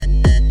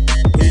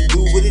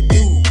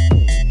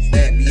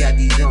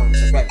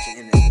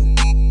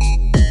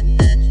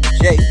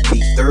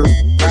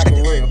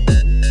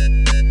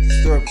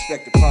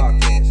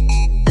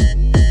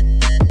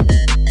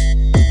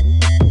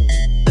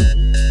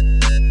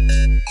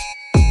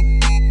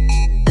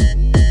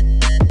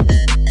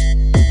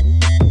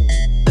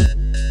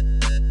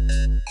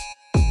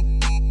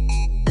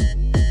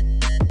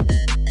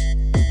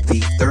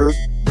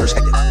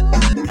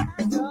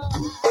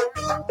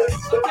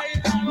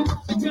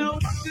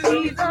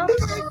He's a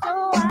freak,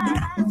 so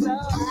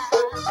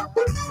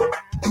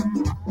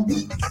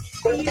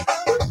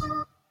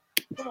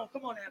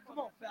Come on now. Come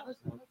on, fellas.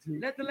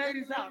 Let the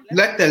ladies out.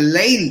 Let the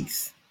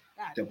ladies,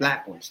 the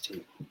black ones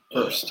too,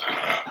 first.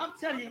 I'm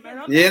telling you, man.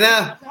 I'm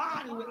not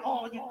party with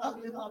all you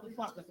ugly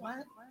motherfuckers,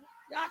 man.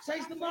 Y'all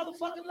chase the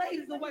motherfucking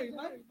ladies away,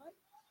 man.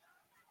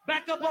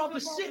 Back up all the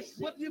shit.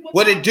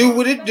 What it do?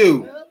 What it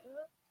do?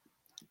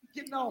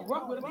 Getting all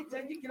rough with them.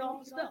 He get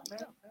off the stuff, man.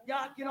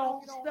 Y'all get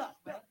off the stuff,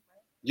 man.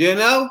 You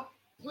know?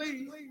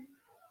 Please.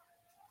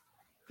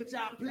 Could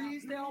y'all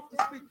please stay off the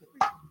speaker?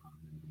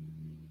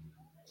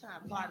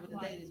 Trying to party with the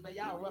ladies, man.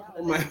 Y'all rough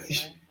with the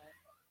ladies, man.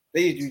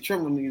 They used to be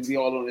trembling niggas be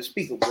all on the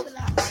speaker. Bro.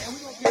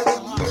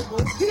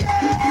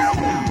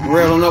 Yeah.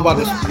 Real don't know about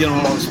this, get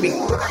on the speaker.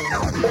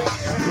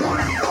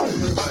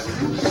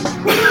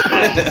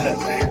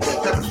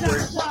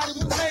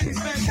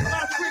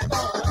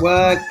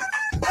 What?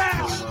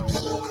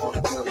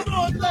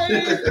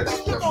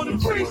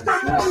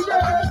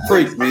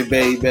 Freak me,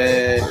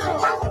 baby.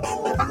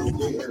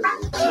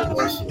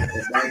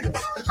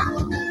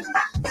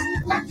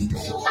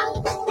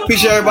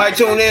 Appreciate everybody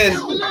tuning in.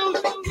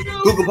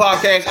 Google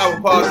Podcast,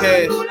 Apple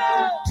Podcast.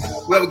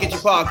 Wherever get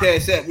your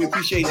podcast at, we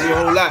appreciate you a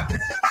whole lot.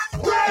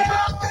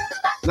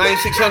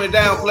 9,600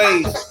 down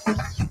plays.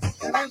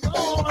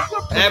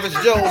 Average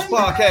Joe's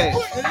podcast.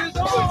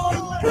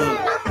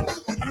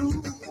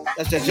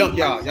 That's that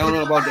junkyard. Y'all don't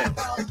know about that.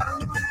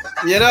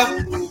 You know?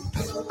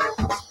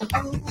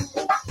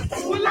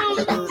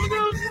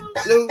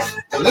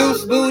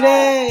 Loose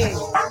booty.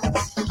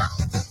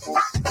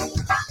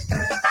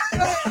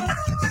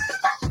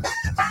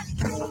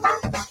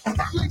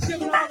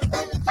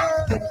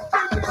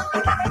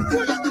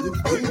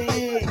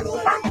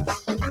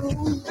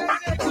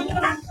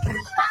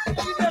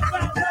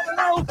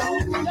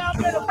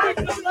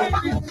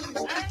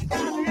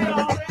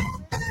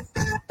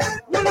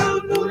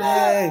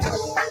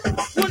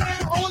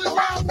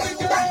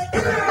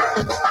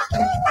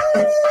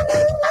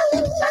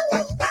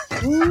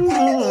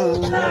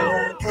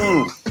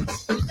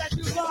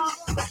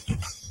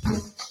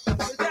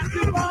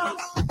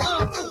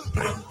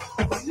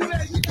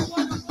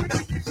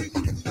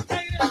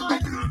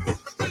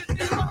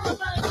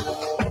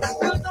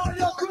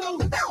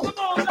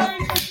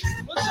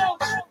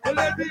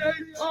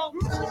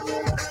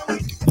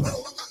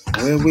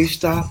 Where we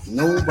stop,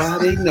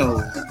 nobody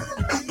knows.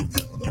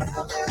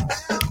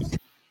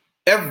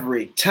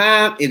 Every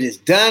time it is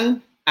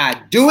done,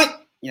 I do it.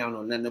 Y'all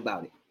know nothing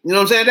about it. You know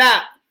what I'm saying?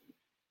 That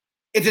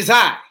it is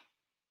I.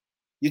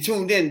 You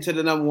tuned in to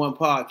the #1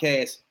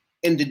 podcast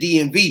in the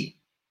DMV.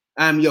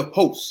 I'm your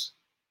host,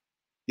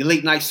 your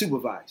late night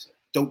supervisor,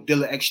 dope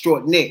dealer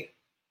extraordinaire,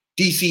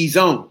 DC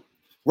Zone,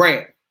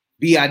 Rab,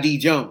 B.I.D.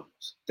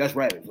 Jones. That's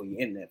Rabbit for you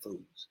internet fools.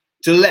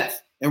 To the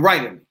left and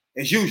right of me,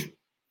 as usual,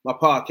 my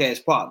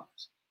podcast partners,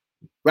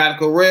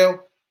 Radical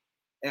Real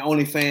and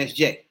OnlyFans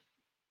J.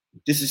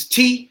 This is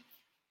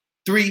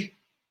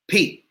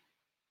T3P.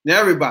 Now,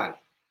 everybody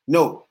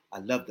know I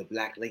love the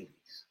black ladies.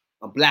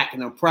 I'm black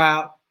and I'm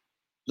proud.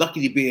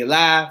 Lucky to be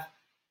alive.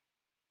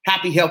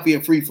 Happy, healthy,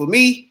 and free for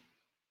me.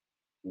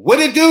 What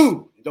it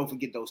do? Don't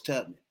forget those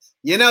Tubmans.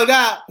 You know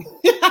that?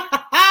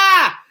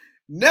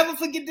 Never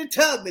forget the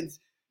Tubmans.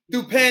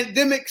 Through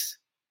pandemics,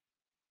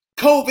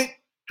 COVID,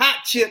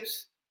 hot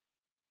chips,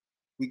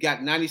 we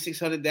got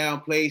 9,600 down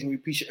plays, and we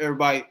appreciate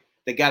everybody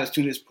that got us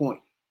to this point.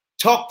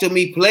 Talk to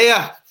me,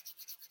 player.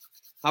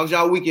 How was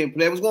y'all weekend,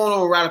 player? What's going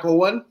on, Radical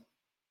One?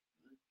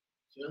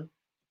 Sure.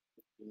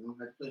 You know,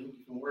 I had to play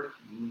hooky from work.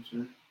 You know what I'm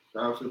saying?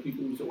 Shout out to the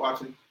people who's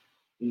watching.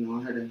 You know,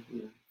 I had to,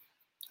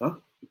 Huh?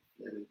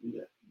 Yeah, they do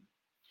that.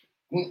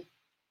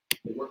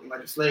 They're working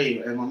like a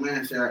slave. As my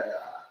man said,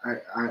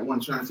 I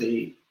wasn't trying to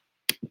say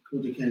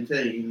Kunta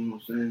Kinte, you know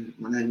what I'm saying?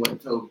 My name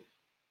wasn't Toby.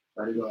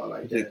 Try to go out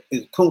like that.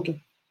 Is it Kunta?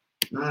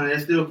 No,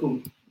 that's still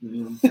cool. You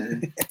know what I'm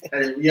saying?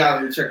 Had to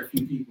reality check a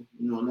few people,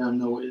 you know, let them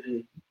know what it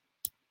is.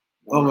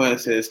 My man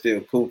said it's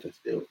still Kunta.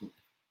 Still cool.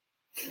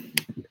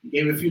 He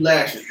gave it a few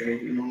lashes, though,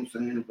 you know what I'm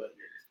saying?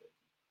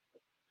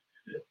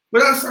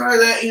 But outside of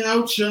that, you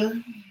know,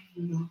 chilling,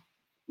 you know.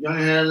 Young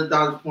had a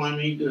doctor's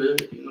appointment,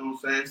 good, you know what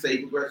I'm saying?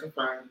 Safe, aggressive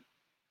fire.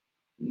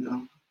 You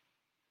know.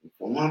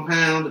 From 1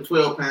 pound to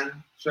 12 pounds,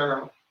 shout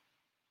out.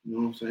 You know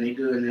what I'm saying?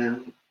 Good now.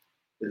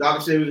 The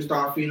doctor said we can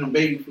start feeding them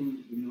baby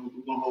food. You know,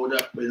 we're going to hold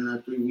up for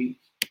another 3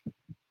 weeks.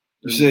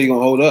 You said you're going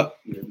to hold up?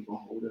 Yeah, we're going to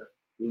hold up.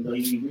 Even though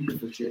you be reaching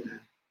for shit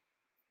now.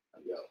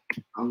 Like, yo,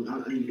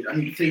 I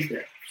need to taste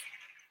that.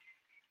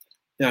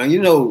 Now, you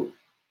know,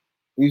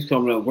 we was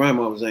coming up,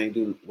 grandmas ain't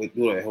do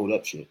that hold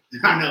up shit.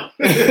 I know.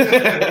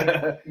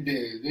 Yeah,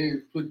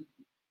 they put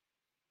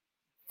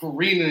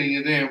Farina in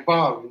your damn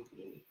bottle.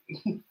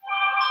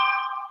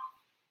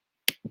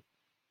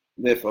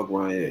 That fuck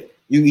around here.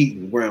 You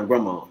eating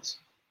grandma's.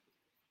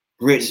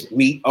 Grits,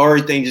 meat,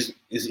 everything just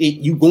is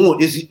you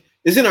going.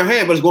 It's in her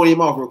hand, but it's going in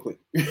your mouth real quick.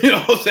 You know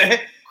what I'm saying?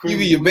 You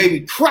be your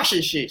baby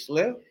crushing shit,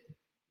 Slim.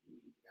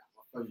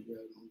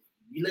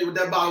 You lay with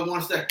that ball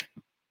 1 second.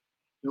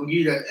 You don't give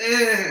you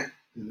that,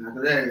 and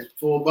after that, it's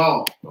full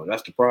ball. Oh,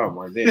 that's the problem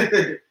right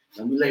there.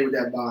 Let me lay with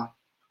that bar.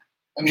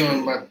 I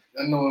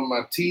know in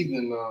my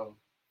teething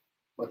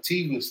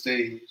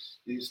stage,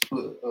 they used to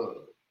put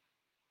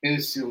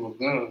Hennessy on the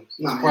guns.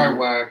 That's probably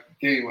why I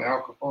gave my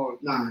alcohol.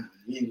 Nah,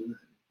 you ain't do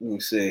nothing. You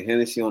said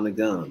Hennessy on the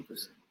gun.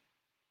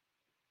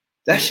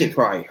 That shit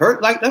probably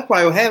hurt. Like that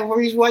probably had a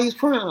reason why he's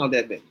crying all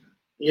that bit.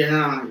 Yeah,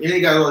 nah, he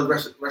ain't got all the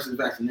rest of the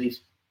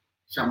vaccination.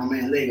 Shot my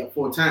man leg up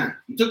 4 times.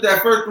 He took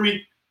that first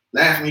 3.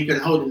 Last one he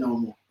couldn't hold it no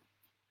more.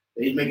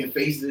 He's making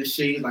faces and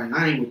shit. He's like,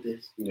 I ain't with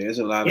this. Yeah, there's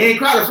a lot He ain't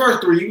cried the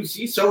first 3.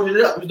 He shouldered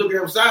it up. He was looking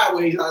at him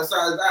sideways,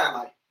 outside his eye,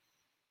 like.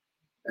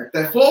 At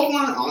that 4th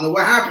one, I don't know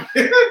what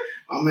happened.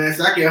 Oh man,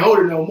 so I can't hold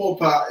it no more,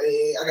 Pop.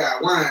 Hey, I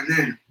got wine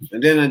now.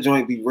 And then the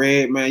joint be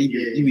red, man.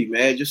 You be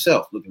mad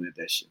yourself looking at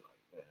that shit.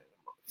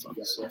 Like,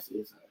 man,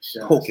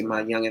 poking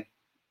my youngin.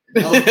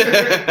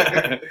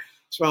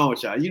 What's wrong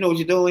with y'all? You know what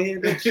you're doing here,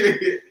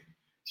 bitch?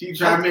 She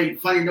trying to make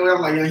funny noise.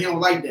 I'm like, yo, he don't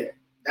like that.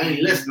 They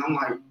ain't listening. I'm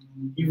like,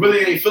 he really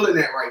ain't feeling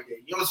that right there.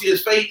 You don't see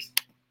his face?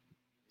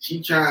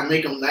 She trying to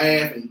make him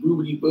laugh and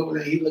boobity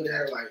boobity. He looking at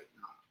her like,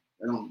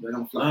 nah, they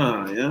don't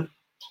fly. Yeah.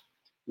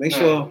 Make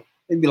sure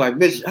they be like,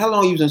 bitch, how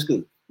long you was in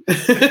school?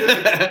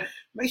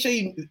 Make sure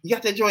you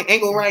got that joint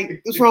angle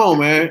right. What's wrong,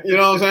 man? You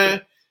know what I'm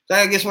saying? So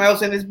I get somebody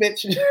else in this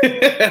bitch.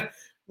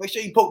 Make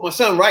sure you poke my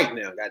son right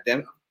now, goddamn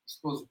it. You're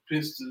supposed to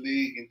pinch the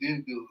leg and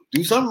then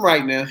do something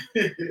right now.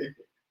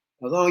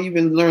 How long you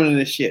been learning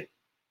this shit?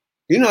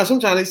 You know,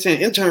 sometimes they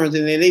send interns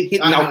in there, they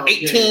hitting out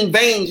 18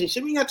 veins and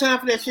shit. We ain't got time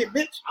for that shit,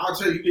 bitch. I'll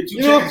tell you, get 2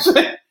 you know what I'm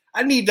saying?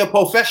 I need the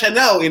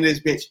professional in this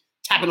bitch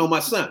tapping on my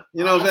son.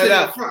 You know what I'm saying?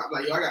 Up front,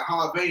 like, yo, I got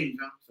hard veins,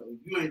 so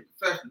you ain't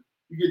professional.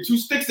 You get 2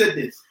 sticks at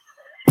this.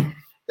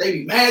 They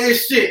be mad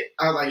as shit.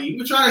 I was like, you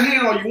can try to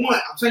hand all you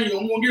want. I'm telling you,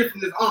 I'm gonna get it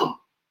from this arm.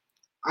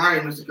 All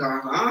right, Mr.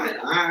 Carr. All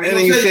right. And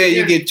then you said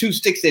you get 2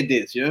 sticks at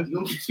this, yeah? You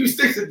don't get 2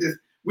 sticks at this.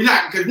 We're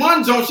not, because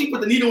one zone, she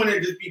put the needle in there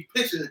and just be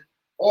pitching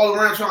all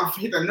around trying to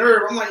hit the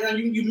nerve. I'm like, yo,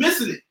 you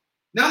missing it.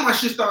 Now my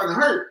shit starting to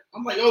hurt.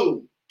 I'm like,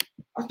 oh,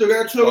 I still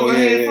got trouble in my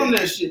hand from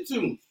that shit,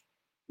 too.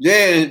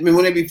 Yeah, I mean,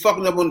 when they be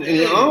fucking up in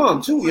your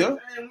arm, too, yo.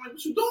 Man,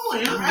 what you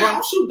doing, yo? I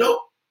don't shoot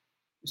dope.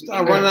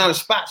 Start running out of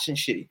spots and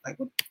shit. Like,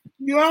 what?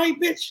 You all right,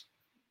 bitch?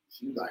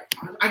 She's like,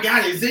 I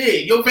got it,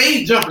 Zig. Your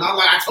vein jumping. I was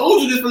like, I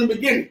told you this from the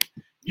beginning.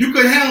 You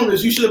could handle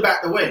this. You should have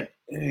backed away.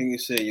 And you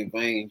said your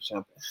vein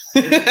jumping.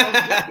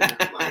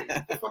 Like,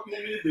 what the fuck you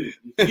want me to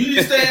do? You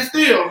just stand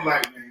still. I'm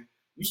like, man,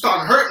 you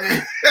starting to hurt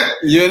now.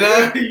 You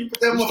know? You put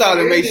that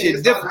starting to make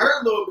shit different.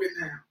 Hurt a little bit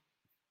now.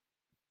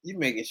 You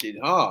making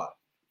shit hard.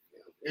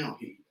 They don't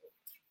hear you.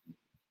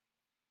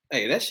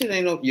 Hey, that shit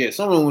ain't no. Yeah,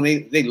 someone when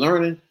they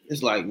learning,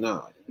 it's like,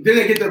 nah. Then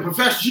they get the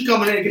professor. She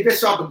come in there and get that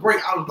shot to break.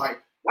 I was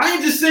like, why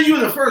didn't you just send you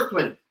in the first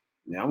place?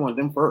 Yeah, I want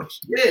them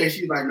first. Yeah,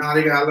 she's like, nah,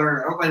 they gotta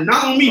learn. I was like,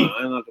 not on me.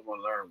 I'm not the one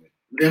to learn with.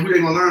 Then who they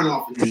gonna learn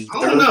off of? I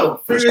don't know.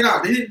 Figure it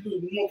out. They need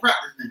to do more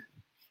practice then.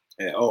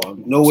 Yeah,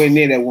 I'm nowhere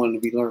near that one to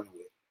be learning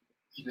with.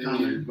 They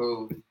need to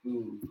go to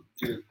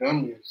the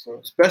dummy or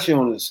something. Especially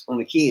on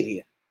the kid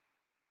here.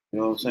 You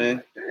know what I'm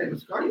saying? Yeah,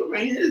 Mr. Carr, your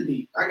vein is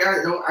deep. I got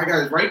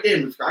it right there,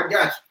 Mr. Carr. I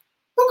got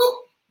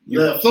you.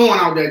 The flowing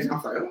out there. I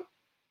was like, oh.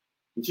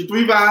 Get your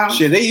 3 vials.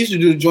 Shit, they used to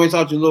do the joints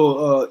out your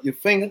little your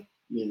finger.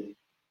 Yeah.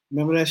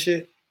 Remember that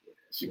shit?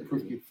 She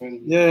pricked your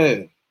finger.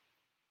 Yeah.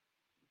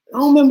 I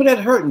don't remember that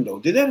hurting though.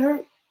 Did that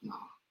hurt? No.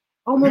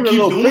 I don't remember the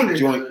little prick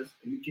joint.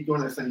 You keep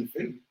doing that same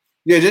finger.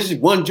 Yeah, this is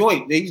one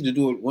joint. They used to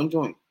do it one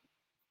joint.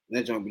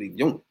 That joint really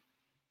don't.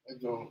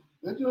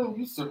 That joint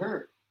used to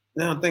hurt.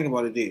 Now think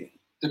about it there.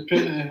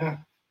 Depending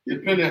on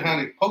how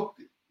they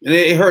poked it. And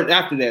it hurt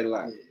after that a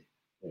lot. Yeah.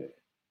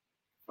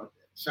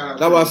 Shout out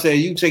That's why I said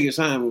you take your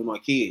time with my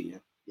kid, yeah.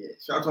 Yeah.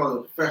 Shout out to all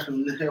the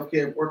professional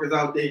healthcare workers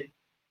out there. You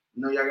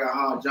know y'all got a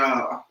hard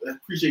job. I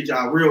appreciate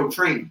y'all real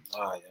training.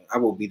 Oh, yeah. I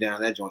will be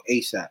down that joint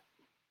ASAP.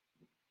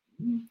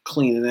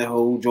 Cleaning that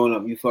whole joint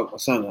up. You fuck my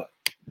son up.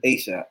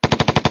 ASAP.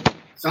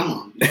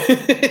 Some of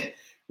them.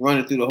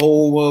 Running through the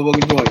whole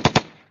motherfucking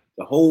joint.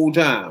 The whole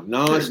time.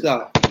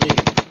 Non-stop. To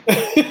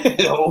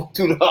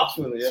the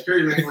hospital. Yeah.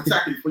 Security man will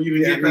attack you before you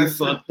even get me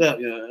fucked up.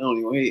 Yeah, I don't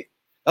even hear.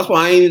 That's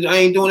why I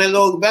ain't doing that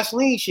little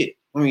Vaseline shit.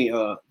 I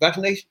mean,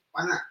 vaccination.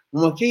 Why not?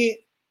 My kid.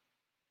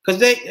 Because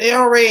they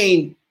already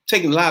ain't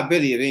taking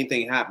liability if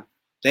anything happens.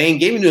 They ain't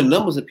giving you the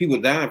numbers of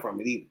people dying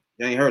from it either.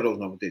 You ain't heard those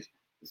numbers, did you?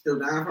 You still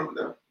dying from it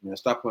though? Yeah,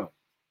 stop playing.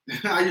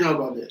 How you know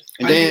about this?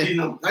 And then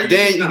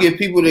you get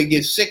people that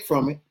get sick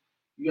from it.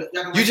 You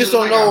just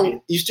don't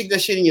know. You stick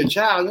that shit in your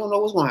child, you don't know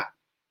what's going to happen.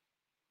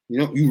 You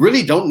know, you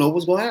really don't know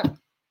what's going to happen.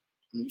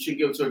 You should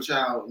give it to a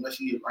child unless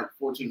you get like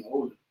 14 or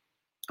older.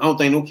 I don't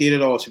think no kid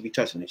at all should be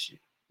touching this shit.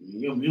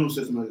 Your immune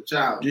system as a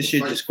child. This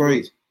shit just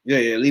crazy.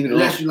 Yeah, leave it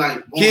alone. Unless you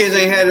like kids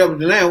ain't had it up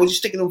to now. What you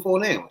sticking them for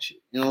now? Shit.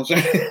 You know what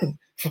I'm saying?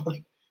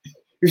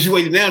 You should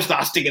wait now and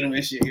start sticking them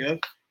and shit, yeah.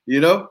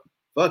 You know?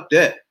 Fuck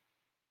that.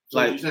 So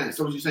like, what you saying?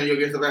 So what you saying? You're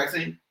against the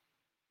vaccine?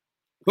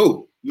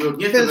 Who? You're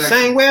against the vaccine?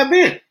 Same way I've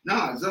been.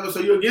 No, so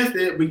you're against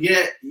it, but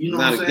yet you know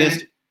not what I'm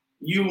saying? It.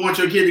 You want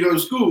your kid to go to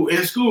school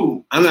in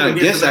school. I'm not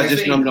against it. I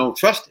just don't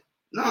trust it.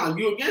 No,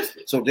 you're against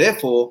it. So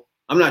therefore,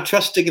 I'm not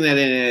sticking that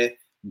in there.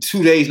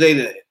 2 days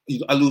later,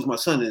 I lose my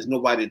son, and there's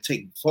nobody to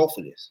take fault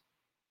for this.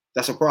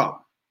 That's a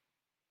problem.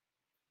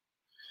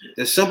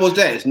 As simple as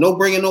that. It's no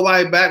bringing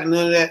nobody back,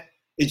 none of that.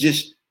 It's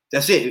just,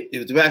 that's it.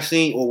 If it's the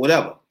vaccine or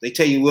whatever, they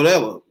tell you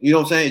whatever. You know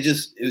what I'm saying?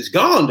 It's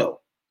gone though.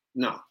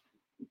 No.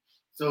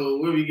 So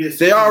where we get?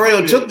 They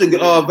already took the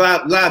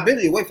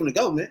liability away from the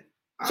government.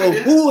 So right,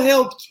 who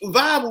held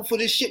viable for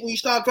this shit when you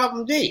start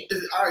dropping dead?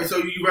 All right, so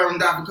you rather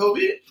die for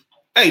COVID?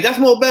 Hey, that's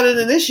more better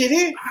than this shit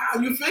here. How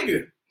you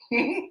figure?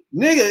 Nigga,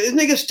 this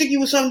nigga stick you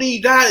with something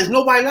you die, there's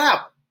nobody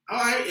liable. All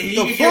right, and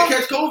you can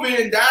catch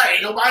COVID and die,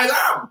 ain't nobody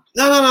liable.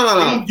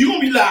 No. You gonna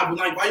be liable,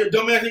 like why your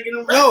dumb ass ain't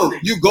getting No,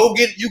 vaccinated?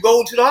 you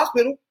go to the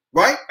hospital,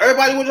 right?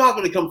 Everybody went to the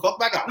hospital, they come fuck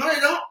back out. No, they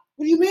don't.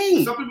 What do you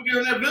mean? Some people get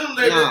on that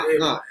ventilator.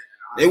 Nah.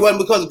 It wasn't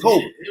because of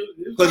COVID.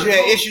 Because you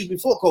had issues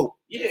before COVID.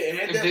 Yeah,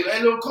 and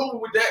that little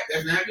COVID with that,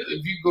 that's not good.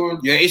 If you go,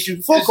 You had issues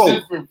before it's COVID.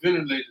 different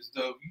ventilators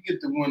though. You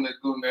get the one that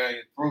go down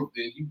your throat,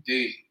 then you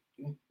dead.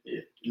 Yeah,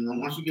 you know,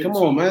 once you get Come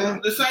on, man.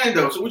 The same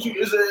though. So what you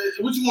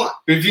want?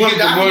 If you Want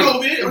get to the die one,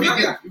 from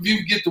COVID, if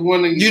you get the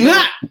one that You're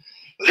not.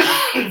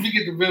 if you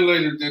get the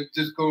ventilator that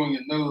just go in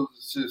your nose,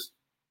 it's just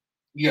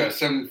you got a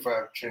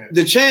 75 chance.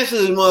 The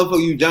chances of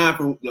motherfucker you dying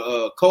from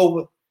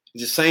COVID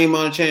is the same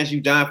amount of chance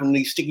you dying from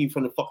these sticking you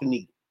from the fucking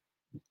needle.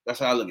 That's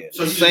how I look at it.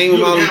 So It's the same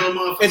amount.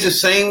 motherfucker. It's the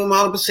same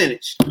amount of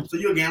percentage. So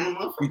you're a gambling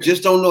motherfucker. You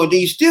just don't know. Then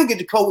you still get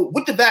the COVID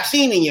with the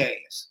vaccine in your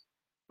ass.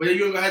 But then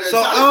you ain't gonna have that.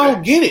 So side I don't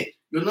effect. get it.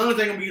 Your lungs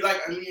ain't gonna be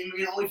like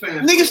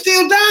OnlyFans. Niggas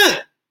still dying.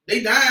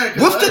 They dying.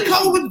 What's the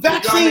COVID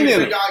vaccine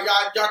in it?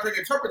 Y'all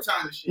drinking turpentine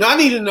and shit. Now I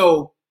need to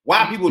know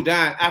why people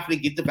dying after they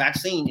get the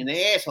vaccine in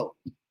their asshole.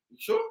 You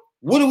sure?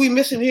 What are we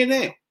missing here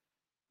now?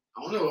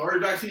 I don't know. Every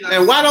vaccine.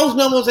 And why those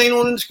numbers ain't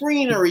on the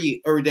screen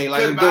every day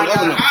like they're doing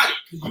other numbers?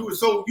 Because you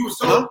were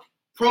so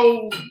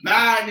pro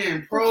Biden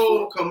and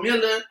pro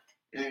Camilla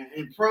and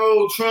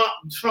pro Trump.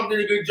 Trump did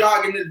a good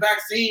job getting this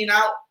vaccine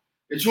out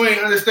that you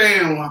ain't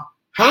understand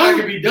how it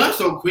can be done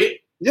so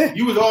quick. Yeah.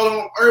 You was all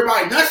on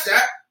everybody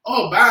nutsack.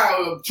 Oh,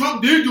 Biden,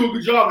 Trump did do a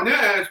good job in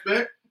that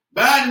aspect.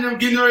 Biden and them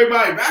getting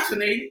everybody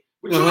vaccinated,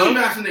 but you ain't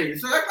vaccinated.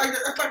 So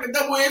that's like a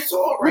double-edged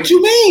sword, right? What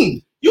you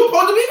mean? You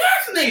supposed to be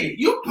vaccinated.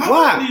 You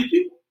Why? these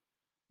people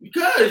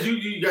because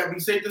you got to be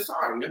safe and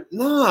sorry. Yeah?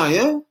 Nah,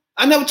 yeah.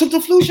 I never took the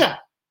flu shot.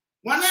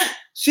 Why not?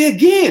 See,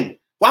 again,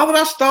 why would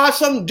I start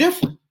something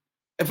different?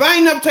 If I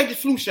ain't never take the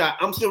flu shot,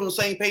 I'm still on the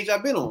same page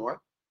I've been on, right?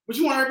 But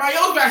you want everybody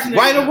else vaccinated.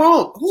 Right or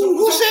wrong?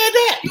 Who So said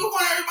that? You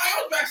want everybody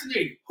else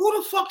vaccinated. Who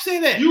the fuck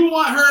said that? You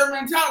want herd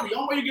mentality. The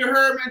only way you get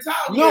herd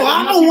mentality. No,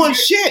 I don't want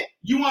shit.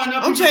 You want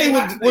enough I'm people telling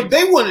you to get what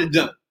they wanted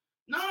done.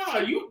 No,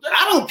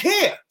 I don't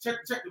care. Check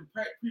the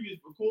previous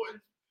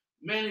recordings,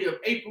 mainly of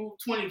April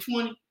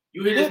 2020.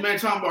 You hear this man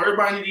talking about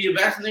everybody need to get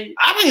vaccinated?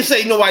 I didn't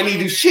say nobody need to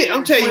do shit.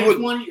 I'm telling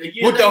you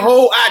what the later,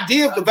 whole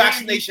idea of the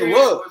vaccination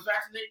was.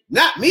 vaccinated.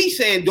 Not me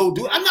saying don't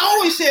do it. I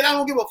always said I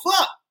don't give a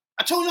fuck.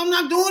 I told you I'm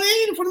not doing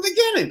it either from the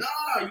beginning.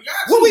 No, you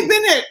got to. Where we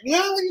been at? You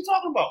know what are you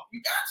talking about?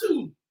 You got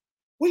to.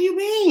 What do you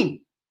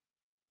mean?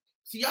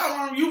 See, you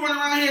run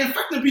around here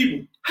infecting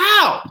people.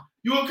 How?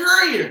 You a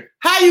courier.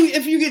 How you,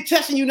 if you get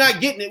tested and you're not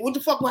getting it, what the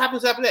fuck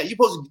happens after that? You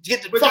supposed to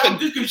get the But fucking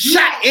just 'cause you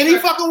shot don't- any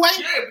fucking way?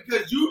 Yeah,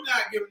 because you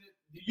not giving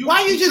it.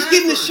 Why you just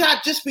getting the transferring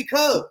shot just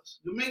because?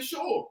 to make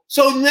sure.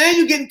 So now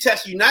you're getting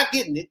tested, you're not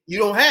getting it, you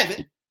don't have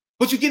it,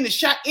 but you're getting the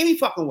shot any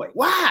fucking way.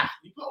 Why?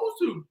 You supposed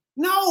to.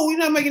 No, you're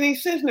not making any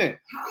sense now.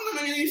 How does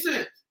that make any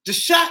sense? The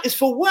shot is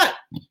for what?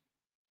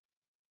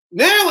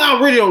 Now I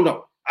really don't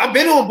know. I've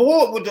been on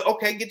board with the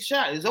get the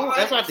shot. It's on.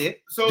 That's out there.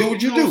 So do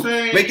what you know do. what I'm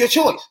saying? Make your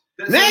choice.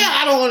 That's Now like-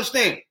 I don't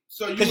understand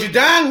So because you you're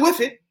dying with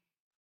it.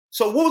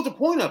 So what was the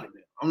point of it?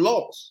 Now? I'm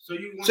lost. So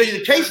you. So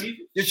the case,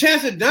 your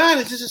chance of dying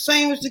is just the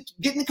same as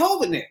getting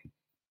COVID now.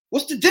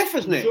 What's the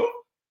difference now? Sure.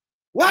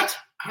 What?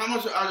 How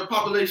much of the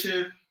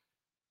population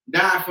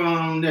died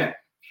from that?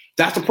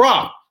 That's the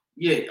problem.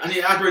 Yeah, I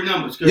need accurate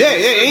numbers. Yeah,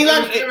 it ain't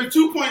like it was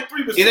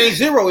 2.3%. it ain't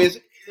zero, is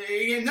it?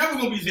 It ain't never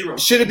gonna be zero.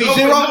 Should it be no,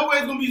 zero? No way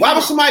it's gonna be Why zero.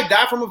 would somebody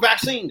die from a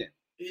vaccine then?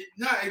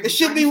 It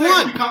should be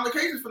like one.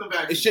 Complications from the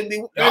vaccine. It shouldn't be.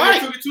 All They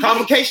right, took it too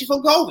complication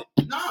from COVID.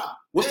 Nah.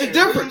 What's the That's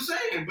difference? what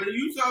I'm saying. But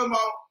you talking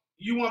about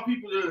you want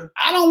people to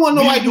I don't want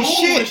nobody to do be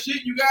doing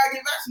shit. You gotta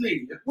get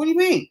vaccinated. What do you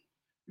mean?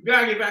 You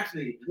gotta get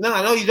vaccinated.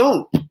 No, you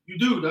don't. You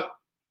do though.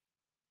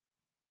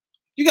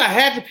 You got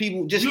half the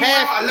people just You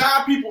half. want a lot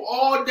of people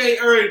all day,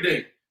 every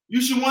day.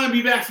 You should want to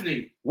be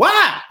vaccinated.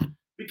 Why?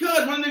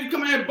 Because when they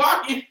come in here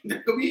barking,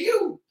 that could be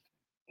you.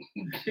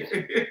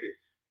 It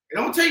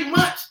don't take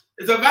much.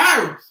 It's a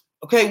virus.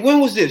 Okay, when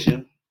was this?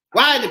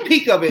 Why at the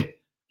peak of it,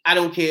 I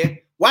don't care.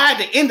 Why at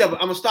the end of it,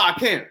 I'm gonna start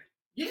caring?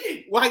 Yeah.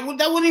 Why?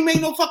 That wouldn't even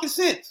make no fucking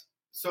sense.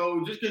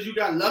 So just because you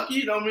got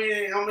lucky, don't mean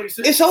it don't make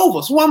sense. It's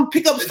over. So I'm gonna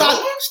pick up and It's start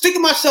over?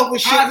 sticking myself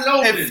with shit How's it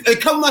over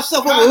and cover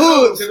myself How's over it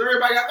over? hoods Because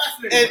everybody got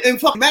vaccinated.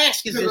 and fucking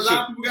masks and Because shit. a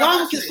lot of people got Why can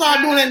vaccinated.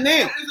 start doing that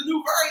now? There's a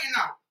new variant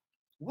out.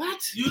 What?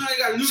 You know, they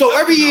got a new So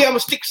every variant year I'm out. gonna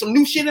stick some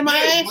new shit in my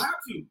Yeah, ass. you have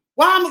to.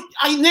 Why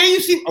now you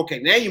see? Okay,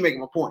 now you're making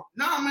my point.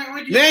 Nah, man.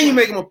 Ricky, Now you're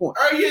making my point.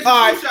 Every year's a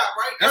All flu right. shot,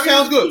 right? That Every year's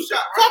sounds a flu good.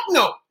 shot, right? Fuck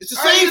no, it's the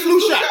Every same year's a flu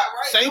flu shot. shot,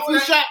 right? Same No, flu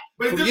it shot,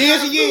 for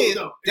years and years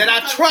that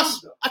I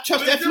trust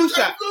that flu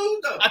shot.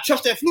 I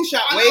trust that flu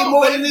shot way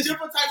more than this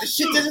the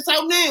shit that's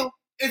out now.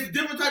 It's a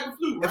different type of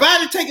flu. Right? If I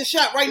had to take a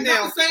shot right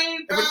now,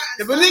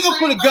 if a nigga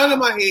put a gun in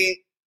my head,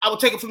 I would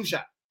take a flu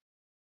shot.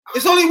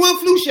 It's only one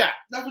flu shot.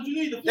 That's what you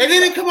need. They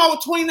didn't come out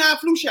with 29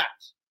 flu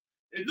shots.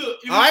 And look,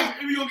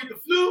 if you're gonna get the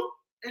flu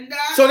and die,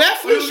 so that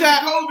flu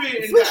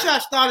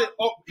shot started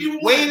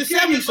way in the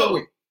 70s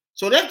somewhere.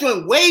 So that's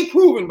doing way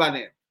proven by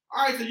now.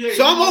 All right,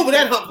 so I'm over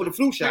that hump for the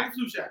flu shot. Take the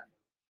flu shot.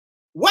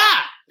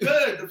 Why?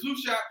 Good. The flu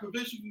shot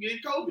prevents you from getting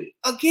COVID.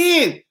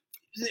 Again,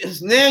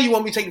 now you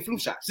want me to take the flu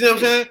shot. See what I'm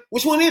saying?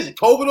 Which one is it?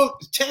 COVID or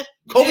test?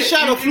 COVID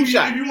shot or flu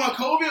shot? If you want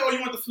COVID or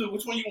you want the flu,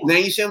 which one you want? Now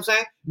you see what I'm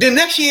saying? Then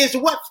next year is the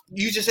what?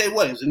 You just said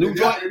what? It's a new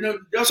joint?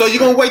 So you're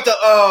going to wait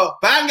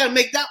Biden got to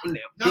make that one now.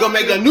 You're going to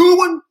make a new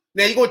one?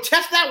 Now you're going to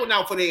test that one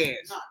out for their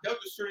ass. Nah, Delta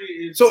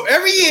strain is... So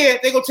every year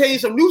they're going to tell you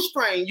some new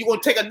strain. You're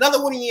going to take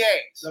another one in your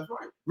ass. That's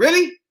right.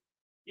 Really?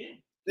 Yeah.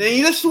 Then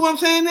you listen to what I'm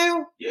saying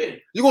now? Yeah.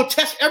 You're going to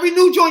test every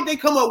new joint they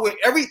come up with.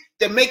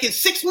 They're making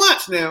 6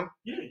 months now.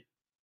 Yeah.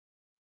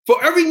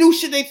 For every new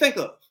shit they think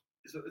of.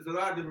 It's a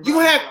lot of different. You're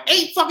going to have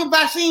 8 fucking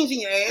vaccines in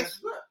your ass.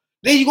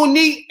 Then you're going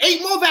to need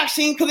 8 more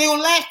vaccines because they're going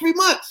to last 3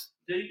 months.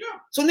 There you go.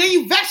 So then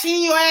you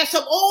vaccinating your ass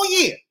up all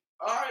year.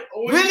 All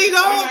right. Really, though?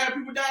 Or you have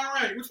people down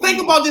the range.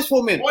 Think about this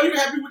for a minute. Or you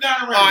have people down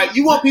the range. All right,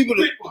 you want people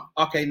to... Pick one.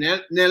 Okay, now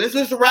let's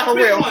listen to Rapper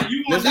Real.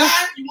 You want to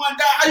die? You want to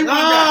die? How you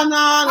want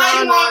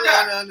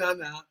to die?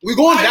 No. We're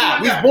going to die.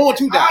 We're born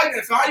to die. All right,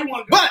 then. So how you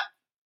want to die? But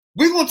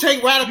we're going to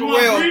take Radical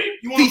Real.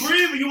 You want to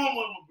breathe or you want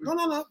to breathe?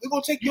 No. We're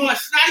going to take you want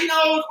snotty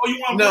nose or you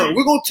want to breathe? No,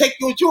 we're going to take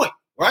your joint,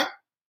 right?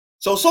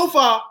 So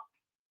far,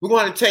 we're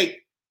going to take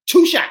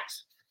 2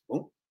 shots.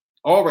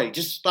 Already,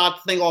 just start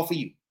the thing off for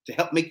you. To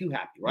help make you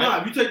happy, right? No,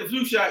 if you take the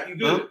flu shot, you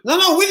good.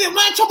 No, we didn't.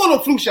 Man, talk about no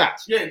flu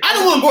shots. Yeah, I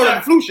don't want to go to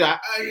the flu shot.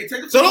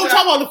 So don't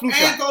talk about the flu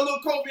shot. And throw a little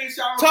COVID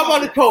shot. Talk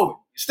about the COVID.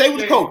 Stay with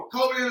the COVID.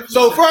 COVID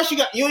so first,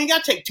 you ain't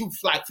got to take 2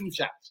 flu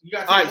shots.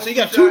 All right, so you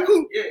got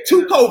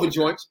two COVID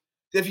joints.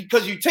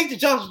 Because you take the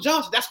Johnson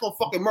Johnson, that's gonna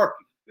fucking murk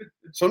you.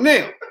 So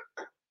now,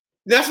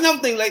 that's another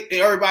thing. Like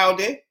everybody out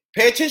there,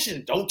 pay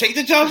attention. Don't take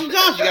the Johnson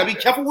Johnson. You gotta be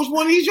careful which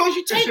one of these joints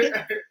you take.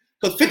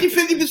 Because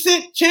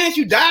 50% chance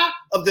you die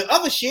of the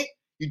other shit.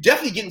 You're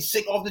definitely getting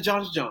sick off the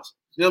Johnson Johnson.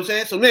 You know what I'm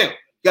saying? So now, you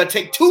got to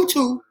take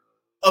 2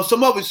 of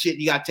some other shit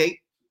you got to take.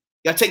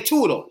 You got to take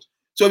 2 of those.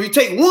 So if you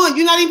take 1,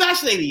 you're not even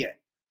vaccinated yet.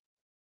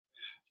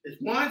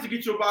 It's 1 to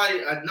get your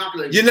body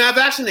inoculated. You're not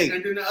vaccinated.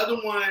 And then the other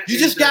one... You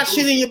just got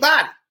shit in your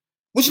body.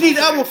 What you need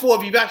the other one for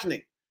if you're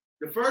vaccinated?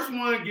 The first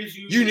one gives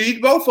you... You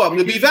need both of them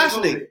to be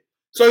vaccinated.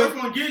 So the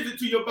first one gives it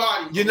to your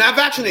body. You're not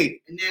vaccinated.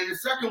 And then the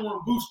second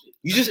one boosts it.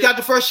 You just got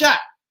the first shot.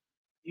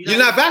 You're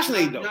not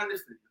vaccinated, though.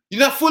 You're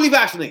not fully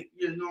vaccinated.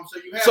 Yeah, no,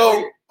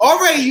 so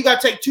already you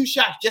got to take 2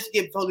 shots just to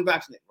get fully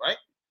vaccinated, right?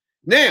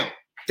 Now,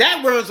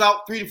 that runs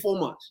out 3 to 4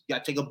 months. You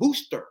got to take a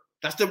booster.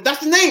 That's the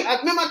name.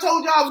 Remember I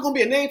told y'all I was going to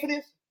be a name for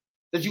this?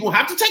 That you're going to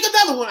have to take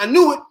another one. I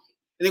knew it. And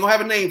they're going to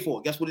have a name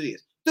for it. Guess what it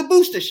is? The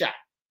booster shot.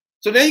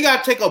 So now you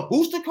got to take a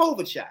booster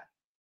COVID shot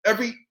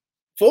every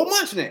 4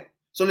 months now.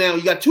 So now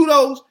you got 2 of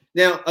those.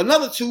 Now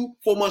another 2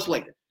 4 months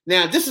later.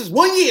 Now this is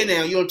 1 year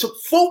now. You took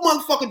 4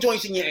 motherfucking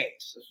joints in your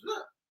ass.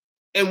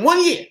 In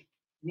 1 year.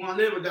 You want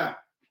to live or die?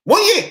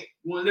 1 year.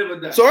 You want to live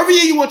or die? So every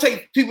year you want to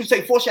take people to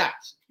take 4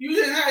 shots. You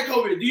just had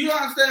COVID. Do you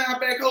understand how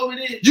bad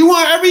COVID is? You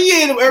want every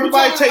year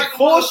everybody take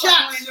 4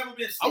 shots.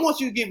 I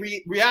want you to get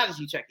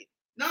reality checking.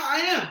 No, I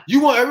am.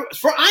 You want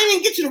I ain't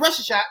even get you the rest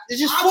of the shots.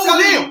 It's just 4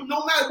 now. You,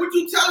 no matter what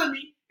you telling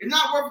me, it's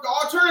not worth the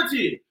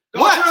alternative. The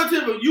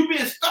alternative of you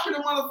being stuck in the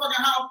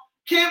motherfucking house,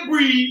 can't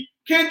breathe,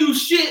 can't do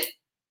shit.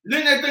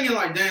 Then they're thinking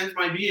like, damn, this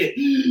might be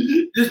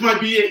it. This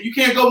might be it. You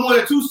can't go more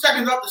than 2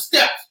 seconds up the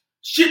steps.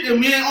 Shit that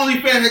me and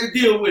OnlyFans had to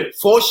deal with.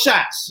 4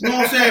 shots. You know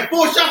what I'm saying?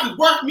 4 shots is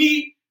worth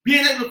me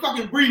being able to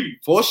fucking breathe.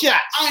 4 shots.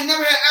 I ain't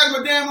never had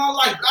asthma day in my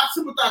life. I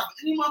sympathize with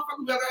any motherfucker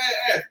who ever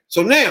had asthma.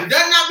 So now,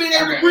 that not being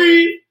able to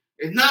breathe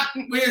is not,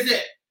 where's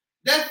that?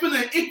 That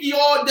feeling icky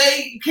all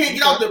day. You can't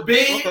get out the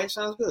bed. Okay,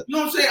 sounds good. You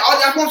know what I'm saying?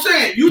 That's what I'm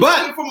saying. You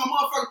talking from a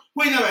motherfucker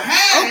who ain't never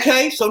had.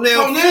 Okay, so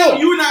now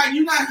you're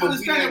not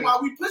understanding why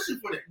we pushing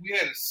for that. We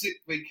had a sick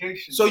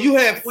vacation. So you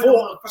have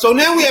 4. So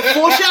now we have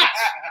 4 shots.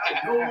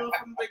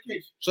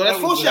 So that's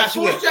 4 shots.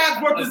 4 shots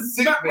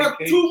worth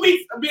 2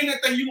 weeks of being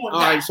that thing you want to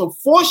die. All right, so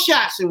 4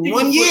 shots in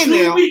 1 year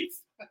now. 2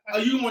 weeks.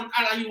 You want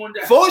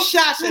to die. 4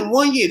 shots in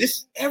 1 year. This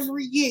is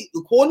every year.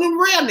 According to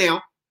Rare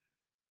now,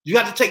 you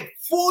have to take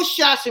 4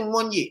 shots in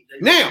 1 year.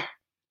 Now,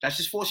 that's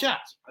just 4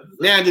 shots.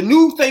 Now, the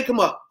new thing come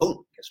up.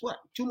 Boom. Guess what?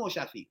 2 more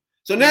shots for you.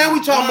 So now we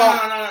talking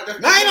about.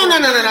 No.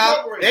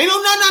 Ain't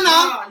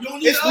no.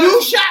 It's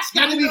new shots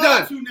got to be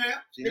done.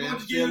 They want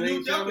to give you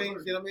new Delta.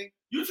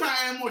 You trying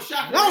to add more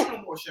shots? No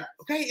more shots.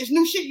 Okay, it's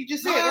new shit you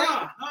just said,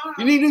 right?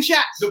 You need new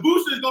shots. The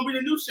booster is gonna be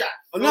the new shot.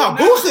 Oh, no,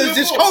 booster is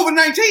just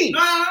COVID-19.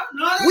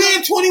 No. We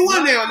in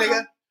 21 now,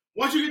 nigga.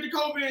 Once you get the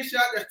COVID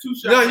shot, that's 2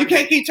 shots. No, you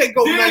can't keep taking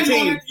COVID-19.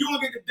 Then you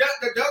want to get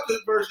the Delta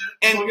version.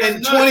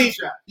 And 20.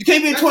 You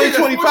can't be in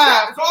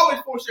 2025. It's always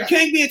 4 shots. You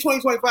can't be in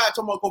 2025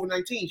 talking about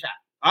COVID-19 shot.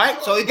 All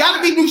right, so it got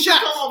to be new shots.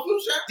 Flu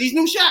shot? These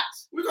new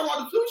shots. We talking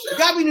about the flu shot? It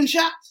got to be new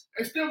shots.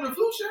 It's still the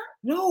flu shot?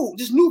 No,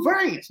 just new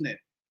variants now.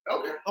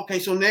 Okay. Okay,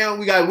 so now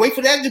we got to wait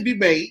for that to be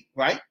made,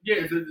 right?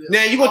 Yeah.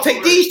 Now you're going to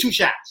take these 2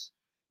 shots.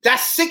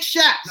 That's 6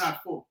 shots.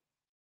 Not 4.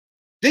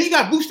 Then you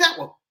got to boost that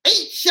one. 8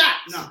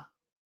 shots. No.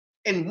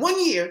 In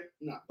 1 year,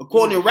 No.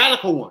 according to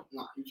Radical One.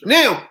 No.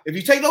 Now, if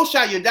you take those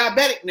shots, you're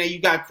diabetic. Now you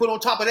got to put on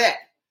top of that.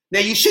 Now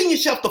you shitting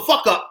yourself the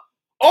fuck up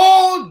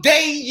all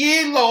day,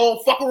 year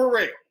long, fucking with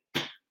Rail.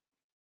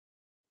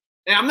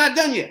 And I'm not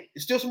done yet.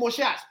 There's still some more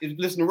shots.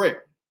 Listen to Rail.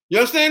 You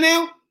understand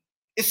now?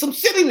 It's some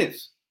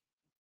silliness.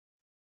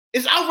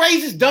 It's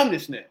outrageous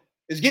dumbness now.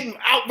 It's getting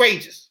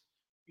outrageous.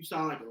 You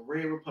sound like a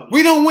red Republican.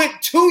 We done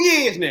went 2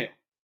 years now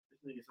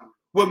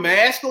with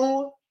masks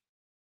on.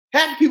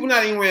 Half the people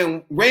not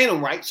even ran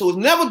them right, so it's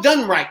never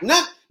done right.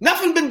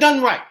 Nothing been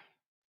done right.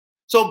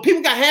 So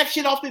people got half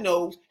shit off their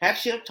nose, half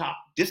shit up top.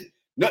 Just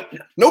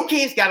no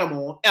kids got them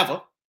on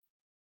ever.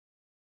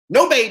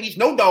 No babies,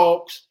 no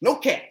dogs, no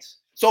cats.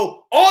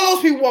 So all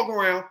those people walking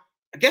around,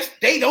 I guess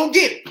they don't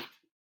get it.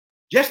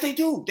 Yes, they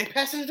do. They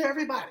pass it to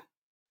everybody.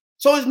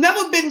 So it's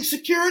never been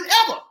secured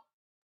ever.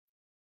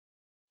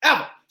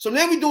 Ever. So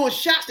now we're doing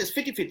shots that's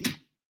 50-50.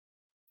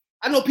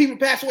 I know people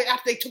passed away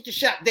after they took the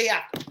shot day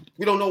after.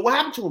 We don't know what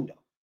happened to them,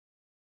 though.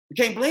 We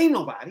can't blame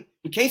nobody.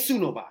 We can't sue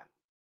nobody.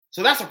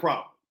 So that's a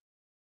problem.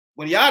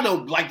 Whether y'all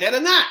don't like that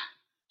or not,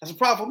 that's a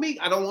problem for me.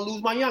 I don't want to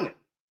lose my youngin'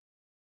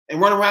 and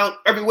run around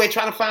everywhere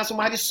trying to find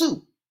somebody to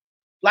sue.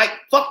 Like,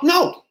 fuck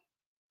no.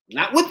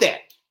 Not with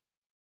that.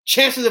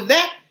 Chances of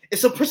that,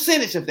 it's a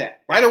percentage of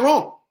that, right or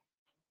wrong.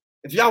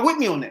 If y'all with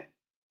me on that,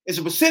 it's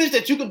a percentage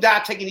that you can die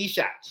taking these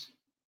shots.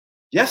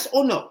 Yes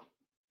or no?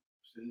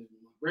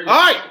 All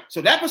right.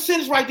 So that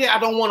percentage right there, I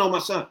don't want on my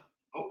son.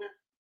 Okay.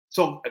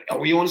 So are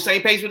we on the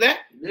same page with that?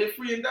 Live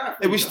free and die free.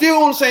 And we're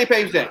still on the same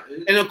page with that.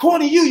 And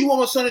according to you, you want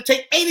my son to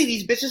take 8 of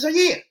these bitches a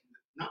year.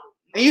 No.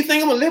 And you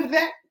think I'm going to live with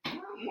that?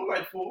 More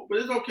like 4, but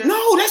it's okay.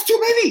 No, that's too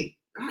many.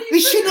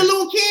 We shooting a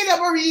little kid up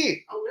every year.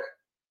 Okay.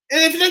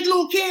 And if that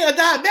little kid are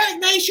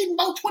diabetic, they shooting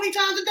about 20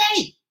 times a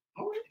day.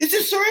 Okay. Is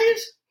this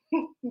serious?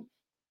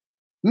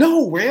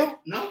 No, Rail.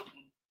 No.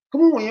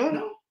 Come on, yo.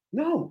 No.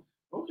 No.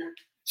 Okay.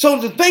 So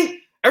to think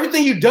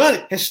everything you've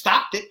done has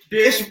stopped it.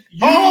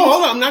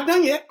 Hold on, I'm not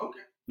done yet. Okay.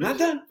 Not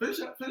done. Finish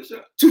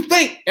up. To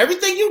think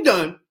everything you've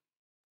done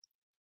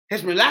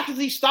has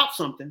miraculously stopped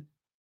something,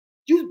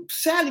 you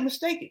sadly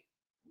mistaken.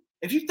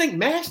 If you think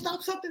mass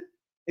stopped something,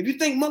 if you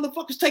think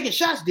motherfuckers taking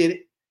shots did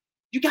it,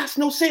 you got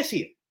no sense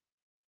here.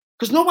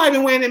 Because nobody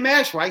been wearing their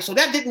mask right, so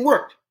that didn't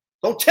work.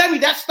 Don't tell me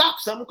that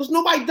stopped something, because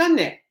nobody done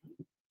that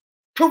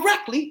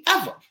correctly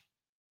ever.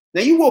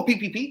 Now you wore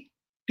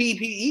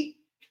PPE.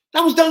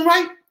 That was done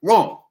right?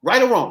 Wrong.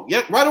 Right or wrong?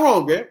 Yeah, right or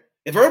wrong, girl.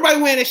 If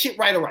everybody wearing that shit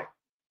right or right.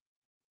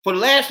 For the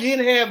last year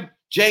and a half,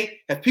 Jay,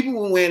 have people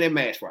been wearing their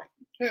mask right?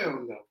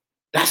 Hell no.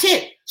 That's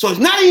it. So it's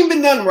not even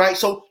been done right,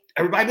 so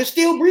everybody been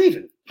still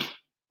breathing.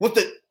 With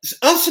the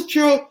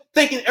unsecure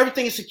thinking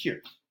everything is secure.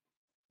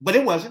 But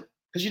it wasn't,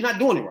 because you're not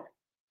doing it right.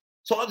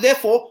 So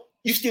therefore,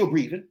 you're still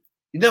breathing.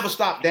 You never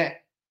stopped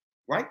that,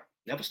 right?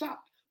 Never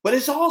stopped. But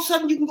it's all of a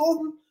sudden you can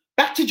go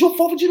back to your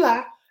 4th of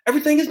July.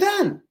 Everything is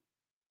done.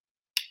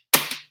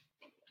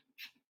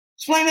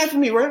 Explain that for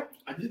me, right?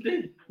 I just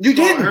did. You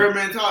did. Herd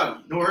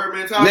mentality. No herd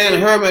mentality.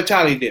 Man, herd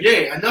mentality did.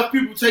 Yeah, enough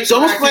people take so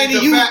the I'm explaining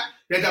to you fact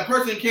that the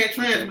person can't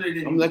transmit it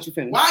anymore. I'm going to let you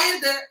finish. Why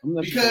is that?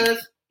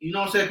 Because, you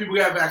know what I'm saying, people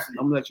got vaccinated.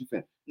 I'm going to let you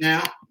finish.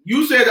 Now,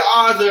 you said the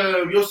odds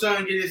of your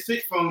son getting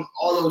sick from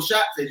all those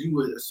shots that you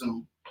would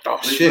assume. Oh,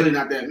 it's shit. really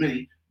not that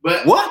many.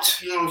 But what?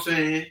 You know what I'm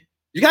saying?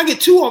 You got to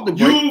get 2 off the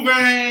break. You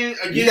ran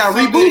against you got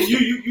reboot.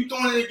 You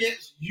throwing it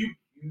against you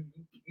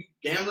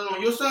gambling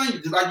on your son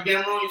just like you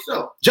gambling on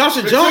yourself.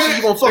 Johnson, you're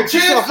going to fuck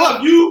yourself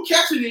up. You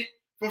catching it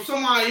from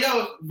somebody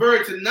else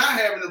versus to not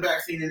having the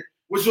vaccine in it,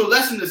 which will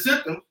lessen the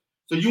symptoms,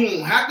 so you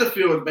won't have to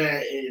feel as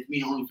bad as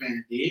me and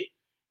OnlyFans did.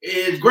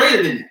 It's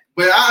greater than that.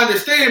 But I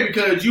understand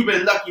because you've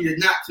been lucky to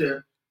not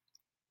to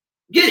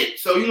get it.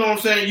 So you know what I'm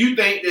saying? You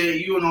think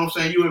that you know what I'm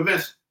saying, you're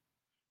invincible.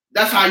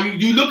 That's how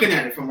you looking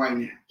at it from right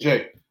now.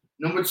 Jay.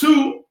 Number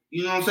 2,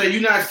 you know what I'm saying,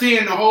 you're not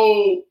seeing the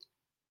whole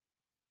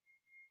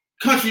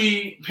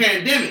country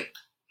pandemic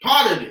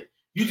part of it.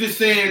 You just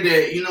saying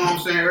that, you know what I'm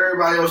saying,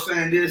 everybody else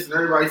saying this and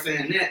everybody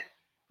saying that.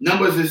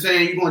 Numbers are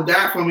saying you're going to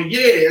die from it.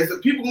 Yeah,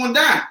 people going to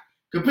die.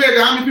 Compared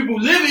to how many people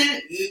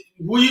living,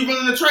 who you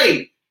willing to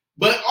trade.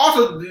 But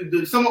also,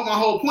 to sum up my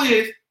whole point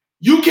is,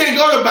 you can't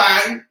go to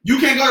Biden, you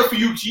can't go to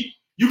Fauci,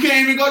 you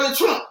can't even go to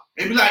Trump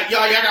and be like,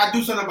 y'all got to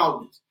do something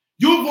about this.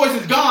 Your voice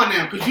is gone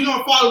now because you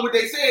don't follow what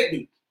they said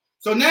do.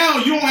 So now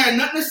you don't have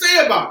nothing to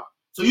say about it.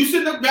 So you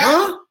sit in the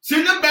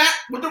back,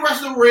 with the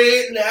rest of the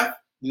red left.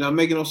 You're not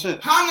making no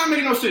sense. How am I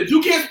making no sense?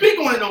 You can't speak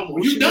on it no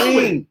more. You done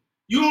with it.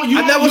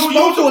 I never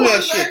spoke on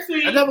that shit.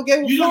 Vaccine. I never gave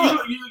a fuck. You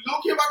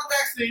don't care about the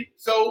vaccine.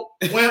 So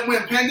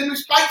when pandemic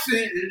spikes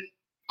in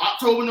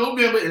October,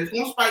 November, and it's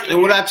going to spike.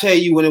 And what I tell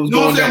you when it was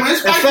going down. When it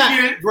spikes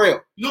again, real.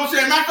 You know what I'm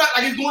saying? Matter of fact,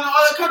 like it's going to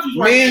other countries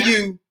right now. Me and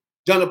you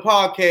done a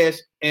podcast,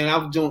 and I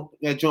was doing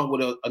that joint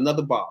with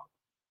another bar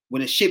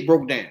when the shit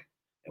broke down.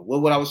 And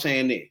what I was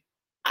saying there,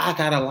 I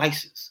got a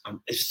license.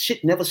 This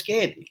shit never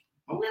scared me.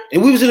 Okay.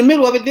 And we was in the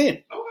middle of it then.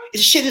 Okay.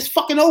 This shit is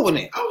fucking over now.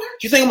 Okay.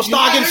 You think I'm gonna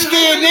start getting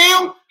scared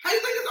now? How you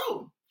think it's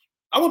over?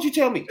 I want you to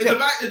tell me.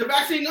 Is the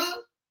vaccine gone?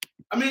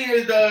 I mean,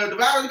 is the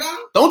virus gone?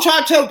 Don't try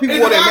to tell people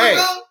what they're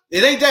mad.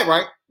 It ain't that,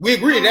 right? We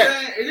agree to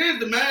that. It is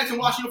the mask and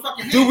wash your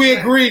fucking hands. Do we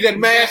agree that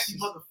masks?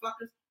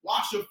 Motherfuckers,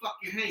 wash your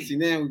fucking hands. See,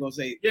 now we're gonna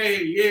say. Yeah.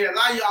 A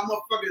lot of y'all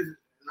motherfuckers.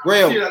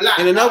 Real.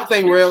 And another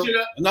thing, real. You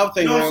know what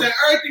I'm saying?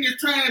 Everything is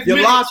transmitted.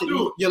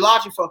 Your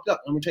logic fucked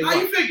up. I'm gonna tell you. How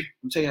you figure?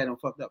 I'm gonna tell you how it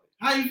don't fucked up.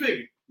 How you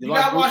figure? You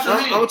gotta wash your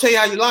hands. I'm gonna tell you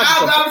how your logic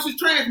fucked up. How virus is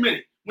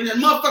transmitted? When that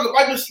motherfucker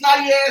wipe your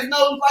snotty ass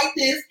nose like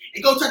this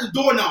and go touch the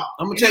doorknob.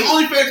 I'm gonna tell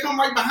you. The OnlyFans come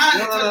right behind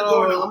it and touch the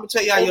doorknob. I'm gonna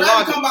tell you how your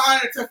logic. Come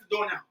behind it and touch the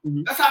doorknob.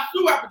 Mm-hmm. That's how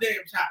flu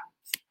epidemics happen.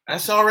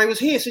 That's already was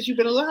here since you've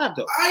been alive,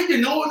 though. I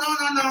didn't know. No.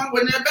 It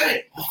wasn't that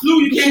bad.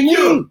 Flu, you can't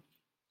cure. You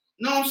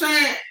know what I'm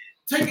saying?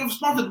 Take the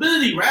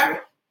responsibility,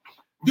 rabbit.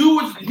 Do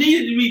what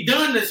needed to be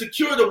done to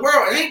secure the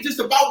world. It ain't just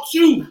about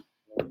you.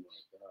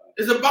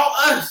 It's about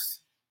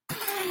us.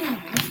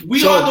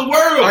 We are the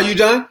world. Are you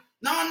done?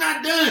 No, I'm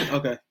not done.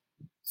 Okay.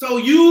 So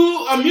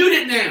you are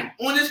muted now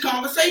on this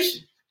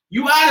conversation.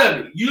 You out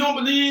of it. You don't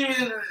believe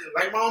in,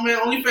 like my old man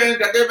OnlyFans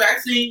got their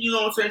vaccine, you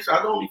know what I'm saying? Shout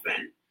out to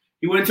OnlyFans.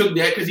 He went and took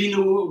that because he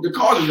knew the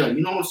cause of that,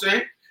 you know what I'm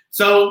saying?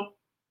 So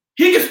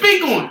he can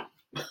speak on it.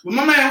 But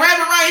my man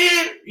Rabbit right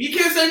here, he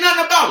can't say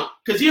nothing about it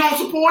because he don't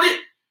support it.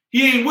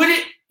 He ain't with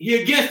it.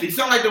 He against it. He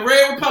sound like the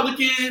Red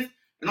Republicans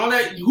and all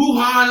that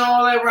hoo-ha and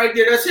all that right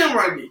there. That's him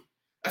right there.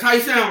 That's how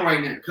he sound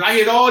right now. Because I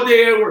hear it all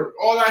day at work.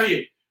 All I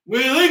hear.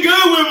 Well, ain't good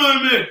with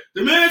my man.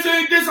 The man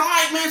saying this. All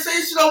right, man,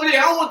 say shit over there.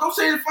 Don't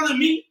say it in front of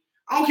me.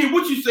 I don't care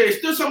what you say. There's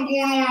still something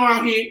going on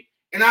around here.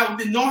 And I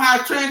know how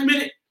to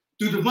transmit it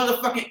through the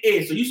motherfucking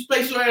air. So you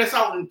space your ass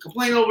out and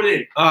complain over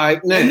there. All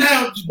right, now. And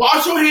now, just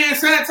wash your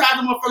hands, sanitize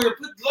the motherfucker,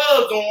 put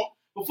gloves on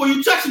before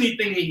you touch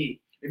anything in here.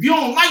 If you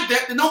don't like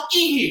that, then don't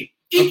eat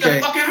here. Eat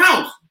the fucking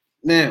house.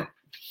 Now,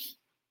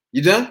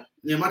 you done?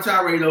 Yeah, my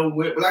tirade over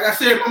with. But like I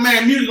said, my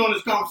man muted on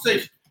this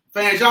conversation.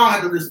 Fans, y'all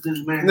have to listen to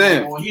this man.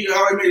 Now, he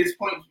already made his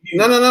point.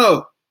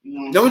 No.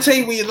 You know Let me tell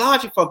you where your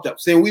logic fucked up.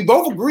 Saying we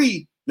both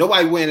agree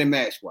nobody wearing a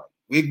mask right.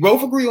 We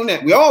both agree on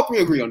that. We all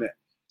three agree on that.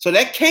 So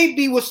that can't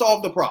be what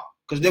solved the problem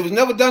because it was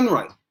never done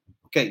right.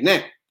 Okay,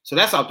 now, so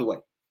that's out the way.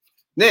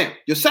 Now,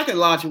 your second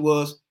logic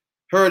was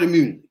herd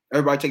immunity.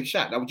 Everybody take a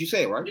shot. That's what you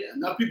said, right? Yeah,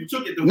 enough people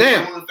took it.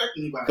 Now, don't affect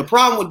anybody. The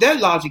problem with that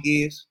logic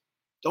is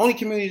the only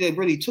community that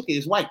really took it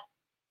is white.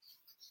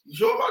 You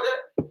sure about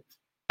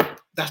that?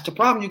 That's the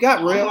problem you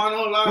got, real.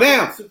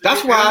 Now,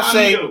 that's why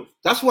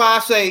I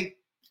say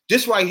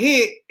this right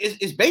here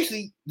is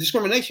basically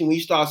discrimination when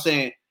you start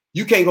saying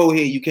you can't go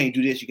here, you can't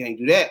do this, you can't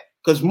do that.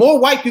 Because more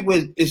white people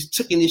is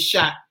taking this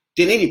shot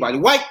than anybody.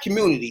 The white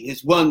community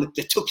is one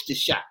that took this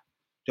shot.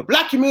 The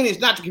black community is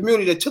not the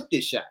community that took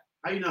this shot.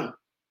 How you know?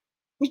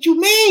 What you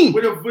mean?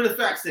 Where the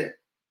facts at?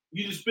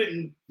 You just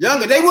spitting.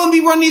 Younger, they wouldn't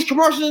be running these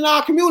commercials in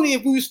our community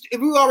if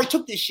we already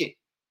took this shit.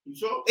 You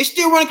sure? They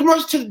still running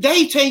commercials to the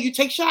day telling you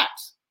take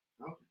shots.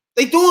 Okay.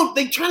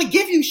 They trying to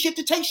give you shit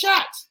to take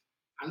shots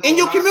in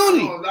your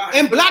community,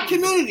 in black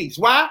communities.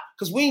 Why?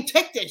 Because we ain't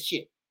take that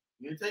shit.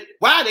 You didn't take it.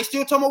 Why? They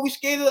still talking about we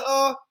scared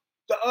of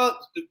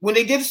when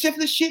they did the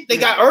syphilis shit. They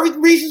got every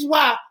reasons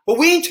why, but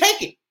we ain't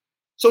take it.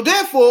 So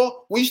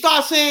therefore, when you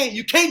start saying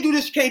you can't do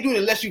this, you can't do it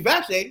unless you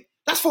vaccinated,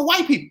 that's for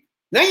white people.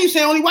 Now you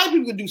saying only white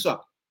people can do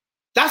something.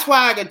 That's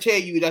why I can tell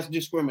you that's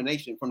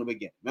discrimination from the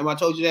beginning. Remember I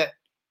told you that?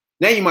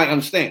 Now you might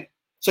understand.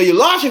 So your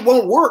logic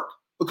won't work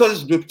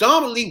because it's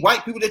predominantly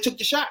white people that took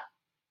the shot.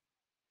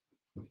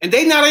 And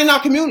they not in our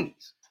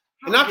communities.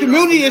 And our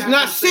community is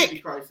not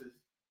sick.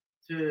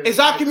 Is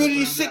our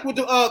community sick with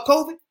the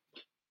COVID?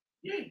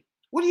 Yeah.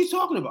 What are you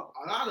talking about?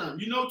 A lot of them.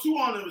 You know 2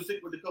 on them are sick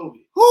with the COVID.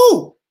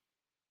 Who?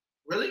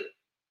 Really?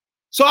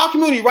 So our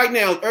community right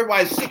now,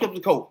 everybody's sick of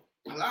the COVID.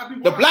 A lot of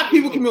people. The black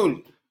people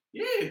community.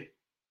 Yeah.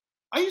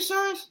 Are you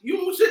serious?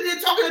 You sitting there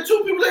talking to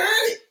 2 people that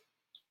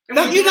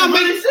had it. You're not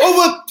making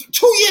over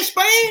 2-year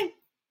span?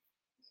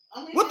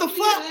 I mean, what the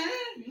fuck?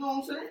 You know what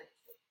I'm saying?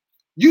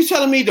 You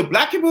telling me the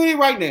black community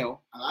right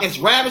now is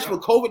ravaged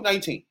with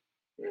COVID-19?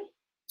 Yeah.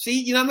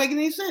 See, you're not making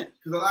any sense.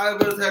 Because a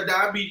lot of us have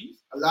diabetes.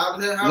 A lot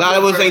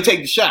of us ain't take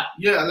the shot.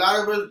 Yeah, a lot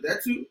of us,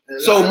 that too.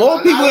 So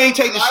more people ain't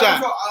take the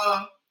shot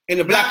in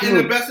the black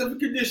community. In the best of the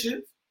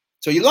conditions.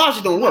 So your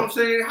logic don't work. I'm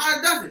saying, how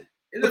it doesn't?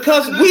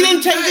 Because we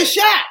didn't take the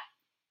shot.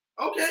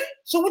 Okay.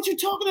 So what you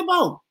talking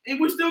about? And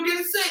we're still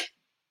getting sick.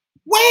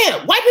 Where?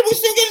 White people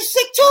still getting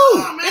sick too.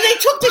 And they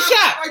took the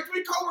shot. Like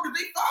 3 coworkers,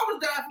 they fathers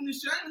died from this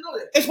shit. I didn't know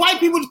that. It's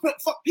white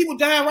people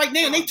dying right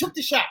now and they took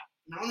the shot.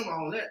 I don't know about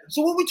all that.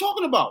 So what we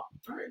talking about?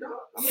 All right,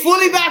 dog.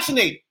 Fully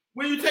vaccinated.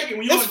 When you take it,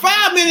 it's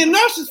 5 million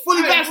nurses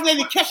fully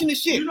vaccinated catching the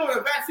shit. You know what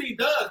a vaccine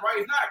does, right?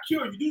 It's not a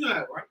cure. You do know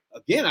that, right?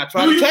 Again, I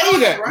try to tell you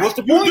that. Right? What's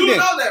the point then? You do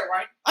know that,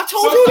 right? I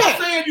told you that.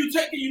 So saying you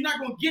take it, you're not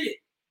going to get it.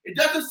 It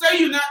doesn't say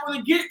you're not going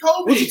to get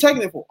COVID. What you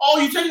taking it for? Oh,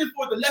 you're taking it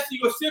for to lessen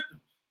your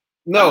symptoms.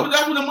 No.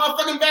 That's what the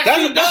motherfucking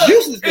vaccine does.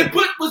 Useless. It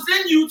put what's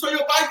in you so your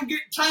body can get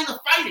trained to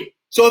fight it.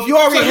 So if you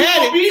already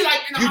had it, be like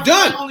you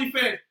done.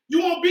 OnlyFans. You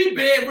won't be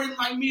bedridden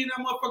like me and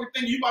that motherfucker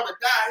thinking you about to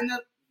die and then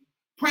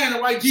praying to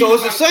white Jesus. So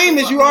it's the same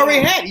as you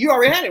already had it. You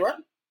already had it, right?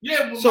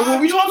 Yeah, but so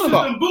what we talking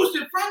about? Been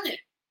boosted from it.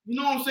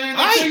 You know what I'm saying?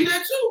 I tell you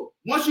that too.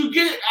 Once you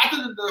get it after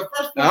the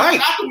first one,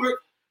 afterward,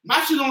 my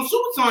shit on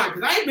supersonic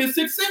because I ain't been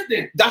sick since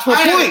then. That's my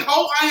point.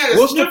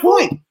 What's the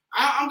point?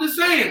 I'm just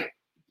saying.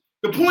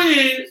 The point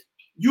is,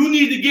 you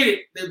need to get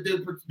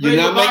it. You're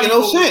not making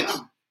no sense.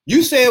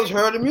 You say it was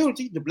herd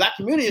immunity. The black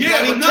community is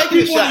not even taking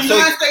the shot. So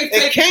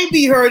it can't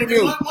be herd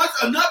immunity. Once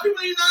enough people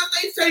in the United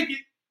States take it,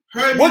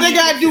 herd immunity. What they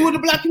got to do with the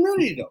black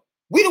community, though?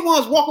 We the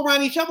ones walk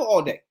around each other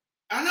all day.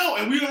 I know,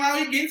 and we don't out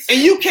here getting sick.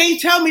 And you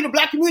can't tell me the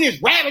black community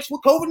is ravaged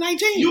with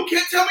COVID-19. You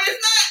can't tell me it's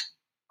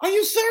not. Are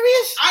you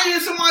serious? I hear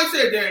somebody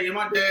say, "Dad,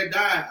 my dad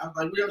died." I was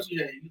like, "What else you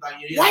had?" He's like,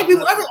 "Yeah." White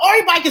people,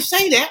 everybody can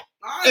say that.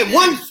 At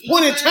one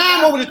point in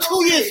time over the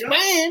 2-year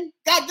span,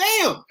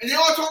 goddamn. And they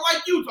all talk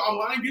like you. Oh,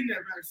 I ain't getting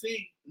that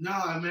vaccine.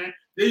 Nah, man.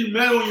 They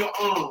metal on your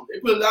arm. They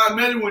put a lot of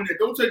metal in there.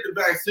 Don't take the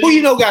vaccine. Who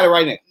you know got it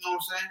right now? You know what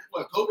I'm saying?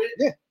 What, COVID?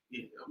 Yeah.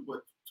 Yeah.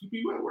 What, 2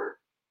 people at work?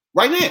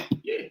 Right now?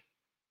 Yeah.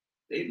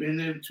 They've been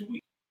there 2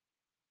 weeks.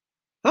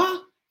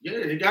 Huh? Yeah,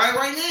 they got it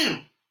right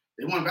now.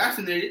 They want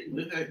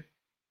vaccinated. Hey.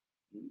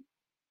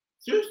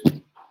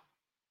 Seriously.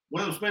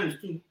 One of them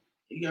Spanish too.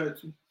 He got it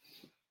too.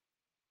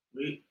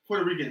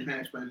 Puerto Rican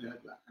had Spanish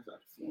had black.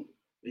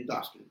 They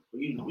dark skin.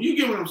 But you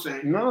get what I'm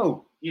saying.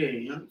 No. Yeah.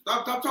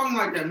 Stop talking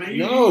like that, man.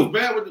 You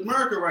bad with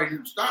America right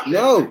now. Stop.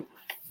 No. That.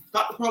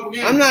 Stop the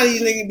propaganda. I'm not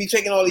even gonna be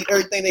taking all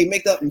everything they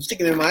make up and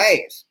sticking it in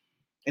my ass,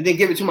 and then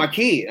give it to my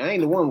kid. I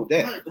ain't the one with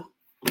that.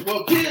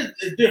 Well, kids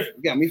is different.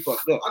 You got me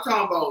fucked up. I'm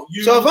talking about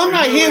you. So if I'm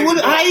not here,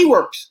 how he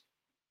works?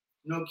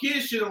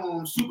 Kids shit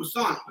on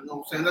supersonic. You know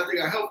what I'm saying? Unless they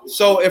got help.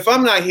 So if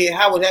I'm not here,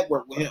 how would that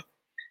work with him?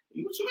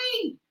 What you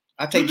mean?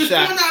 I take the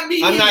shot.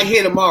 I'm not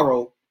here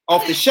tomorrow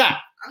off the shot.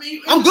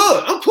 I'm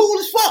good. I'm cool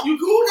as fuck. You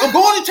cool? I'm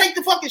going to take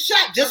the fucking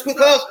shot just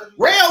because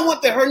Rail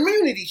went to her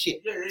immunity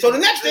shit. So the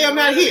next day I'm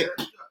not here.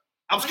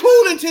 I was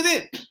cool until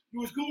then.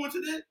 You was cool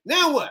until then?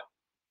 Now what?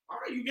 All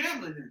right, you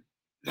gambling then.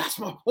 That's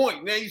my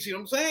point. Now you see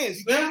what I'm saying?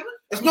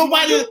 There's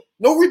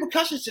no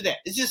repercussions to that.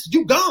 It's just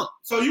you gone.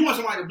 So you want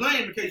somebody to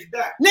blame in case you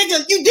die?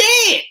 Nigga, you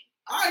dead.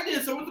 All right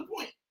then. So what's the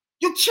point?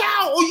 Your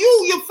child or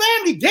your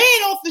family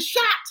dead off the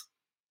shot.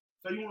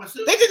 So you want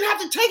to? They didn't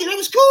have to take it. It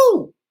was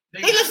cool.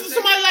 They listened to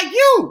somebody like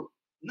you.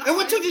 And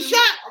we took the shot,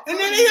 and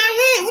then they not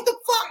here. What the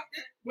fuck?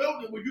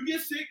 Well, when you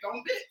get sick, don't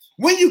bitch.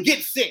 When you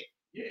get sick.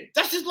 Yeah.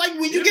 That's just like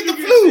when you get the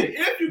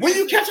flu. When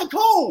you catch a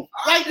cold.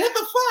 Like, what the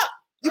fuck?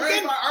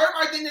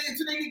 Everybody think that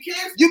until they get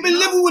cancer. You've been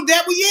living with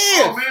that for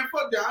years. Oh, man,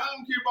 fuck that. I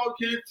don't care about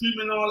cancer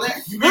treatment and all that.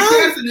 You get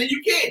cancer, then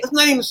you can't. That's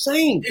not even the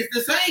same. It's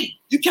the same.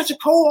 You catch a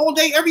cold all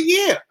day, every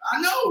year.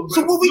 I know.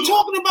 So what we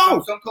talking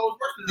about? Some colds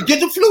worse than you get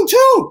the flu, too.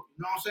 You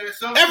know what I'm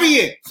saying? Every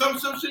year. Some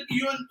shit give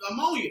you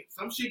ammonia.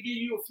 Some shit give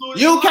you a flu.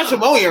 You don't catch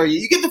ammonia every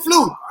year. You get the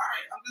flu. All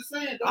right, I'm just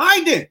saying. All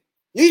right, then.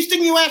 You ain't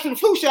sticking your ass in the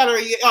flu shot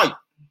every year, are you?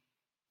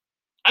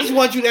 I just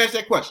want you to ask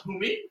that question. Who,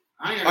 me?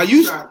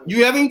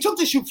 You haven't even took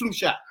the flu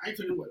shot? I ain't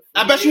took it.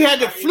 I bet you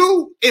had the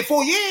flu in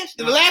 4 years.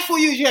 In the last 4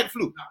 years, you had the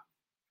flu. No.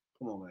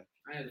 Come on, man.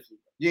 I had the flu.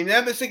 You ain't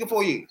never been sick in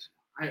 4 years.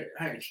 I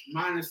had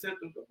minor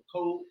symptoms of a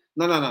cold.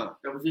 No.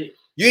 That was it.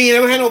 You ain't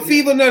never had no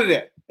fever, none of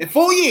that. In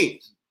 4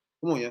 years.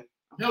 Come on, yeah.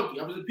 I'm healthy.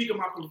 I was at the peak of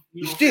my.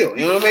 You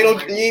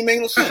ain't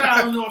make no sense. You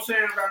know what I'm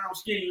saying? I got no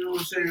skin. You know what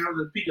I'm saying? I was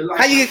at the peak of life.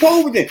 How you get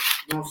COVID then?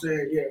 You know what I'm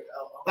saying? Yeah.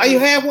 Are you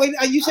halfway?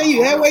 You say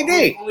you halfway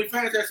there?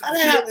 OnlyFans had some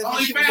shit.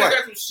 OnlyFans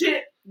had some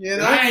shit. Yeah,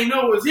 I ain't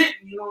know it was it.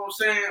 You know what I'm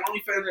saying?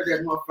 OnlyFans had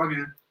that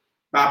motherfucking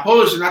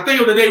bipolar shit. And I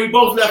think it was the day we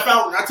both left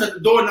out and I touched the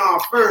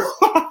doorknob first.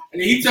 And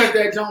then he touched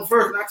that joint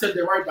first and I touched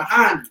it right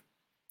behind him.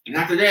 And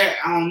after that,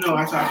 I don't know.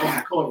 That's how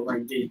I caught it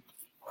right there. You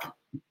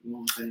know what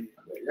I'm saying?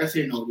 That's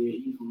it, no, dude.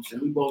 You know what I'm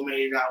saying? We both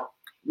made it out.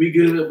 We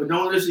good, but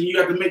don't listen. You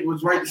have to make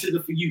what's right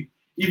decision for you.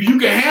 Either you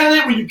can handle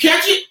it when you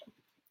catch it,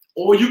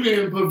 or you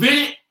can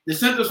prevent the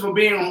symptoms from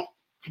being on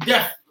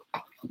death.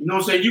 You know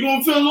what I'm saying? You're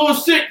going to feel a little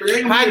sick, but they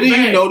ain't how do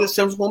you know the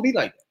symptoms going to be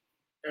like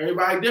that?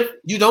 Everybody different.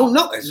 You don't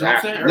know. You know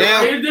what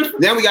I'm saying?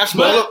 Now we got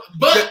smaller.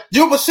 But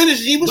your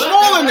percentage is even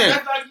smaller now.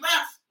 That's like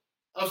less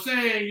of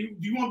saying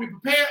you want to be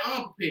prepared or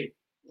unprepared.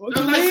 What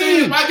that's you like mean?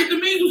 saying if I get the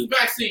measles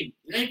vaccine.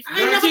 I ain't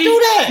never do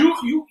that.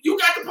 You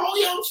got the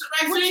polio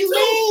vaccine what you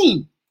too.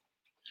 Mean?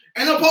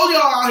 Ain't no polio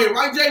out here,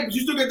 right, Jay? But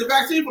you still get the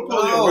vaccine for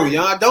polio. No, right?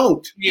 y'all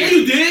don't. Yeah,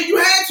 you did. You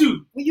had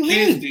to. What you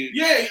mean?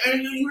 Yeah,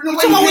 and you know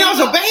what? When I was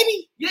a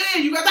baby? Yeah,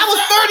 you got that was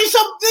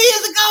 30-something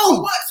years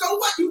ago. So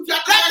what? You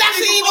got that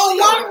vaccine don't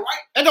work.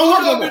 Right? That don't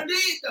work no more. Been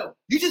dead, though.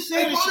 You just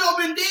said polio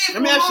been dead.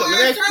 Let me ask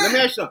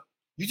you something.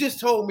 You just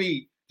told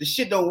me the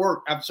shit don't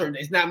work after certain.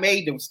 It's not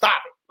made to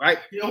stop it, right?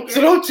 Okay. So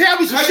don't tell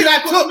me some shit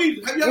I took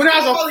when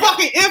I was a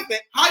fucking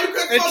infant. How you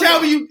and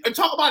tell me and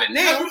talk about it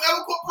now? Have you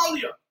ever caught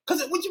polio?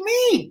 Cause what you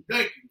mean?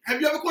 Thank you.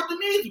 Have you ever caught the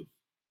measles?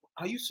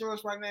 Are you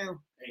serious right now?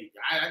 Hey,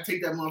 I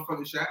take that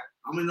motherfucking shot.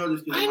 I'm gonna know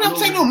this. I ain't never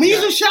taking no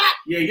measles shot.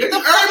 Yeah, what the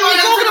fuck are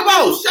you talking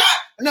about? Shot.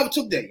 I never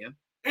took that, yeah.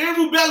 And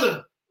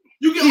rubella.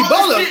 You get Ebola.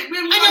 all this shit.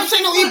 I never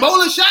take no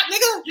Ebola shot,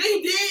 nigga. Yeah,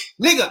 you did.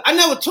 Nigga, I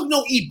never took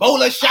no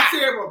Ebola shot. I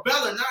said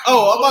rubella, not Oh,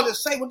 Ebola. I'm about to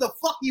say, what the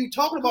fuck are you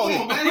talking about Come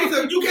here? on,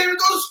 man. You can't even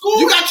go to school.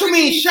 You got too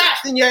many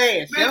shots in your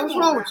ass. Man, What's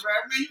come wrong on, with you?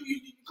 man.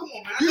 You come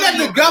on, man. You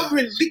let the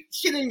government leak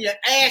shit in your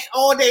ass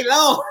all day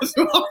long.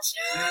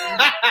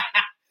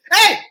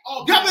 Hey,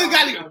 government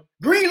got it.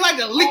 Green light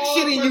to leak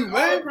shit in you,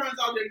 man.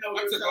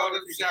 I took all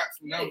them shots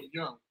when I was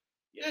young.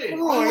 Yeah.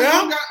 Come on,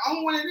 now.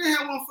 Only one that didn't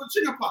have one for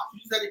chicken pox. You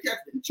just had to catch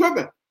it. You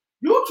tripping.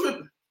 You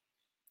tripping.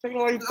 Taking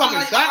all your fucking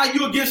shots. Like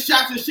you against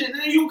shots and shit. And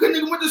then you couldn't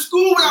even went to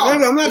school without.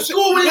 Nigga, I'm not the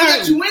school wouldn't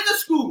let you into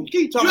school.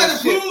 Keep talking you had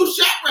about to shit. prove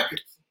shot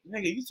records.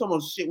 Nigga, you talking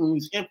about shit when we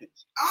was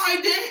infants. All right,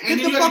 then. Get And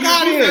the then you fuck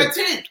had out to of get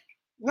here. at 10.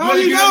 No,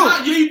 you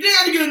don't. You did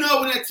have to get another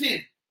one at 10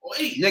 or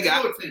 8.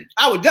 Nigga, 10.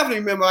 I would definitely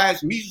remember I had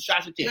some measles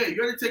shots at 10. Yeah,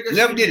 you had to take that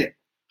Never shit. did it.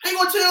 How you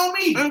gonna tell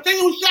me? I'm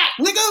taking no shot,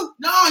 nigga.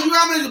 No, you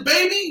got me as a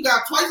baby. You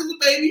got twice as a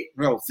baby.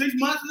 Bro. 6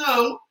 months,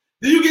 no.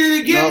 Then you get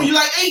it again when you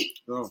like 8.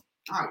 No. All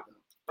right.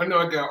 I know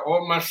I got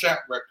all my shot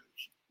records.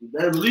 You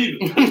better believe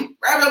it.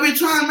 Right, I've been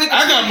trying to make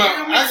I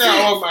got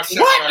all my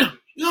shot records.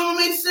 You know what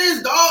makes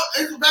sense, dog?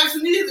 It's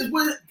vaccinated is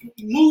what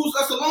moves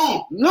us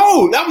along.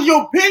 No, that was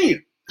your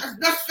opinion.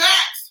 That's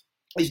facts.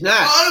 It's not.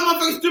 All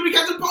them motherfuckers stupid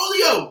catching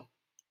polio.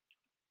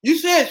 You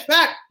said it's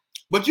fact,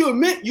 but you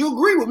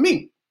agree with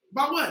me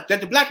About what? that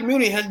the black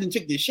community hasn't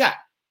taken this shot.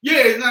 Yeah,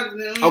 it's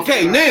not.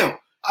 Okay, now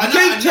you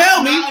can't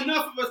tell me. Not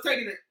enough of us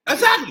taking it.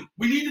 Exactly.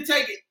 We need to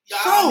take it. Y'all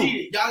So, need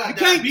it. Y'all got you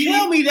can't diabetes.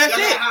 tell me that's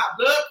y'all it. got high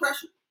blood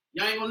pressure.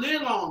 Y'all ain't gonna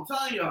live long. I'm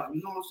telling y'all.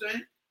 You know what I'm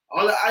saying?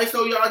 All the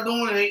ISO y'all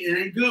doing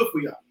ain't good for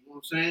y'all. You know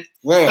what I'm saying?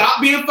 Well,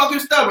 Stop being fucking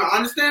stubborn. I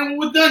understand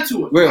what was done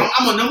to us. Well.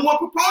 I'm a number one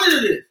proponent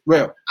of this.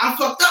 well, I'm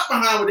fucked up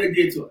behind what they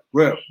did to us.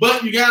 well.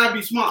 But you gotta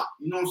be smart.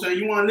 You know what I'm saying?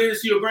 You want to live to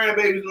see your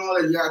grandbabies and all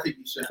that. You gotta take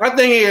these shots. My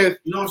thing is,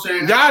 You know what I'm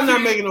saying? y'all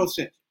not making no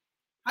sense.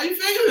 How you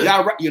figure?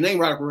 Y'all, your name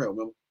Radical Real,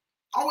 remember?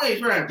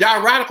 Always right.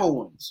 Y'all radical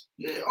ones.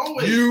 Yeah,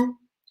 always. You,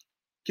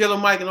 Killer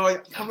Mike, and all y'all.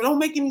 It don't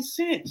make any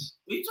sense.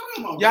 What you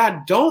talking about?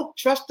 Y'all don't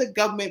trust the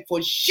government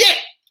for shit.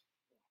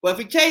 But if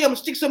he tell you I'm gonna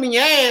stick something in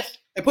your ass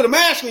and put a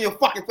mask on your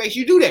fucking face,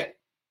 you do that.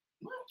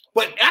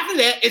 But after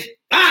that, it's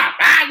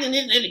Biden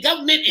and the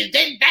government is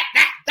that.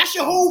 That's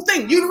your whole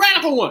thing. You the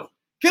radical one.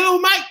 Killer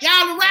Mike,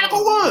 y'all the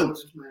radical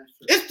ones.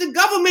 It's the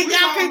government. We're Y'all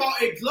talking can't.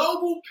 about a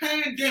global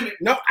pandemic.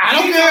 No, I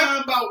don't We're care.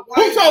 talking about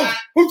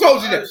Who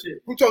told you other that? shit.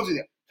 Who told you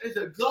that? It's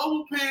a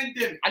global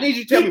pandemic. I need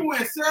you to tell me. People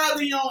in Sierra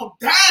Leone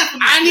dying from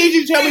this I shit. need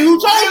you to tell me who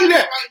told you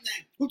that. Right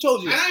now. Who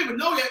told you I that? don't even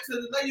know that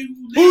till the lady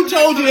Who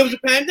told you it was a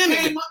pandemic?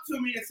 came up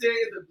to me and said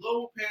it's a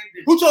global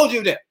pandemic. Who told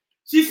you that?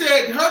 She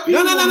said her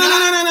people No. will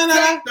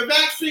not take the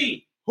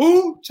vaccine.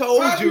 Who Her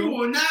told people you?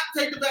 will not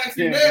take the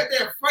vaccine. Yeah.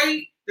 They're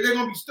afraid that they're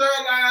gonna be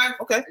sterilized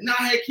Okay, and not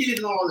have kids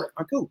and all that. all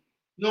right, cool.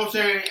 You know what I'm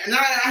saying? And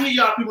I hear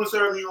y'all people in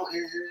Sierra Leone,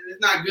 and it's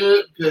not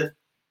good because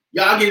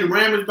y'all getting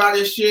ramaged by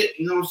this shit.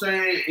 You know what I'm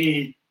saying?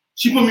 And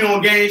she put me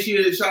on game. She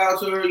did, shout out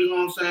to her. You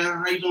know what I'm saying?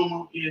 How you doing,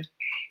 Mom? Yeah.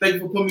 Thank you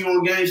for putting me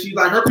on game. She's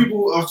like, her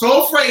people are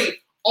so afraid.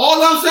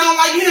 All of them sound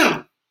like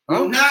him.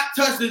 Huh? Will not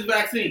touch this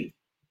vaccine.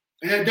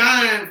 And they're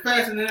dying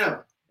faster than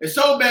ever. It's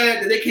so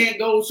bad that they can't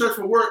go search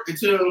for work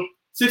until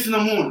 6 in the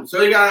morning. So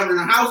they got them in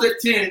the house at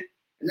 10,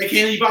 and they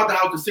can't leave out the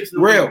house at 6 in the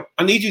morning. Real.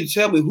 I need you to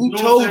tell me who You know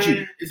what told I'm you.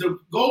 saying? It's a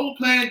global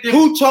pandemic.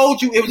 Who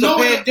told you it was You know a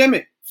what?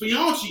 pandemic?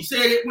 Fianchi said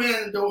it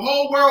when the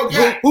whole world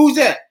got Who's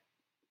that?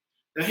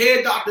 the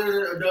head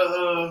doctor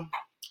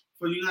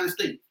for the United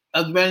States.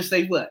 Of the United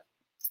States what?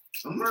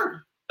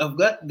 America. Of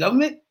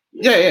government?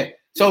 Yeah.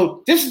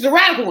 So this is the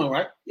radical one,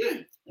 right? Yeah.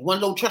 The one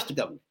don't trust the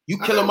government. You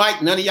I Killer know.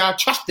 Mike, none of y'all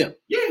trust them.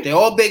 Yeah. They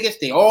all bigots.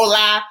 They all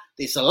lie.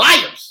 They're some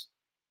liars.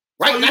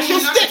 Right? So you That's your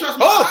want me not to stick. trust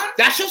my Oh, eyes?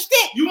 that's your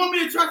stick. You want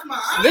me to trust my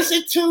eyes?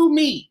 Listen to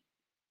me.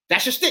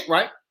 That's your stick,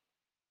 right?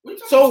 What you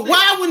talking So about?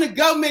 why, when the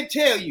government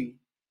tell you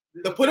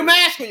to put a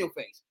mask on your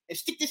face and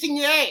stick this in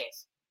your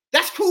ass,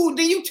 that's cool.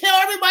 Then you tell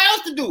everybody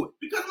else to do it.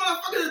 Because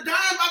motherfuckers are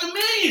dying by the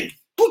millions.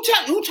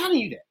 Who telling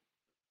you that?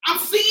 I'm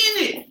seeing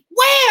it.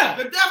 Where?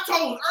 The death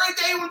tolls every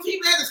day on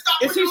TV. They had to stop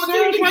Is putting he it on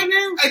serious TV. right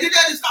now? Hey, they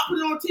had to stop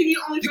putting it on TV.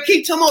 Only You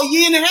keep talking about a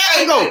year and a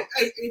half ago.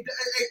 Hey,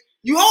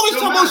 You always Yo,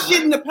 talk about man,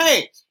 shit in the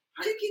past.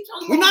 how you keep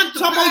talking We're about not the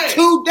talking about past?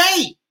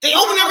 today. They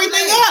open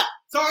everything up.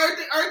 So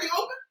everything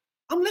open?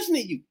 I'm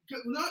listening to you.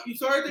 No, you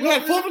saw everything We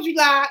had open? 4th of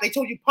July. They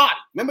told you party.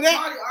 Remember that?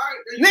 Party, all right,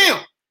 there you go.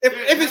 Now, if Yeah,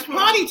 it's that's what-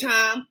 party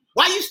time,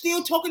 why you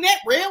still talking that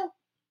real?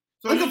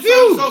 So I'm you-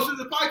 confused. So since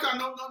the party time,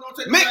 don't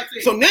take the Make,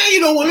 vaccine. so now you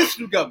don't want to listen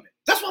to the government.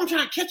 That's what I'm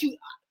trying to catch you.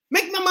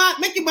 Make your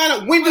mind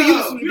up. When do you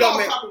listen to the we off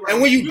government topic right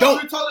and when now. you We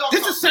don't? totally off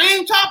This is the topic.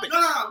 same topic. No,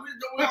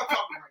 we're off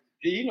topic right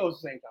Yeah, you know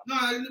it's the same topic.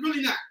 now. No, it's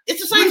really not.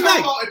 It's the We're same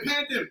talking thing. about a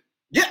pandemic.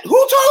 Yeah, who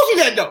told you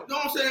that though? You know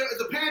what I'm saying?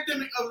 It's a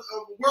pandemic of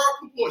world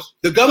proportion.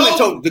 The government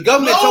told. The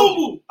government told you.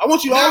 Global. I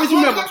want you to Not always one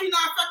remember. country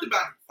not affected by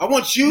it. I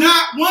want you.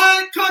 Not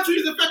one country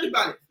is affected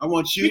by it. I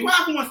want Be you.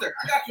 quiet for 1 second.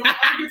 I got you. I'm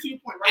gonna get to your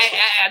point right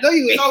I know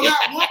you. now.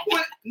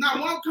 So not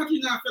one country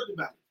is not affected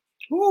by it.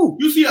 Who?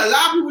 You see a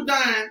lot of people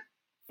dying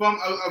from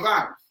a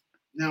virus.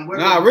 Now,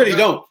 No, I really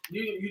don't.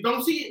 You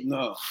don't see it?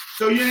 No.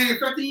 So you ain't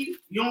affecting you?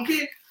 You don't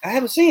care? I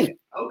haven't seen it.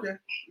 Okay.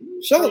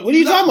 Show me. What are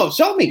you talking about?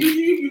 Show me.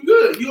 You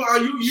good.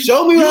 You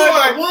show me. You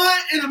are 1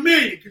 in a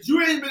million because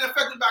you ain't been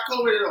affected by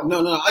COVID at all.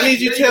 No. I need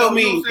you to tell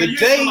me the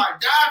day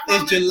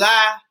is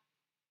July.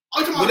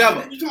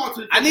 Whatever.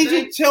 I need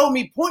you to tell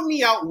me, point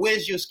me out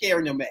where's your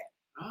scaring them at.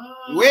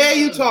 Where are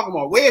you talking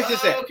about? Where is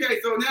this at?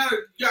 Okay, so now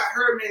you got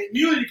herd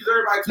immunity because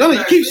everybody. No,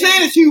 you keep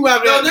saying it to you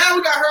out there. So now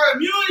we got herd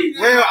immunity.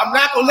 Well, I'm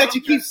not gonna let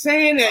you keep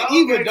saying that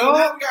either, dog.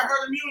 So now we got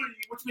herd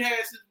immunity, which we had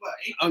since what?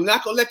 I'm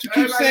not gonna let you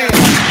keep saying.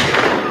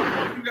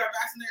 You got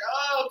vaccinated.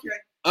 Oh, okay.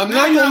 I'm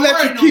not gonna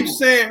let you keep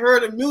saying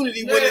herd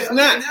immunity when it's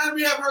not. Now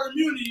we have herd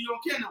immunity. You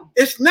don't care no more.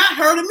 It's not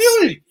herd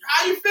immunity.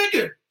 How you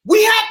figure?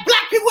 We have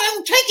black people that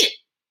don't take it.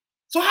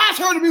 So how's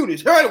herd immunity?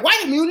 It's herd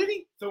white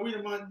immunity. So we the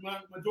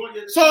majority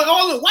of the So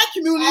all the white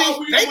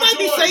communities, they might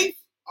be safe.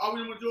 Are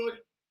we the majority?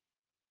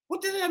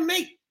 What does that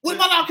make? What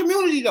about our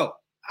community though?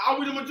 Are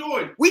we the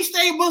majority? We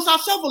stay amongst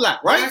ourselves a lot,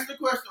 right? That's the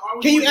question.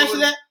 Can you answer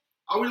that?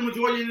 Are we the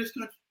majority in this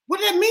country? What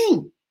does that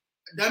mean?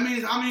 That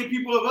means how many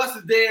people of us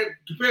is there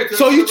compared to.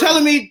 So you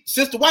telling me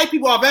since the white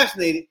people are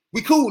vaccinated,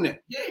 we cool now?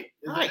 Yeah.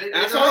 All right.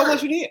 That's all I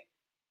want you to hear.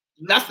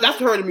 That's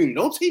herd immunity.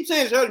 Don't keep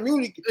saying it's herd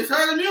immunity. It's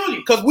herd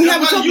immunity. Because we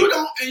haven't took you it.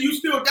 Don't, and you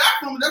still die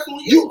from it. That's on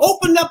you. You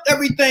opened up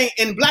everything,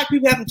 and black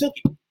people haven't took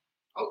it.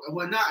 Oh,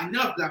 well, not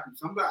enough black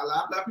people. A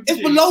lot of black people.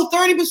 It's below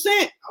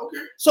 30%.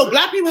 Okay. So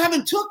black people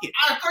haven't took it.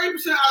 Out of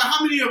 30%, out of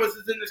how many of us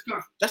is in this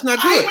country? That's not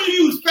I good. hate when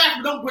you use facts,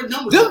 but don't put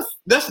numbers.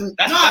 That's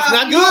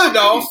not good,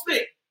 dog.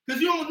 Because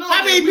you don't know.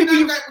 How many people?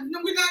 We're not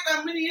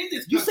that many in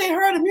this country. You say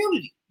herd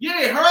immunity.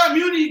 Yeah, herd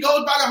immunity goes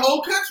by the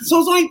whole country. So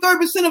it's only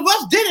 30% of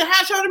us did it.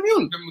 How's herd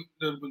immunity?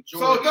 The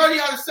majority. So 30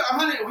 out of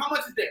 100, how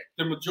much is that?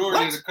 The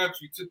majority of the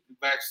country took the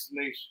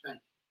vaccination.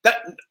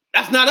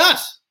 That's not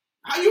us.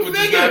 How you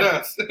figure? Not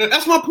us.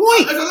 That's my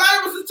point. There's a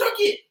lot of us that took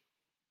it.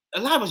 A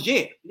lot of us,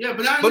 yeah. Yeah,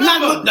 but not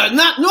enough. No, not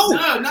enough.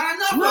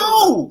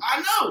 No. I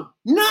know.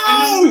 No.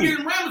 And then we get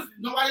around,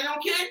 nobody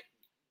don't care.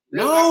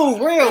 No,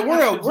 real.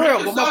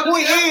 But my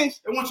point is,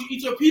 they want you to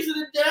eat your piece of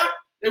the death.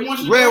 They want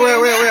you to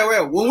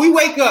real. When we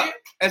wake up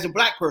as a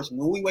black person,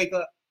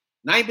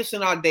 90%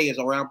 of our day is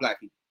around black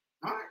people.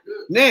 All right,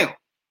 good. Now,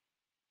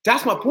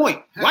 that's my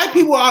point. White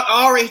people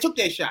already took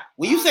that shot.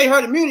 When you say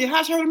herd immunity,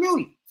 how's herd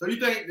immunity? So you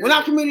think when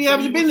our community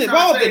hasn't been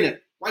involved in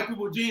it? White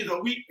people's genes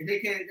are weak and they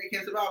can't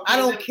survive. I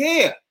don't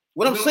care.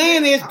 What I'm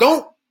saying is,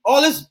 don't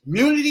all this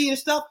immunity and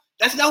stuff.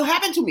 That don't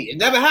happen to me. It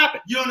never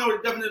happened. You don't know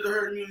what the definition of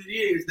herd immunity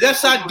is.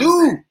 Yes, I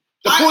do.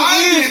 The point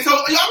is, so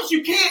obviously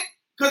you can't,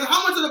 because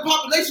how much of the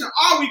population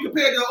are we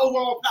compared to the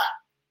overall pie?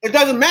 It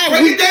doesn't matter.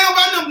 Break it down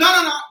by them. No.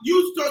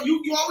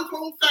 You always go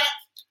on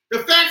facts. The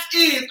facts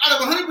is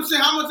out of 100%,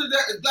 how much of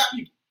that is black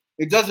people?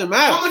 It doesn't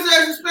matter. How much of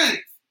that is Hispanics?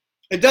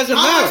 It doesn't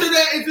matter. How much of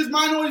that is just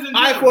minorities in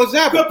general? For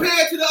example,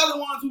 compared to the other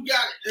ones who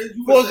got it.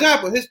 For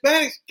example,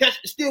 Hispanics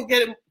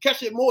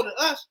catch it more than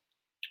us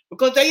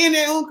because they in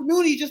their own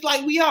community just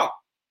like we are.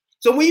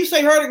 So when you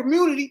say herd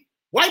immunity,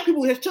 white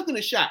people has taken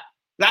a shot.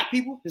 Black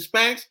people,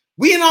 Hispanics,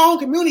 we in our own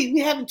community,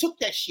 we haven't took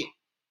that shit.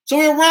 So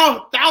we're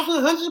around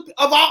thousands, hundreds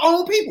of our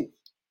own people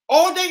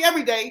all day,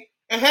 every day,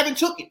 and haven't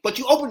took it. But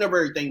you opened up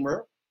everything,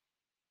 bro.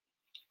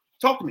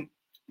 Talk to me.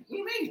 What do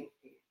you mean?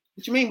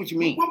 What you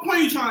mean? What point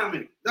are you trying to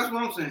make? That's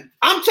what I'm saying.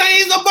 I'm telling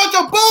you, it's a bunch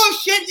of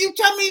bullshit. You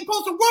tell me it's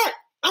supposed to work.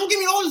 I'm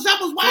giving you all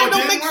examples why it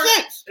don't make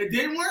sense. It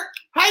didn't work?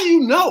 How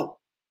you know?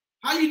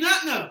 How you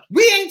not know?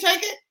 We ain't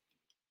take it.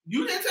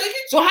 You didn't take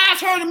it? So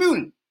how's herd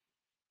immunity?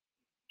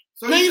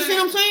 So now you see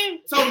what I'm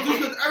saying? So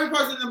just because every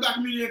person in the black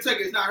community didn't take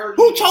it, it's not herd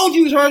immunity. Who told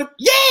you it's herd immunity?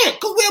 Yeah,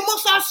 because we're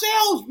amongst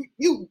ourselves.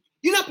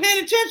 You're not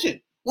paying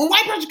attention. When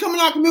white person come in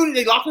our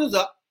community, they locking us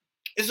up.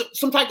 It's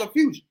some type of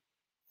fusion.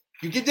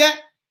 You get that?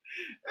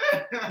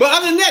 But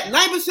other than that,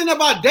 9%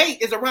 of our day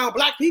is around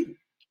black people.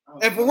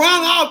 If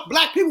around our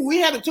black people we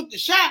haven't took the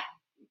shot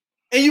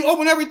and you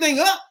open everything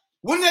up,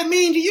 what does that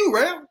mean to you,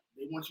 Rev?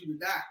 They want you to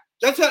die.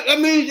 That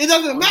means it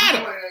doesn't matter.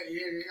 Yeah,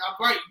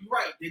 I'm right. You're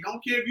right. They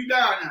don't care if you die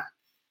or not.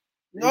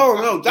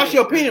 No, that's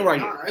your opinion right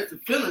now. That's the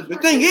feeling. The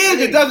thing is,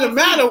 it doesn't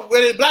matter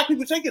whether black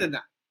people take it or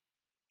not.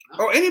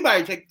 Or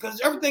anybody take it,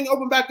 because everything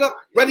opened back up,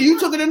 whether you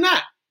took it or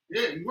not.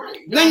 Yeah, you're right.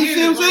 Now you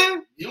see what I'm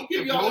saying? You don't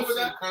give if y'all most of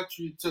that. the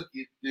country took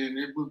it, then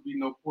it would be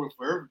no point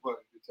for everybody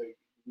to take it,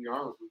 to be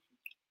honest with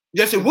you.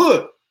 Yes, it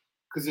would.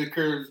 Because it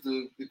curves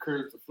the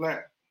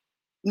flat.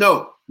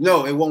 No,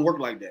 it won't work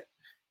like that.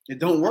 It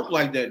don't work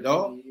like that,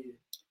 dog.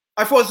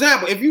 Like, for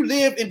example, if you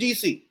live in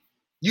DC,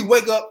 you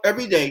wake up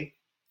every day,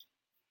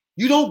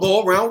 you don't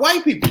go around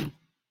white people.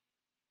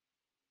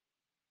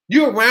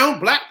 You're around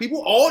black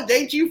people all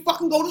day till you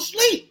fucking go to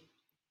sleep.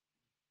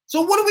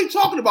 So what are we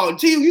talking about?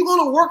 Until you're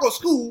going to work or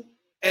school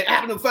and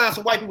happen to find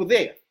some white people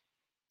there.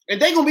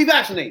 And they're going to be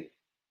vaccinated.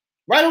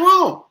 Right or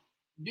wrong?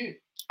 Yeah.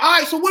 All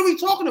right, so what are we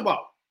talking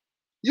about?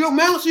 You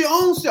amount to your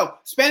own self.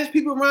 Spanish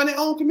people around their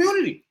own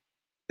community.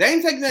 They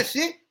ain't taking that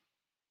shit.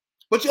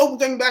 But you open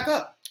things back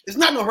up. It's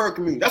not no herd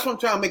community. That's what I'm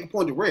trying to make a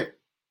point to Red.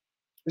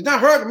 It's not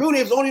herd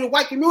community. It's only the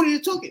white community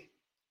that took it.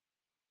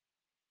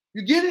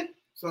 You get it?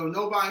 So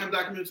nobody in the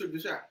black community took the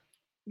shot?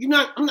 You're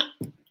not. I'm not.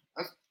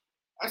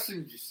 I see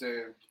what you're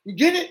saying. You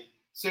get it?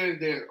 Saying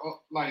that,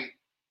 like,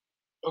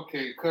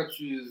 okay,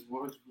 country is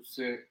 100%.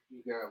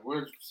 You got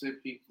 100%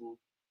 people.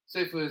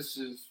 Say, for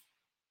instance,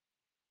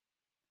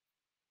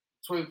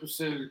 20%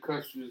 of the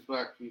country is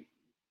black people,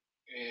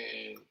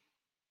 and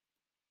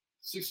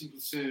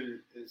 60%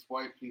 is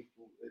white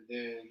people, and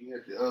then you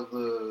have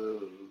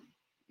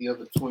the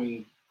other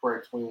 20,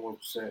 probably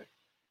 21%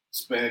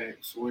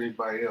 Hispanics or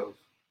anybody else.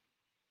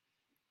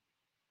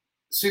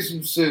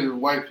 60% of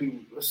white people,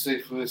 let's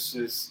say for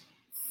instance,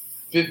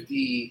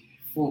 54%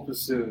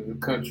 of the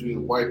country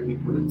of white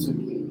people that took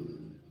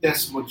it.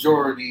 That's the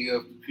majority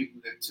of the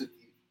people that took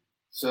it.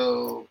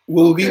 So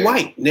will be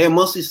white. They're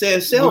mostly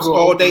saying selves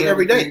all day,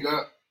 every day.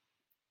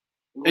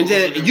 And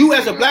then you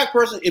as a black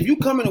person, if you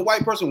come in a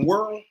white person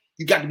world,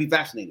 you got to be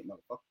vaccinated,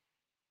 motherfucker.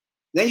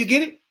 Now you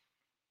get it?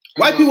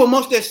 White people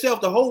amongst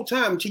themselves the whole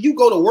time until you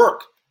go to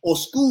work or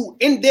school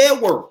in their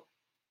world.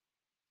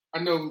 I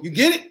know. You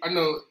get it? I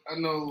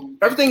know.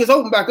 Everything is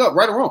open back up,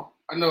 right or wrong.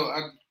 I know.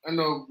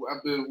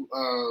 I've been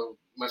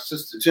my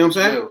sister. See what I'm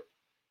saying? Well.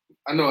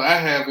 I know I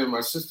have, and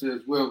my sister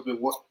as well, been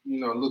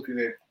looking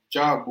at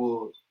job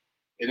boards,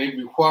 and they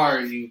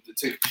require you to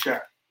take a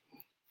shot.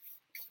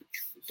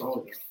 It's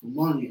all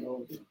money.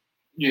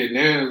 Yeah,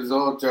 now there's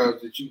all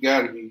jobs that you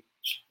got to be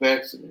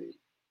vaccinated.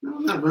 No,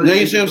 not really. Now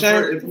you see what I'm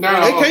saying?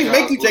 No, they can't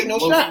make you take no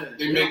shot.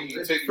 They make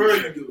you take a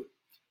shot. You do it.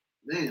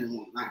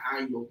 Then not how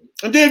you go.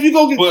 And then if you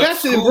go get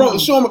tested and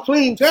show them a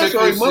clean test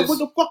every month, what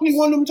the fuck you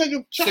want them to take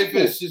a shot for? For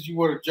Instance, you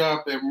want a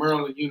job at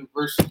Maryland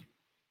University.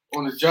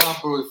 On the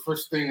job board, the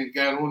first thing that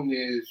got on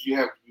there is you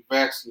have to be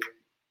vaccinated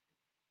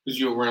because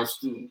you're around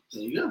students.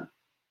 There you go.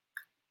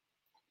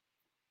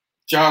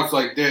 Jobs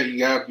like that, you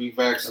gotta be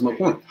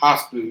vaccinated.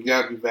 Hospital, you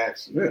gotta be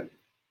vaccinated.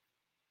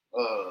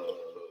 Yeah.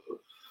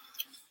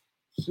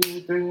 See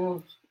anything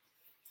else?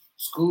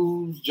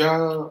 Schools,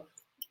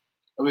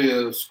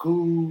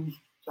 schools,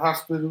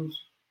 hospitals,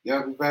 you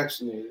gotta be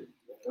vaccinated.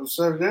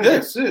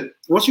 That's it.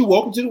 Once you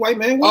walk into the white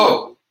man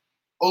world.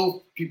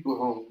 Old people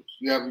homes,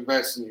 you gotta be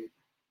vaccinated.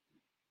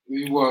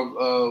 If you want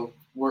to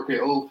work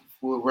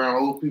around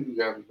old people, you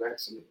gotta be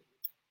vaccinated.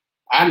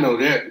 I know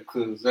that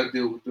because I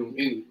deal with them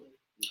anyway.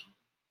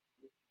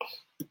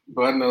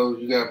 But I know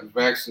you gotta be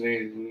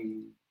vaccinated when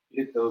you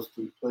hit those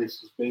three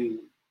places, baby.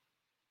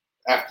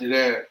 After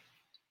that,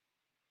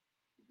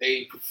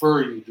 they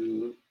prefer you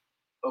to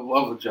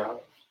other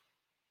jobs.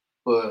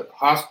 But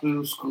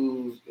hospitals,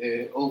 schools,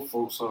 and old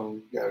folks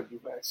homes, you gotta be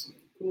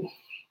vaccinated.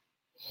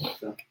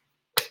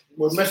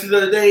 Well, message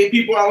of the day,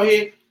 people out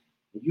here,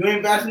 if you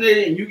ain't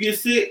vaccinated and you get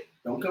sick,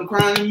 don't come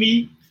crying to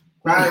me.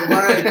 Cry to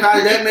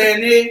that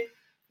man there.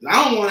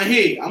 I don't want to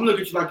hear it. I'm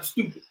looking at you like a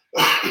stupid.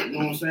 You know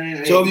what I'm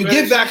saying? So if you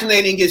get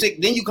vaccinated and get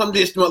sick, then you come to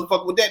this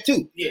motherfucker with that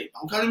too. Yeah,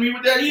 don't come to me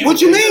with that either.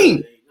 What you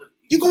mean?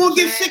 You gonna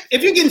get sick.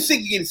 If you're getting sick,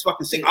 you're getting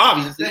fucking sick,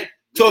 obviously.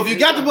 So if you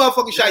got the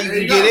motherfucking shot, you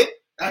can get it.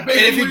 And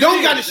if you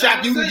don't got the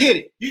shot, you can get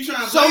it.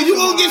 So you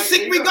gonna get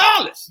sick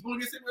regardless. You gonna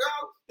get sick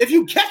regardless? If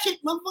you catch it,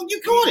 motherfucker,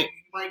 you caught it.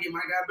 You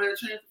might got a better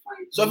chance to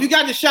fight. So if you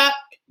got the shot,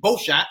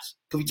 both shots,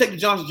 because if you take the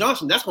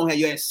Johnson, that's gonna have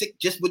your ass sick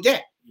just with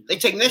that. They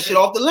taking that shit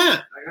off the line.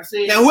 Like I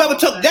said, now whoever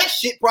took that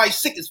shit probably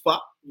sick as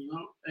fuck. You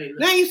know, hey,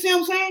 now you see what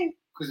I'm saying?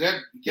 Because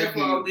that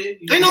careful out there.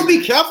 Ain't no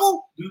be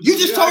careful. You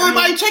just told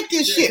everybody take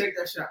this shit. Take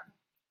that shot.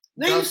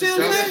 Now you see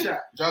what I'm saying?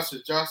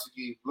 Johnson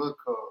gave blood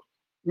clots.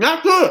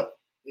 Not good.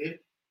 Yeah.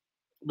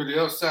 But the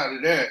other side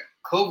of that,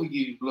 COVID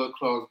gave you blood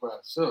clots by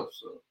itself.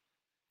 So,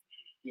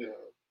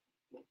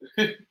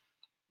 yeah.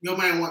 Your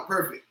man want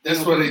perfect.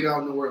 That's why they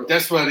out in the world.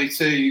 That's why they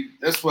say.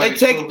 That's why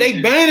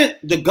they ban it.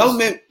 The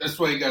government. That's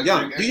why you got.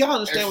 Do y'all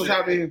understand what's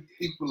happening?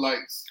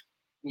 Equalize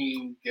when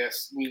you get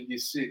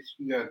sick.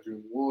 You got to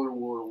drink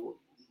water.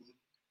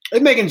 They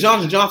making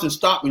Johnson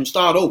stop and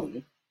start over,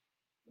 man.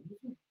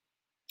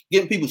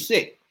 Getting people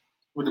sick.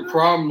 But the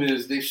problem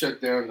is they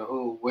shut down the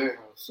whole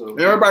warehouse. So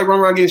everybody run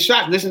around getting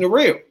shot. Listen to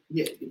real.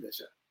 Yeah, get that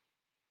shot.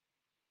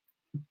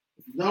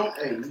 If you don't,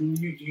 hey,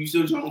 you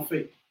still your own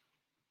fate.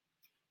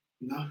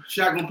 You know,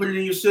 shot gonna put it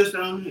in your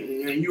system, and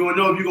you don't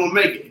know if you're gonna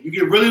make it. If you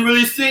get really,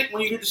 really sick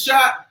when you get the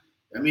shot,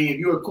 I mean, if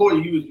you're a quarter,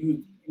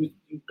 you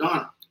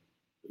gone.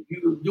 If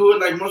you do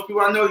it like most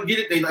people I know get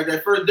it, they like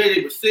that first day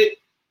they were sick,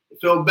 they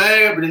felt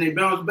bad, but then they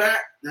bounce back,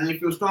 and they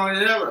feel stronger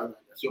than ever.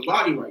 That's your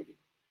body right there.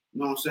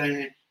 You know what I'm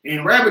saying?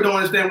 And Rabbit don't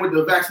understand what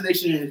the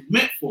vaccination is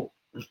meant for.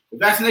 The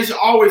vaccination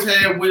always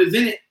have what is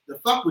in it to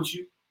fuck with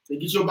you, to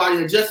get your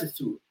body adjusted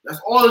to it.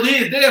 That's all it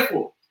is there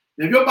for.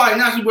 And if your body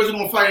naturally wasn't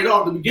gonna fight it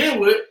off to begin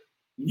with,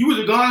 you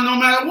was gone no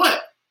matter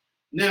what.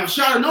 Now,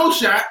 shot or no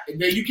shot,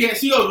 then you can't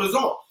see those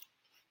results.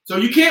 So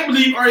you can't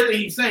believe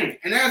everything he's saying.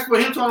 And as for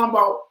him talking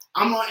about,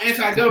 I'm on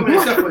anti-government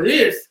except for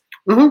this.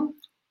 Mm-hmm.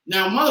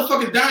 Now,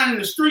 motherfuckers dying in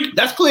the street.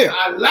 That's clear.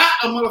 A lot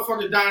of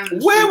motherfuckers dying in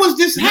the street. Where was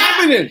this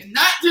happening?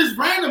 Not just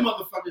random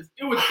motherfuckers.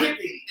 It was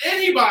picking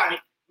anybody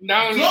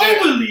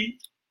globally.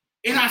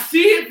 That. And I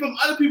see it from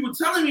other people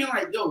telling me,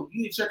 like, yo,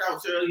 you need to check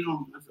out Sierra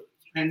Leone. That's a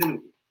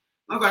pandemic.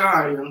 I was like, all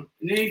right, yo. And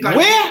then he's like,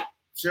 where?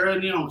 Sierra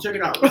Leone, check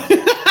it out.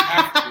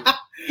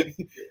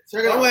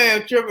 Check it out. I'm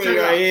wearing tripping Check it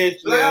right out. here.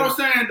 Like I was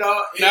saying,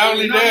 dog. Not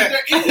only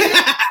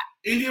that.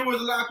 India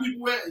was a lot of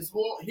people where it's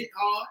hit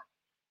hard.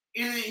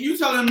 And you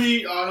telling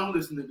me, don't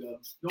listen to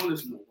guns. Don't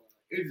listen to nobody.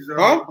 It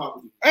deserves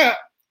popular.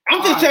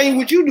 I'm just telling you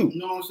what you do. You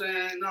know what I'm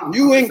saying? No,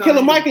 You ain't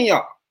Killer Mike and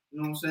y'all.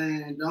 You know what I'm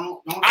saying?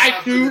 Don't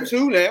I do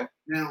too now.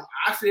 Now,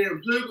 I said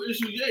political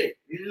issues, yeah.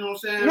 You know what I'm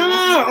saying?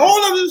 No,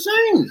 all of them the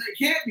same. It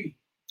can't be.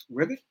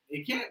 Really?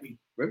 It can't be.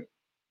 Really?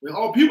 Well,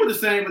 all people the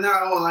same, but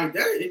not all like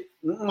that.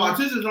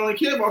 Politicians only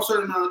care about a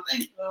certain amount of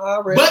things.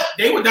 But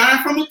they were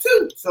dying from it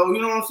too. So,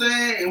 you know what I'm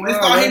saying? And when it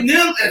started hitting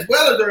them as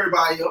well as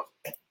everybody else,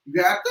 you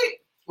got to think.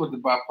 What, the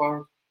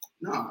bipartisan?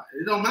 No,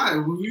 it don't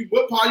matter.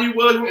 What party you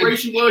was, what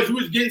race you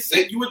was getting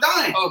sick, you were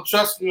dying. Oh,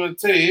 trust me, I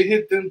tell you, it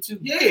hit them too.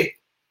 Yeah.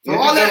 So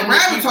all that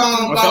rabbit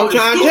talking about I'm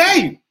trying to tell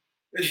you.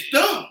 It's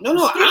dumb.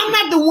 No, I'm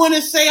not the one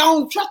that say I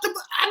don't trust them.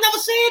 I never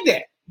said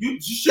that.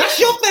 That's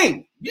your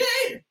thing. Yeah.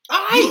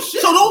 All right.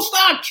 So don't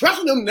start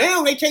trusting them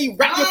now. They tell you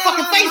wrap your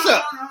fucking face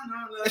up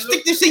and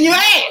stick this in your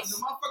ass. The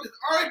motherfuckers,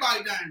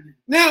 everybody dying there.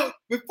 Now,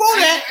 before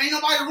that, ain't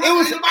nobody it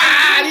was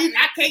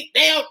I can't.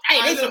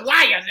 They some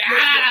liars.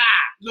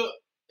 Look.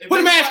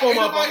 Put a mask on,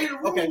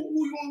 motherfucker. Okay.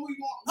 Who you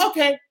want?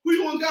 Okay. Who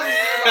you want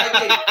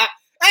government?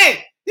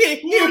 Hey, he a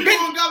big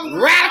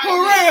radical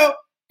real.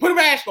 Put a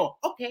mask on.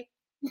 Okay.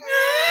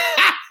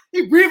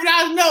 He breathing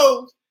out his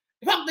nose.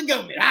 Fuck the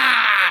government.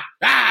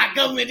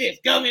 Government this,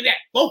 government that.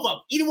 Both of them.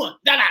 Either one.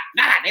 They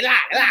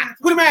lie.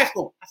 Put a mask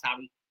on. That's how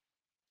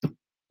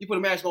you put a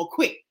mask on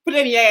quick. Put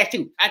it in your ass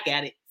too. I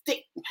got it.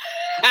 Stick.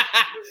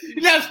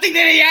 You never stick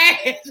that in your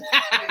ass.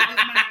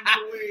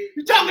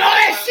 You talking all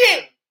that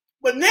shit.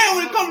 But now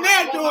when it comes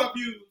down to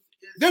it,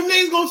 them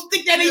niggas gonna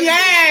stick that in your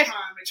ass,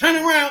 turn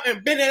around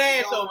and bend that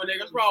ass over, nigga.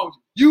 What's wrong with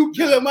you? You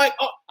Killer Mike.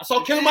 Oh, I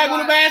saw Killer Mike with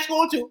a mask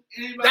on too.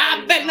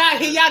 I bet not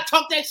hear y'all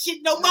talk that shit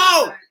no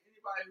more.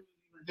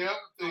 The other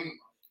thing,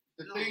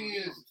 the thing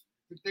is,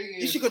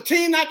 you should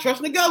continue not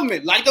trusting the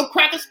government. Like them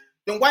crackers,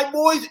 them white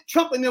boys,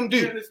 Trump and them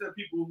do.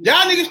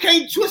 Y'all niggas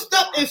can't twist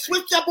up and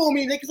switch up on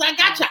me, niggas. I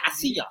got y'all. I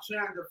see y'all.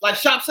 Like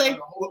Shop say,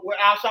 what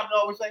our Shop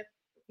always say,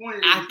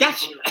 I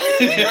got you.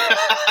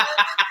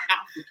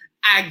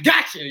 I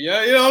got you. You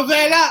know what I'm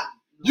saying?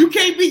 You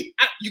can't be.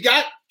 You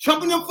got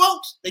Trump and them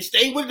folks. They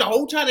stayed with it the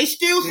whole time. They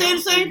still say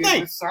the same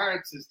thing. The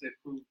scientists that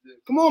proved it.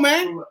 Come on,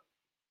 man.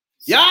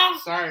 Y'all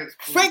science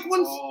fake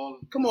ones.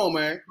 Come on,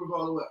 man.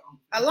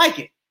 I like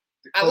it.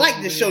 I like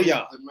to show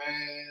y'all. The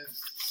man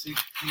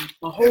 6 feet.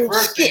 My whole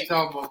First skit. they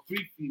talk about 3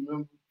 feet.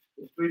 Remember?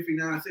 3 feet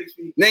 9, 6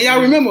 feet. Now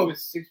y'all remember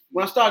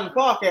when I started the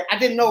podcast, I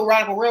didn't know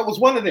Radical Rail was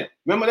one of them.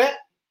 Remember that?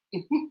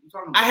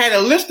 I had a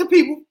list of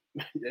people.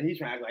 He's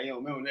trying to act like you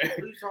don't remember that.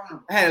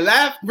 I had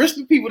a list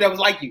of people that was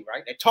like you,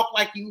 right? That talk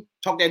like you,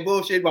 talk that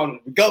bullshit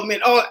about the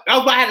government. Oh,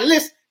 I had a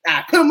list.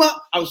 I put them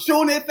up. I was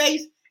showing their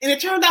face, and it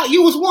turned out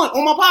you was one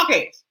on my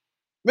podcast.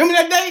 Remember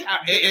that day?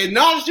 It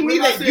acknowledged to me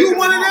that you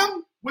one of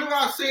them. When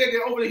I said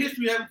that over the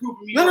history hasn't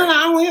proven me. No, I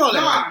don't hear all that.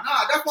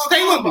 Nah, that's what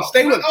Stay with me.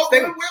 Stay with me.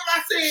 When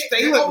I said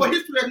that over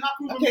history has not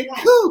proven me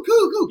wrong.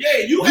 Cool.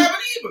 Yeah, you haven't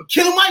either.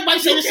 Killer Mike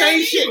might say the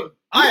same shit. You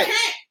can't.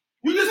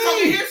 You just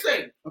talking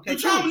hearsay. Okay, you're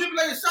trying to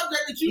manipulate a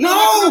subject that you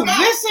know.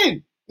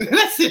 No,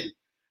 listen.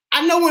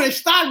 I know when I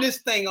started this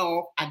thing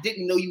off, I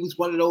didn't know you was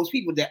one of those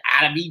people that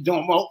ought to be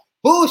doing more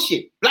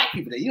bullshit. Black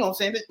people that, you know what I'm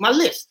saying? My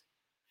list.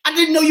 I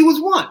didn't know you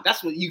was one.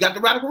 That's what you got the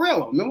Radical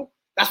Rail on, remember?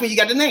 That's when you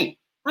got the name.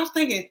 I was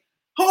thinking,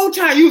 whole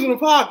time you was on the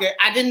podcast,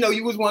 I didn't know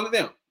you was one of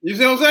them. You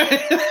see what I'm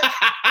saying? And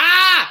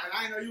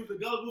I didn't know you was a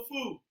gullible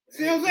fool.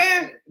 See what I'm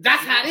saying?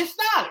 That's how this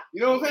started.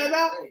 You know what I'm saying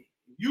now?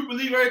 You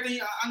believe everything.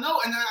 I know,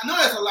 and I know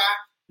that's a lie.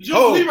 You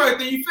don't believe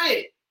everything you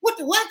fed.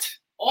 What?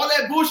 All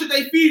that bullshit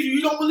they feed you,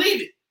 you don't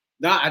believe it.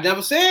 Nah, I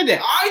never said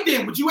that. I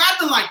did, but you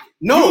acting like it.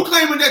 No. You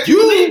claiming that you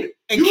believe it.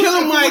 And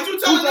Killer Mike, you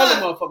telling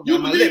us, you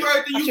believe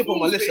everything you should put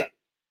my list up.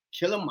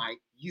 Killer Mike,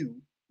 you,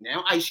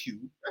 now Ice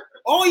Cube,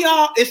 all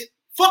y'all is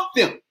fuck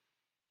them.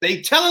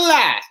 They telling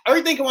lies.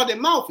 Everything come out their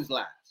mouth is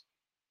lies.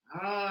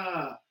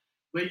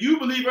 But you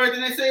believe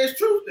everything they say is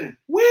truth then.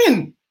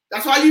 When?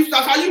 That's how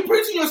you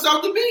preaching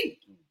yourself to be.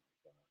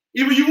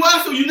 Either you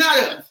us or you not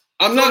us.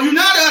 I'm not. So you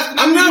not us.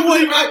 I'm not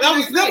one. I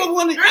was never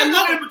one. I'm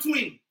not in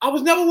between. I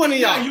was never one of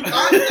y'all. Yeah, you're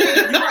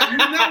right.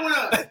 You're not one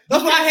of us.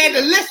 That's why I had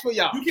the list for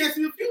y'all. You can't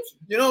see the future.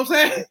 You know what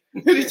I'm saying?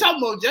 What are you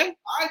talking about, Jay?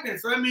 All right then.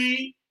 So I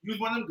mean, you was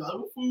one of them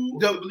gullible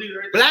fools.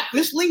 Black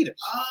misleaders.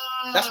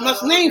 That's my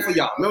name for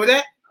y'all. Remember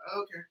that?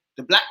 Okay.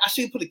 The black. I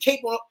should put a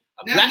cape on.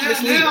 Black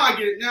misleader. Now I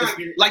get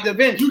it. Like the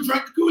Avengers. You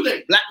drank the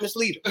Kool-Aid. Black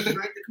misleader. You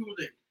drank the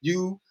Kool-Aid.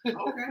 You.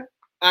 Okay.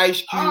 Ice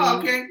Cube. Oh,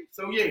 okay.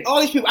 So yeah. All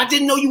these people. I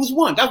didn't know you was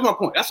one. That's my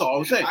point. That's all I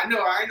was saying. I know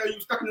you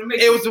was stuck in the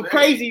matrix. It was so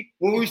crazy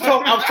when we was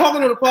talking. I was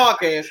talking on the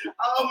podcast.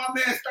 Oh, my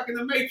man stuck in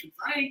the matrix.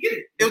 I ain't get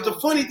it. It was the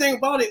funny thing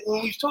about it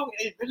when we was talking.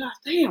 I realized,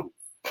 damn,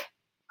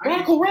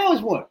 Radical Rail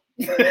is one.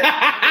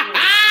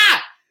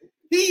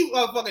 He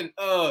fucking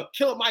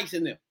Killer Mike's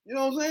in there. You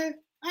know what I'm saying?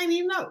 I didn't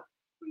even know.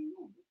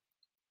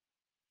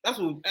 That's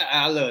what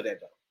I love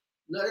that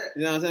though. Love that.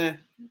 You know what I'm saying?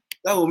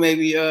 That would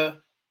maybe I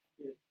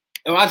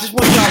just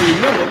want y'all to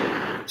remember.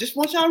 Just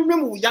want y'all to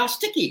remember what y'all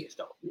stick is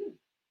though.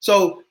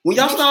 So when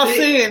y'all start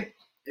saying,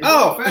 It's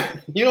all oh, fact.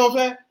 you know what I'm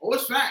saying? Oh,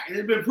 it's fact. And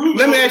it's been proven.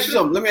 Let me ask you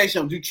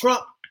something.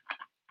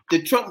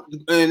 Did Trump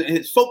and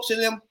his folks in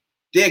them,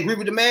 they agree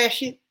with the mask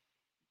shit?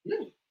 Yeah.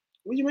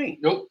 What do you mean?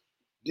 Nope.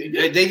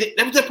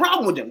 That was the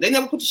problem with them. They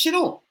never put the shit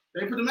on.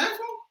 They put the mask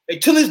on?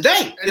 To this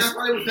day. And that's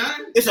why they was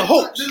dying? It's a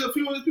hoax. Then a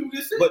few other people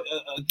get sick. But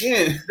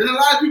again, Then a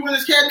lot of people in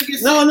this cabinet get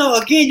sick. no.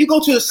 Again, you go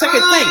to the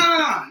second thing.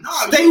 No.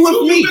 Stay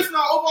with me. You missing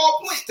our overall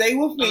point. Stay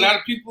with A me. lot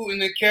of people in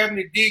the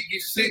cabinet did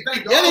get sick.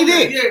 Thank Yeah, they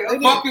did. Yeah, They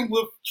did. Fucking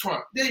with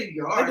Trump. There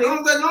you go. All They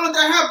right. did. None of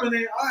that happened.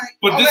 Then, all right.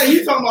 But Okay, this he's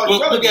is, talking about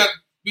but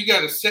we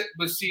got to set.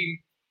 But see,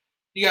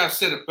 you got to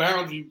set a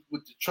boundary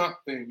with the Trump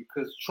thing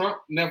because Trump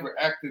never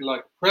acted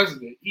like a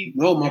president either.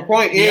 No, my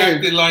point He is.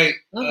 acted like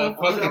That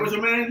was fucking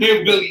your man?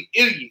 hillbilly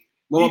idiot.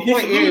 My He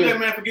point saluted that is,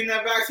 man for getting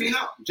that vaccine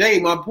out. Jay.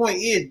 My point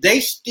is, they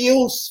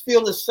still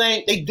feel the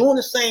same. They doing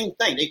the same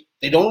thing.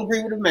 They don't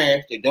agree with the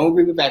mask. They don't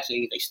agree with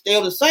vaccines. They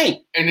still the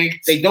same. And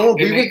They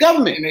don't agree with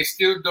government. And they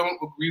still don't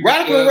agree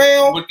Radical with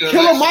Rail, the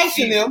Killer election Mice and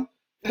season.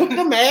 them put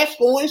the mask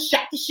on and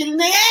shot the shit in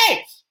their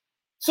ass.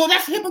 So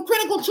that's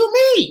hypocritical to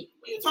me.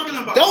 What are you talking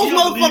about? Those You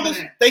don't believe in motherfuckers,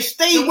 that. they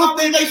stay Then why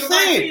with would you what they make a vaccine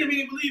saying. if you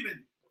didn't believe in it?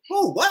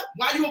 Who? What?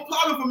 Why you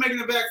applauding for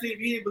making a vaccine if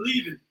you didn't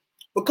believe in it?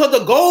 Because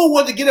the goal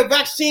was to get a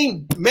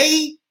vaccine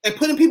made and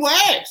put in people's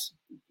ass.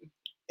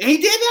 And he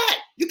did that.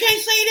 You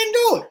can't say he didn't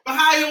do it. But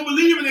how you don't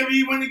believe in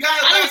it when the guy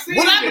vaccine?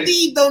 What I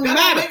believe doesn't that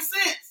matter. don't make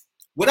sense.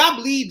 What I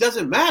believe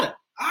doesn't matter.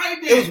 All right,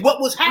 It was then.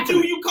 what was But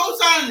happening. you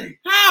co-signing it.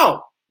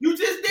 How? You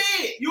just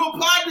did. You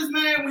applaud this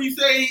man when you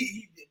say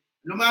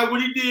no matter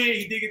what he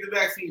did get the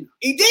vaccine.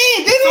 He did,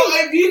 So didn't he?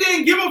 if he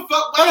didn't give a fuck,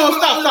 Hold on, why stop, would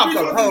stop, other stop,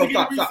 resources hold on, to get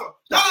stop, the stop, resource?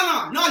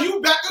 No,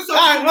 you backed us up All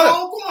right, in your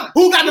hold own corner.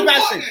 Who got the You caught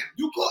vaccine? now.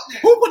 You caught now.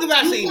 Who put the You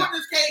vaccine caught out?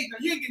 this cage now.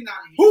 You ain't getting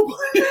out of here. Who?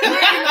 You ain't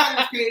getting out of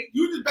this cage.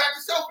 You just backed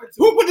yourself into it.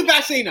 Who put the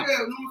vaccine Yeah, out? you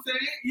know what I'm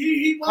saying?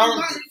 He won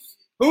Congress. money.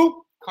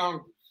 Who?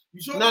 Congress.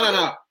 You sure No. about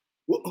that?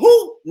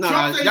 Who? No,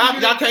 Trump said y'all he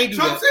can't do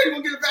Trump that. said he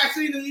gonna get a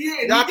vaccine in the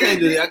year. Y'all can't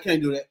do that. I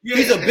can't do that. Yeah.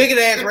 He's a bigot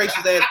ass racist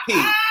ass pig.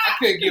 I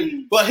can't give.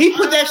 But he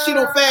put that shit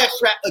on fast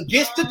track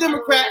against the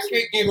Democrats. I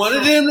can't give One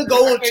of Trump- them to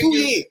go I in can't 2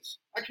 give- years.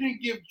 I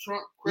can't give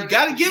Trump You credit.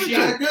 gotta give it He to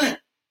got him. it done.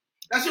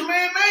 That's your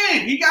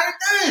man. He got it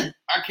done.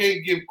 I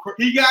can't give.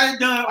 He got it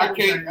done. I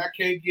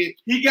can't get.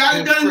 He got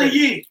it done in a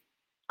year.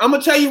 I'm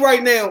gonna tell you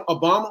right now,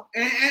 Obama.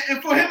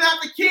 And for him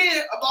not to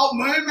care about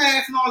wearing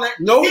masks and all that,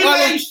 No he other-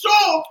 made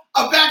sure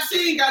a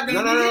vaccine got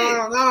done.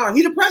 No.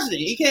 He the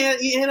president. He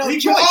ain't no He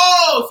choice.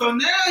 so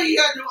now he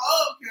had to.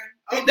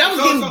 Okay. That was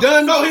So- getting so-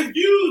 done. So his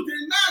views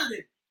didn't matter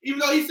then. Even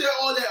though he said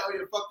all that, oh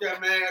yeah, fuck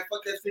that mask,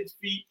 fuck that 6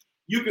 feet.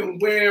 You can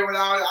wear it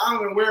without. I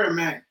don't even wear a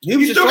mask. He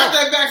was He still just got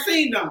right. that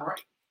vaccine done, right?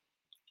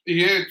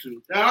 He had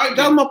to. All right.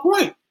 That was my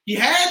point. He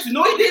had to.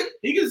 No, he didn't.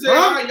 He can say, Huh?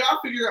 all right, y'all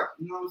figure it out.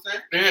 You know what I'm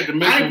saying? They had to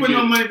make I ain't him putting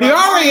no get. money He back.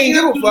 already ain't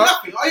All give a you have to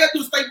fuck. do nothing. All you have to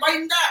do is stay white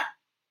and die.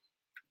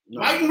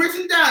 White and rich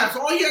and die. That's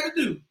all he had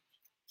to do.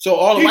 So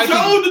all the He white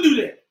people. chose to do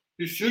that.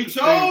 He He should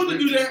chose to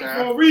do that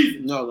for a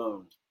reason.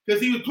 No.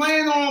 Because he was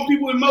playing on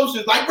people's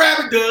emotions like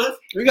Rabbit does.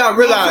 We gotta You know what I'm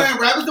realize. saying?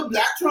 Rabbit's a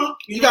black Trump.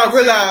 You know gotta what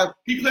I'm saying? realize.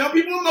 He play on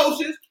people's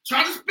emotions,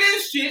 trying to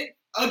spin shit.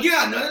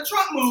 Again, another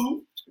Trump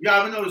move.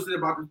 Y'all ever noticed it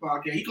about this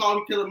podcast? He called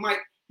me Killer Mike.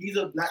 He's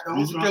a black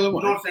He's a Trump. killer You know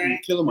what I'm Mike. saying?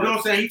 Killer You know Mike. what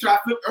I'm saying? He tried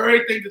to flip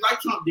everything just like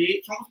Trump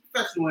did. Trump's a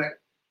professional at it.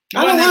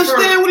 I don't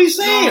understand what he's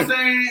You know what I'm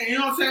saying. saying? You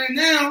know what I'm saying?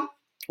 Now,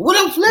 What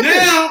I'm flipping?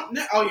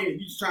 oh yeah, you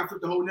just trying to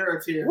flip the whole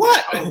narrative.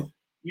 What?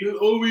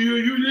 Oh,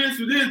 you this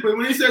or this, but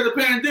when they said the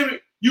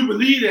pandemic, you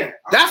believe that.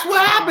 That's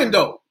what happened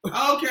though.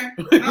 Okay.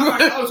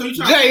 Oh, so you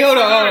trying Jay, to hold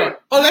on.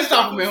 Oh, let's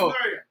stop a a minute. Hold on.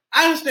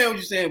 I understand what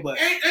you're saying, but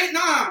Ain't Did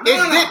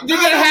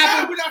that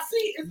happen? What I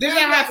see. Did that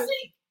happen?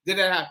 Did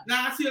that happen?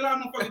 Nah, I see a lot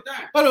of motherfuckers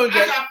dying. Hold on,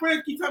 Jay. I got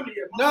friends keep telling me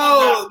that. My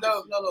mom died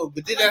from this. No.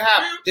 But did that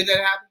happen? Did that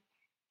happen?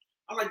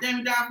 I'm like, damn,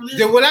 he died from this.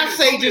 Did what I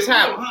say COVID just real,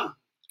 happen? Huh?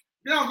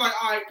 Then I was like,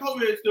 all right,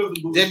 COVID is still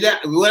some bullshit. Did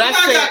that? What I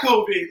got said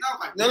COVID. And I was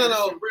like, No. damn, this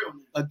shit real,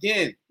 man.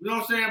 again? You know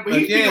what I'm saying? But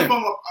he's Again. speaking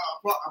from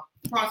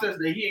a process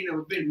that he ain't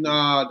never been through.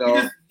 Nah, He dog.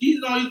 just, he's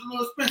a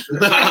little Spencer.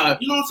 Nah.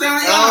 You know what I'm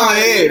saying? Don't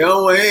head.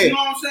 Don't You head. know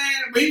what I'm saying?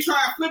 But he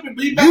trying to flip it,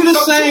 but he You backed the up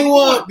to same a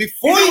one point.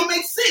 before It you don't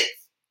make sense.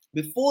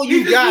 before He you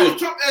just got used it.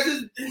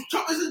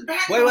 Trump as his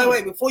backbone.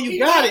 Wait. Before you It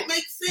got don't it,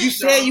 make sense, you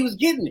said dog. you was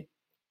getting it.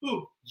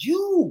 Who?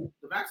 You.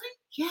 The vaccine?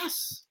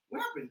 Yes.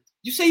 What happened?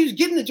 You say you was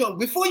getting the joint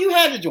before you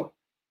had the joint.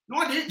 No,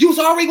 I didn't. You was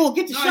already gonna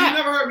get the No, you shot.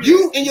 never heard me.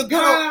 You and your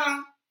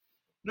girl.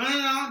 No,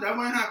 that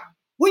wouldn't happen.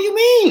 What do you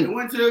It mean?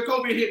 went to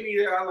COVID hit me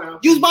there. I was like,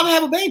 You was about to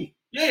have a baby.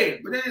 yeah,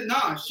 but then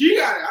she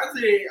got it. I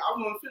said I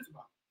was on the fence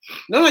about it.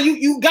 No,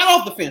 you got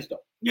off the fence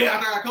though. Yeah,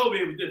 after I got COVID,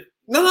 it was different.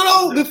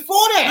 No.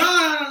 Before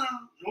that. No.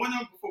 It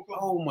wasn't before COVID.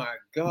 Oh my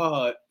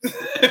God.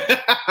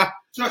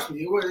 Trust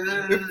me, it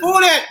wasn't.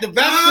 Before that, the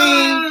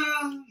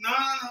vaccine, No.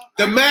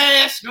 the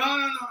mask. No.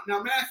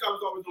 Now, mask, I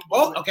was always on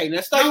Oh, board. okay.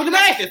 Let's start with the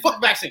mask. Then.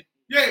 Fuck the vaccine.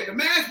 Yeah, the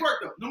mask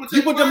worked though. No one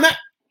You put the mask.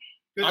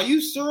 mask. Are you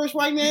serious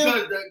right now?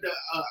 Because the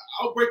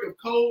outbreak of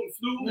cold and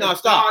flu. No, and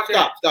stop.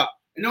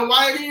 You know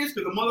why it is?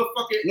 Because the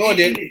motherfucker. No, it ain't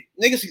didn't. in it.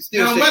 Niggas can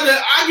still Now, say. whether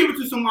I give it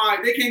to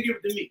somebody, they can't give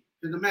it to me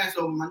because the mask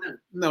over my nose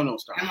No,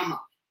 stop. and my mouth.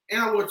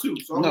 And I wore two.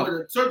 So No. I wore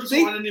the surgical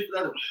See? underneath the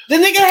other one. The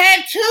nigga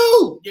had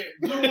two. Yeah,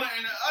 blue one and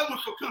the other one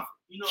for comfort.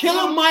 You know,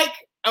 Killer one- Mike,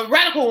 a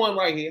radical one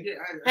right here, Yeah,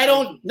 I had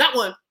on not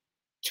one,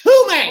 two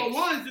Well, masks.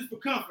 one is just for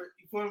comfort.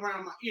 You put it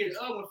around my ear.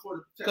 The other one for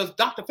the protection. Because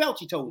Dr.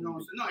 Fauci told You know me.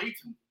 what I'm saying? No, you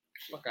too.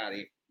 Fuck out of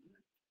here.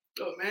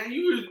 Look, man,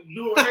 you just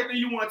do everything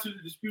you want to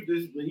dispute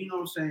this, but you know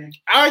what I'm saying?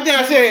 Everything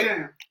I said,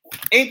 Down.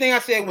 anything I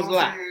said You know was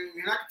what I'm lie. saying?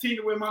 And I continue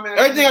to wear my mask.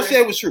 Everything I every day.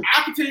 said was true.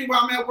 I continue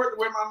while I'm at work to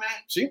wear my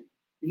mask. See?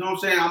 You know what I'm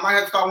saying? I might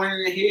have to start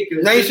wearing it here.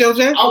 Now you see what I'm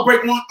saying? I'll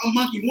break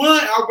monkey one,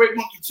 I'll break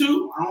monkey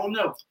two. I don't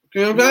know.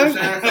 You know You what know I'm what I'm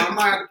saying? saying? So I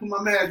might have to put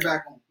my mask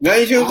back on. Now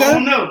you see what I I'm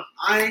don't saying? know.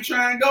 I ain't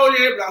trying to go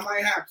there, but I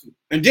might have to.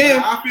 And then,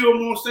 I feel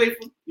more safer.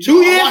 You 2 know,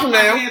 I years wash from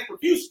my now- hands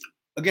profusely.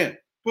 again,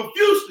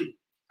 Profusely.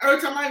 Every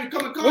time I even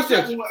come in What's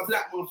contact this? with a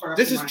black motherfucker.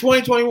 this is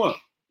 2021.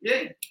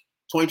 Yeah.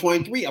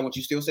 2023, I want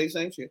you to still say the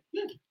same shit.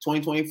 Yeah.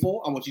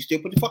 2024, I want you to still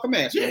put the fucking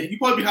mask Yeah, on. you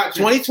supposed to be hot.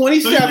 So you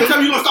 2027, tell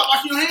me you gonna stop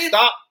washing your hands?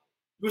 stop.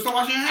 You gonna stop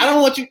washing your hands? I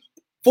don't want you,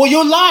 for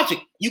your logic,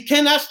 you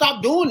cannot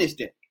stop doing this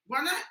then.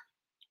 Why not?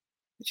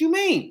 What you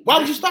mean? Why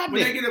would you stop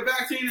when they that? get a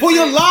vaccine? For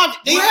your say, logic,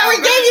 they "Well,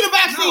 already I gave you the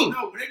vaccine.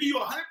 No, when they give you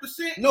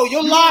 100%, No,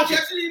 your you logic. don't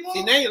catch it anymore?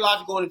 See, now your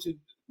logic going into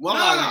one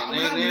No, logic.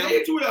 when they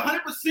hit you with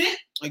 100%,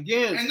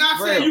 Again, and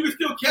not saying you can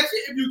still catch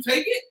it if you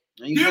take it,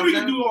 then we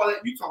can do all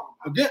that you talking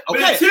about. Again, But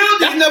okay, until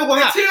that's never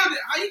gonna happen. Until then,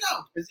 how you know?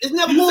 It's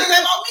never You going said to that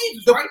happen. about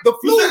measles, The, right? the You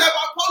flu, said that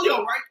about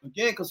polio, right?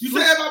 again, because You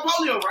said that about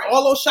polio, right?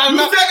 all those shots You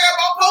up. said that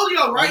about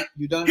polio, right?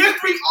 You done?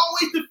 History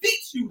always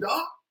defeats you,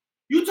 dog.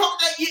 You talk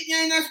that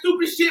yang that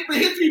stupid shit, but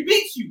history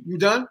beats you. You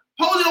done?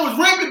 Polio was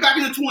rampant back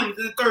in the 20s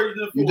and the 30s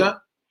and the 40s. You done?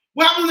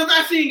 What happened when the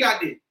vaccine got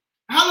there?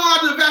 How long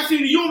after the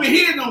vaccine you don't even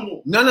hear it no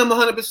more? None of them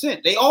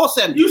 100%. They all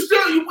 70. You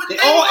still They name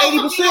all a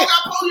motherfucker 80%. You know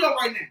got polio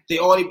right now. They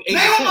all 80%. Name a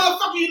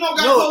motherfucker you know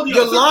got No, polio.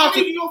 your So logic-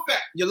 give me your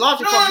fact. Your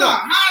logic No, fucked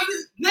up. How is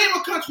it? Name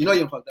a country. You know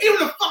you're fucked up. Even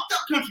the fucked up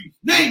countries.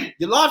 Name it.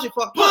 Your logic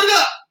fucked Pull up. it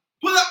up.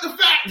 Pull up the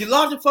facts. Your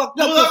logic fucked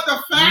up. Pull up the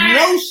 'Cause facts.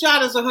 no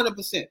shot is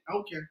 100%.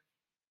 Okay.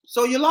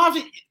 So your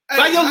logic,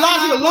 by your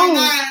logic alone,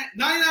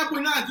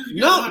 99.9 just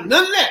no,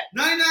 none of that.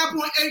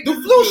 99.8. The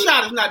flu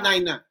shot is not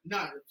 99. No,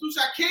 the flu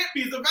shot can't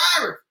be. It's a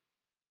virus.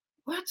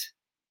 What?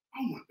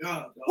 Oh my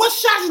God. Dog. What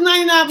shot is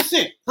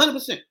 99%?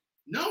 100%.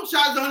 No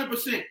shot is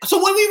 100%. So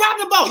what we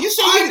rapping about? You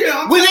say I you, did.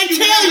 I'm when telling they you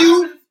tell that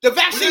you happens. the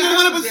vaccine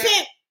When is that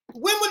 100%,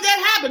 when would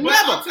that happen? But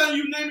Never. I'm telling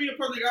you, name me a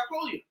person that got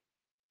polio.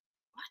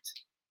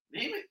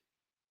 What? Name it.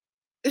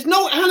 It's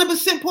no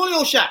 100%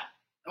 polio shot.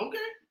 Okay.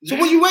 So Name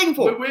what it. you waiting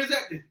for? Where's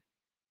that then?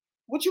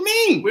 What you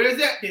mean? Where's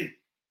that then?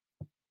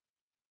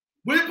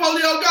 Where did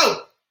polio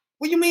go?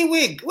 What you mean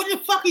wig? What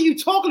the fuck are you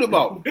talking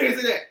about?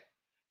 Where's it at?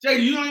 Jay,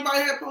 do you know anybody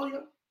had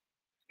polio?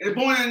 And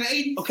born in the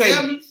 80s? Okay,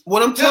 70s?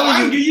 what I'm I telling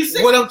can you, give you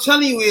six. what I'm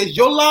telling you is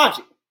your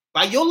logic.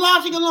 By your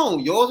logic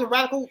alone, yours and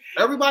radical,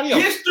 everybody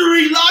else.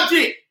 History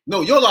logic.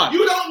 No, your logic.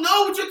 You don't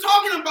know what you're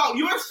talking about.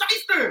 You're a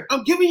shyster.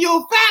 I'm giving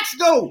you facts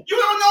though. You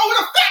don't know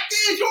what a fact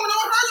is. You don't know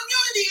what herd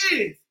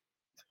immunity is.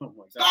 Oh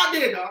my God. Start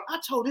there, dog. I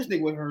told this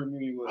nigga what herd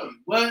immunity was.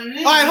 Well,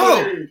 All right,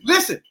 hold on.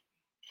 Listen.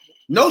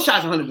 No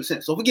shots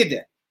 100%, so forget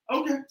that.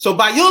 Okay. So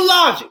by your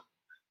logic,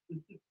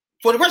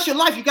 for the rest of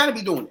your life, you got to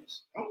be doing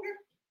this. Okay.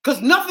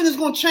 Because nothing is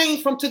going to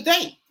change from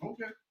today.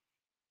 Okay.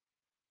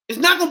 It's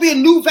not going to be a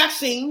new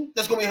vaccine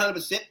that's going to be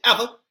 100%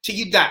 ever till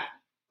you die.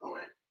 All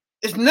right.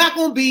 It's not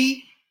going to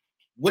be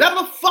whatever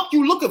the fuck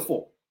you looking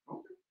for.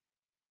 Okay.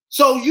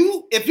 So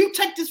if you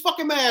take this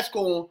fucking mask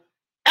on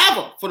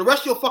ever for the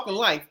rest of your fucking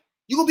life,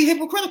 you're going to be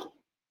hypocritical.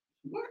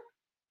 What?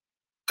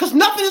 Because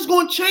nothing is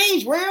going to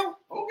change, real.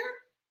 Okay.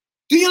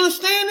 Do you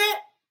understand that?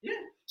 Yeah.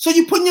 So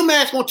you putting your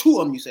mask on 2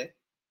 of them, you say,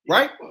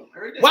 right? Well,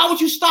 every day. Why would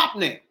you stop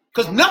now?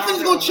 Because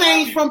nothing's going to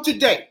change from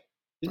today.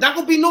 There's not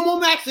going to be no more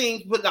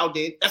vaccines put out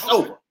there. That's Okay.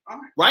 over, All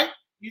right. right?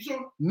 You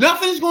sure?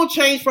 Nothing's going to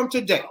change from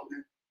today.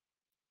 Okay.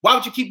 Why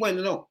would you keep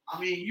waiting on? I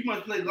mean, you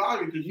must play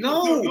lottery because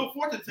No. you're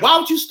fortune teller. Why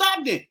would you stop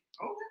then?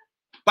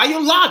 Okay. By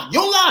your logic.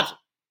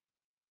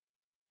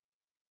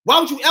 Why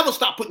would you ever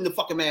stop putting the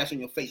fucking mask on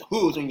your face,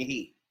 hoods on your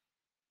head?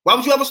 Why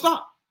would you ever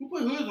stop? Who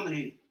put hoods on the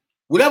head?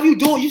 Whatever you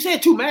doing, you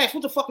said 2 masks.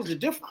 What the fuck is the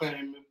difference?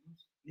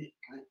 Yeah.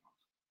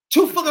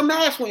 2 fucking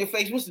masks on your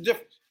face. What's the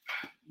difference?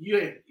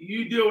 Yeah.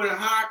 You deal with a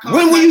high contact.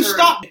 When will you area.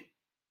 stop?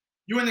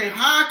 You're in a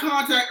high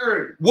contact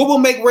area. What will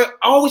make? I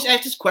always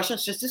ask this question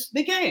since this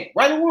began,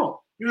 right or wrong.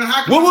 You're in a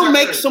high contact What will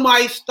make area.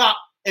 somebody stop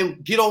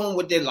and get on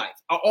with their life?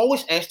 I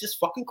always ask this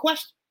fucking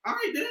question, All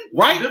right, then.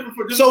 right? Different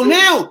for different So people.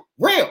 now,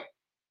 real,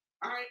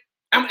 All right.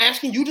 I'm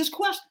asking you this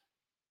question,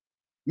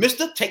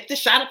 Mister. Take the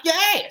shot up your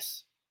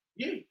ass.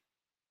 Yeah.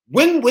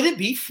 When would it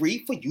be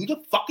free for you to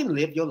fucking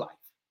live your life?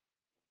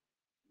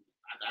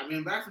 I've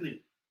been vaccinated.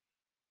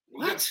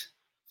 What?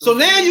 So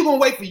now you're gonna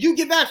wait for you to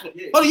get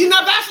vaccinated? Yeah. Oh, you're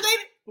not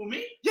vaccinated? For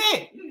me? Yeah. Yeah,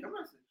 I'm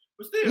vaccinated.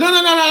 But still. No.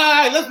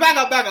 Let's back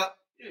up.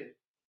 Yeah.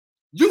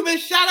 You've been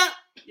shot up.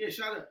 Yeah,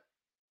 shut up.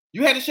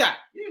 You had a shot.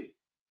 Yeah.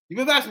 You've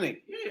been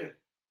vaccinated. Yeah.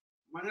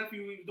 My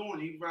nephew, he was doing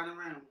it. He was riding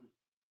around.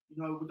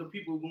 You know, with the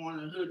people going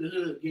hood to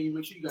hood, getting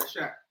make sure you got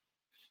shot.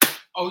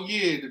 Oh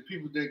yeah, the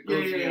people that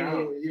go to your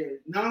house. Yeah.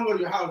 Now go to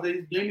your house. They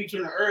meet you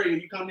in the area.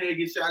 You come there and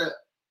get shot up.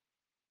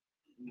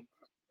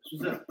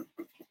 What's up?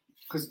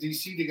 Because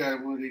DC, they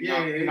got one of the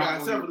Yeah, they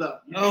got several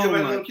up. Oh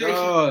my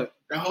God.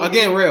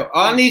 Again, real.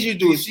 All I need you to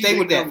do is stay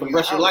with that for the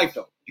rest of your life,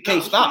 though. You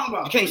can't stop.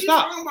 You can't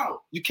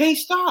stop. You can't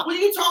stop. What are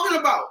you talking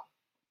about?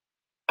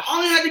 I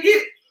only had to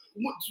get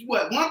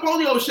one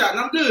polio shot, and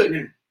I'm good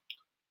then.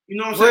 You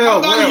know what I'm saying?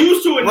 My body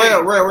used to it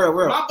now.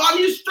 Real. My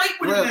body is straight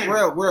with it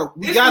now. Real.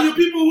 We It's got for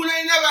people who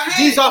ain't never had.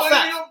 These are it,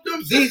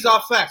 facts. These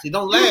are facts. It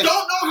don't last. You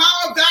don't know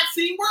how a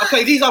vaccine works.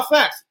 Okay, these are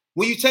facts.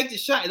 When you take the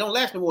shot, it don't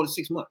last no more than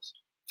 6 months.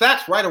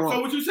 Facts, right or wrong.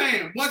 So what you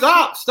saying?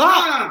 Stop.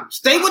 Nah.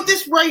 Stay with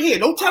this right here.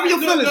 Don't tell me your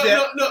feelings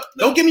yet.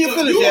 Don't give me your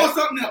feelings you yet. Want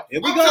something else.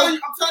 Here we I'm go.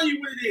 telling you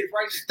what it is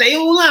right now. Stay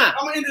online.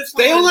 I'm gonna end this.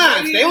 Stay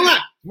online.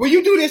 When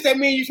you do this, that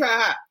means you try to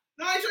hide.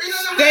 No, I ain't trying to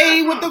hide.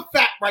 Stay with the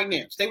fact right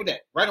now. Stay with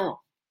that. Right or wrong.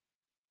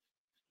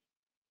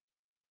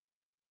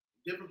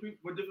 Different people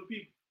with different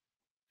people.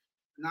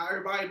 Not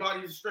everybody's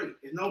body is straight.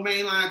 There's no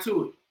main line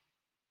to it.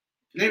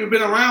 You ain't even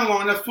been around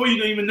long enough for you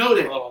to even know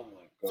that. Oh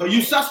my God. So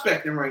you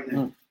suspecting right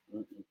now.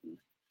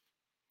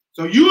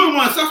 So you the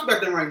one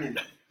suspecting right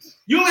now.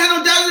 You don't have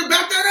no data to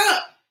back that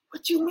up.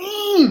 What you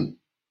mean?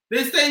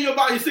 They stay in your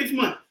body 6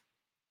 months.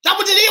 That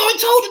what they already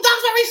told the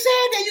doctor already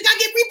said that you gotta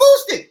get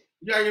reboosted.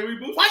 You gotta get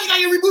reboosted. Why you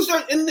gotta get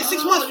reboosted in the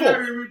 6 months you gotta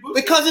for? get reboosted.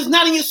 Because it's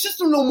not in your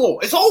system no more.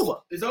 It's over.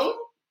 It's over.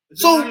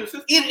 So even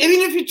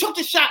if you took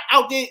the shot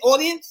out there,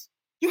 audience,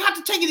 you have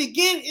to take it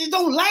again. It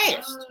don't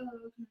last.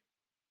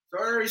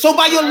 So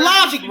by your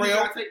logic,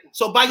 real.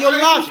 So by your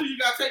logic, you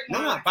gotta take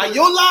one. by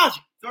your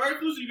logic, Sorry,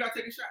 you gotta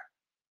take a shot.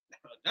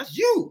 that's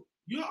you.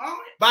 You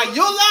By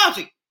your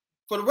logic,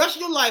 for the rest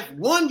of your life,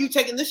 one, you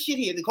taking this shit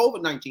here, the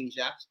COVID-19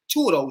 shots,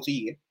 2 of those a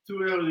year.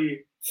 2 of those a year.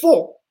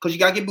 4, because you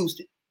gotta get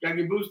boosted. Gotta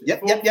get boosted. Yep.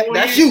 Four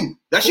That's years? you.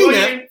 That's you,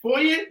 man. 4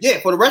 years? Yeah,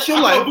 for the rest of your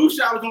I life. thought boost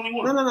shot was only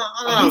one. No.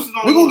 boost is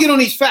only We're gonna one. get on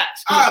these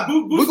facts.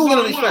 Boost We're gonna get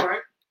on these one, facts. right?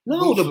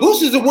 No, the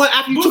boost is the one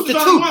after you Boost took the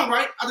is 2. only one,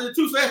 right? After the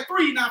 2, so that's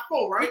 3, not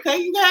 4, right? Okay,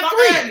 you got Stop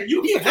 3. adding.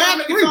 You keep trying to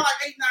make it sound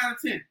like 8, 9, or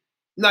 10.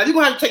 No, you're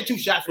gonna have to take 2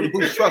 shots for the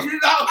boost. Trust me. You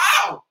know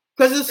how?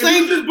 Because it's the If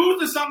same. you just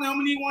boosted something, I'm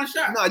gonna need 1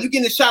 shot. No, you're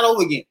getting the shot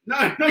over again.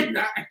 No, you're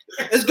not.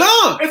 It's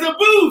gone. It's a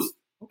boost.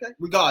 Okay.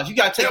 Regardless, you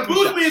gotta take The 3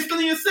 boost shots. means still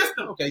in your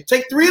system. Okay,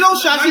 take 3 of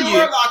those shots a Now you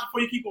year. word logic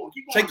before you keep on.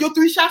 Keep on. Take your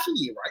 3 shots a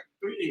year, right?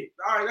 3 years.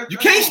 All right. You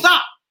can't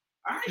stop.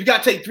 All right. You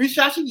gotta take 3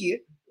 shots a year,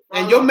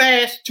 and your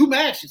mask, 2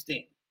 masks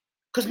then.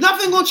 Because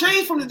nothing's gonna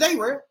change from today,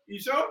 real. You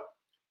sure?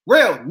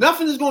 Real,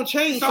 nothing is gonna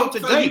change So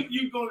from today.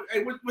 you go.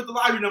 Hey, what the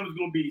lottery numbers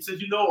gonna be? Since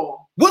you know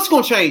all. What's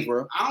gonna change,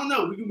 bro? I don't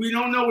know. We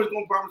don't know what's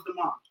gonna promise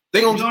tomorrow. They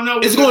You gonna don't know.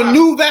 is it gonna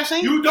new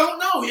vaccine? You don't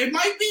know. It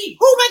might be.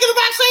 Who making a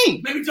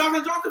vaccine? Maybe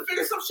Johnson Johnson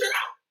figure some shit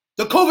out.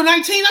 The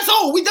COVID-19. That's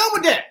all. We done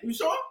with that. You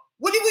sure?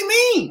 What do we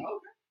mean?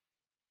 Okay.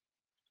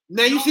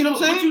 Now you see what I'm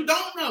saying? But you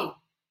don't know.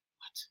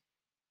 What?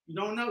 You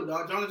don't know,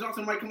 dog. Johnson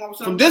Johnson might come up with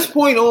something. From this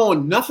point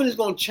on, nothing is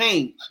gonna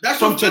change. That's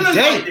from your feelings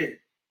today. right there.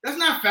 That's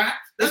not fact.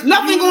 There's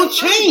nothing gonna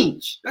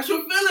change. That's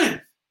your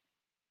feelings.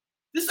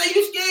 Just say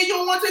you scared, you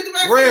don't want to take the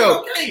vaccine.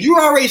 Real. Okay. You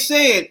already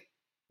said.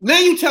 Now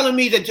you telling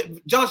me that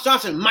Johnson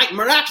Johnson might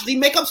miraculously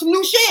make up some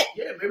new shit.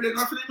 Yeah, maybe they're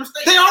going for their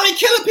mistake. They already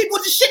killing people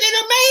with the shit they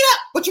done made up.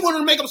 But you want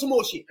them to make up some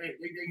more shit. Hey,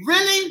 they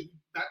Really?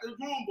 Got the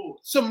drawing board.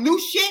 Some new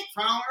shit?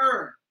 Trial and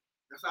error.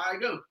 That's how I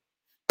go.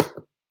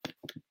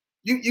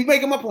 You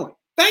making my point.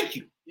 Thank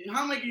you.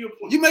 How am I making your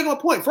point? You making my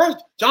point. First,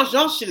 Johnson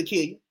Johnson should have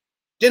killed you.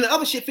 Then the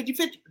other shit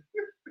 50-50.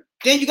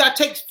 Then you gotta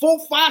take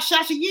 4-5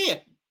 shots a year.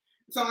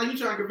 It sounds like you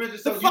trying to convince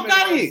yourself. The fuck you make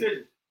outta the right here.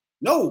 decision.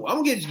 No, I'm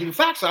gonna get the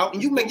facts out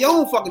and you make your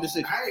own fucking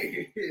decision.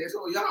 Hey, it's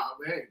all y'all,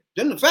 man.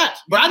 Then the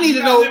facts. But I need You to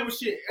gotta know live with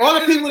shit. all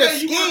the At the people end of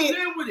that's the day, you scared.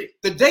 gotta live with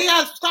it. The day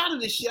I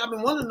started this shit, I've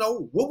been wanting to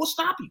know what will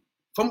stop you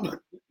from what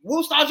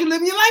will start you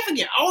living your life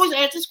again. I always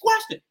ask this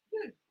question.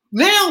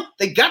 Now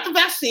they got the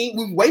vaccine.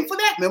 We wait for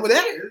that. Remember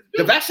that?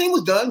 The vaccine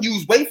was done. You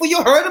was waiting for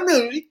your herd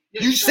immunity.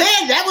 Yeah, You said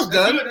that was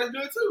That's done. good. That's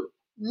good too.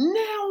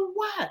 Now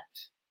what?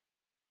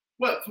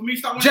 What, for me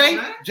stop Jay, winning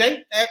that?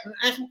 Jay,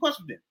 ask me a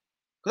question then.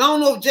 Because I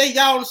don't know if Jay,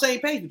 y'all on the same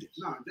page with this.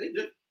 Nah,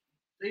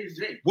 Jay is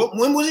Jay.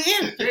 When was it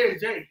in? Jay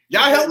is Jay.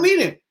 Y'all help me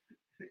then.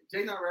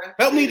 Jay not right.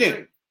 Help me Jay is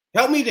then. Jay.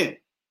 Help me then.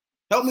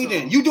 Help me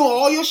then. You doing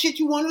all your shit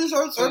you want to this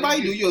earth. So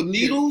Everybody you- do your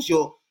needles,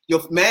 your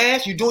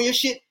mask. You doing your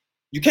shit.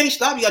 You can't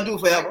stop. You gotta do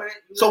it forever. Right,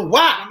 So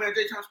why? My man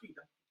Jay trying to speak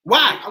though.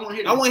 Why? I want to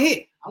hear. I want to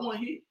hear. I want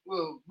to hear.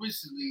 Well,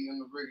 recently on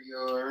the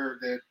radio, I heard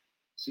that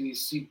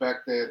CDC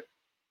backed that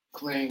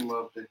claim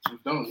up that you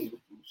don't need a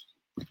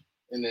booster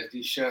and that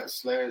these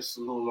shots last a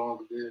little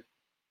longer than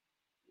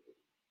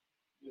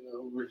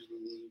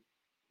originally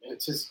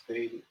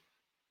anticipated.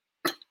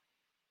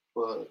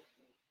 But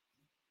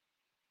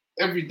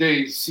every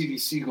day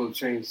CDC gonna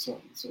change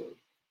something, so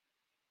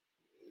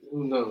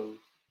who knows?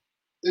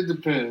 It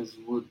depends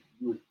what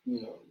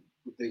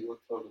they gonna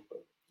talk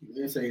about.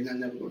 They say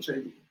nothing ever gonna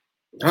change.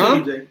 Huh?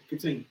 Continue, Jay.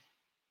 Continue.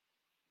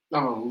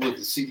 With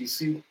the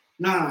CDC.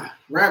 Nah,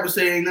 rappers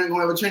say ain't nothing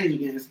gonna ever change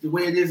again. It's the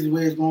way it is the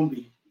way it's gonna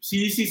be.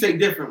 CDC say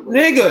different. But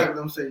Nigga. rappers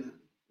don't say nothing.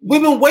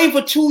 We've been waiting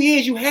for 2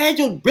 years. You had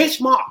your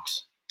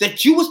benchmarks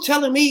that you was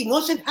telling me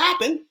once it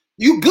happened,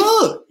 you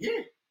good. Yeah.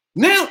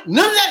 Now,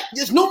 none of that,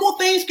 there's no more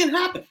things can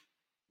happen.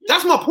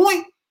 That's my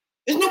point.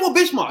 There's no more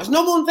benchmarks. There's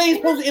no more things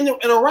supposed to in the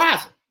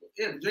horizon.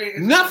 Yeah, Jay,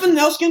 Nothing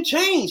else can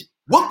change.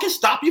 What can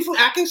stop you from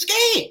acting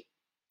scared?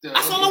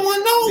 That's all I want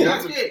to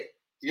know.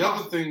 The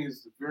other thing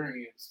is the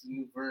variants, the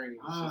new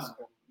variants.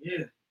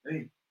 Yeah,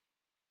 hey.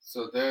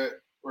 So that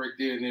right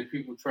there, and then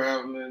people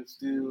traveling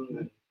still,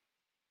 and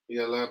you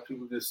got a lot of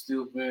people that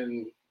still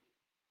been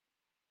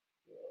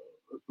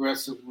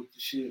aggressive with the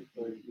shit,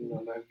 like, you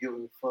know, not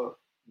giving a fuck.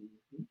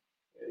 Mm-hmm.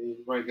 And you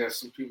might got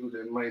some people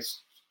that might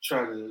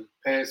try to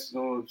pass it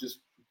on just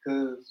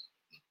because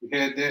we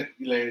had that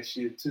last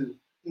year too.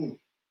 Mm.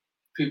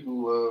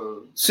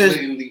 People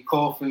blatantly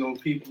coughing on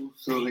people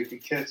so they can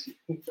catch it.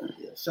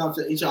 Yeah, shout out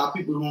to HR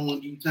people who don't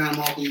want to give you time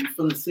off when you're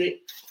feeling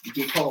sick. You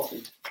get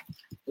coughing.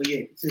 But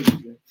yeah,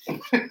 continue. You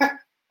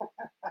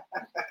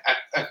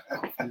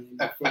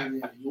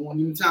don't want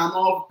any time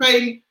off to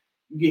pay.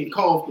 You getting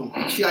coughed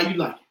on. See how you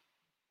like it.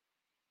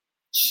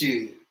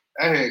 Shit,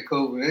 I had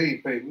COVID. They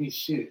ain't paid me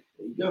shit.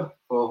 There you go.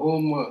 For a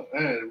whole month.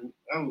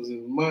 I was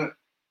in a month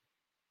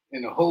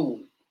in a hole.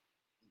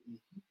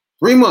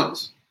 3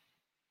 months.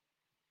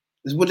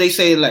 Is what they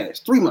say it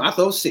lasts. 3 months. I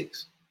thought it was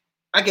 6.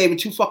 I gave it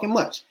too fucking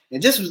much.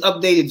 And this was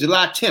updated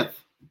July 10th.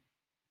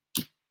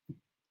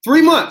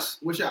 3 months.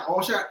 What shot?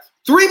 All shots?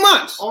 3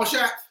 months. All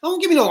shots? Don't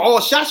give me no all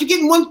shots. You're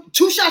getting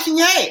 2 shots in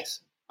your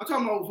ass. I'm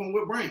talking about from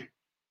what brand?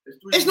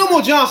 It's no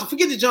more Johnson.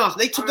 Forget the Johnson.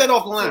 They took that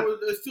off the line. So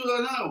it's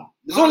still now.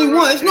 There's only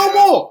one. It's no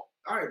more.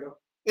 All right, though.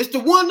 It's the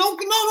one. Don't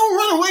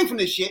run away from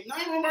this shit. No,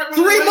 you run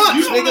 3 months,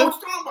 you don't nigga. know what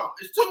you're talking about.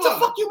 It's what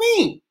the fuck you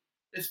mean?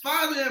 It's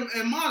Pfizer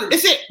and Moderna.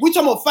 It's it. We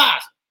talking about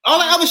Pfizer. All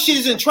that other shit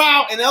is in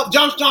trial, and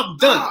Johnson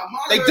done.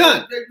 They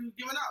done. They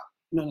giving out.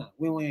 No,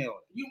 we don't hear all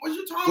that. What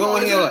you talking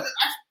about? We don't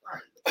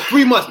hear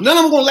 3 months. None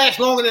of them gonna last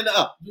longer than the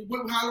up.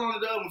 How long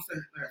did the other one stay?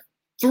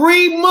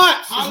 3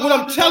 months is what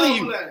I'm telling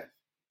you.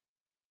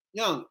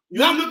 Young,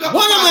 one of them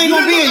ain't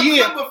gonna be a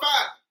year.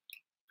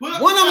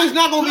 One of them is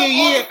not gonna be a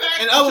year,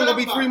 and the other one gonna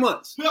be 3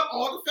 months. Put up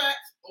all the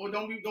facts, or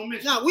don't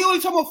mention. No, we only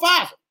talking about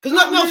Pfizer, because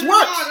nothing else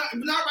works.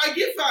 Not right,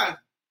 get Pfizer.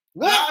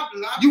 What?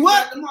 You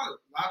what? A lot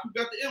of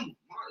people got the M.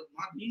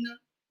 Moderna.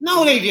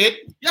 No, they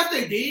did. Yes,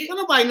 they did. Don't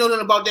nobody know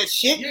nothing about that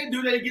shit. Yeah,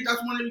 do they get?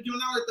 That's one they were giving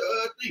out at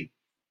the thing.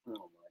 Oh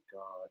my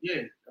god.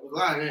 Yeah, that was a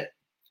lot of that.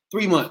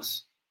 3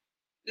 months.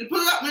 They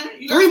put it up,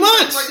 man. 3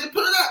 months. Right, they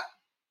put it up.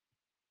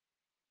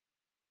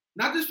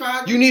 Not this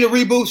Pfizer. You need a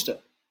rebooster,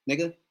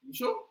 nigga. You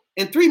sure?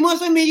 In 3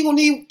 months, I mean, you're gonna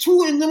need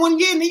 2 in 1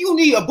 year, nigga. You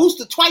gonna need a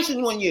booster twice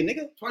in 1 year,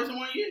 nigga. Twice in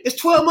 1 year? It's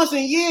 12 months in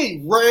a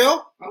year,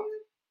 real. Okay.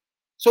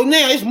 So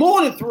now it's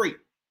more than 3.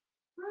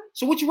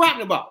 So what you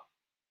rapping about?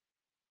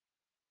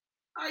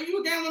 All right,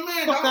 you a gambling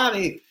man, Fuck out of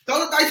here. Throw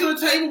the dice on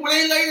the table where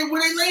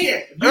they lay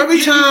at.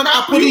 Every time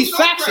I put these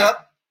facts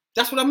up,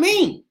 that's what I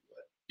mean.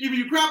 Either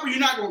you crap or you're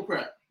not gonna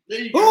crap. There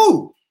you go.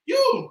 Who?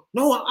 You.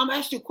 No, I'm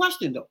asking you a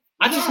question though.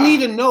 I just need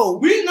to know.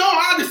 We know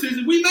our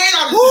decision. We made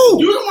our decision.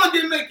 Who? You the one that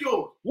didn't make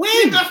yours. When?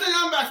 He vaccinated,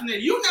 I'm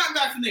vaccinated. You not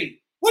vaccinated.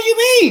 What do you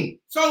mean?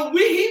 So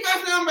he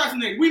vaccinated, I'm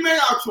vaccinated. We made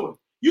our choice.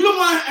 You the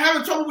one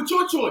having trouble with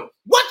your choice.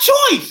 What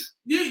choice?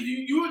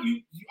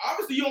 You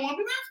obviously you don't want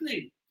to be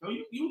vaccinated. So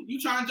you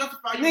trying to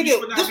justify your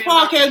nigga, this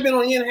podcast been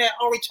on the internet.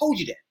 I already told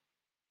you that.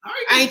 All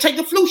right, I ain't take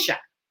the flu shot.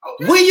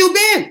 Okay. Where you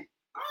been?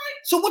 All right.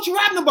 So what you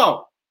rapping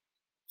about?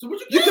 So what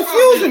you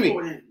confusing me.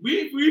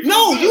 We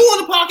no, you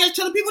on the podcast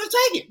telling people to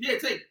take it. Yeah,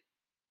 take it.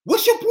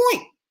 What's your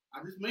point?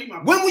 I just made my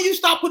point. When will you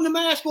stop putting the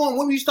mask on?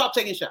 When will you stop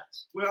taking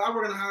shots? Well, I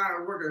work in a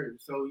higher worker,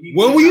 so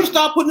when will you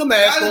stop putting the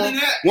mask on?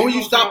 That, when will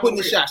you stop putting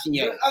the shots in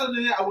your? Other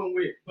than that, I wouldn't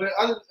wear it. But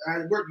I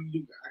work, you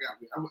do. I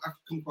got it. I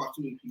come across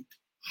too many people.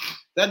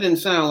 That didn't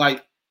sound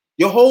like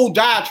your whole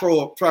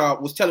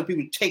diatribe was telling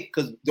people to take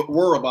because the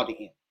world about to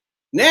end.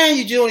 Now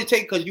you just only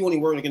take because you only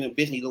working in a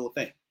business little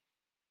thing.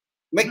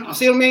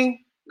 See what I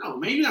mean? No,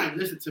 man, you not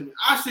listen to me.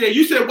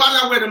 You said, why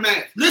did I wear the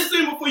mask?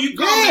 Listen before you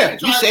come. Yeah,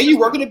 you say you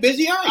work in a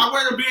busy area. I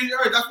wear the busy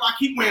area. That's why I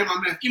keep wearing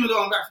my mask, even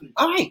though I'm vaccinated.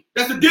 All right.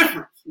 That's the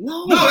difference.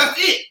 No, that's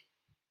it.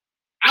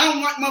 I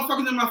don't want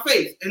motherfuckers in my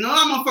face. And all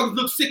motherfuckers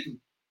look sickly.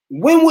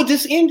 When would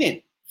this end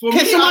in?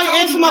 Can somebody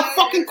answer my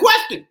fucking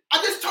question?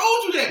 I just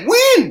told you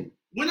that.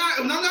 When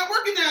I'm not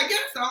working there, I guess.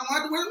 I don't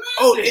have to wear the mask.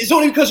 Oh, it's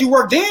only because you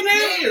work there now?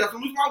 Yeah, that's the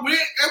reason why I wear it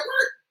at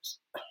work.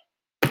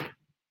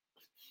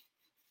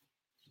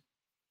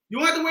 You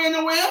don't have to wear it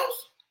nowhere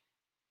else?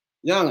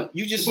 Young,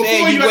 you just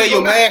said you wear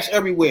your mask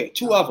everywhere.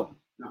 2 of them.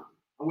 No,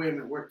 I wear them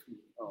at work too.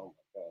 Oh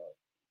my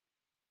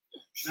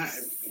God. Not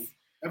everything.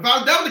 If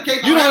that was the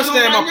case, you don't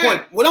understand my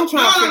point. What I'm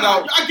trying to figure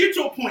out. I get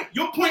your point.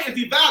 Your point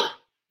is invalid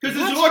because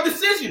it's your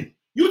decision.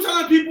 You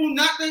telling people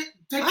not to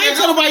take. I ain't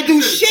telling nobody do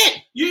shit.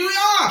 You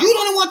are. You the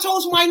only one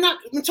told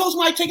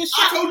somebody take a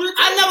shot.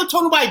 I never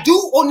told nobody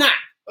do or not.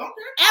 Okay.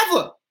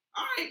 Ever.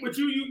 All right, but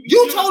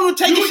you told them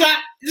to take a shot.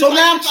 So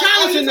now I'm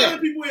challenging them.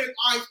 People is,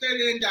 all right, stay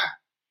there and die.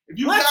 If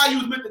you die, you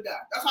was meant to die.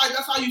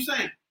 That's how you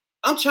saying.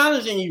 I'm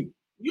challenging you.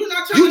 You're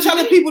not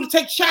telling people to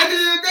take shots. At the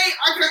end of the day,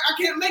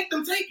 I can't make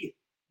them take it.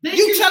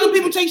 You telling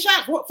people to take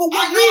shots for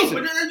what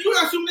reason? But then you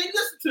assume they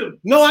listen to me.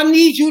 No, I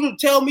need you to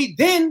tell me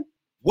then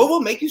what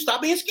will make you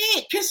stop being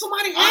scared? Can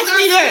somebody I'm ask not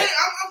me that?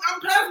 scared.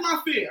 I'm past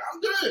my fear. I'm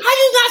good. How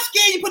you not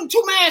scared? You putting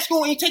 2 masks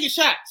on and you taking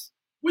shots.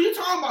 What you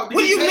talking about?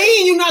 What do you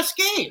mean you not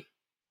scared?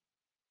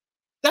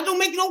 That don't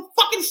make no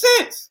fucking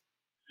sense.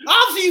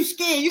 Obviously you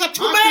scared. You got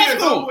 2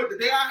 masks on. The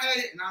day I had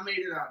it and I made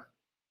it out.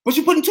 But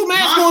you putting 2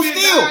 masks My on fear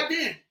still. died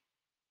then.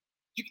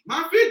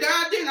 My fear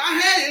died then.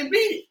 I had it and beat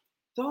it.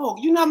 Dog,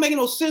 you're not making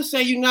no sense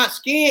saying you're not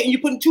scared and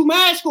you're putting 2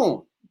 masks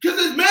on. Because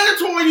it's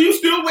mandatory and you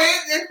still wear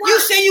it. You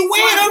say you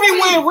wear it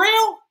everywhere,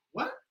 real?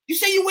 What? You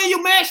say you wear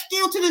your mask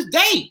still to this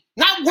day.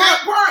 Not At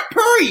work, work.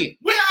 period.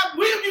 Where have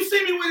you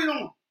seen me with it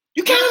on?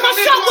 You came in my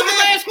I shop with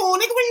the had- mask on,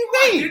 nigga. What do you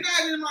I mean? did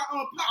that in my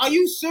pocket. Are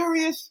you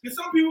serious? Because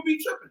some people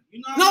be tripping. You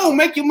know what I No, mean?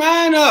 make your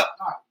mind up.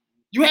 All right.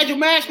 You had your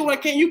mask on.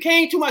 You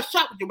came to my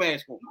shop with your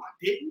mask on. No,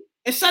 I didn't.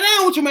 And sat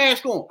down with your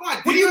mask on. No, I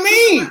didn't. What do you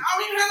mean? I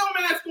don't even have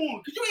no mask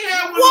on. Because you ain't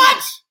have one.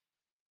 What?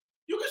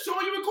 You can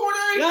show you record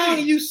Dang,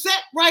 everything. you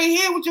sat right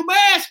here with your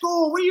mask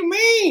on. What do you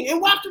mean?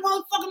 And watch the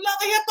motherfucking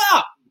love of hip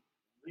hop.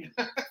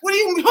 What are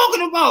you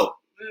talking about?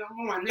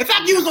 In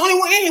fact, you was the only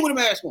one in here with a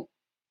mask on.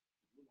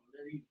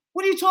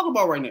 What are you talking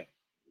about right now?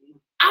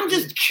 I'm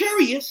just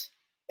curious,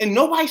 and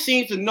nobody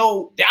seems to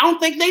know. I don't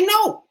think they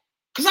know.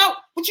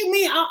 What you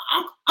mean?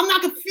 I'm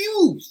not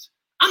confused.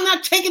 I'm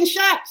not taking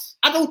shots.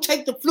 I don't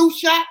take the flu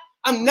shot.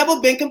 I've never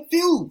been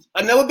confused.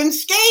 I've never been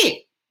scared.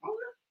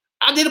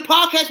 I did a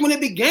podcast when it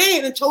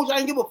began and told you I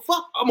didn't give a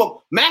fuck. I'm a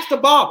master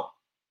barber.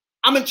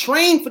 I'm in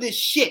trained for this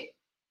shit.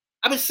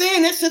 I've been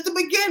saying that since the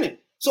beginning.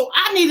 So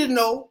I need to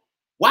know,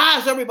 why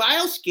is everybody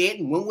else scared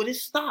and when will it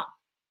stop?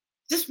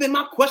 This has been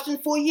my question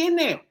for a year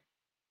now.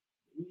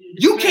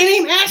 You can't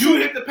even answer. You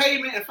hit the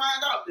pavement and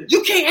find out this.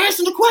 You can't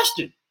answer the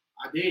question.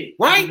 I did.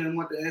 Right? I didn't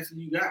want the answer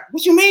you got.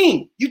 What you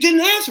mean? You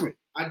didn't answer it.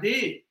 I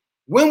did.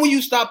 When will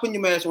you stop putting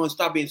your mask on and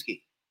stop being scared?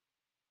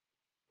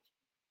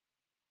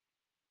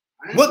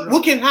 I answered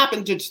What can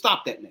happen to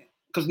stop that now?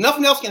 Because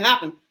nothing else can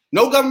happen.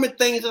 No government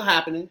things are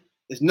happening.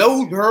 There's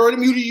no herd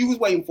immunity you was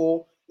waiting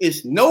for.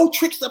 It's no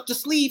tricks up the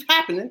sleeve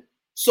happening.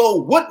 So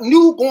what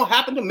new gonna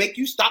happen to make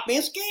you stop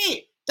being scared?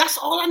 That's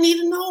all I need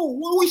to know.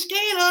 What are we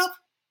scared of?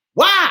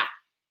 Why?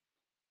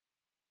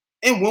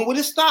 And when will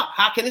it stop?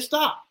 How can it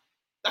stop?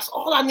 That's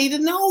all I need to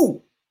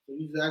know. So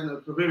you just asking a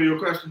proverbial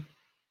question?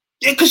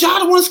 Yeah, because y'all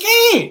the one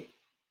scared.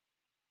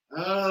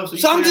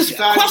 So I'm just society is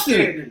questioning.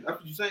 scared then. That's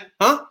what you're saying?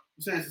 Huh?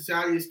 You saying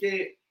society is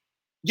scared?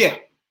 Yeah.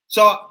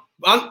 So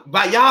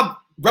by y'all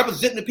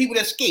representing the people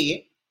that's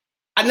scared,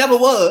 I never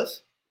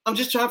was. I'm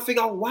just trying to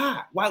figure out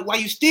why. Why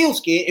you still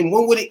scared and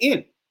when would it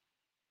end?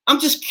 I'm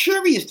just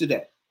curious to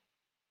that.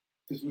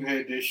 Because we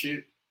had that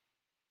shit.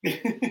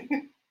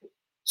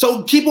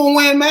 So keep on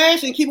wearing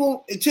masks and keep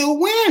on until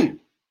when?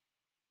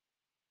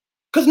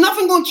 Because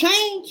nothing gonna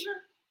change.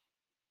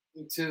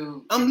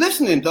 Until I'm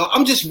listening, dog.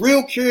 I'm just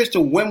real curious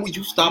to when would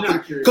you stop I'm it?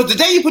 not curious. Because the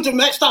day you put your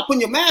mask, stop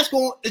putting your mask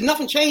on, there's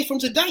nothing changed from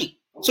today.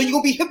 So you're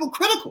gonna be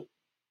hypocritical.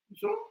 You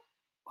sure?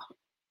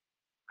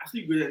 I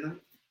see good at night.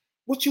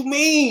 What you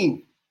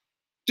mean?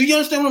 Do you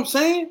understand what I'm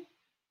saying?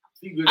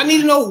 See good I at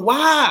need to night. know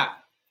why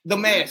the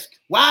mask,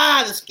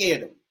 why the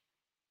scared of them.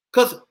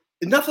 Because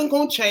nothing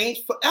gonna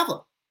change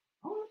forever.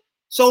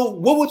 So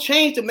what will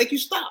change to make you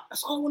stop?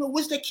 That's all I want to know.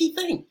 What's that key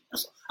thing?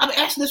 I've been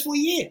asking this for a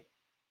year.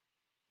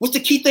 What's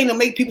the key thing to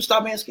make people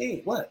stop being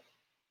scared? What?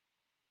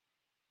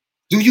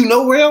 Do you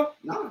know, real?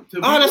 No,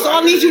 Oh, that's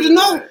all I need you to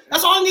know.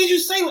 That's all I need you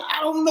to say.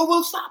 I don't know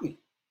what'll stop me.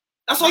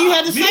 That's all you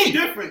had to me say.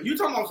 Different. You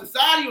talking about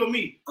society or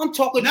me? I'm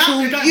talking Not, to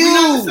we're not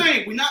you. the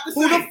same. We're not the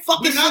Who same. the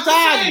fuck We're is not the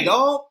society, same.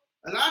 dog?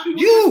 A lot of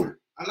people. You. Different.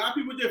 A lot of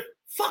people different.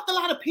 Fuck a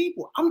lot of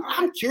people.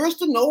 I'm curious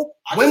to know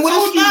I when just will it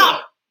told you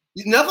stop?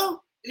 You never? that.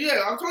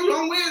 Yeah, I told you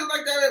I'm weird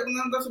like that when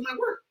I'm doing at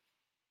work.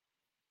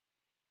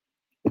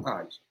 All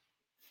right.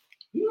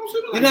 You don't see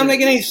me like You're not that.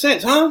 making any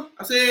sense, huh?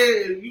 I said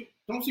you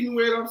don't see me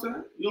weird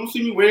outside. You don't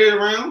see me weird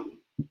around.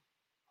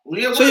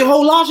 When you're at So your work,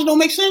 whole logic don't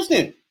make sense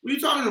then. what are you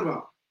talking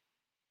about?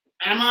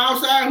 Am I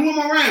outside? Who am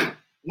I around?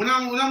 When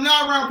I'm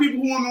not around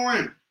people, who am I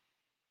around?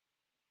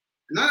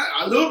 Not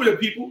a little bit of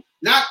people,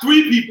 not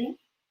 3 people.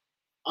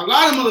 A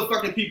lot of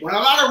motherfucking people and a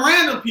lot of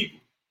random people.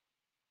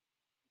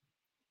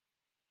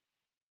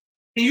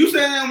 And you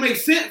saying that don't make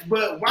sense,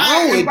 but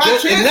why? No,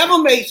 it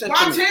never made sense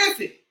Why to me. chance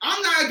it?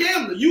 I'm not a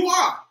gambler. You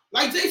are.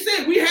 Like Jay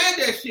said, we had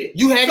that shit.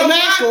 You had the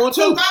mask on,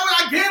 So too. why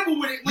would I gamble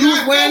with it? when You I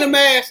was wearing the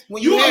felt it? mask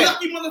when you You had a it.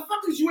 lucky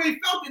motherfuckers. You ain't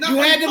felt it. That's You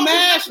why had the fucking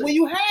mask nothing. when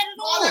you had it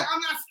All on. that,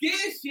 I'm not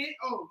scared shit.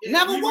 Oh, yeah,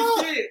 Never you was.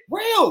 scared.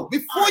 Real.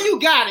 Before Alright. you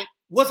got it,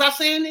 was I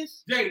saying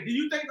this? Jay, did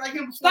you think like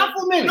him before? Stop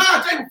for a minute.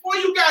 Nah, Jay, before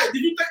you got it,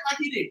 did you think like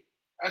he did?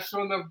 I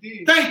sure enough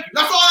did. Thank you.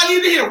 That's all I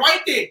need to hear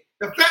right there.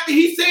 The fact that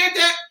he said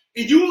that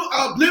and you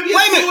oblivious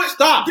Wait a to minute. it,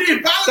 Stop. it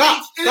invalidates.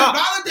 Stop. It Stop.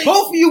 invalidates.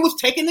 Both of you was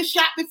taking the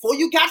shot before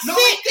you got No,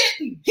 sick. he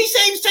didn't. He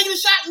said he was taking the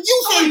shot, and you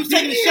No, said he was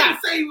taking the shot. He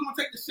didn't say he was gonna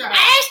take the shot.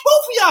 I asked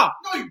both of y'all.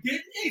 No, he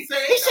didn't. He didn't say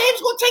it. He said he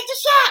was gonna take the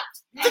shot.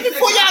 No, Just he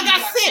before said y'all after got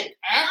he sick.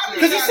 After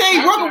Because he got said he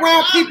sick. work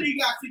around After people. he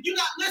got sick. You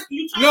not listening.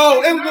 You trying No, to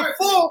it take was nerves.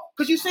 before,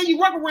 because you said you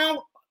work around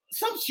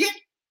some shit.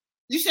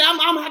 You said I'm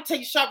gonna have to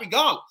take a shot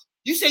regardless.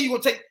 You said you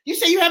gonna take. You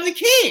said you having a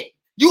kid.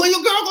 You and your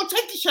girl gonna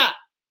take the shot.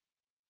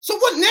 So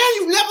what? Now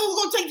you never were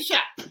gonna take the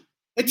shot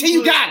until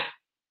you got it.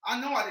 I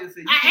know I didn't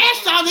say. I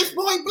asked y'all this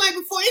point blank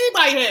before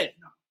anybody had it.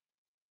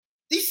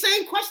 These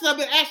same questions I've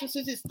been asking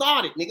since it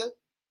started, nigga.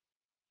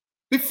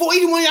 Before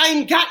either one of y'all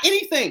even got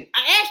anything,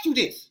 I asked you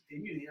this.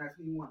 And you didn't ask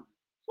me one.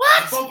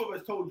 What? And both of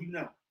us told you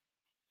no.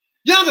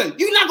 Younger,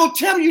 you're not gonna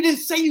tell me you didn't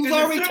say you was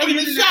already taking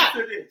the shot.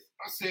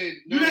 I said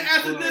You didn't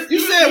answer this. You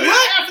said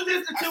what? didn't answer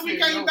this until we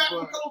came back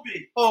from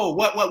COVID. Oh,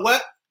 what?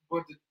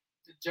 But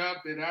the job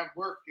that I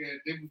worked at,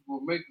 they was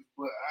gonna make it,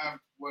 but I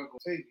wasn't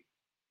gonna take it.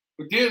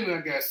 But then when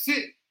I got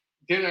sick,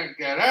 then I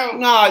got out.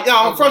 Nah,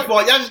 y'all. First of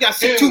all, y'all just got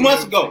sick 2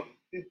 months ago.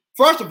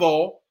 First of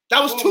all,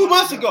 that was 2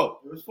 months ago.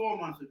 It was 4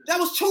 months ago. That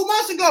was 2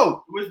 months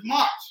ago. It was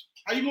March.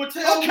 How you gonna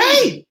tell me?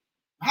 Okay.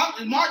 How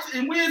March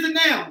and when is it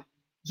now?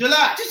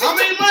 July. How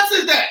many months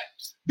is that?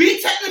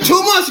 Be technical.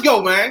 2 months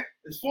ago, man.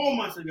 It's 4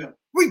 months ago.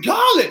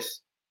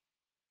 Regardless,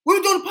 we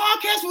were doing the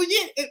podcast for a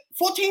year,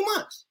 14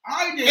 months.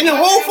 I did. In the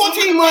whole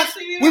 14 months,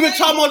 we've been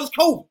talking about this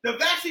COVID. The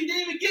vaccine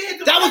didn't even get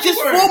into That was just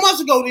 4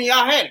 months ago. Then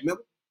y'all had it.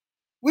 Remember?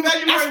 We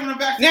February when the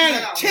vaccine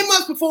got now out. 10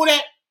 months before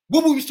that,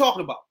 what we was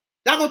talking about?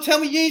 Y'all gonna tell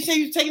me you ain't say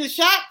you was taking a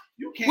shot?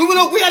 You can't.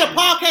 We had a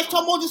podcast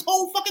talking about this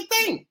whole fucking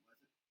thing.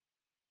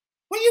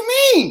 What do you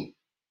mean?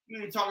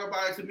 You ain't talking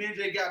about it till me and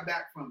Jay got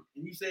back from it.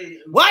 And you say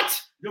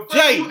What? the first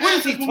Jay, thing you what is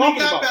asked he us when talking we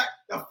got about? back,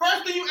 the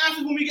first thing you asked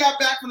us when we got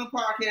back from the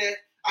podcast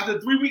after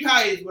 3-week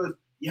hiatus was,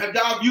 "You have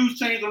y'all views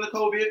changed on the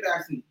COVID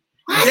vaccine?"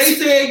 What? Jay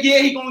said, "Yeah,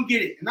 he gonna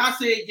get it," and I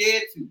said, "Yeah,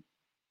 too."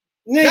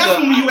 Nigga, That's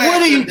when you what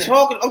asked are you us that.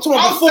 talking? I'm talking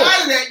about before.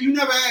 Outside of that, you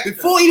never asked.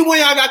 Before either one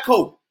of y'all got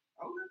COVID.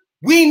 Okay.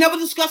 We ain't never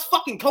discussed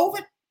fucking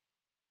COVID.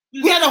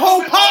 We had a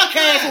whole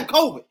podcast on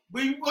COVID.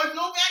 But there wasn't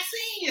no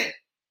vaccine yet.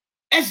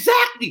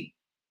 Exactly.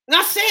 And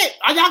I said,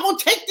 are y'all gonna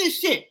take this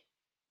shit?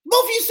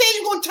 Both of you said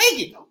you're gonna take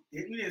it. No,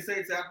 we didn't say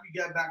it till after we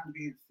got back from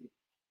being sick.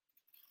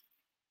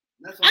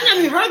 I never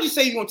even heard you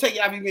say you're gonna take it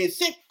after you being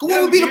sick.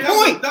 What would be the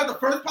point? That's the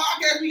first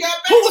podcast we got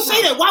back. Who would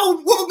say that?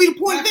 What would be the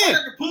point then?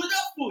 I can pull it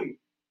up for you.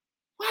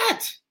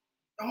 What?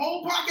 The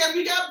whole podcast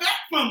we got back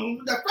from.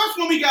 The first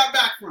one we got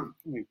back from.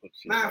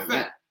 Matter of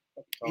fact.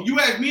 And you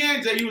asked me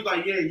and Jay, you was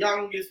like, "Yeah, y'all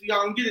don't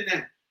get it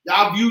now.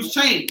 Y'all views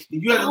changed."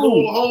 And you had a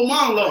whole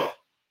monologue.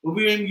 But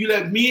you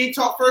let me and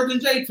talk first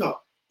and Jay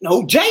talk.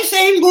 No, Jay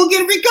said he was gonna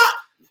get it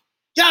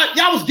regardless.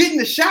 Y'all was getting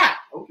the shot.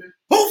 Okay.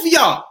 Both of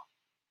y'all.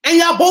 And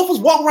y'all both was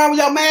walking around with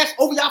y'all mask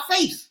over y'all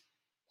face.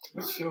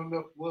 Sure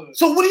enough was.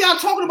 So what are y'all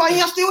talking about?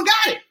 Y'all still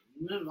got it.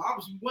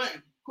 Obviously, you went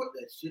and quit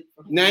that shit.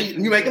 Now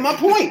you making my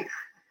point.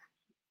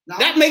 Now,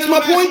 That makes my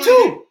point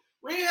too.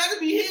 We ain't had to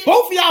be here.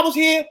 Both of y'all was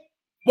here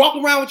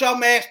walking around with y'all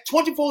mask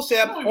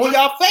 24/7 on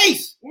y'all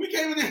face. When we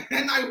came in there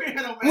that night, we ain't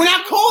had no mask. When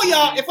I call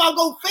y'all, if I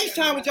go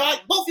FaceTime with y'all,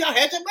 both of y'all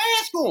had your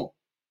mask on.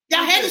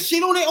 Y'all had the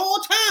shit on it all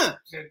the time.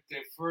 That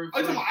first Oh,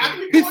 you talking about after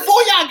we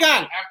Before y'all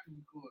got it. after we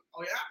recorded.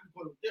 Oh, yeah, I can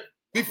put it different.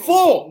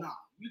 Before. Nah,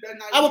 that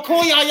night I would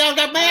call y'all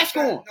got mask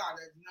on. Nah,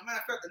 matter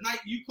of fact, the night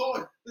you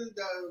called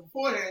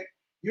beforehand,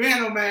 you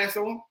had no mask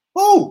on.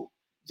 Who?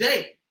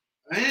 Jay.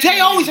 Jay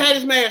always had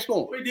his mask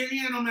on. We didn't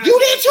have no mask. You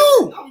did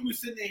too. No, we was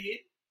sitting there here.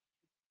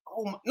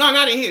 Oh, no,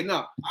 not in here,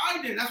 no.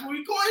 I did. That's what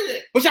we called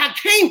it. But y'all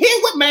came here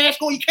with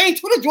mask on. You came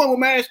to the joint with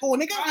mask on,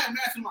 nigga. I had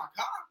mask in my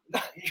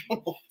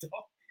car.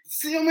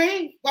 See what I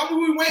mean? Why would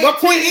we wait? My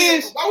point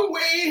is- why we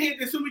wait in here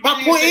this week?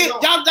 My point is,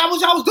 y'all, that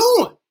was y'all was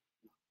doing.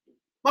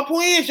 My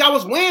point is, y'all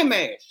was wearing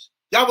masks.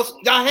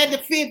 Y'all had the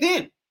fear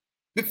then,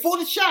 before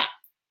the shot.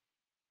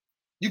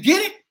 You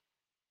get it?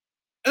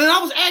 And I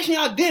was asking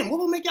y'all then, what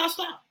would make y'all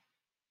stop?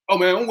 Oh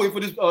man, I'm waiting for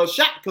this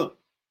shot to come.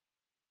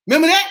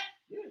 Remember that?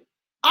 Yeah.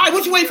 All right,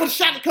 what you waiting for the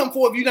shot to come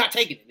for if you're not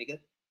taking it, nigga?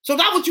 So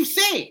that's what you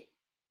said.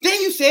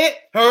 Then you said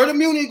herd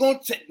immunity gonna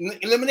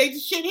eliminate the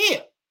shit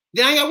here.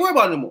 Then I ain't gotta worry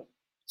about it no more.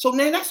 So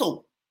now that's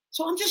over.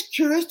 So I'm just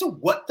curious to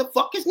what the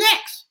fuck is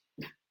next.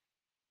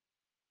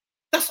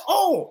 That's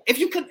all. If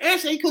you could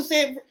answer, you could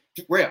say,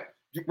 "Real,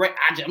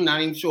 I'm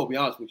not even sure. To be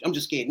honest with you, I'm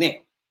just scared now."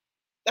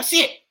 That's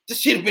it. This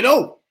shit have been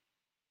over.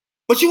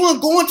 But you want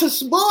to go into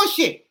some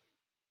bullshit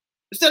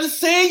instead of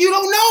saying you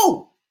don't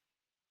know.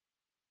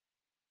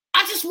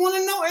 I just want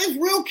to know. It's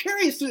real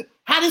curious to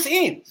how this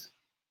ends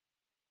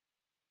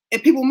in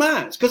people's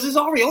minds because it's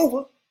already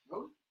over.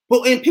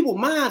 But in people's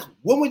minds,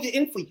 what would it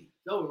end for you?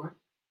 No, right?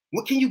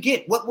 What can you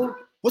get?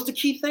 What's the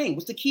key thing?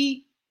 What's the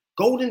key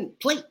golden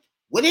plate?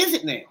 What is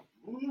it now?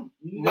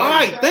 Mm-hmm. All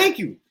right, thank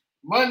you.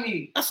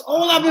 Money. That's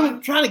all I've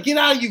been trying to get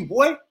out of you,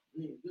 boy.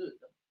 Yeah, good.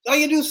 All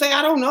you do is say,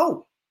 I don't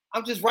know.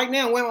 I'm just right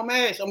now wearing my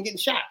mask. I'm getting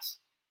shots.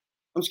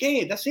 I'm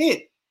scared. That's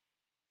it.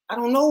 I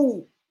don't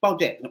know about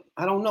that.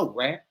 I don't know,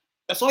 Rat.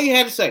 That's all you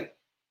had to say.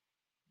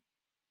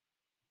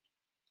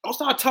 Don't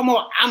start talking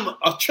about I'm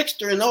a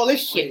trickster and all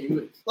this shit.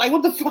 Like,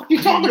 what the fuck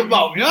you talking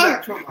about,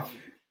 Black yo? Trump.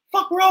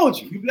 Fuck wrong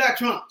with you? You black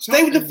Trump.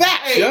 Stay with the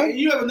facts, Hey, yo.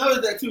 you ever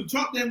noticed that too?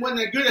 Trump wasn't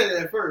that good at it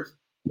at first.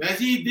 But as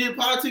he did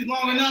politics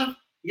long enough,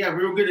 he got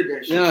real good at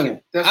that shit. Yeah,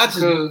 That's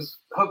because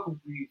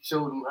Huckabee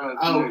showed him how to do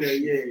Oh, that okay,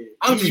 shit. yeah.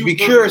 I'm just be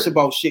curious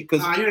about shit because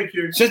Nah, you ain't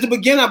curious. since the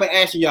beginning I've been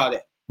asking y'all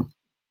that.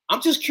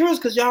 I'm just curious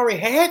because y'all already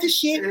had the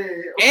shit Yeah,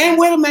 okay. and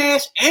wear the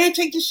mask and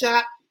take the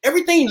shot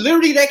everything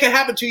literally that can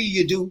happen to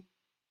you, you do,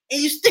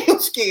 and you're still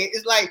scared.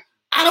 It's like,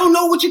 I don't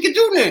know what you can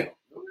do now.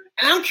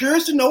 And I'm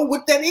curious to know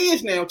what that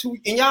is now, too,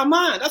 in y'all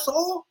mind. That's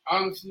all.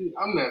 Honestly,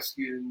 I'm not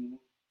scared anymore.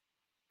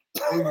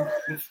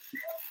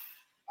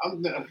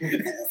 I'm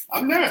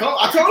not.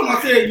 I told him,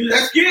 I said, you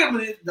that scared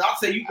me. I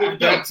said, you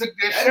could I took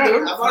that shot. I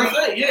was about to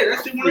say, yeah,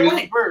 that shit went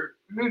away.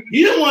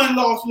 He the one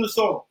lost in the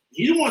soul.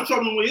 He the one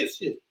troubling with his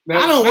shit.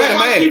 I don't wear a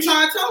I keep mask.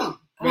 trying to tell him.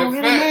 I don't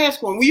have a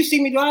mask on. When you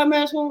see me, do I have a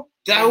mask on?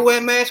 Did I wear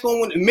a mask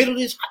on in the middle of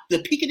this, the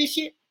peak of this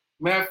shit?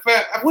 Matter of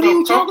fact, What are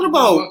you talking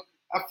about?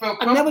 I felt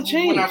I never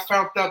comfortable when I changed.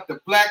 found out the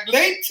black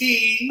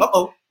lady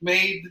Uh-oh.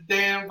 made the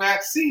damn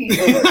vaccine.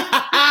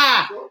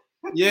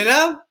 You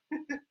know?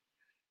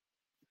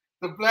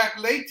 The black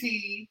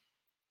lady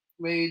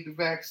made the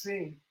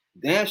vaccine.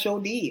 Damn sure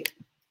did.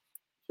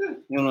 You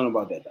don't know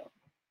about that, though.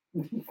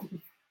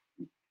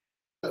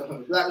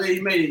 Black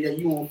lady made it. Yeah,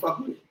 you won't fuck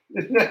with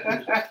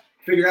it.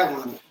 Figure that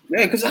one out.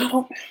 Man, because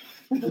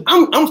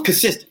I'm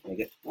consistent,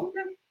 nigga. Okay.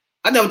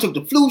 I never took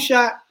the flu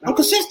shot. I'm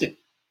consistent.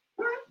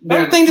 Now,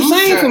 Everything the flu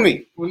same shot, for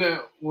me. When I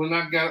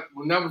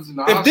was in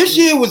the If this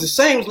year was the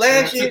same as and I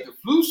last year, took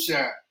the flu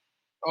shot,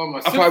 all my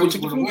I probably symptoms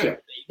took the went flu away.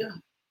 shot.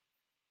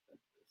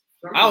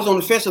 I was on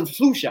the fence of the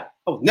flu shot.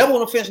 I was never on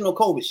the fence of no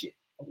COVID shit.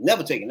 I was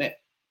never taking that.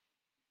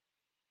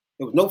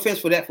 There was no fence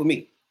for that for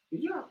me.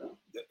 Good job, though.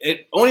 The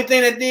only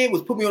thing that did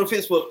was put me on the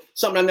fence for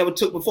something I never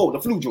took before,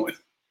 the flu joint.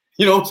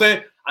 You know what I'm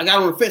saying? I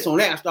got on the fence on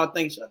that. I started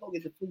thinking, should I go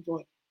get the flu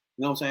joint?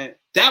 You know what I'm saying?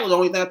 That was the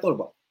only thing I thought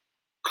about.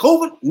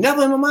 COVID,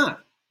 never in my mind.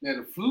 Now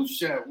the flu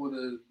shot would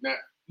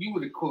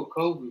have caught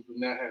COVID but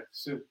not had the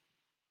symptoms.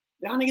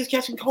 Y'all niggas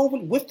catching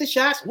COVID with the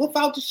shots,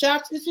 without the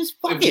shots. It's just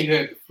fuck If it. you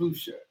had the flu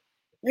shot.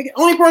 Nigga,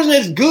 only person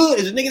that's good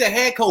is a nigga that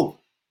had COVID.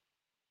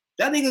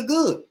 That nigga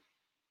good.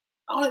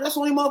 That's the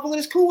only motherfucker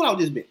that's cool out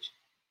this bitch.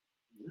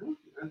 Yeah,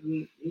 that's a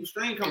new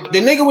strain coming out. The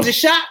nigga with the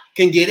shot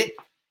can get it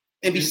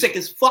and be sick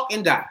as fuck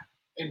and die.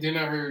 And then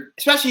I heard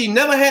Especially if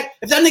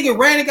that nigga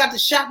ran and got the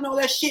shot and all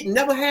that shit and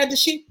never had the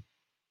shit,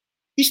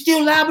 he's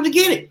still liable to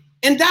get it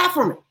and die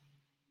from it.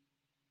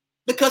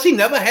 Because he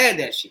never had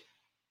that shit.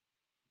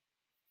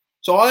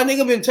 So all that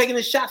nigga been taking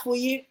the shots for a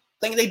year,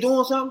 thinking they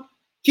doing something,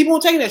 keep on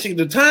taking that shit.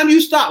 The time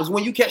you stop is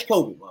when you catch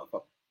COVID,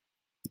 motherfucker.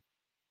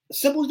 As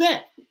simple as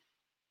that.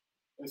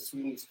 that's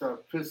when you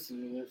start pissing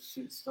and that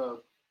shit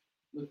start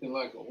looking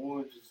like an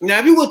orange. Now,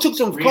 if you would have took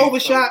some Green COVID color.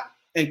 shot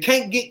and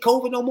can't get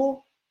COVID no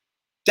more,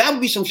 that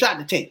would be some shot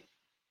to take.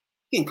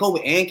 Getting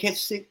COVID and catch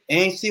sick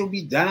and still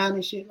be dying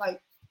and shit.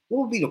 Like,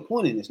 what would be the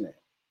point in this now?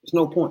 There's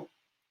no point.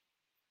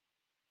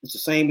 It's the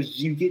same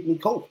as you getting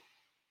COVID.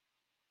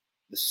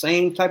 The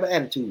same type of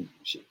attitude and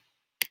shit.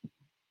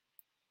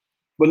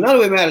 But none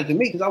of it mattered to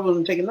me because I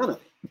wasn't taking none of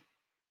it.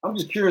 I'm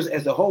just curious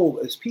as a whole,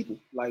 as people,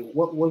 like,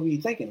 what were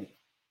you thinking? And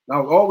I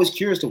was always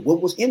curious to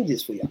what was in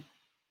this for y'all.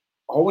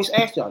 I always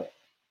asked y'all that.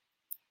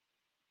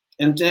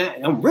 And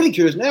I'm really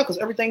curious now because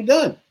everything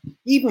done. You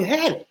even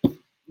had it.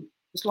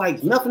 It's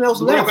like nothing else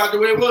What left. about the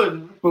way it was?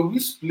 But we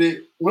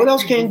split. What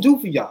else can it do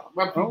for y'all?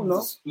 My I don't people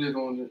know. split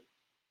on it.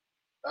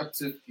 I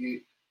took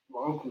it.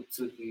 My uncle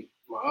took it.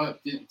 My aunt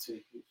didn't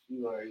take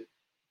it.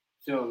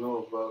 She don't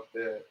know about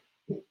that.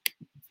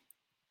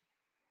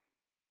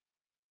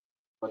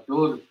 My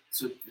daughter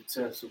took the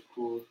test, of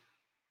course.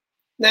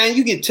 Now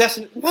you get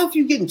tested. What if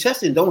you getting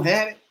tested and don't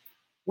have it?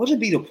 What would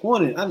be the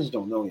point in it? I just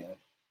don't know, y'all.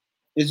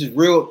 It's just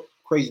real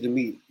crazy to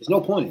me. There's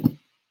no point in it.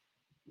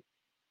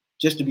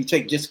 Just to be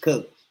taken just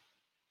cause.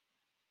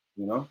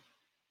 You know?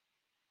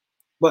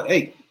 But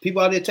hey,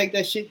 people out there take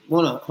that shit,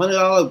 want a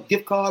 $100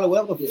 gift card or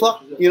whatever the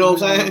fuck, you know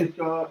what I'm saying?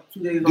 2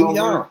 days Do off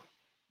y'all. work.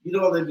 You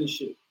know all that good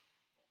shit.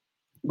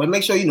 But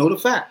make sure you know the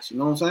facts, you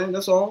know what I'm saying?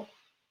 That's all.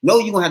 Know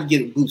you're gonna have to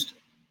get a booster.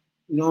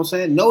 You know what I'm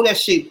saying? Know that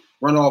shit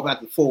run off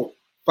after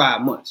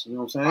 4-5 months. You know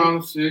what I'm saying?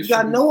 Honestly, You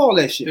gotta know all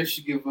that shit. They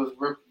should give us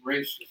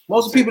reparations.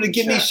 Most of the people that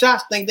give me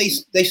shots think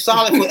they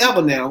solid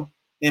forever now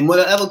and will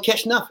ever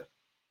catch nothing.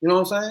 You know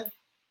what I'm saying?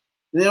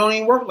 They don't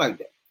even work like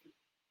that.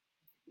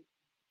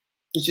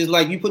 It's just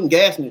like you putting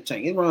gas in the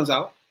tank. It runs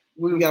out.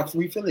 We got to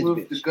refill it, What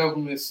if the bitch.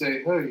 government say,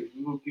 "Hey,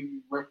 we're gonna give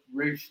you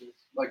reparations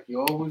like you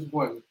always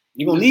wanted,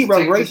 You're gonna just need to take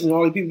reparations this- when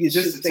all these people get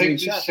just shit to taking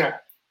take a this shot.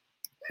 shot"?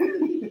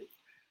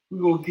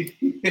 We're gonna get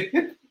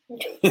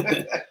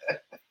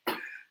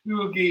we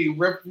gonna give you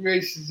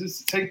reparations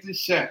just to take this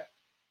shot.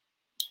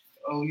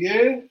 Oh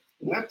yeah,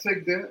 I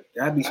take that.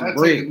 That'd be some I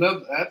bread.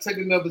 take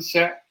another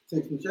shot.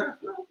 Take some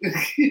shots, bro.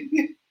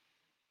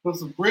 For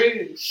some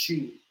bread,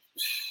 shit.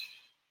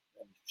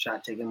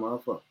 Shot taking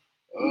motherfucker.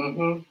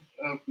 I'll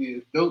be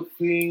a dope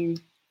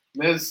fiend,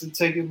 medicine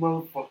taking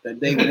motherfucker. That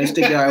day when they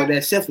stick out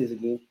that syphilis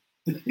again.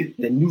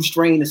 The new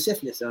strain of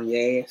syphilis on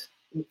your ass.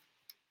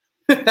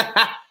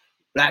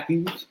 Black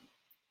people.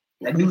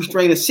 That new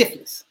strain of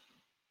syphilis.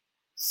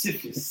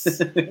 Syphilis.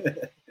 That's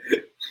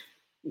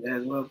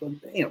motherfucker.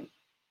 Damn.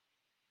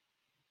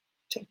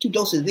 Take 2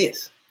 doses of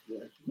this.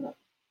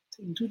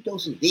 Take 2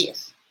 doses of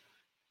this.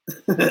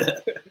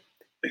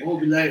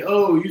 We'll be like,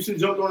 oh, you should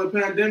jump on the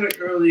pandemic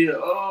earlier.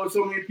 Oh,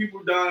 so many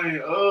people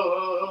dying.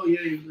 Oh, yeah,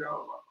 you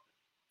know.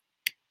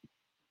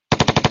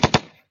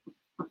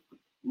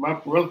 My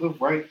brother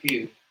right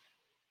here.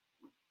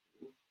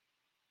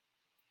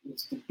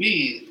 Mr.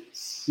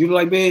 Biz. You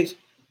like Biz?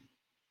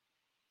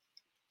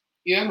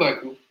 Yeah, I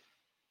like him.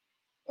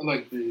 I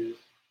like Biz.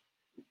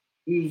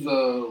 He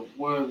was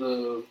one of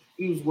the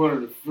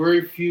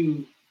very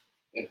few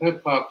in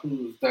hip hop who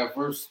was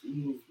diverse,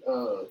 who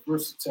was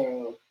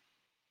versatile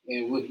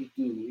in what he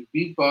do.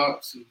 He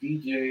beatbox, he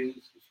DJs,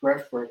 he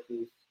scratch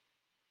records,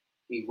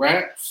 he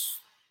raps,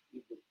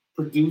 he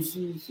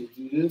produces, he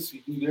do this, he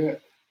do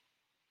that.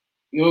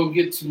 You don't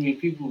get too many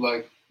people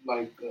like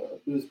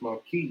Biz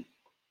Marquis.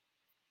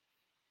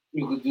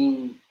 You could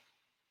do,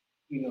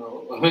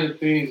 100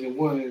 things in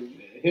one in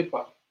hip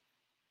hop.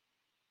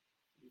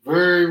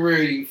 Very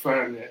rare you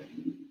find that.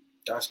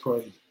 That's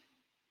crazy.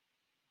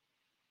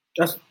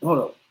 Hold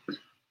up.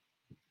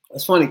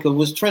 That's funny because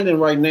what's trending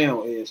right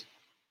now is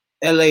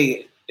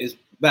LA is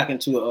back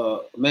into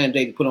a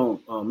mandate to put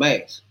on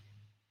masks.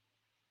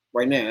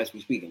 Right now, as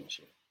we speaking and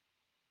shit.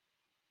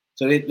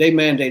 So they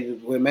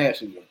mandated to wear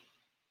masks again.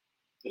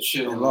 The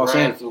shit In Los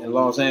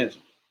Angeles.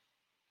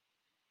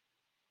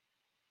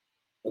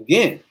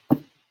 Again,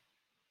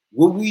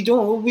 what we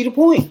doing? What would be the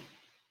point?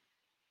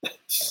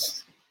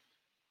 This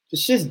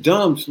shit's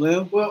dumb,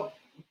 Slim. Well,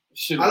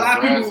 a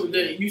lot of people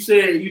that you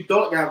said you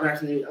thought got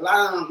vaccinated, a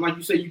lot of them, like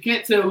you said, you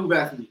can't tell who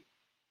vaccinated.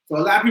 So a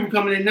lot of people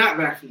coming in not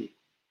vaccinated.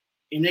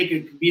 And they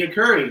could be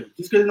occurring.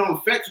 Just because it don't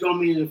affect you don't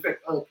mean it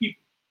affect other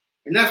people.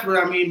 And that's what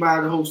I mean by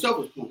the whole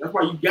selfish point. That's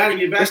why you got to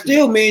get vaccinated. It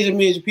still millions and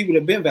millions of people that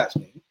have been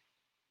vaccinated.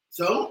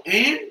 So,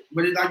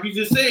 but like you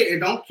just said, it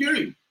don't cure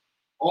you.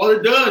 All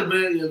it does, but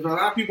if a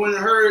lot of people in the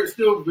herd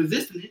still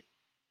resisting it,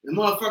 the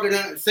motherfucker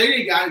that say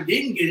they got it,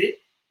 didn't get it,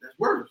 that's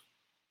worse.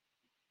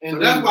 And so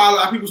that's why a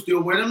lot of people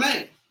still wear the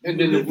mask. And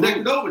then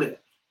over there.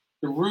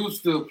 The rules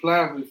still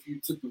apply if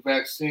you took the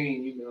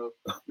vaccine,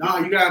 No,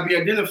 you gotta be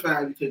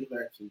identified if you take the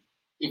vaccine.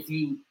 If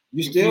you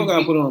still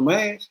gotta put on a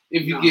mask.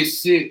 If you get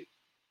sick.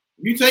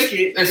 If you take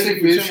it, let's say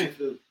a chance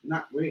to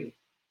not ready.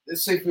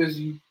 Let's say for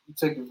you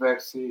take the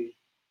vaccine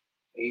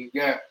and you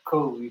got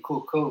COVID, you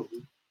caught COVID,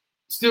 you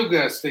still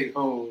gotta stay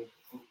home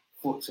for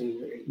 14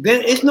 days.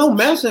 Then it's no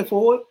medicine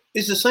for it.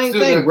 It's the same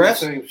Still thing, bruh.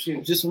 Same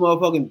shit. Just some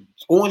motherfucking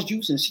orange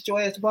juice and sit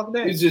your ass the fuck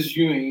down. It's just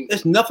you ain't.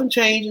 There's nothing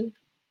changing,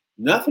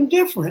 nothing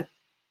different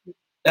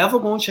ever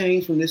gonna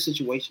change from this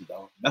situation,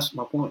 dog. That's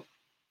my point.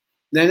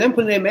 Now them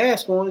putting their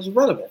mask on is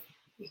irrelevant.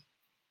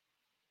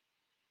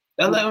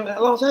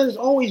 Los Angeles is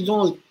always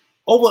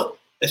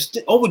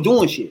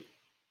overdoing shit.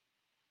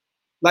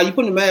 Like you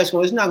putting the mask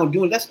on, it's not gonna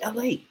do it. That's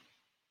LA.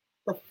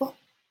 The fuck?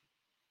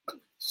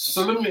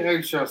 So let me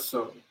ask y'all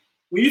something.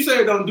 When you say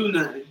it don't do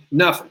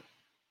nothing,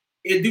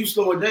 it do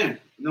slow it down.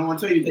 No one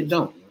tell you it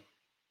don't.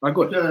 Like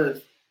what?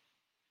 Because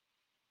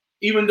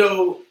even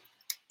though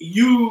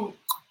you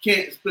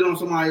can't spit on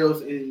somebody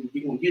else and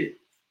you're gonna get it.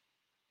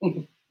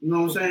 You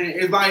know what I'm saying?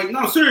 It's like,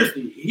 no,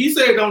 seriously. He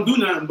said don't do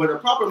nothing, but a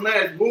proper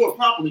mask rolled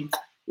properly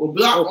will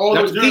block all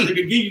the germs that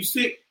could get you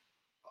sick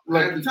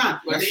at the time.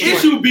 The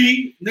issue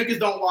be niggas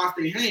don't wash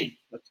their hands.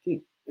 That's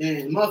key.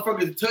 And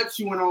motherfuckers touch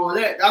you and all of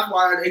that. That's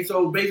why they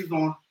so based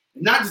on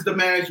not just the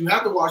mask, you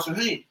have to wash your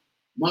hands.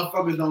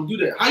 Motherfuckers don't do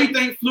that. How you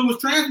think flu is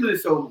transmitted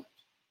so much?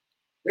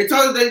 They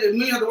told us that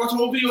we have to watch a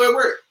whole video at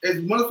work. As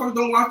motherfuckers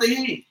don't wash their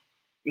hands.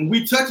 And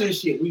we touching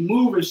shit, we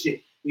moving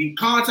shit, we in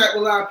contact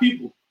with a lot of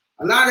people.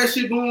 A lot of that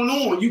shit going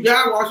on. You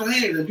gotta wash your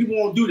hands, and people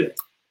won't do that.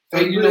 So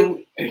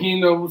and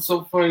you know what's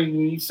so funny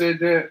when you said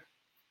that?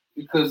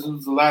 Because there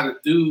was a lot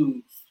of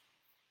dudes.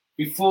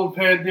 Before the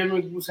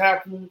pandemic was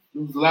happening,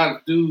 there was a lot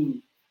of dudes.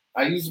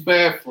 I use the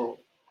bathroom.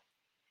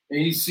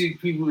 And you see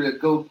people that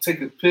go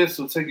take a piss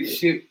or take a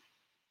shit,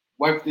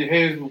 wipe their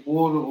hands with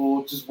water,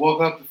 or just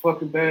walk out the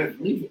fucking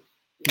bathroom.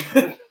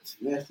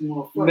 Nasty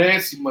motherfucker.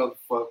 Nasty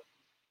motherfucker.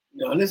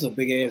 No, this is a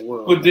big ass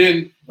world. But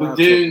then,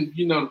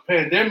 the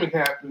pandemic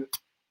happened.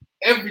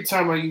 Every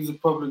time I use a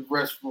public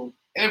restroom,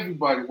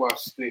 everybody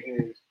washes their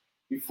hands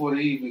before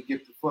they even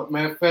get the fuck.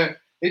 Matter of fact,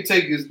 they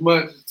take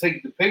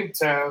the paper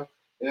towel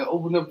and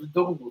open up the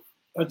door.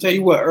 I'll tell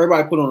you what,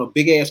 everybody put on a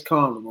big ass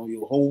condom on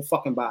your whole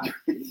fucking body.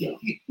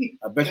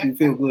 I bet you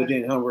feel good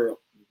then, huh, real?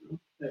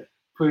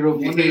 Put it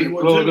over your head,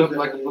 blow it up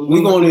like a balloon.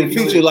 We're going in the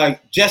future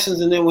like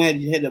Jetsons and then we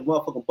had the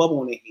motherfucking bubble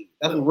on their head.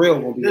 That's what real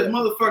gonna be. There's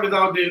motherfuckers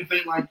out there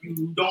think like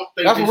you don't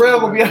think. That's what real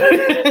gonna be.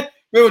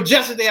 Remember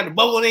Jetsons, they had the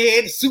bubble on their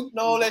head, the suit and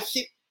all that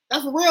shit.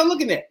 That's what real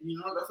looking at. You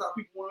know, that's how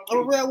people want to be.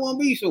 That's what real want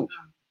to be, so.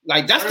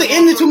 Like, that's the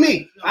ending to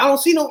me. I don't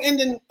see no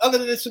ending other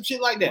than some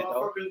shit like that.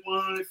 Motherfuckers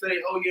want to say,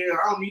 oh, yeah,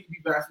 I don't need to be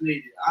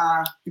vaccinated.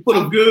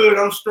 I'm good,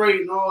 I'm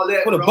straight, and all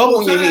that. Put a bubble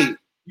on your head.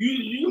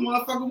 You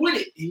motherfucker with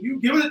it. And you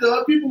giving it to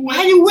other people.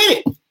 How you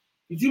with it?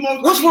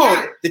 What's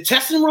wrong? The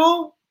testing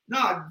wrong?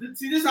 Nah,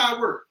 see, this is how it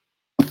works.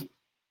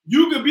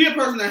 You could be a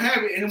person that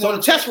have it. And so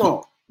the test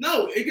wrong?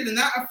 No, it could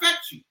not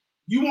affect you.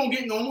 You won't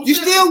get normal. You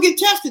still get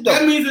tested, though.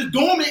 That means it's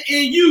dormant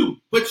in you,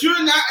 but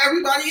you're not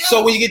everybody else.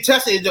 So when you get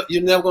tested,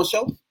 you're never going to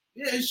show?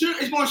 Yeah, it's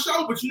going to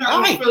show, but you're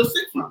not going to feel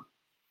sick from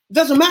it.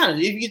 Doesn't matter.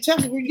 If you get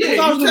tested, you're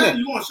going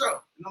to show.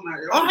 No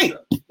matter. All right.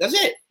 That's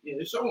it. Yeah,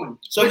 it's showing.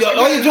 So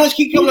all your joints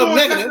keep coming up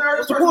negative.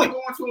 What's the point?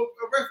 Going to a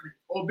restaurant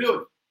or a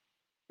building.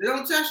 They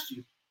don't test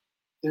you.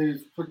 They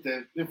just put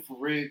that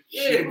infrared.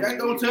 Yeah, that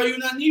don't tell you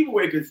nothing either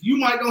way, because you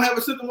might gonna have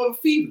a symptom of a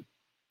fever.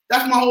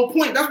 That's my whole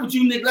point. That's what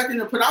you neglecting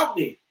to put out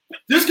there.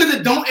 Just because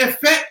it don't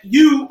affect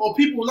you or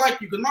people like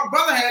you. Because my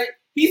brother had it.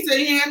 He said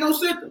he had no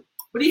symptoms,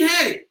 but he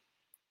had it.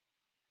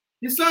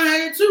 His son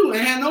had it too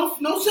and had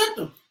no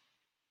symptoms.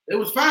 It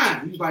was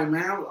fine. He was like,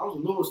 man, I was a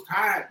little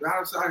tired, but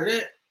outside of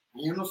that,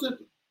 I had no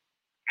symptoms.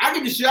 I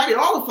get the shit. I get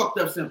all the fucked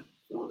up symptoms.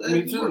 So that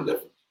Me too.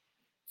 Different.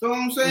 So what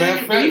I'm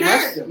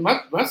saying,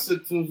 my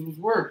symptoms was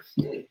worse.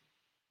 Yeah.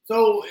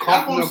 So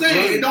that's what I'm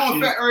saying. It don't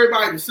affect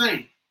everybody the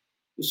same.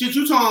 The shit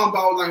you talking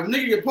about, like when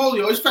nigga get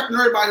polio, it's affecting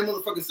everybody the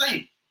motherfucking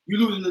same. You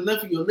losing the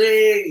length of your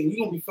leg and you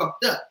gonna be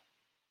fucked up.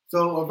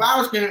 So a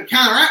virus can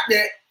counteract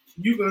that.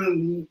 You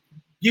can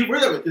get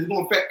rid of it because it's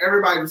gonna affect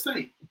everybody the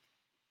same.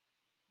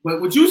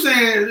 But what you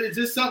saying is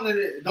just something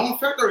that don't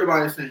affect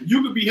everybody the same.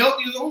 You could be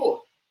healthy as a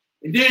horse,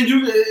 and then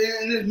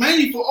and it's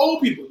mainly for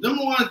old people. Them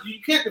the ones you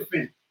can't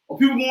defend. Or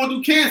people going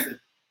through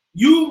cancer.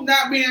 You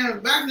not being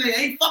vaccinated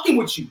ain't fucking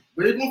with you.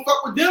 But it's gonna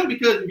fuck with them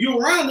because if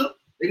you're around them,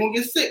 they're gonna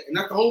get sick. And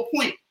that's the whole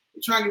point.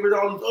 They're trying to get rid of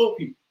all these old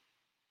people.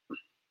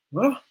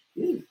 Huh?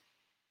 Yeah.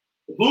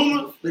 The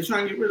boomers, they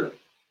trying to get rid of it.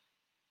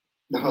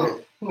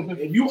 No.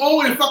 If you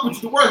old and fuck with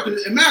you the worst,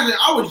 because imagine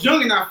I was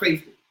young and I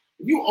faced it.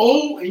 If you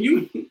old and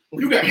you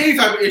got any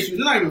type of issues,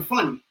 it's not even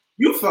funny.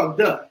 You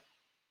fucked up.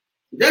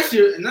 That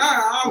shit, and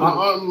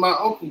my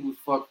uncle was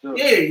fucked up.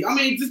 Yeah, I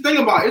mean, just think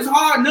about it. It's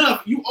hard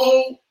enough. You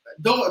old,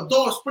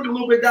 dog sprinkle a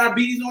little bit of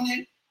diabetes on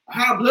it,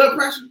 high blood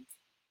pressure.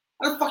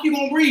 How the fuck you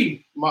gonna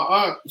breathe? My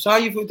aunt. So how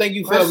you think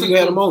you felt when you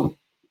had a moment?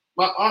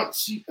 My aunt,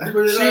 she had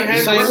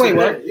the same way,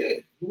 right? Yeah,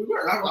 we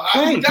were.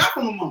 I got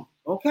from a mom.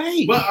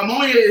 Okay. But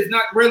ammonia is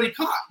not rarely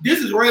caught. This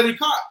is rarely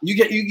caught. You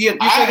take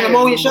an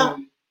ammonia shot?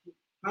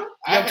 Huh?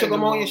 You ever took an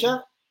ammonia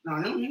shot? No,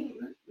 I don't.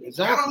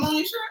 Exactly.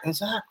 Ammonia shot?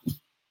 Exactly.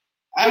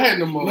 I had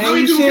pneumonia. Man,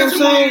 you see what I'm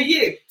saying?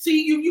 Yeah.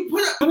 See, you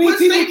put up, I mean, put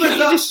people statements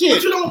can't up, this shit.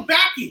 but you don't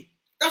back it.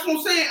 That's what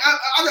I'm saying.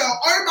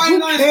 Everybody Who in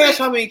the cares United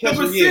how many States,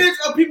 the catch a year? percentage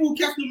of people who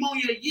catch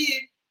pneumonia a year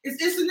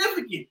is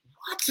insignificant.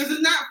 Because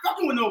it's not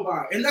fucking with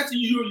nobody unless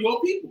it's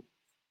your people.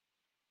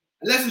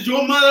 Unless it's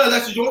your mother,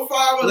 unless it's your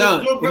father, No,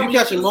 unless it's your brother. if you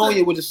catch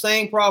pneumonia with the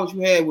same problems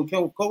you had with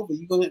COVID,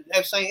 you're gonna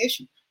have the same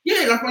issue.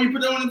 Yeah, that's why you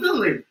put that on the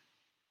ventilator.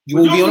 You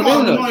won't be on the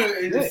ventilator. Pneumonia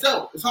in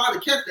itself, it's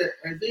hard to catch that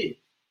as is.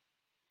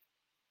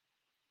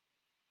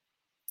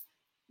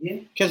 Yeah.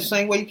 Catch the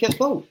same way you catch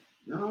COVID.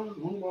 No, I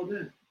don't know about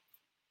that.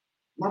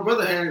 My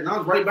brother had it, and I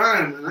was right by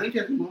him, and I ain't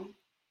catch pneumonia.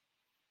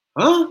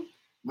 Huh?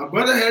 My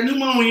brother had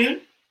pneumonia,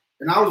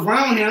 and I was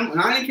around him,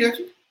 and I didn't catch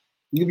it.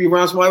 You could be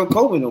around somebody with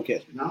COVID and don't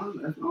catch it. No,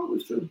 that's not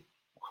always true.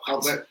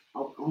 I'll bet.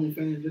 I'll only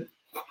finish it.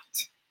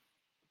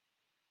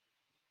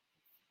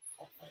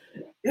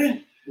 Yeah,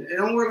 it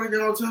don't work like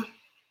that all the time.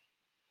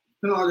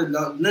 Depending on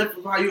the length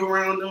of how you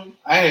around them.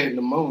 I had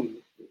pneumonia.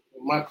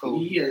 My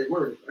COVID. Yeah, it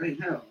worked. I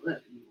ain't have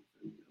that.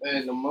 I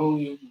had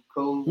pneumonia,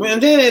 COVID. Man,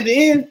 then at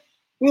the end,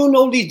 we don't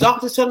know if these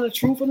doctors telling the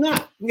truth or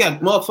not. We got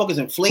motherfuckers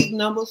inflating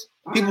numbers.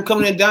 People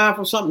coming in dying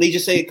from something. They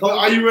just say it's COVID. Well,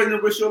 are you ready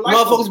to risk your life?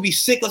 Motherfuckers be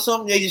sick or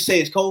something. They just say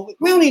it's COVID.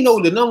 We don't even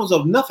know the numbers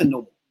of nothing no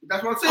more.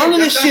 That's what I'm saying. All of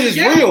this shit is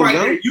real, right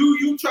yo. there.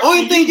 You trust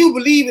Only me. thing you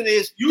believe in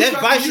is You that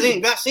trust me.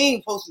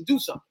 vaccine supposed to do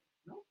something.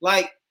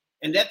 Like,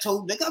 and that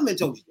told the government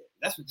told you that.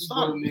 That's what Some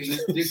started.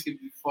 niggas dick could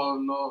be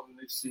falling off and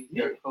they see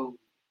you got COVID.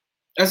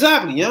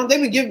 Exactly, you know. They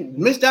been giving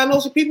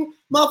misdiagnosing people.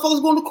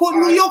 Motherfuckers going to court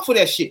in New York for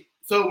that shit.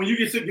 So when you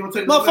get sick, you don't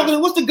take no medicine.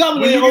 Motherfucker, what's the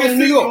governor When you over get in sick,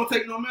 New you York? don't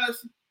take no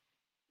medicine.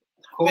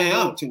 Man,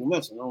 I don't take no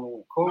medicine. I don't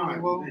know.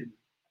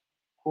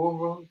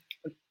 Corvo.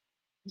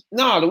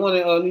 Nah, the one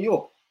in New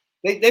York.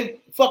 They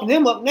fucking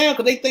him up now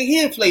because they think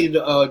he inflated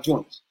the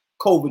joints,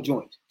 COVID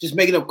joints. Just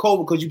making up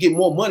COVID because you get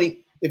more money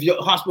if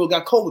your hospital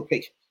got COVID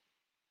patients.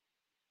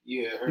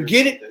 Yeah, I heard You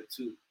get it? That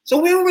too. So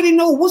we don't really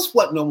know what's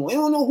what no more. We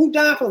don't know who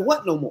died from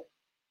what no more.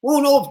 We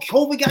don't know if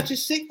COVID got you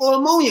sick or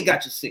pneumonia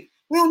got you sick.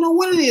 We don't know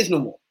what it is no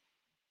more.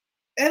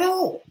 At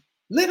all.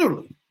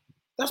 Literally.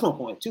 That's my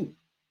point too.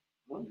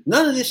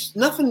 None of this,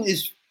 nothing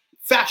is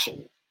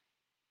factual.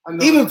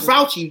 Even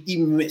Fauci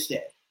even missed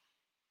that.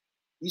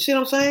 You see what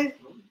I'm saying?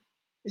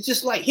 It's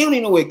just like he don't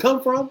even know where it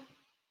come from.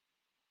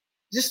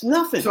 Just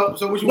nothing. So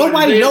what you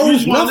Nobody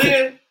knows nothing.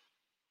 Live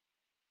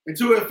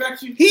until it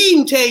affects you? He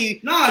even tell you,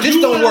 Nah, this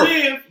you don't wanna work.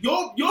 live.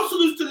 Your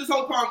solution to this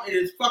whole problem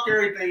is fuck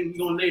everything,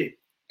 you're gonna live.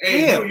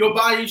 And Yeah. your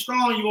body is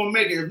strong, you're gonna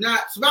make it. If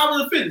not,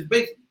 survival of the fittest,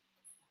 basically.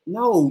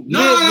 No, No,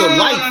 live your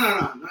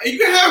life. No. You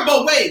can have it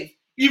both ways.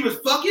 Either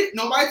fuck it,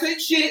 nobody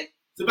takes shit,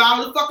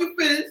 survival of the fucking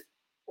fittest,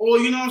 or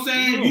you know what I'm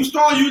saying? No. You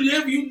strong, you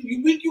live,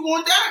 you weak, you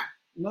gonna die.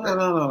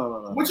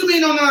 No. What you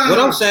mean, no? What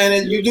I'm saying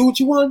is you do what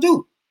you want to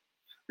do.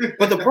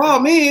 But the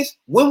problem is,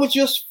 when would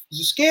you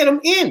scare them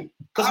in?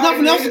 Because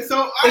nothing else.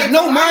 There's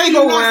no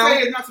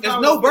merry-go-round.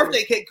 There's no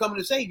birthday cake coming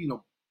to save you no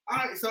more. All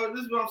right, so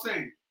this is what I'm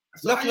saying.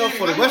 Nothing else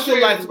for the rest of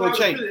your life is going to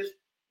change.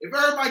 If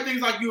everybody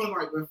thinks like you and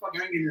like, well, fuck,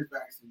 I ain't getting this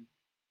vaccine.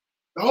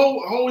 The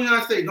whole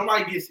United States,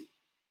 nobody gets it.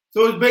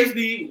 So it's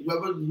basically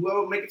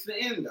whoever make it to the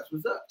end, that's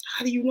what's up.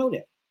 How do you know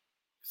that?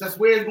 That's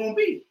where it's going to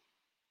be.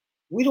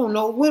 We don't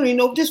know. We don't even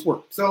know if this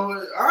works. So,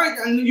 all right,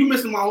 and you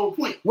missing my whole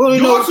point. We don't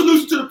even Your know.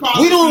 solution to the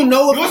problem. We don't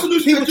know Your if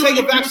solution people to take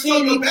a your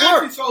vaccine even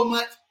vaccine work. so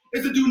much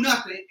is to do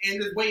nothing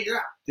and just wait it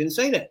out. Didn't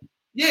say that.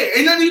 Yeah,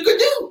 ain't nothing you could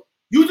do.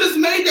 You just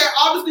made that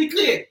obviously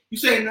clear. You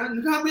say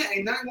nothing coming,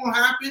 ain't nothing gonna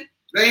happen.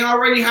 They ain't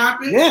already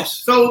happened. Yes.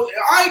 So, all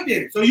right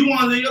then. So you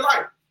want to live your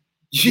life.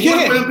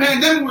 Yeah. When the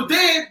pandemic was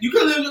dead, you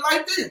could live your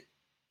life then.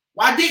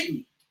 Why didn't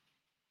you?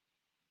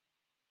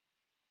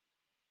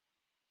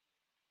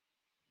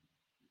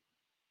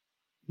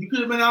 You could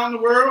have been out in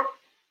the world.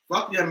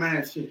 Fuck that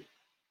man shit.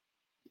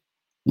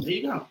 There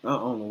you go. I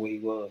don't know where he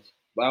was,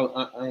 but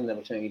I ain't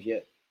never changed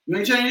yet. You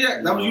ain't changed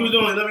yet. That's what you was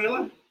doing, living your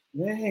life.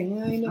 Yeah, I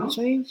ain't never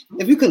changed.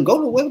 If you couldn't go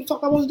nowhere, what the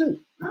fuck I was doing?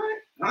 All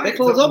right. They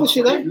close up and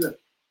shit, eh? Look.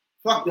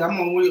 Fuck that. I'm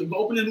gonna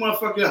open this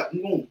motherfucker up.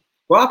 I'm going.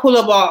 Well, I pull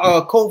up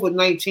our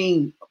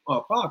COVID-19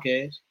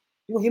 podcast.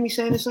 You gonna hear me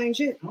saying the same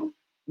shit? Huh?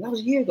 That was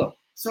a year ago.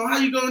 So how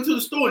you going to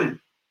the store then?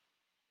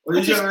 Or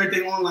did you have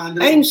everything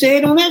online? I ain't say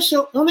it on that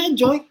show, on that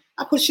joint.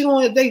 I put shit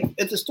on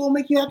if the store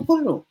make you have to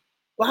put it on.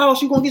 Well, how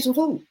else you gonna get some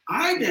food? All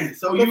right then.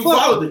 So The you fuck?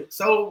 followed it.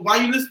 So why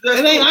you listen to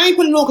that? I ain't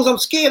putting it on because I'm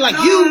scared like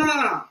you.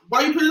 No.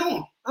 Why you put it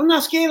on? I'm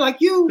not scared like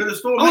you. Because the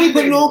store I only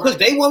put it mandated, on because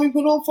right? they want me to put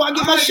it on before I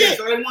get my shit.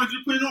 So they want you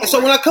to put it on. And so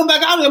when I come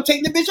back out, I'm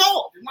taking the bitch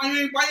off. Why you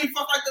ain't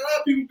fuck like the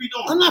other people be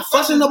doing? I'm not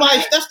fussing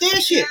nobody. That's their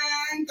shit. Man,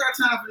 I ain't got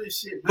time for this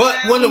shit.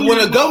 But Man, when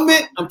the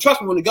government,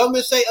 trust me, when the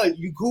government say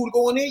you cool to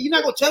go in there, you're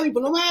not gonna tell me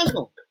put no mask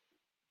on.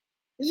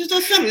 It's just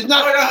that simple. It's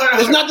not.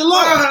 It's not the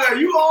law.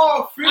 You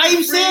all free. I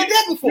even said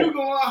that before. You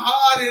going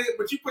hard at it,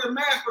 but you put a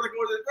mask on to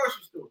go to the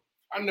grocery store.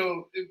 I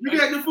know. You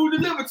got the food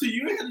delivered to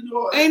you. You ain't got to do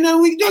all that. Ain't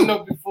nothing we I can do.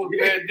 know before the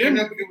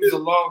pandemic, it was a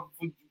law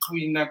for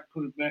you not to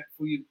put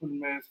a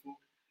mask on.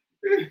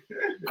 You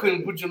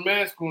couldn't put your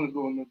mask on and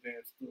go in no damn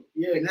store.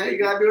 Yeah, now you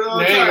got to do it all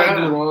the Now time. you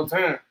gotta do it all the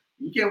time.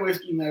 You can't wear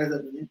ski masks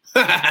up in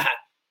there.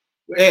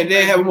 And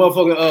they have a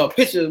motherfucking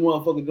picture of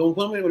motherfucker. Don't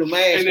put them in with a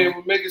mask. And they on.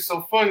 would make it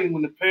so funny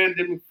when the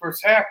pandemic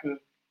first happened,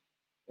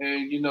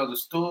 and the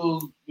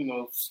stores,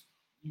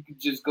 you could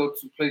just go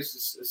to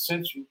places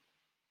essential.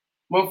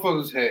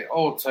 Motherfuckers had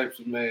all types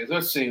of masks. I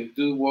seen a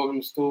dude walk in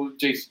the store with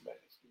Jason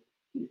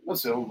mask. I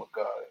said, "Oh my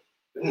god!"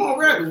 Come on,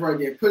 rappers right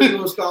there. Put his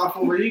little scarf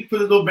over. He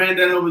put his little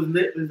bandana over his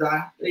lip, his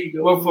eye. There you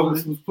go.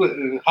 Motherfuckers was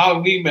putting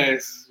Halloween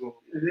masks on.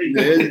 There you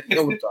go. Yeah,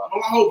 no talk.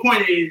 My whole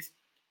point is,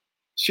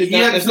 Shit, you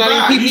had to it's not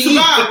survive. even You PPE.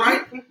 survived,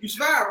 right? You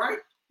survived,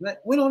 right?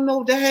 We don't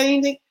know if that had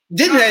anything.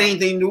 Didn't have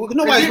anything to do with it.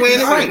 Nobody's wearing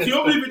it right. You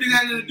don't believe it didn't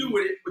have anything to do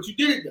with it, but you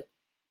did it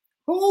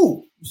though.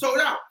 Who? You sold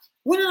out.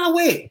 When did I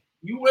wear it?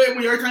 You wear it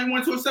when every time you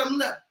went to a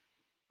 7-Eleven.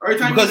 Every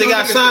time Because you they went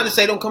got to a signed to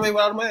store. say don't come in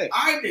without a mask.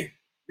 All right then.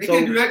 They So-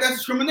 can't do that. That's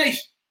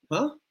discrimination.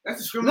 Huh?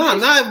 That's No, discrimination.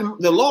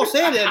 not the law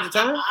said that at the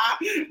time.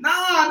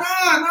 Nah.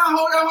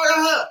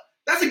 Hold on.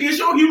 That's against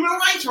your human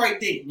rights right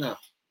there. No.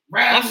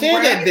 Rabbit, I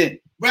said that then.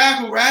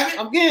 Rabbit.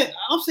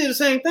 I'm saying the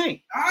same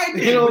thing. All right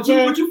then. You know what I'm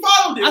saying? But you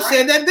followed it, I right?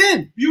 said that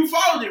then. You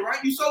followed it, right?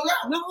 You sold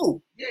out.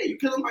 No. Yeah, you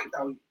killed Mike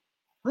though.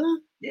 Huh?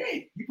 Yeah,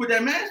 you put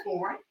that mask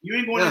on, right? You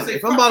ain't going Nah, to say.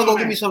 if I'm about to go fuck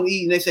get me mask. something to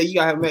eat and they say you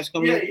gotta have a mask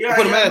come Yeah, in, yeah,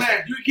 put a yeah,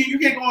 mask. You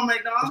can't go on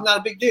McDonald's. It's not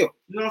a big deal.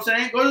 You know what I'm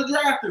saying? Go to the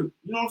drive-thru.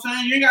 You know what I'm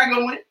saying? You ain't gotta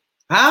go in.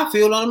 How I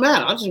feel don't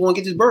matter. I just want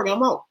to get this burger.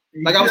 I'm out.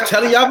 Like I was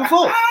telling y'all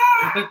before.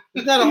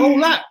 It's not a whole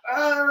lot.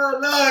 Oh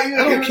no, you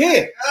I don't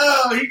care.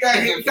 Oh, he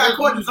got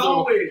caught his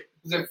own with it.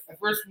 Because at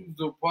first we was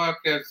doing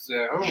podcasts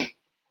at home.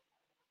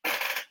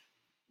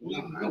 We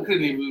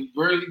couldn't even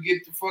barely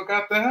get the fuck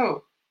out the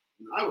house.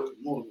 I was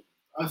more.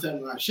 I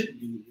said I shouldn't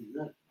do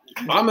that.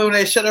 I remember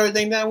they shut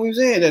everything down we was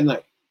in that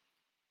night.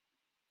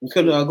 We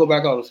couldn't go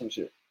back out or some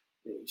shit.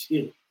 Yeah, you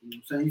scared. You know what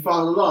I'm saying? You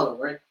follow the law, though,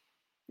 right?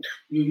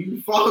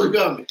 You follow the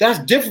government. That's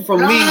different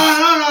from No, me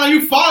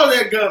you follow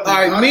that government. All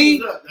right, dog. me-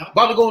 That's what's up, dog.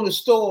 about to go in the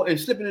store and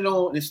slipping it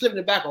on and slipping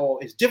it back on.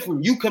 It's different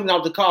from you coming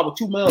out the car with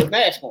 2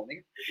 masks on,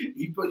 nigga.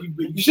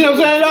 You see what I'm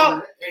saying,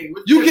 dog? Hey,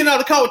 what's You this? getting out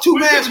the car with 2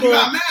 What's this? masks You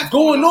got a on, mask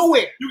going on,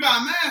 nowhere. You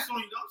got a mask on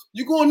you, don't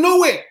You going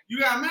nowhere. you? You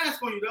got a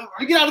mask on you, though, right?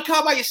 You get out of the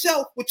car by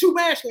yourself with 2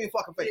 masks on your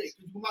fucking Yeah, face.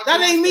 'cause you might That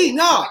go to ain't the me, store.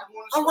 no. You might go to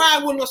the I'm store.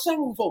 riding with no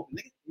sunroof open,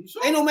 nigga. You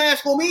sure? Ain't no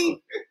mask on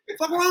me.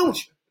 Fuck around with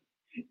you.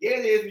 Yeah,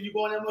 it is when you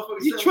go in that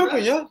motherfucker. You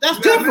tripping, yo. That's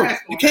You got a different.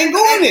 mask on. You can't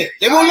go in there.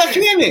 They won't let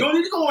you in You there. don't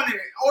need to go in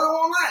there. Order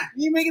online.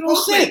 You ain't making no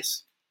Okay.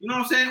 sense. You know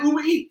what I'm saying?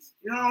 Uber Eats.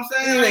 You know what I'm It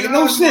saying? ain't making You know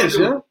no what you wanna sense,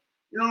 do. yo.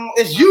 You know,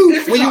 It's you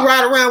It's when you tough.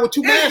 ride around with 2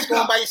 It's masks on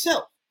tough. by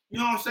yourself. You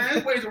know what I'm saying?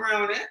 There's ways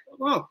around that.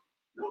 Oh,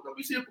 Don't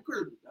be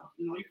hypocritical, dog.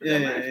 You know, you put yeah,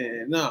 that mask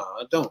yeah, no,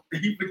 I don't. on.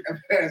 You put that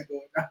mask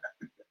on. dog.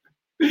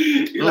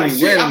 You're I like, ain't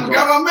shit, wearing I them,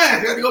 forgot my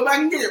mask. I got to go back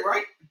and get it,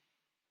 right?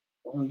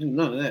 I don't do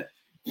none of that.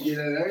 Yeah,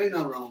 there ain't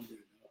nothing wrong with it.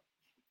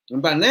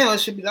 And by now, it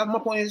should be. My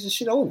point is, the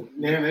shit over.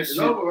 Man, It's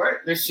over,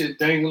 right? that shit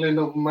dangling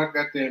over my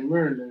goddamn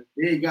mirror now.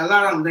 Yeah, you got a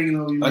lot of them thinking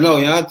over you. I know,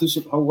 yeah. I do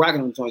some whole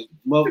rocking them joints.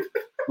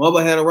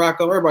 Mother had a rock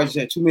up. Everybody just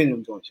had too many of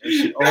them joints. That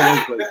shit all over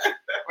the place.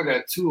 I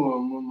got 2 of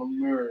them on my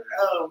mirror.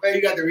 Oh, man,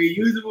 you got the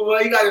reusable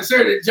one. You got the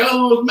Shirley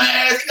Jones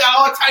mask. You got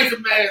all types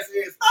of masks.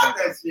 Stop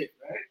that shit,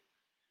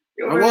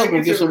 right? I was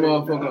gonna get some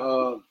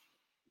motherfucking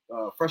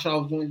fresh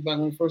house joints back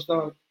when we first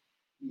started.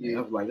 Yeah,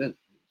 I was like, that's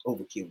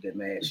overkill with that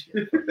mask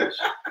shit.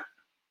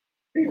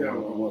 He got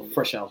one. With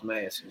fresh house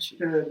mask and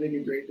shit. I That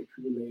nigga drink the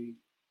Kool-Aid.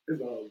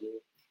 It's all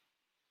good.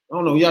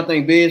 don't know. Y'all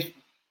think Biz?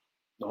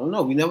 I don't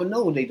know. We never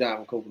know when they die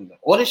from cocaine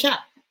or the shot.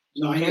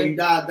 No, he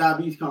died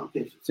diabetes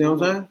complications. See what I'm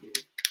saying?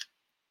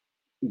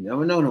 You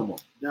never know no more.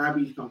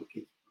 Diabetes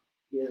complications.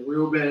 Yeah,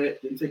 real bad.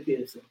 Didn't take care of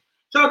himself.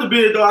 Shout out to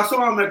Biz though. I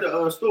saw him at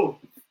the store.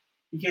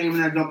 He came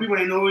in that dump. People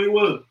ain't know who he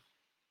was.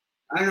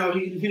 I know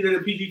he lived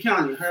in PG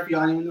County. Half of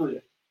y'all didn't even know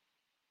that.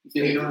 He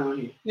stayed around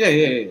here.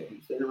 Yeah.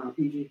 He stayed around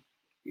PG.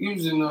 He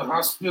was in the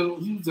hospital.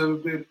 He was ever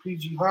been at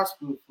PG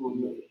hospital for a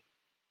minute.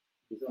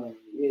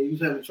 Yeah, he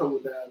was having trouble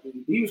with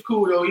diabetes. He was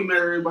cool though. He met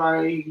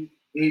everybody.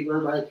 He gave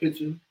everybody a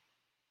picture.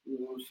 You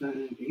know what I'm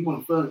saying? He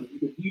wasn't funny.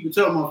 You could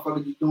tell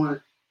motherfuckers just doing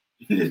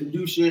just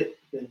do shit.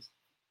 Because,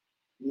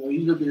 you know, he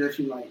looking at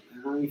you like,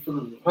 I ain't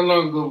feeling it. How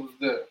long ago was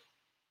that?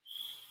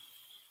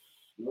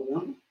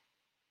 November?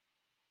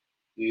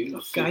 Yeah, he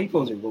was God, he sick.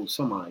 supposed to wrote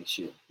somebody's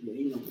shit. Yeah,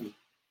 he don't know.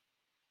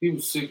 He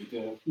was sick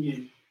then. Yeah.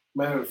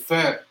 Matter of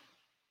fact,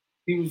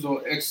 he was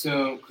on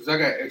XM because I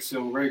got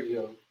XM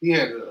radio. He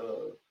had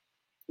a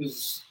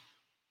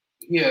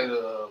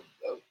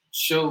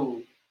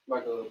show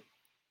like a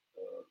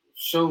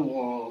show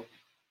on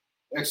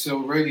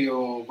XM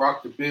radio on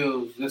Rock the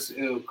Bills. That's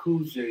L Cool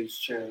J's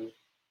channel.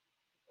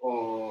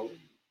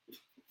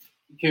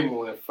 He came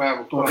on at 5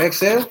 o'clock. On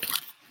XL?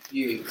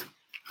 Yeah,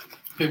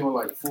 came on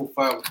like 4,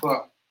 5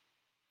 o'clock.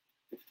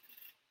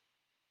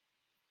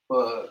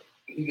 But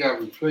he got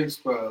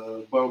replaced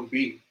by Bum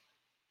B.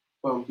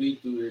 Bum B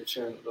do that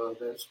channel,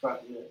 that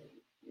spot. Man.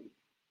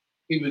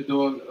 He been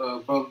doing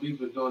Bum B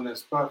been doing that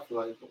spot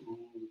for like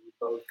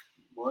about a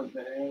month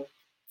and a half,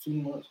 2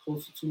 months,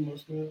 close to 2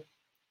 months now.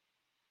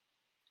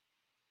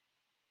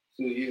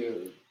 So yeah,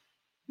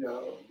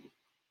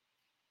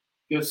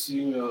 guess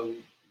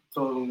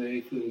told him that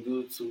he couldn't do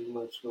it too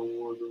much no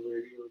more. The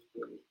radios,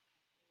 but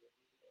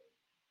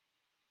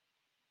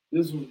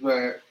this was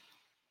back. I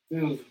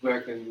think it was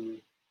back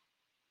in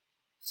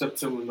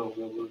September,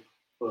 November,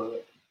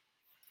 but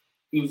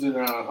he was in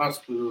our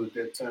hospital at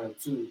that time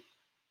too.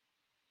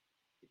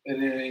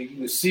 And then you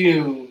can see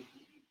him,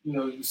 you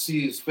can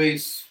see his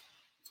face,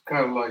 it's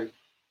kind of like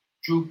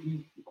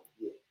droopy.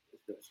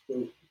 That's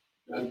stroke.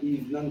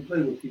 Diabetes, nothing to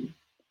play with people.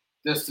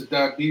 That's the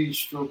diabetes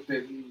stroke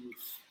that he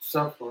was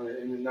suffering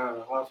in and out of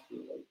the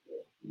hospital like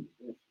that.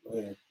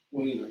 Yeah.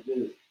 When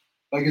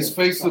like his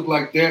face looked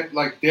like that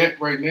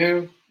right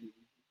now,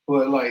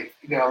 but like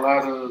he got a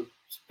lot of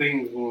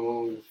things going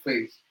on in his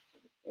face.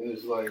 And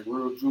it's like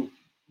real droopy.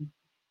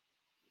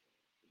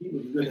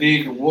 And then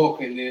he can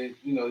walk and then,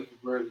 he can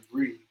barely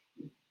breathe.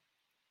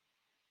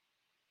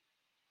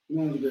 He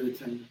was a good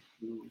attendant,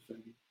 you know what I'm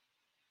saying?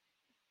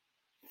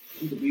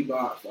 He could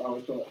beatbox. I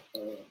always thought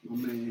my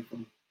man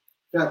from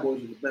Fat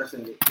Boys was the best at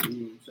it. You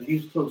know what I'm saying? He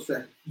was a close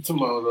second. You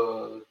talking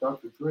about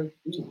Dr. Dre?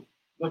 Yeah.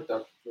 Not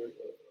Dr. Dre.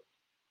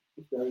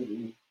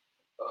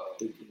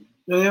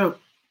 Yeah.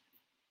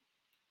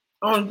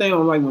 Only thing I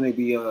don't like when they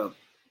be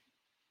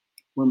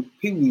when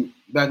people be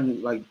back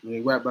in like when they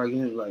rap back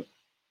in, like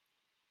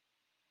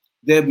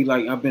they'll be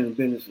like, I've been in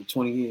business for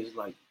 20 years.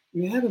 Like,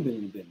 you haven't been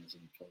in business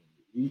in 20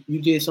 years.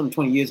 You did something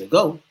 20 years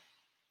ago,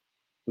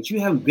 but you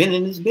haven't been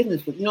in this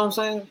business for, you know what I'm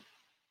saying?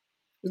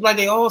 It's like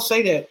they all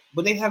say that,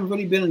 but they haven't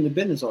really been in the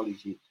business all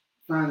these years.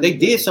 They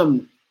did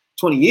something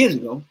 20 years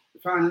ago.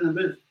 Fine in the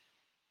business.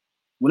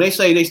 When they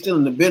say they still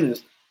in the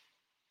business,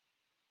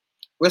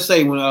 let's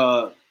say when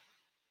a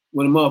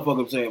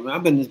motherfucker say, man,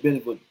 I've been in this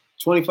business for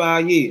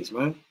 25 years,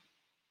 man.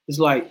 It's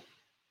like,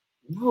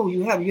 no,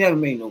 you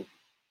haven't made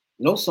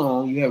no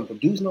song, you haven't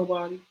produced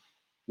nobody.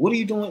 What are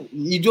you doing?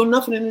 You're doing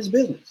nothing in this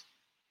business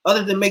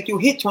other than make your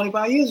hit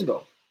 25 years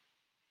ago.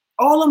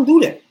 All of them do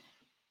that.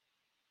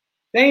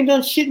 They ain't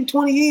done shit in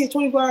 20 years,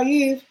 25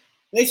 years.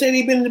 They say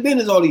they've been in the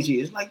business all these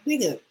years. Like,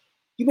 nigga,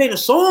 you made a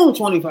song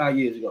 25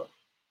 years ago.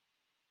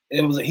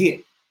 And it was a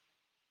hit.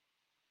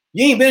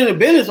 You ain't been in the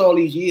business all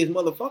these years,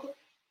 motherfucker.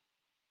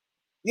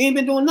 You ain't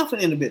been doing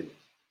nothing in the business.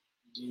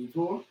 You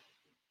toured?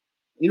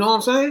 You know what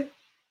I'm saying?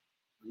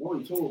 I know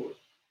he toured.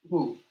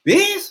 Who?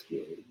 Biz? Yeah,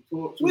 he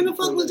toured. When the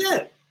fuck was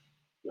that?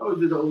 He always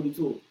did the oldie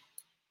tour.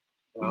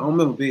 I don't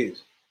remember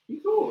Biz. He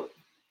toured.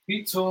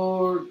 He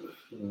toured.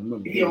 I don't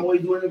remember He Biz.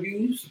 always do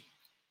interviews.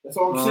 That's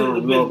all I'm I saying in the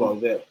don't know business.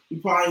 about that. He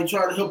probably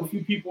tried to help a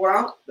few people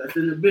out. That's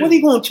in the business. What he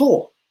gonna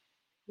tour?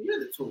 He had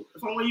to tour.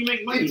 That's the only way you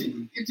make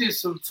money. It did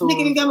some tours.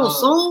 Nigga ain't got no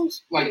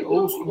songs? Like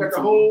old school. He got the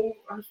tours. whole.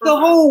 The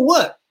whole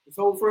what? His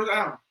whole first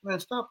album. Man,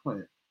 stop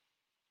playing.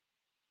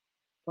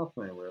 Stop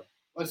playing, Will.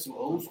 Like some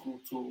old school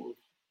tours.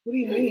 What do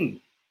you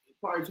mean? He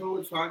probably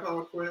toured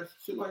Tricolor Quest,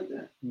 shit like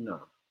that. No.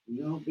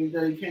 You know, Big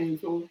Daddy Kane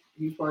tour.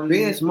 He's probably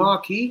Biz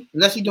Marquee,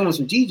 unless he doing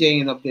some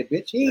DJing up there,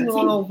 bitch. He ain't That's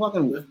doing it. no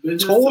fucking That's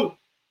business tour. too.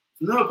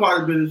 It's another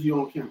part of business you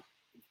don't count.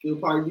 Still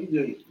probably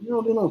DJ. You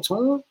don't do no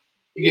tour.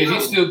 Yeah, he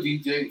still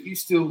DJ. He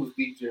still was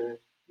DJing.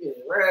 Yeah,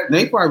 right.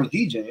 They probably was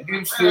DJing.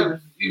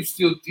 He was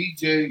still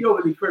DJ. You're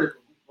really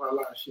critical about a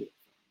lot of shit.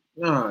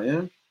 Nah,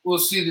 yeah. Well,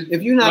 see,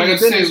 If you're not like in I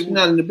the business, said, you're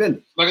not in the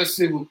business. like I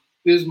said with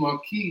Biz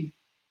Marquee,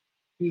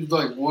 he was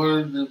like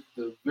one of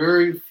the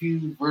very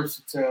few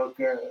versatile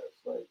guys.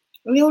 Like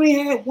And he only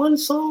had one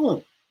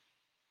song.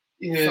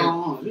 Yeah,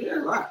 Songs. Yeah,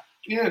 a lot.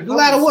 yeah. A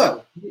lot of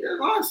what? Yeah, a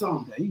lot of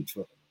songs. Yeah, you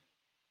tripping.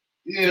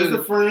 Just a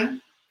Yeah,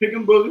 friend,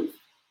 picking boogers,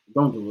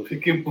 Don't do it.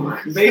 picking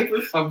books.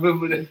 vapors. I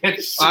remember that.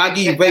 Shit. I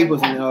give you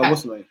Vapors and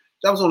what's the name?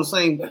 That was on the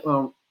same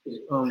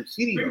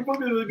CD. Picking though.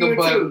 boogers was good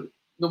Nobody- too.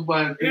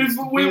 Nobody. It was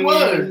what it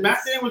was. Back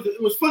then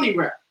it was funny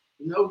rap.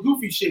 You know,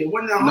 goofy shit. It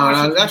wasn't that No,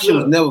 hard that shit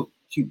was good. never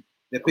cute.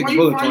 That Why Pick a you-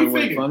 Bullet why you joint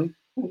wasn't figure?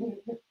 funny.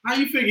 How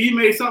you figure he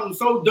made something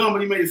so dumb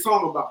and he made a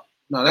song about it?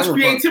 No, That's that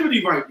was funny.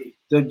 creativity right there.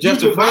 The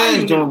Just a You divine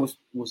Friends him. joint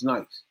was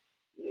nice.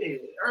 Yeah,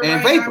 And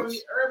everybody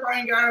Vapors.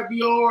 ain't gotta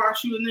be all I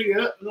shoot a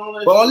nigga up and all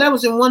that. But all shit. that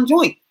was in one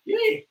joint.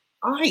 Yeah.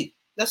 All right,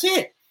 that's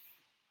it.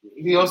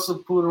 He also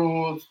put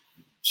on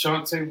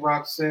Shantae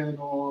Roxanne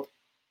on.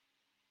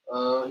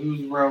 He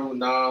was around with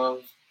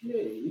Nas.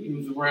 Yeah. He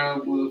was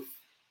around with.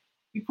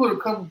 He put a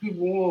couple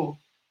people on.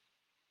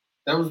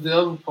 That was the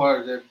other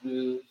part of that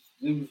biz.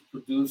 He was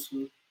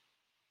producer.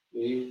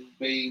 He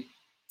made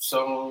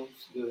songs,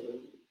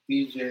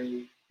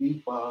 DJ,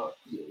 beatbox.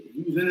 Yeah,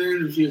 he was in the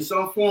industry in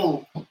some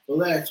form for the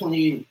last 20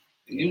 years.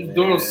 He was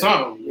doing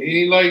something.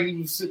 He ain't like he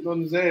was sitting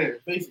on his ass.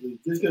 Basically,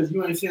 just because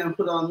you ain't seen him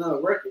put on another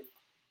record.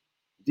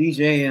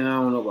 DJ, and I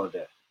don't know about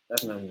that.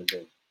 That's nothing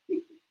to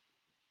do.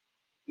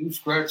 He was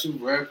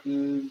scratching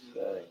records.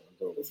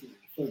 This is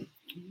funny.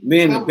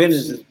 Being in That the was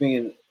business shit. is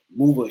being a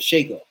mover,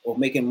 shaker, or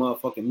making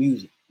motherfucking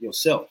music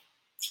yourself.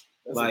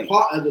 That's Like, a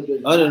part of the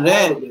business. Other than not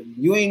all that, of it.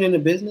 you ain't in the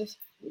business.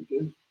 Okay.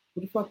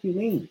 What the fuck you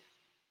mean?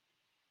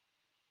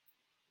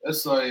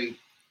 That's like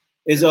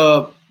Is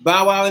Bow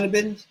Wow in the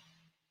business?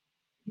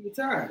 He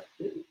retired.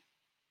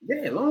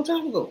 Yeah, a long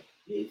time ago.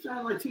 He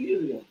retired like 2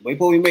 years ago. Wait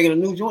for we making a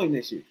new joint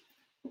this year.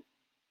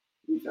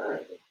 He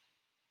retired.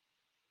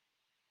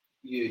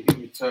 yeah,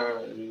 he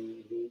retired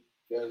and he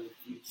got his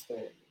feet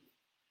standing.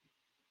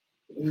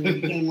 And then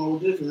he came over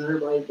with this, and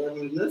everybody got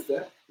him nuts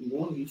that. You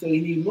know, he said he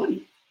need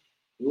money.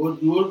 Do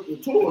a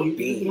tour. He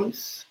need money.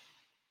 Beans.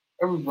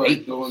 Everybody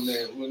Vapors. doing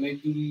that when they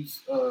do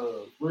these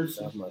verses.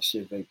 That's my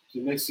shit, baby. The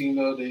next thing you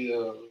know,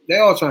 They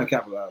all trying to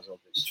capitalize on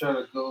this. try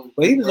to go.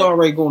 But he was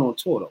already going on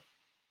tour though.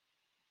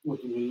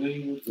 with the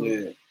millennials.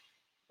 Yeah.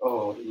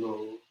 Oh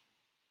no.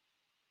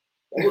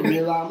 That would be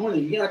a lot of money.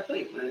 You gotta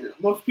think, man.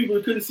 Most people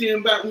that couldn't see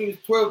him back when he was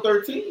 12,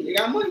 13, they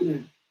got money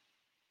now.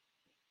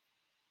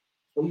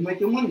 So you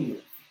making money now.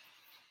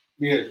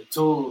 Yeah, the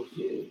tours.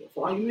 Yeah, that's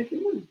why you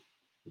making money.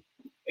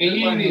 And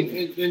you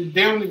ain't, and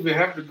they don't even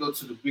have to go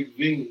to the big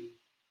venue,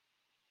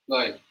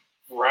 like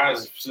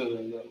Verizon Center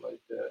and nothing like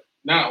that.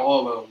 Not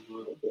all of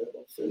them,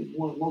 but So you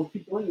want most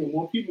people in there.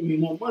 More people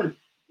need more money.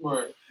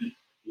 right.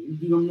 You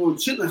do them little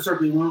chitlin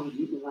circuit ones,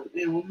 you be like,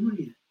 damn, what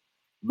money?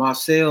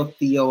 Marcel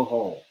Theo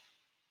Hall.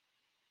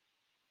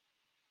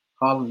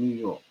 Harlem, New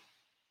York.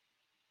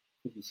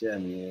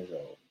 57 years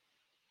old.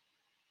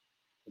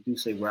 I do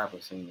say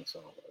rapper singing a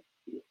song.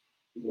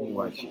 Really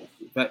like shit.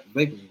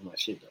 Vapors is my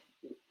shit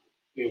though.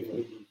 Yeah,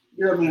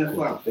 Yeah, man,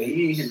 fuck.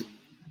 He ain't hitting.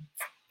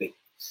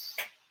 Vapors.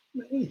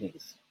 Man, these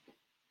niggas.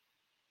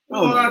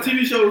 Oh, a lot of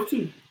TV shows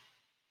too.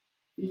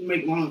 He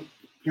make one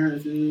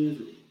appearances.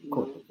 Of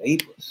course, the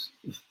Vapors.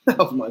 That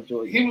was my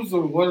joy. he was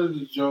on one of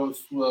the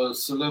Jones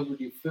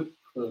Celebrity Flip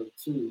Club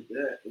too.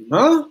 Yeah.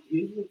 Huh?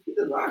 He did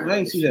a lot. I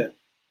didn't see that.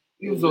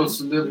 He was on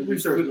Celebrity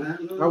Research,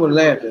 Flip. man. I would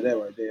laugh at that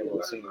right there if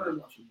I seen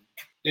that.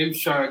 They was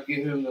trying to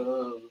get him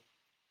to.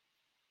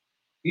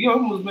 He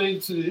almost made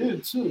it to the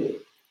end too,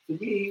 To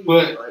me,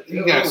 but he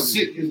got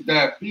sick. His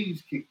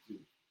diabetes kicked in.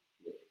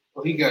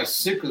 Or he got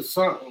sick or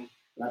something.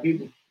 A lot of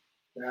people,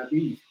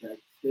 diabetes, got to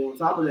stay on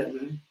top of that,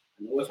 man.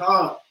 I know it's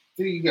hard. I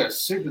think he got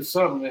sick or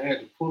something and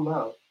had to pull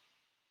out.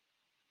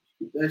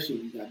 With that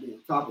shit, you got to be on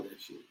top of that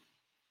shit.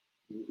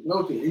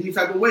 No thing, any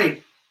type of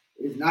way,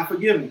 it's not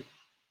forgiving.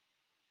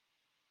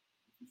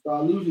 You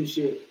start losing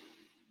shit,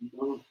 you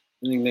know. I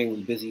think his name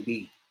was Busy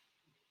B.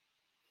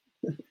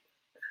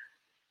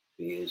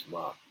 Biz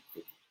Mob.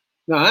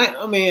 No,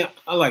 I mean,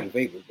 I like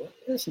Vapors, but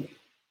this nigga.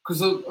 Cause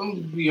I'm gonna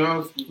be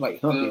honest with you,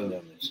 Like Humpty and the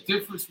them and shit.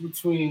 difference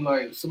between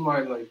like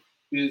somebody like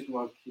Biz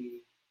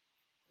Markie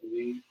and then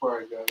he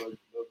probably got like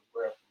another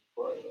rapper,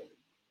 probably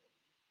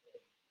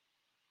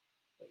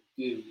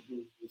he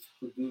was this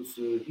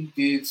producer. He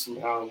did some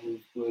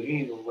albums, but he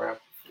ain't no rapper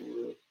for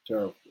real.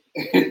 Terrible.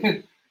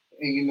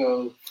 And you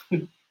know,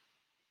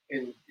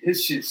 and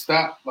his shit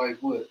stopped like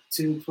what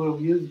 10,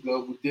 12 years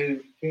ago, but then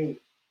it became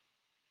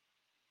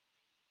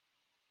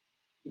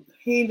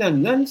He ain't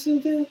done nothing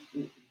since then?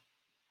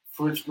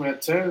 French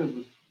Montana.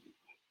 But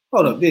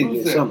Hold up, did Who's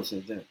get that? something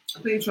since then. I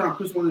think he's trying to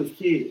push one of his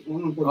kids.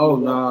 One of them Oh,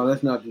 no,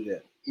 let's not do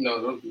that.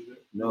 no, don't do that.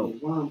 No.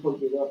 One of them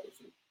put it up or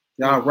something.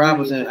 Y'all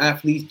rappers and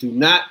athletes, do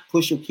not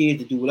push your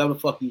kids to do whatever the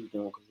fuck you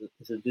doing because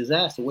it's a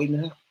disaster waiting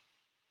to happen.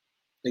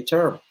 They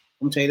terrible.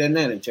 I'm gonna tell you that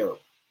now, they terrible.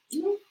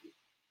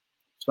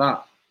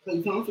 Stop.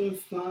 Clay Thompson's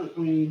son, I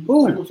mean,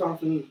 Who? Michael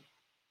Thompson, Clay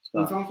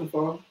Stop. Thompson's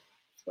father.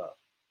 Stop.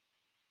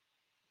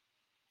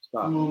 Some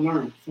Stop. of them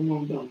learn, some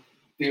of them don't.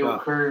 Dale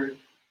Stop. Curry.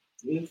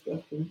 Yes,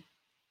 that's true.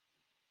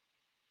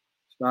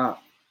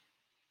 Stop.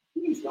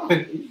 He's not.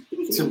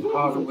 Tim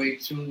Hardaway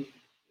Jr.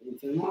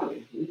 Tim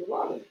Hardaway. He's a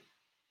lot of it.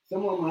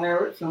 Some of them are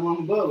average, some of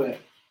them above average.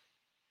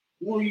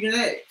 More you can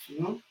ask, you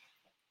know.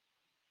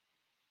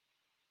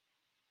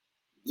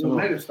 The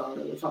megastar,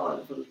 it was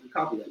hard for them to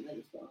copy that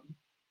megastar.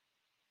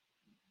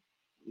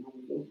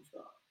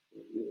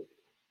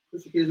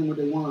 Push the kids in what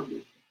they want to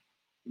do.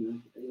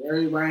 You know,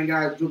 everybody ain't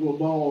got to dribble a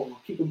ball or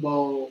kick a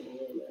ball or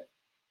all that.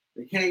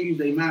 They can't use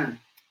their mind.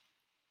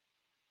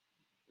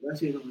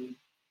 That's it on me.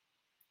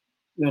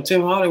 You know,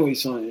 Tim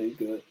Hardaway's son ain't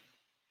good.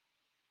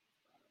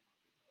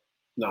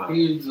 Nah,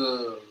 He's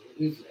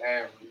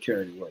average.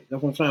 carried away.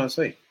 That's what I'm trying to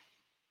say.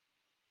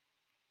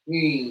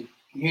 He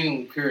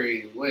don't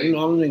carry it away. You know,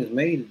 all them niggas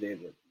made it there,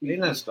 but they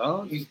not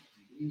stars.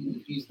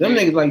 He's Them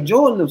there. niggas like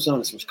Jordan, them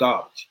sons, some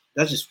garbage.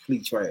 That's just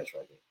complete trash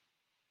right there.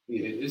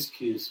 Yeah, this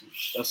kid's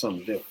That's something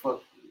different.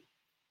 fuck.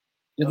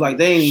 It's like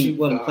they ain't Shoot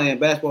wasn't dog. playing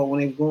basketball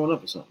when they was growing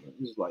up or something.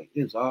 It's like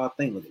it's an odd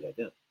thing looking at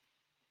them.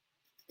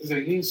 It's like,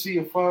 you didn't see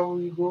your father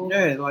when you go?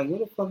 Yeah, like where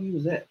the fuck he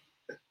was at?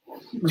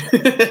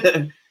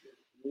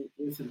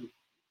 Listen,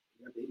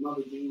 got their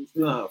mother jeans.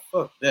 Nah,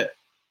 fuck that.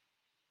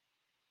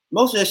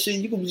 Most of that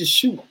shit you can just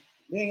shoot.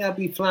 You ain't gotta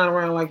be flying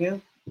around like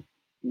him.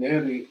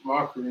 Now they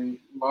marketing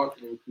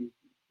people.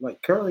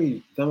 Like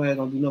Curry, dumbass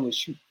don't do nothing but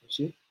shoot and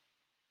shit.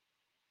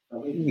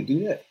 You can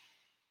do that.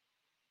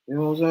 You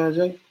know what I'm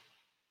saying,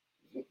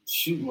 Jay?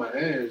 Shoot my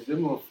ass.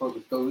 Them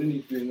motherfuckers throw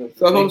anything up.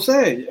 That's what I'm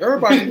saying.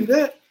 Everybody can do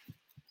that.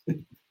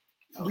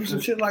 Do some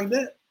shit like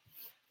that.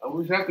 I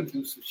wish I could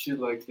do some shit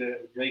like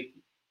that. Make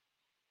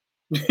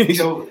it.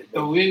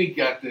 Throw any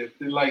goddamn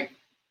thing. Like,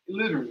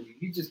 literally,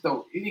 he just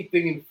throw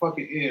anything in the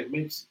fucking air and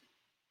makes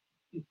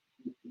it.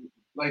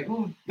 Like,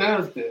 who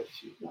does that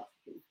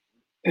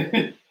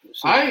shit?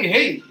 I ain't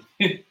hating.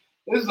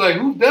 It's like,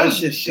 who That's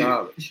does this just shit?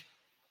 garbage.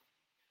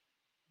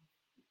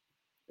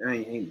 I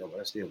ain't no, but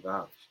that's still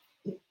garbage.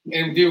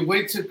 And then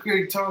wait till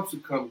Klay Thompson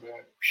come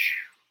back.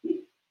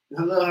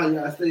 I love how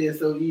y'all say it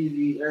so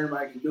easy,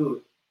 everybody can do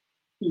it.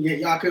 Yeah,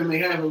 y'all couldn't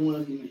make half of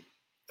one for me.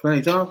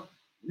 Klay Thompson?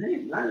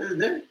 Man, not just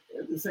that.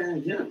 That's the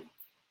same gym.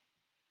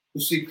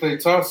 You see,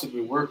 Klay Thompson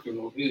been working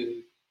on his.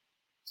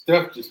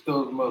 Steph just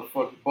throw the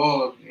motherfucking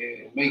ball up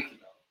there and make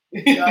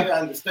it. Y'all gotta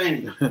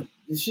understand.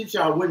 The shit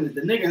y'all witness,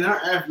 the nigga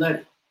not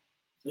athletic.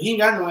 So he ain't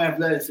got no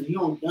athletics. So he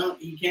don't dunk,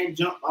 he can't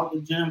jump out the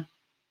gym.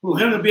 For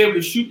him to be able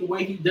to shoot the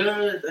way he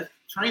does, that's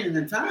training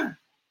and time.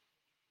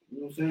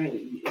 You know what I'm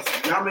saying?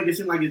 Y'all make it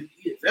seem like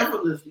it's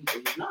effortless, but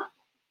it's not.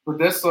 But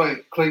that's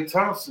like Klay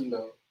Thompson,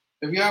 though.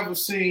 Have you ever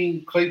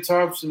seen Klay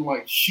Thompson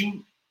like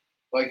shoot,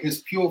 like his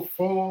pure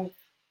form?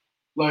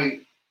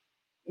 Like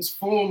his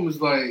form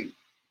is like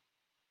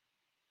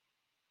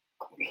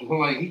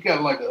he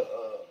got like a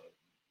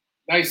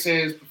nice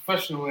ass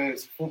professional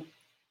ass form.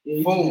 Yeah,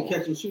 he Form. just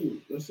catch and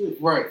shoot. That's it.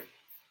 Right.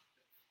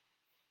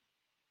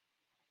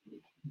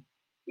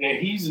 And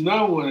he's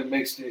another one that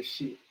makes that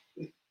shit.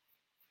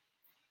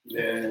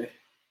 Yeah.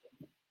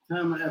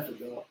 Time and effort,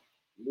 dog.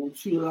 You don't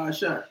shoot a lot of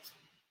shots.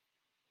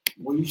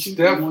 When you shoot,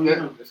 Steph, the more you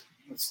know.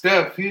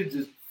 Steph, he'll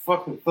just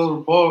fucking throw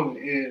the ball in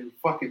the air and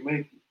fucking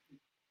make it.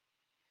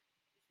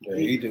 Yeah,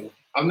 he do.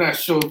 I'm not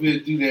sure if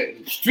he'll do that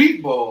in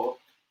street ball,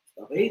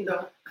 Stop hating,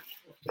 dog.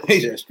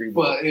 He's that street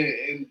ball. but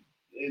in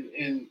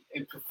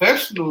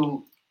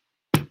professional,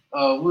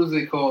 what is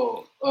it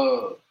called?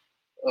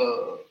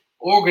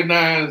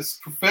 Organized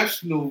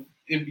professional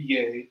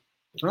NBA,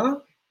 Huh?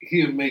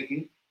 he'll make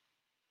it.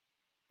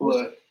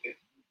 But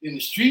in the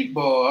street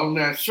ball, I'm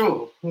not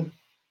sure.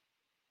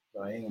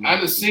 I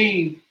done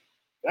seen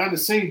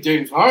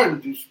James Harden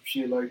do some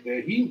shit like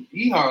that.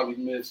 He hardly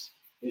missed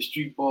in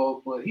street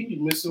ball, but he be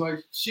missing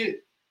like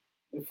shit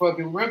in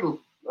fucking regular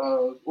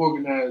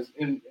organized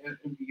in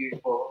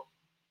NBA ball.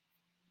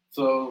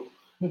 So,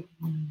 you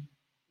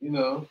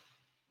know.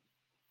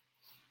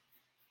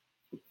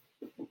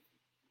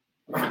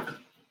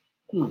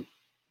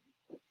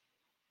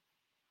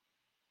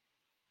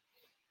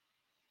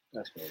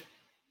 That's great.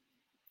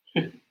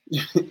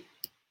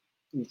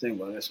 You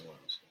think about this one?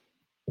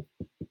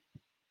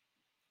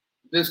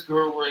 This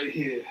girl right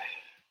here.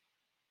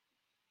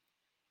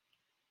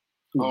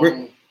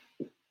 Yeah.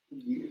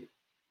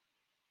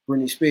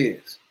 Britney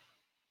Spears.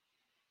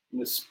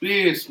 Miss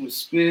Spears.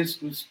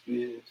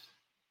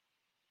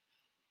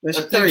 That's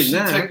I think she's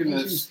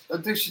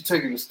 39.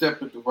 taking a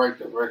step in the right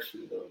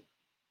direction though,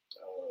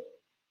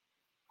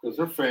 because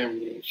her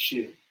family ain't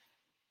shit.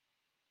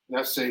 And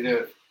I say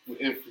that with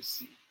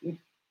emphasis.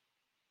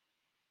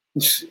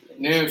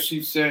 Now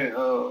she said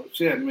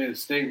she had made a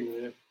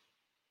statement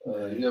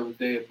the other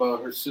day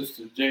about her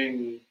sister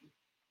Jamie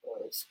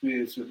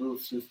Spears, her little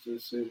sister,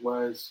 said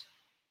why is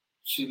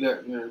she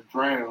letting her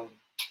drown,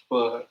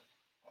 but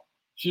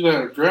she let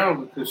her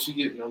drown because she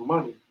getting her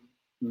money.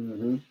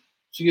 Mm-hmm.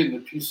 She getting a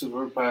piece of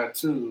her pie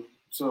too.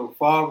 So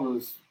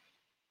father's,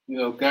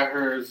 got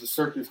her as a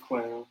circus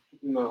clown,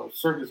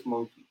 circus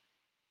monkey,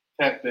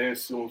 tap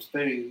dancing on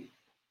stage,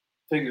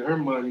 taking her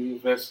money,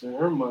 investing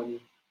her money,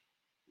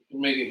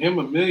 making him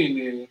a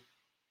millionaire,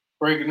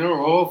 breaking her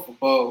off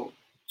about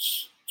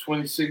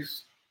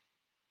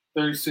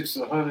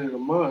 3600 a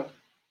month.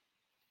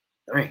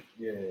 Right.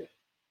 Yeah.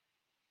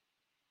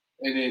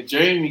 And then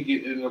Jamie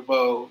getting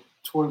about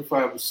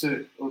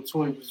 25% or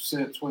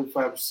 20%,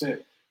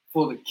 25%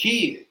 for the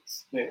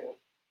kids now.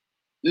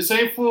 This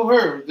ain't for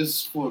her. This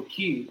is for a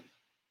kid.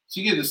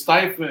 She get a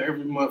stipend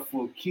every month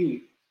for a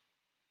kid.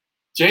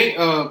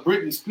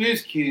 Britney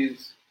Spears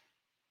kids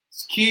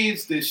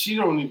that she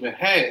don't even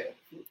have.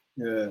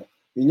 Yeah.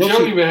 You know she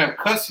don't even have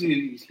custody of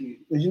these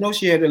kids. You know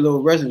she had a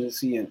little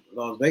residency in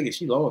Las Vegas.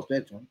 She lost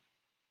that joint.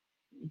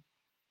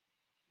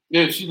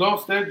 Yeah, she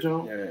lost that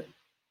joint. Yeah.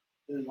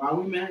 Then why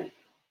we mad? Mm-hmm.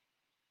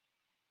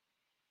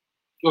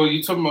 Oh,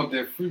 you talking about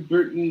that Free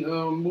Britney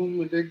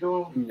movement they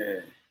doing?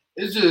 Yeah.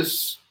 It's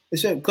just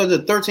it's because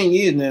of 13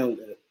 years now,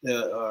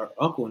 her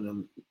uncle and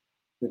them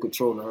been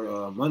controlling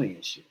her money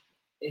and shit.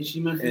 And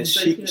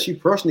she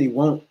personally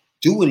won't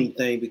do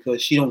anything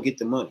because she don't get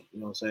the money. You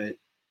know what I'm saying?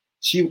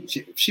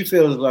 She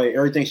feels like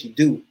everything she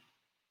do,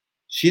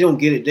 she don't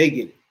get it, they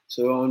get it.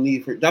 So I don't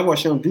need her. That's why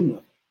she don't do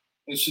nothing.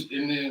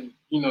 And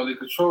then they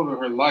control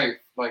her life,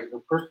 like her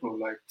personal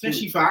life. Since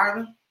she fired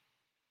her?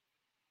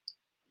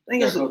 I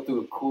think it's go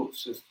through the court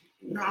system.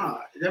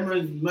 Nah, that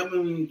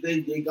means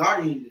they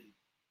guardian it.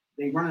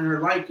 They running her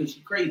life because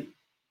she crazy.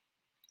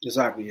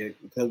 Exactly, yeah.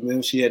 Because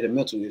maybe she had a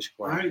mental issue.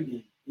 Right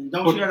then. And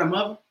don't she have a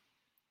mother?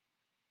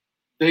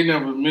 They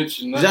never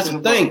mentioned nothing. That's the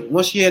thing.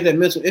 Once she had that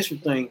mental issue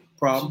thing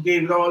problem, she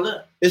gave it all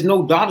up. There's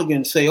no doctor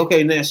can say,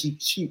 okay, now she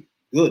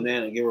good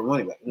now and give her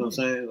money back. You know what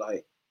I'm saying?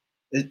 Like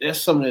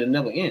that's something that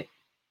never ends.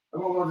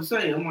 That's what I was about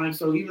to say. I'm like,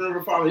 so even if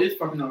her father is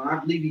fucking her, I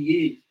believe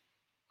he is.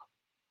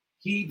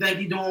 He think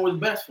he doing what's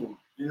best for him.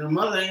 And the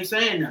mother ain't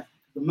saying nothing.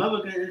 The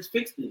mother can just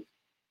fix this.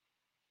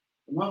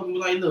 The mother can be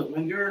like, look,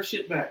 man, give her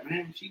shit back,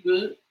 man. She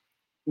good.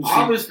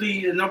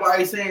 Obviously,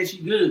 nobody's saying she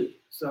good.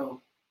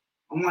 So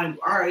I'm like,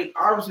 all right,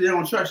 obviously they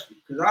don't trust you.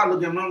 Because I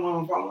look at my mom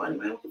and father like,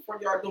 man, what the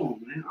fuck y'all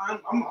doing, man?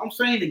 I'm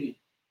saying again.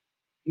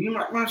 You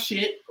like my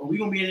shit, or we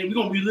gonna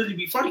literally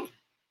be fighting.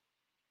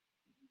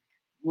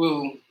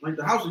 Well, like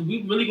the house,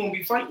 we really gonna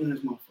be fighting this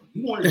motherfucker.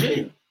 You going to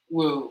jail?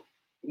 Well,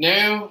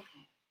 now,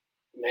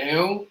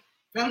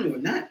 family or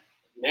not?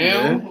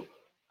 Now,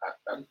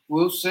 I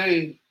will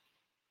say,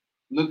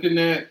 looking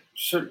at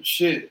certain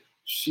shit,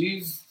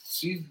 she's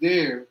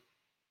there.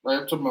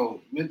 Like I'm talking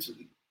about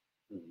mentally,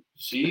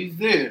 she's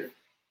there.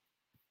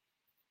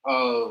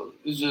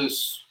 It's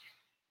just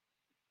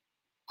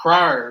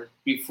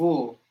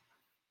before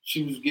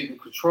she was getting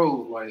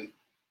controlled, like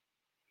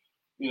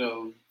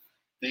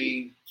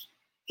they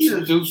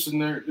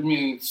seducing her. I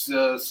mean,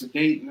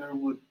 sedating her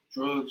with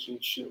drugs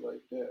and shit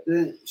like that.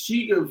 Then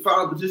she could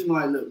file a petition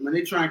like, look, man,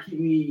 they try to keep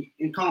me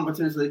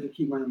incompetent so they can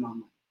keep running my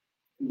money.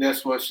 And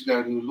that's why she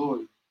got a new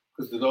lawyer.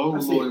 Because the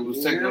old lawyer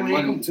was taking her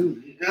money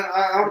too.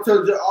 I would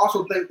tell you,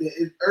 also think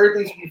that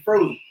everything should be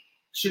frozen.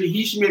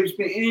 He should maybe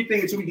spend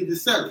anything until we get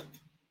this settled.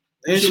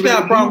 And she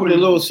got a problem with her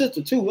little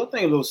sister too. I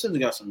think her little sister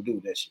got something to do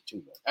with that shit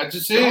too. I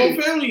just said the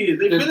whole family is.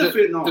 They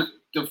benefiting off.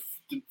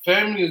 The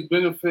family is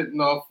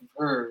benefiting off of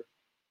her.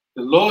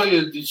 The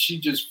lawyer that she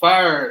just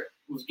fired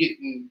was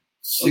getting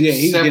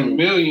 7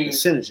 million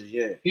percentages.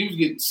 Yeah, he was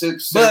getting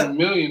 7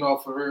 million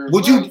off of her.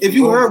 Would you, if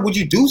you heard, would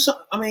you do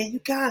something? I mean, you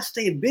gotta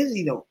stay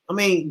busy though. I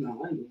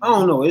mean, I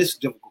don't know. It's a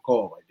difficult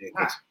call right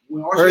there.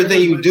 Well,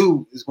 everything you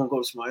do is gonna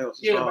go to somebody else.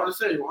 Yeah, I'm about to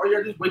say, all you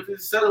gotta do is wait till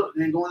it's settled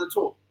and then go on the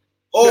tour.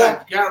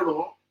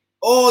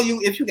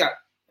 If you got,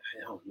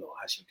 I don't know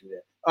how she do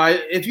that. All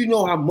right, if you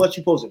know how much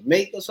you're supposed to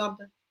make or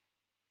something,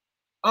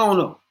 I don't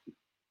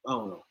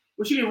know.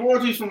 But she get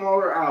royalties from all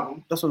her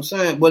albums. That's what I'm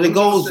saying. But it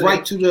goes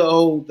right to the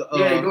old.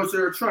 It goes to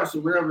her trust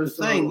or whatever.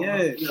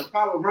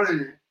 Power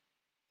running it.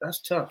 That's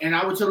tough. And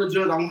I would tell the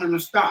judge, I want him to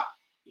stop.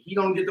 He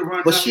don't get to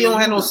run. But she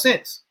don't have no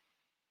sense.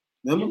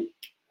 Remember?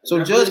 So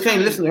the judge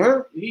can't listen to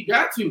her. He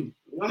got to.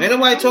 Ain't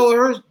nobody told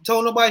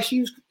nobody she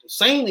was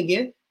sane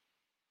again.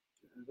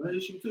 That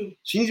issue too.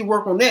 She needs to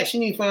work on that. She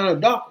needs to find her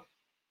doctor.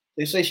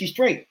 They say she's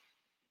straight.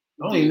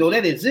 I don't even know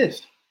that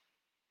exists.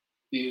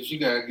 Yeah, she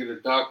gotta get a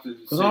doctor.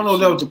 Because I don't know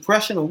if that was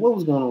depression or what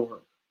was going on with her.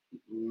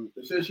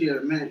 They said she had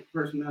a manic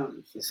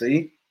personality.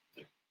 See?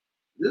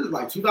 This is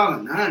like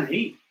 2009,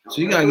 8.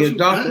 So you gotta get a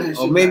doctor,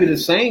 or maybe the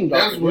same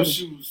doctor. That's when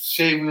she was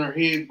shaving her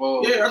head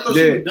bald. Yeah, I thought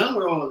she was done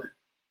with all that.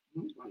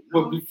 Like, no.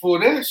 But before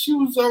that, she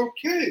was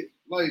okay.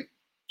 Like,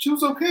 she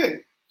was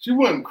okay. She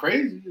wasn't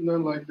crazy,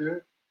 nothing like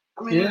that.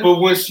 I mean, but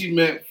when she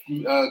met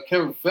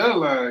Kevin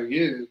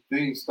Federline,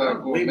 things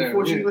started going down.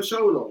 Before she even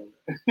showed all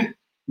that.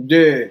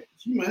 Yeah.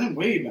 She met him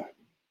way back.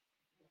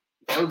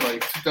 That was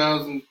like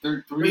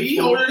 2003. But he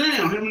held her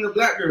down, him and the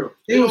black girl.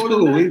 He was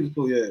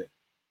cool, yeah.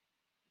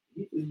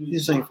 He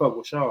just ain't fuck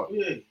with Charlotte.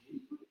 Yeah.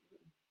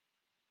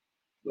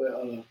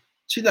 But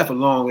she left a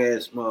long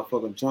ass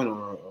motherfucking joint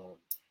on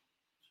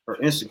her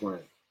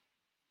Instagram.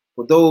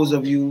 For those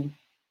of you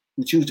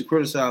who choose to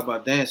criticize my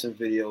dancing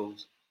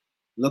videos,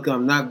 look,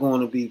 I'm not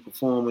going to be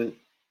performing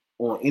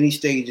on any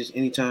stages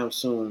anytime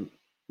soon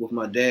with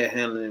my dad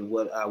handling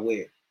what I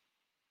wear,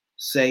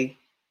 say,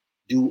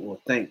 do, or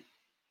think.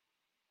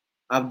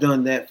 I've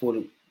done that for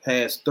the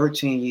past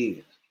 13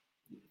 years.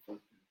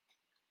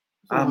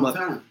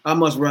 I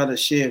must rather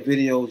share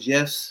videos,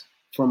 yes,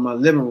 from my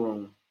living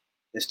room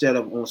instead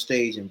of on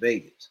stage in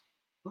Vegas.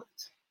 What?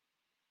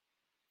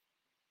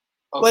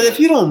 But if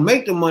you don't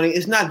make the money,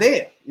 it's not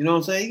there. You know what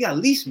I'm saying? You got to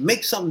at least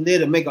make something there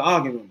to make an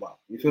argument about.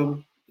 You feel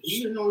me?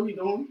 She know what he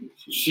doing.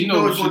 She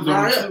knows what she's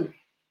doing too.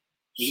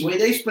 The way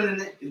they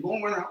spending it, it's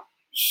gonna run out.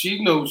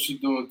 She knows what she's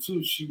doing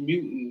too. She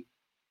muting.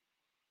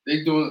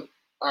 They doing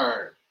all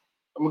right.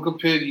 I'm gonna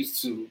compare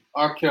these two.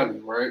 R. Kelly,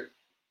 right?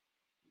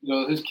 You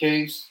know his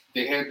case.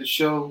 They had the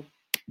show.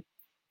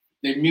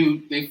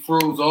 They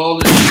froze all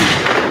this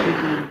shit.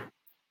 People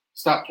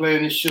stop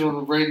playing this shit on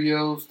the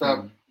radio.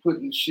 Stop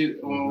putting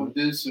shit on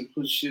this and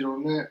put shit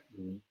on that.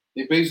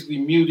 They basically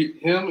muted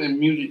him and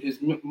muted his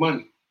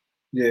money.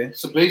 Yeah.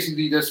 So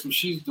basically, that's what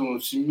she's doing.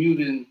 She's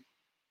muting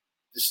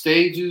the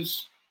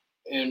stages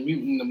and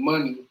muting the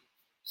money,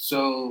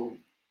 so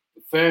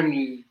the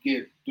family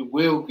the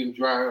well can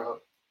dry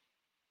up.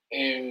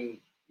 And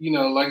you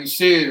know, like you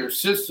said, her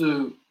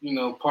sister, you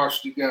know,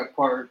 partially got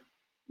part,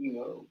 you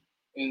know,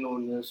 in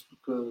on this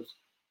because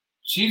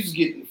she's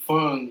getting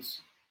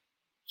funds.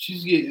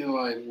 She's getting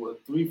like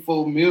what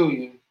 3-4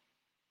 million.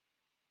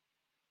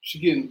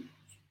 She's getting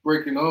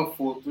breaking off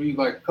for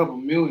a couple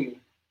million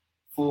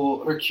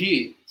for her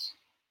kids,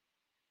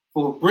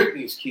 for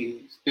Britney's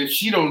kids that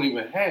she don't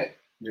even have.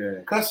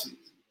 Yeah. Custody.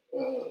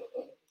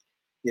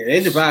 Yeah,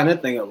 they dividing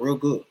that thing up real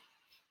good.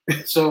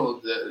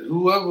 So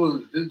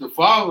whoever the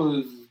father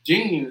is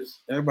genius.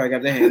 Everybody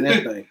got their hand in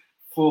that thing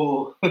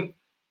for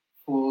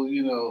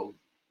you know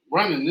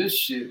running this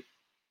shit.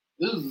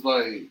 This is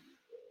like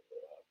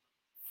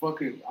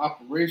fucking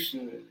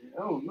operation.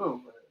 I don't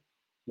know,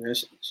 man.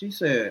 She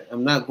said,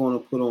 "I'm not going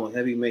to put on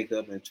heavy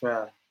makeup and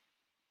try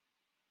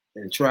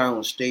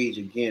on stage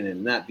again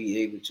and not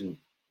be able to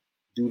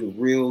do the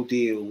real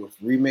deal with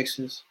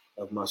remixes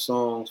of my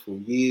songs for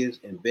years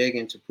and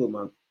begging to put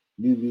my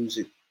new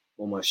music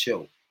on my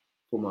show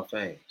for my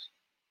fans."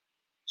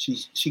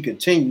 She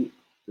continued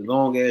the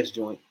long ass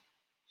joint.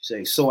 She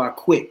say, "So I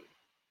quit."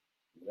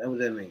 Whatever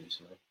that means,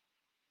 man.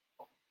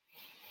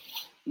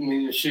 I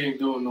mean, she ain't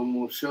doing no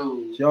more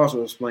shows. She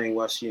also explained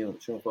why she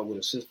don't fuck with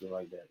her sister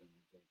like that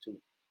too.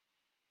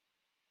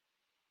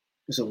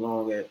 It's a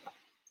long ass.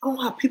 I don't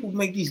know how people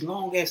make these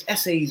long ass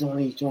essays on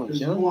these joints.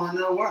 You want to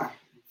know why?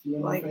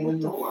 Like,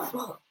 what the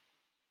fuck?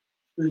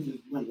 Chris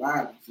just went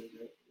live and said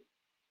that.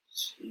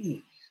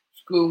 Jeez.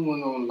 School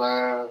went on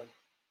live.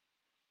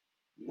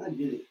 I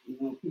get it. You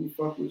know, people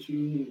fuck with you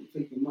and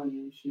take your money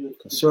and shit.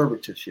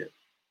 Conservatorship.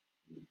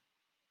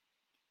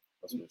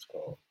 That's what it's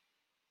called.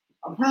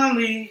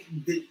 Apparently,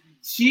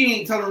 she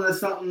ain't telling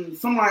us something.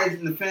 Somebody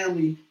in the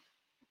family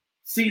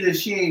see that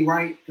she ain't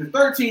right. Because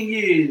 13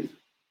 years,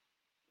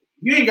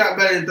 you ain't got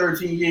better than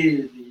 13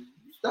 years. You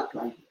stuck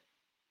like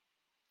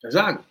that.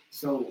 Exactly.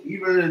 So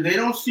either they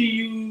don't see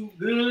you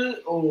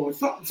good or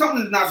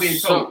something's not being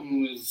told.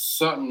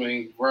 Something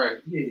ain't right.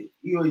 Yeah.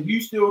 Either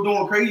you still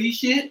doing crazy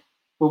shit.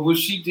 But what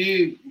she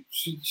did,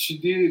 she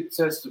did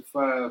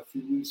testify a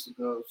few weeks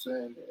ago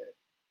saying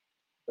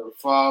that her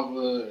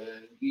father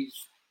and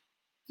these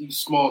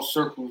small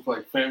circles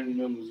like family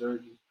members or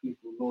these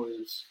people,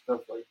 lawyers,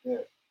 stuff like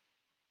that,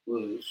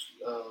 was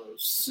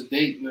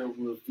sedating her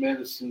with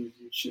medicines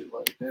and shit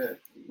like that.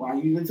 Why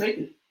you even take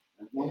it?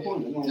 At one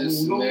point,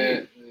 this and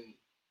that. And,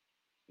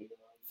 you know,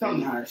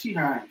 something high. She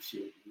hiding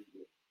shit.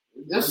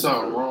 There's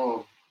something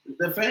wrong. It's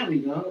their family,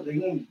 though. They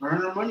gonna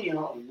burn her money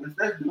out. And once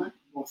that's done,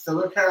 gonna sell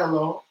her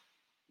catalog.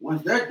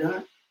 Once that's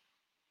done,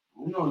 I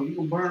don't know. You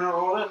can burn out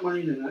all that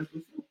money, then that's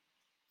what's up.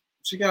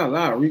 She got a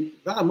lot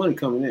of money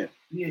coming in.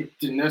 Yeah.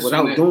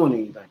 Without doing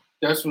anything.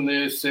 That's when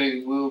they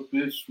say, "Well,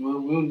 bitch,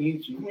 we'll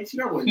need you." I mean, she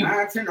got what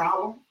 9-10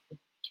 albums,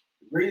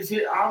 greatest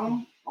hit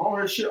album. All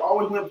her shit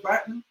always went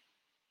platinum.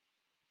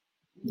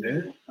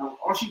 Yeah.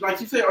 All she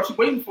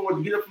waiting for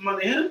to get up from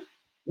under him.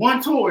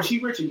 One tour, she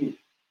rich again.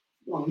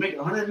 She's gonna make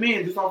 $100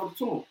 million just off of the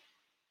tour.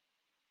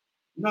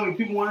 You know how many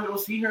people want to go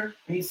see her?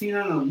 Ain't seen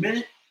her in a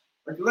minute.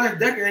 Like the last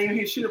decade, I ain't even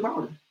hear shit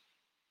about her.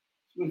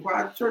 She been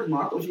quiet at church,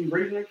 man. I thought she was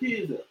raising her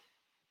kids up.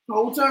 The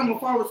whole time my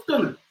father was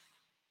stunning.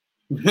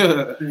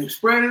 And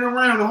spreading it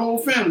around the whole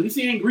family.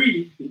 He ain't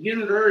greedy. He's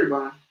getting it to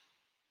everybody.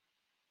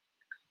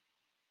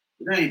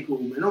 But that ain't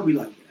cool, man. Don't be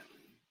like that,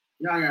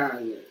 man. Y'all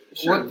got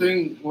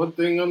One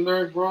thing I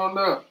learned growing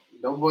up: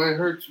 nobody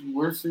hurt you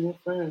worse than your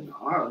family. No,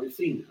 I already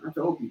seen it. I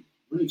told people,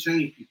 really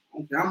change people. I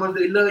don't care how much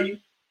they love you,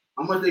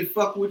 how much they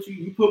fuck with you.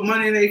 You put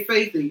money in their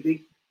face,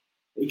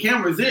 they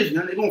can't resist.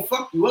 Now they gonna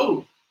fuck you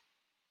over.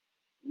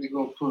 They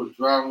gonna put a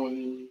dry one in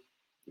you.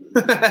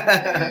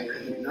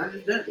 And not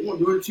just that, they gonna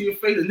do it to your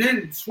face, and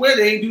then swear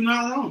they ain't do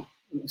nothing wrong.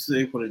 So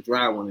they put a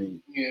dry one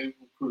in. Yeah, they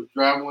put a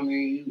dry one in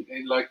you,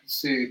 and like you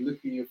said,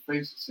 look in your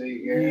face and say,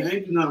 "Yeah, I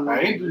ain't do nothing wrong.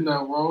 I ain't do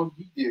nothing wrong.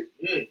 You did.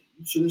 Yeah,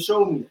 you should have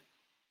showed me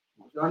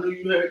that. I knew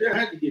you had that. I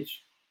had to get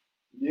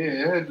you.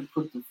 Yeah, I had to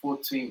put the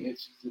 14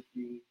 inches of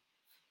you."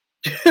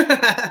 You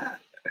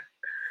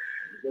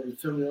better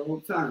tell me that all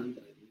the time.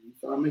 You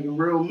start making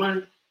real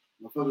money,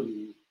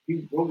 motherfuckers,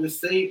 people broke this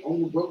safe,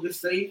 almost broke this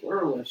safe,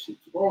 all that shit,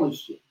 all this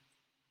shit.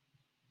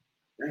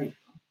 Dang.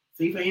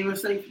 Safe ain't even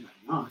safe.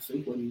 Nah,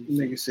 safe wasn't even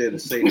safe. Nigga said the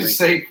safe.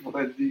 Safe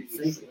wasn't even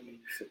Safe wasn't even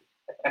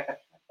safe.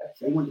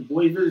 So when the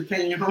boy really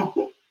came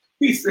home,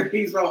 he said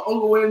he saw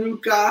Uncle with a new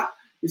car.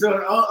 He said,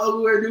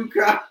 Uncle wear a new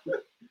car.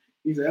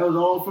 He said, that was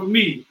all for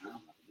me. I'm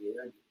like,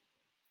 yeah,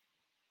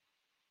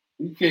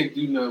 You can't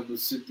do nothing but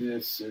sit there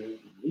and say,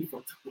 he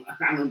fucked up.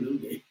 I don't know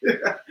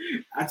that.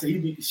 I tell you,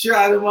 he beat the shit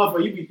out of the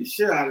motherfucker. He beat the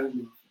shit out of the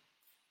motherfucker.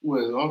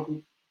 well,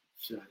 Uncle.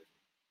 Shit out of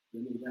him.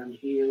 Then he down the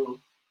hill.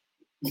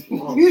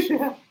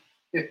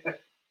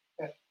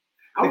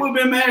 I would have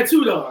been mad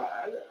too, though.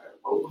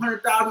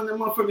 100,000 that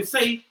motherfucker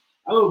safe.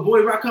 A little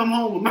boy, if I come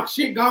home with my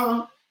shit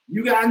gone,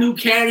 you got a new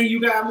caddy,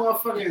 you got a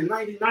motherfucking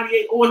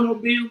 98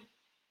 automobile.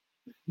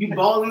 You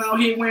balling out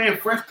here wearing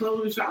fresh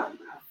clothes and shit. Nah,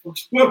 fuck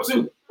you up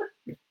too.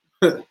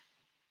 And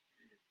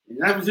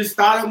that was just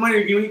startup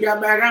money when he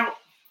got back out.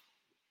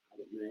 I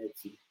was mad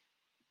too.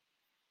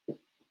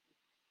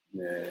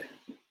 Yeah,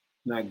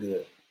 not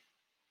good.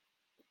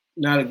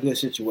 Not a good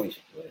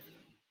situation.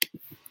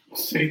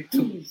 Say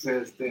two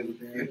says that.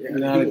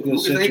 Not a good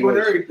Lucas ain't situation. with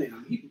everything.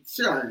 He can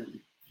shit out of me.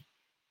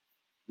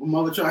 My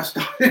mother tried to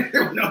stop it.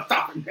 There was no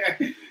stopping that.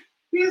 He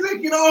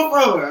said, get off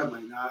of her. I'm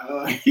like,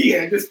 nah, he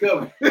had this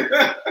coming.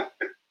 That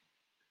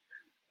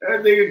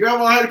nigga,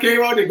 grandma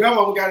came out there.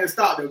 Grandma got it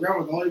stopped.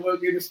 Grandma the only one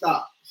getting it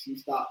stopped. She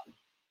stopped him.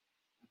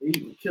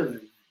 He was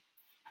killing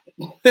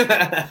him.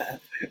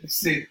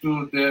 Sit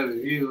through down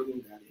the hill.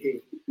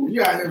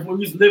 Yeah, when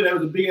we used to live there, it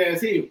was a big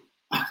ass hill.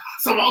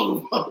 Some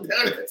old down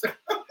there.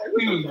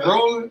 He was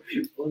rolling.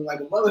 It was like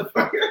a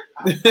motherfucker.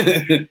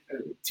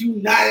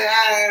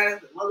 299,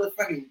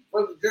 motherfucking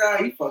fucking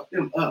guy. He fucked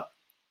him up.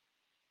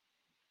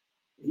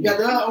 He got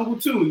the other uncle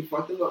too. He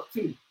fucked him up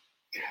too.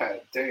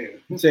 God damn.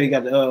 You say you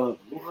got the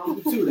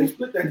Uncle too. They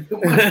split that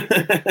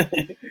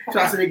money.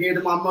 Try to say they gave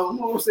to my mom.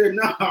 Mom said,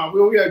 nah,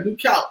 we got a new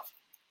couch.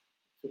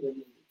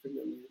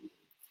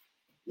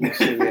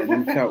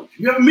 new couch.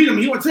 You ever meet him,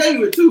 he will tell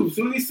you it too. As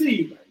soon as he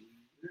see you.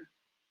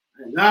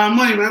 Like, nah,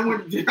 money, man. I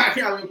went to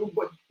jail.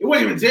 It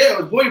wasn't even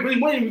jail. Boy, he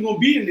wasn't even gonna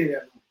be in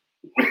there.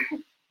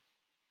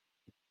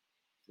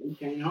 He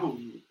came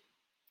home.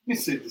 He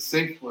said the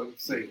safe one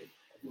safe.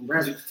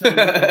 Rather tell me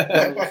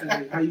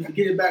how you used to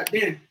get it back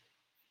then.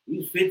 He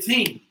was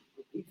 15. He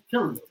was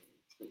killing it.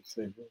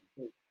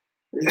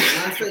 I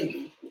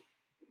say,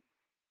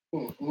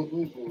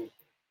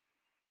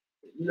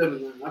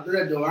 after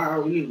that though, I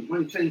already knew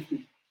money changed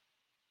people.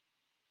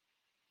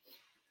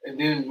 And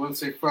then once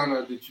they find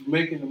out that you're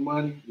making the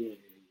money,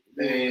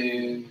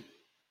 and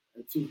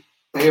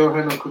they don't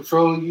have no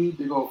control of you,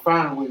 they're gonna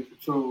find a way to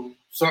control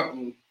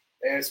certain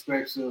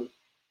aspects of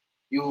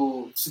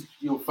your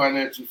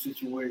financial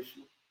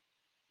situation.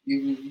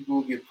 Either you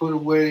gonna get put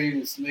away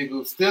and they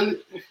gonna steal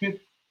it,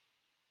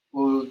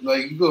 or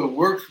like you go to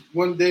work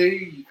one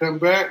day, you come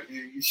back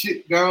and your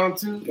shit gone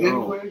too.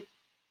 Anyway,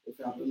 That's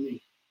happened to me.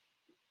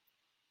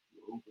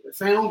 The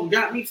same uncle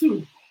got me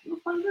too.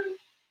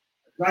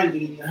 I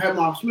had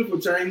my Smith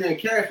chain there,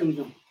 cash from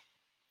him.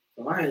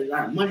 So I had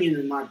like money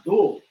in my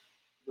door.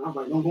 And I was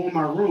like, don't go in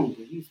my room.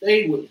 Because he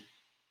stayed with me.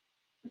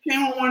 I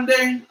came home one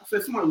day. I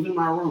said, somebody was in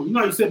my room. You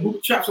know, you said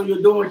boot traps on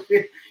your door and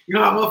shit. You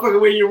know how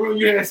motherfucker way in your room,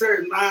 you had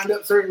certain lined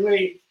up certain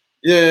ways.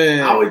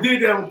 Yeah. I always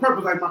did that on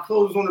purpose. Like my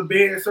clothes was on the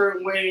bed a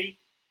certain way.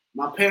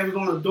 My pants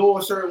was on the door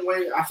a certain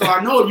way. So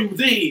I know you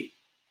was in here.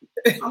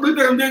 I looked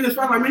at him then this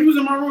like, man, you was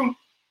in my room.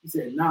 He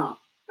said, nah.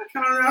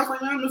 I was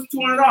like, man, I missed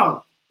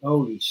 $200.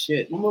 Holy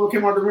shit. My mother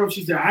came out the room.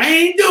 She said, I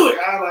ain't do it.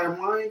 I was like,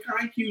 Mom, I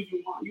can't accuse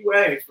you, Mom. You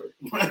asked for it.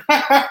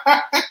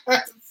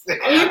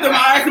 I looked at him.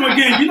 I asked him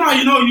again. You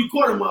know you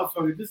caught a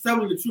motherfucker. Just tell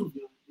me the truth,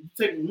 man. You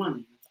take the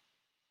money.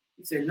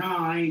 He said,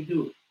 nah, I ain't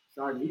do it.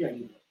 Sorry, you gotta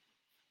do it.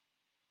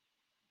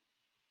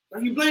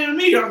 Like, you blaming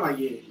me? I was like,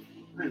 yeah,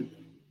 I ain't do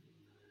it.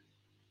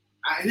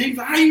 And he's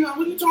like,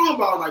 what are you talking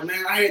about? Like,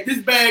 man, I had this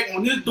bag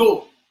on this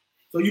door.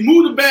 So you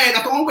move the bag.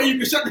 That's the only way you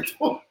can shut the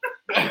door.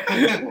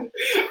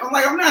 I'm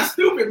like, I'm not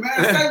stupid, man.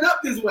 I set it up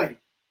this way.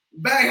 The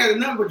bag had a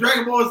number of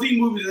Dragon Ball Z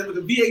movies and it was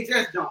a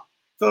VHS jump.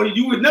 So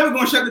you was never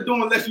going to shut the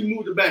door unless you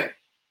moved the bag.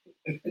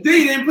 And then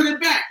he didn't put it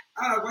back.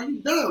 I was like,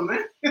 you dumb,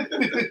 man.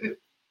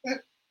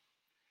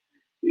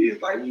 He's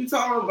like, what you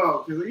talking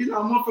about? Because, you know,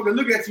 a motherfucker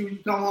look at you when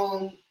you come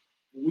home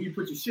and when you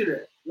put your shit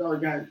at. You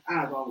always got his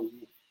eyes always.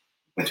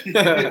 You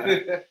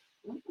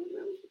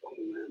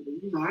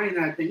know, I ain't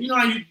that thing. You know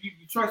how you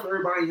trust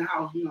everybody in the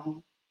house, you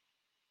know.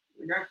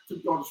 Like I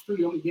took you off the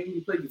street, I'm giving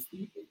you a place to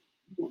sleep. You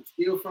want to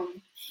steal from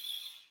me?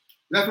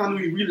 That's why I knew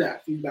he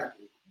relapsed. He's back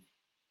there.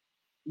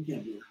 You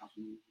can't be in the house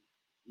with me.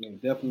 Yeah,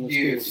 definitely.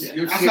 Yes.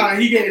 Yeah. I saw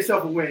he gave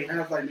himself away. And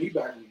I was like, me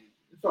back in.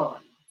 It's all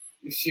right.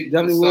 This shit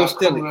Definitely will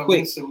steal it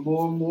quick. Some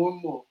more and more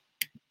and more.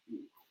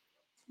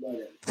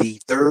 The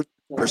third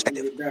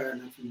perspective. Yeah,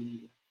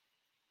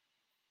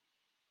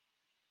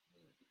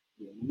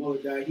 my mother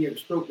died. He had a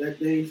stroke that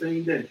day,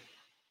 same day.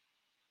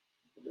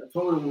 I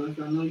told him once,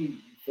 I know you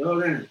fell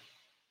down.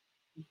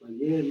 He's like,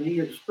 yeah, man, he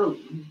had a stroke.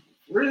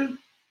 For real?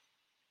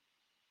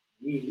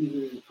 He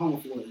was in a coma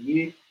for a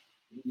year.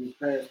 He just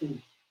passed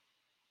on.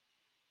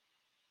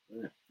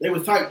 They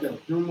was tight though.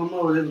 You know, my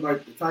mother, they was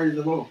like the tightest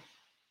of all.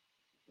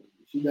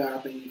 She died, I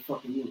think he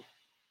fucking knew.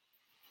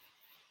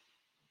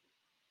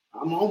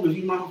 I'm my uncle,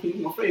 he's my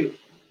favorite.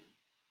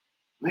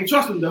 I ain't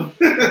trust him though.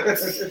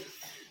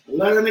 I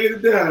love that nigga to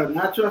death.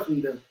 Not trust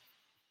me though.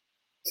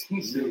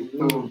 He said,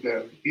 throw him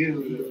down.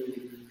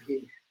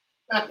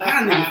 That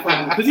nigga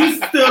fucking, because he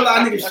used to steal a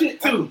lot of nigga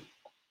shit too.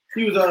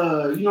 He was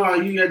you know how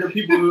you had the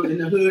people in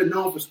the hood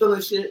known for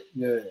stealing shit.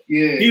 Yeah.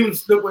 Yeah. He would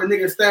look where a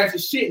nigga stash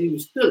his shit and he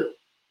would steal it.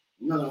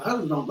 You know, the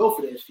husbands don't go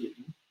for that shit.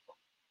 Man.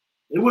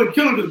 It wouldn't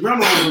kill him because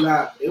grandma was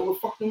alive. It would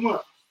fuck him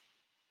up.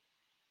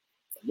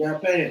 Yeah,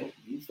 pay.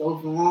 He stole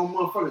from the wrong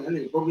motherfucker. That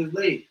nigga broke his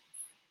leg.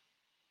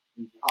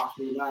 He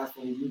hospitalized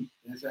for a week.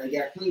 That's how he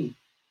got clean.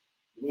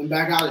 He went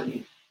back out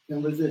again.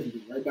 Couldn't resist.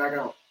 He right back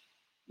out.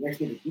 Next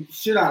nigga beat the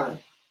shit out of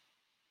him.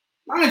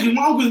 Mind you,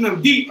 my uncle's in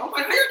them deep. I'm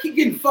like, how y'all keep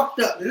getting fucked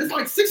up? And it's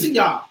like 6 of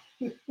y'all.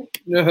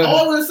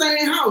 All in the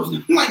same house.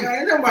 I'm like,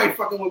 ain't nobody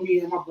fucking with me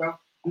and my brother.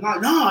 I'm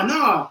like,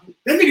 nah.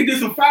 That nigga did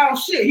some foul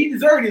shit. He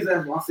deserved his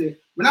ass. I said,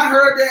 when I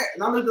heard that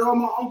and I looked at all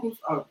my uncles,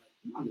 I was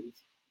like,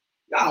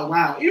 y'all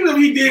wow. Even if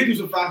he did do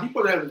some foul, he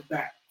put it have his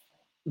back.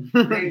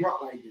 They ain't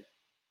rock like that.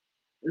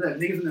 They let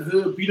niggas in the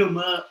hood beat him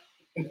up.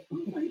 I'm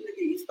like, nigga,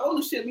 he stole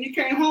the shit when he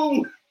came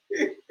home.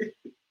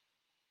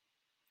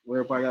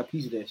 Where everybody got a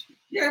piece of that shit.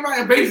 Yeah,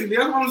 everybody basically,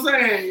 that's what I'm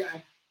saying.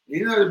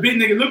 You know, the big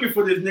nigga looking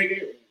for this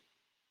nigga.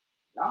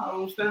 Y'all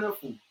don't stand up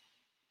for him.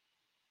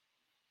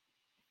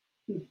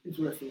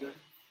 Interesting, man.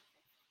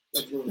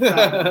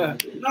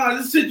 No,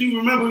 this shit you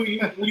remember when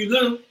you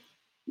little.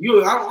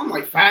 I'm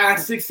like 5,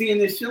 6 seeing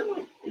this shit. I'm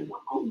like,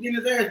 I'm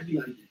getting his ass beat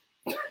like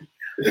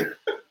that.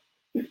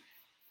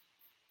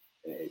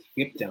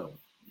 Skip down.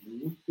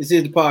 This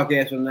is the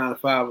podcast from 9 to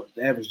 5,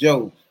 the Average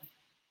Joe.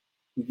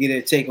 We get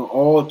a take on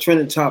all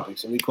trending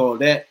topics, and we call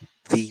that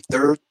The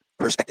Third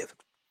Perspective.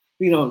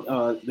 You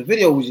know, the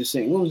video we just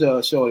seen. What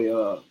was shorty?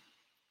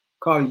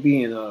 Cardi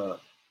B and what's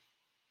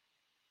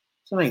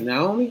her name?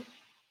 Naomi.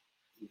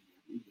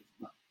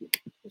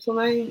 What's her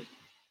name?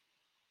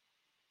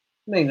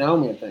 Her name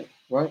Naomi, I think.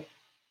 Right.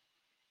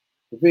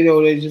 The video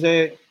they just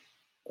had.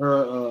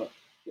 Her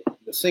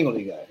the single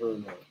they got. Her.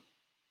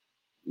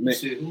 The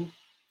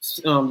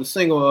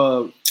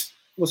single.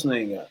 What's the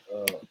name got?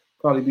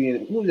 Cardi B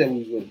and who was that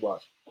we was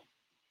watching?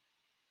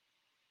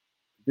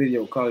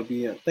 Video Cardi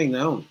B and I think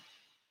Naomi.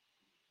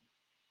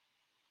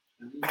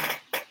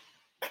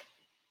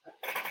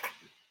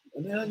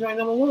 And then I drank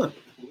number 1.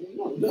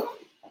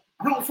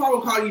 I don't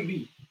follow Cardi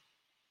B.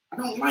 I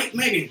don't like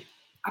Megan.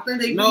 I think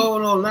they No,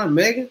 not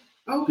Megan.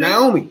 Okay.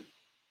 Naomi.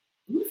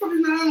 Who the fuck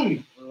is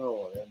Naomi?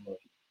 Oh, that much.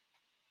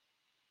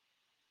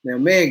 Now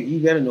Meg, you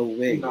better know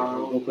Meg.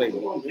 No, Don't play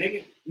with her.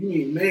 Megan. You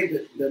mean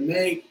Meg? The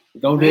Meg?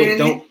 Don't do it.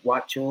 Don't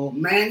watch your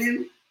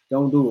Manning.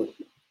 Don't do it.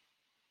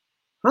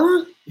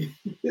 Huh?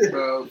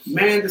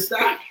 Man the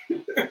stock.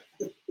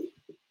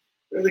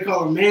 What they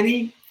call him,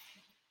 Manny?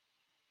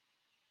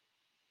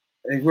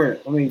 Hey,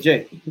 Grant.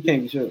 Jay. You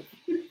can't be sure.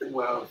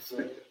 Well,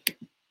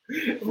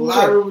 a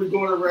lot of rumors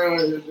going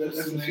around.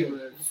 That's the name of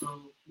that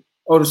song.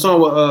 Oh, the song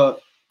with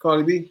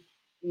Cardi B.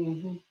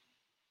 Mm-hmm.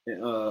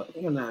 And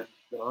they're not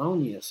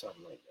Naomi or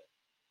something like that.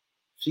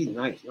 She's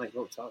nice. Like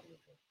no talking with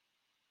her.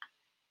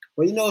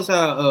 But you notice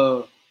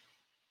how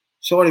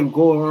Shorty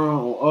go around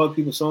on other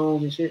people's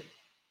songs and shit.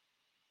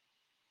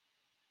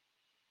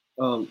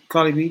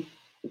 Cardi B.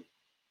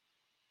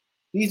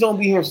 These don't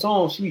be her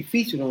songs. She be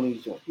featured on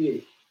these joints. Yeah.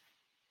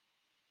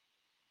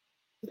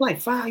 It's like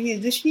 5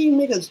 years. Did she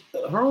make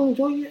her own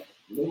joint yet?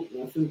 Nope.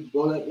 I think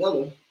Go That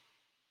Yellow.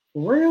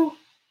 For real?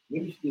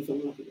 Maybe she did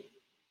something else.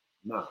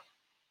 Nah.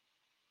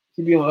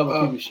 She be on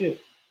other people's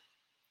shit.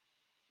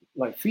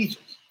 Like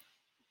features.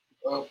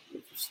 Up,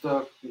 if it's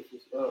stuck, if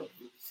it's up,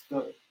 if it's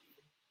stuck.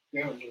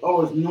 Yeah.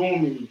 Oh, it's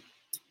Norman.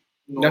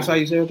 That's how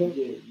you say it, though?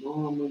 Yeah,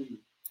 Norman.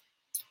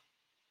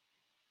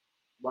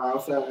 By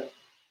Outside.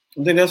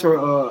 I think that's her.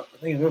 I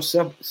think it's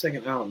her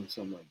second album or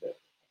something like that.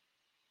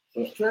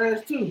 It's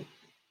trash too.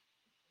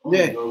 I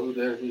Yeah. don't know who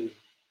that is.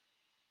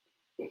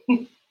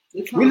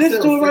 We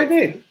listen to it right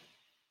there.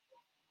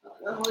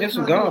 That's It's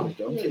some garbage,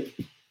 though. Yeah.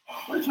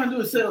 What are you trying to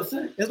do is sell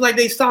sex? It's like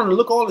they starting to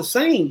look all the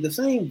same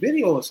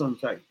video or some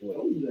type.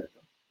 Don't do that.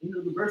 You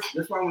know the verse.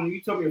 That's why when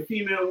you told me a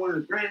female wanted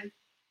a granny,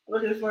 I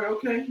look at it's like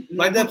okay.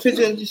 Like that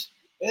picture, just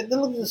it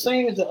looks the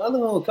same as the other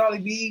one. Cardi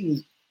B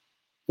was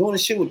doing the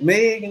shit with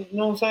Meg, and you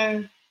know what I'm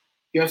saying?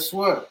 Guess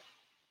what?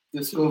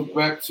 This goes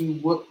back to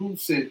who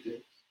said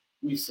this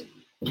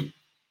recently.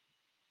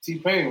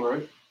 T-Pain,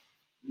 right?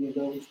 Yeah,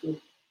 that was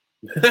good.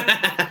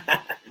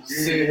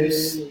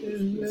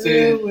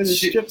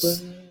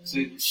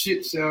 Said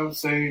shit sound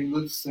same,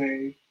 looks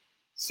same.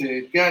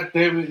 Said, God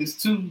damn it, it's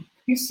two.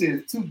 He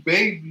said 2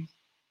 babies.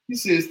 He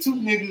says 2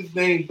 niggas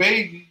named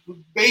Baby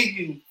with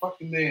baby in the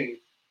fucking name.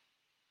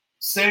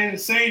 Saying the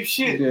same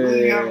shit. Yeah.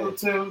 Really gotta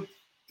tell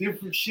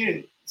different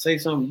shit. Say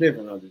something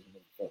different on this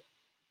motherfucker.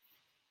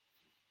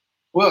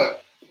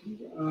 But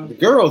The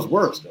girl's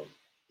worse though.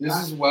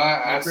 this is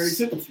why I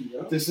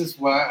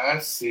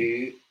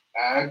said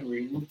I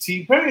agree with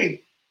T-Pain.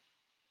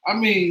 I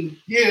mean,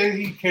 yeah,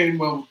 he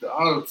came up with the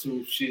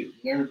auto-tune shit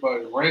and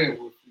everybody ran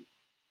with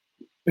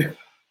it.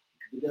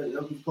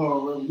 That was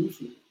called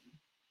revolution.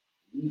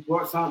 He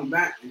brought something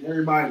back and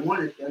everybody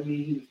wanted it. That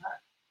means he was hot.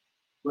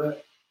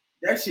 But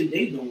that shit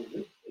they doing.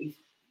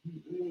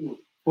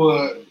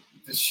 But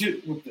the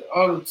shit with the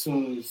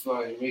auto-tune is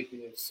like making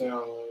it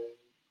sound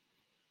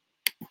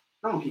like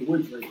I don't care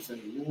what Drake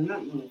saying, man. That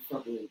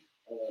motherfucker,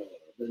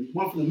 the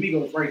one from the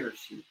Migos write her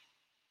shit.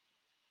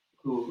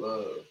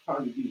 cool.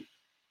 Cardi B.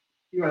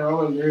 He write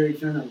all the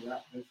lyrics and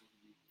rap.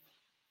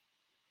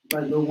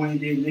 Like Lil Wayne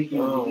did, Nicki. I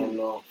don't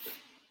know.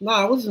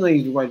 Nah, what's his name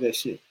used to write that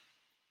shit?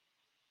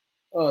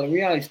 The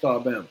reality star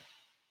Bama.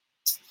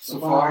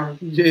 Safari.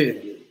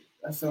 Yeah.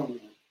 That's something.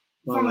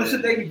 Some of the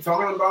shit they be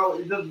talking about,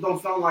 it just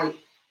don't sound like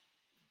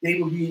they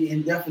would be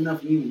in depth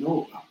enough to even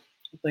know about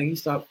I think he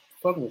stopped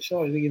fucking with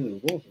Shawty. They getting a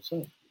divorce or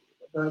something.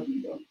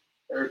 it.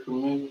 Erica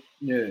Mena.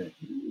 Yeah.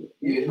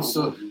 Yeah,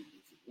 so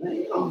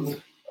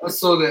I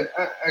saw that.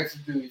 I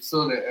accidentally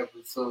saw that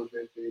episode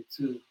that day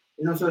too.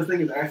 You know, such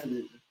thing as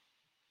accident.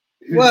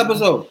 What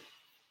episode?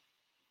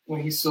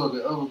 When he saw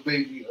the other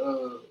baby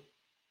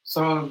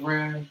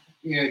sonogram,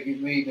 yeah, he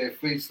made that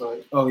face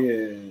like Oh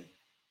yeah.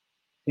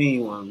 He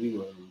ain't want to be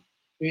with him.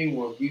 he didn't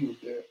want to be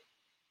with that.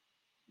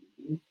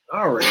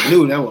 I already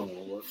knew that wasn't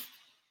gonna work.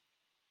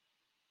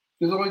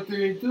 Because the only thing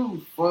they do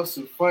is fuss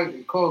and fight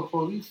and call the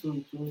police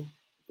on to him.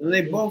 And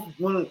they both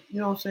want to, you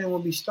know what I'm saying,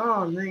 want to be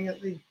stars.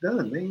 They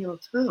done. They ain't got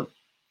time.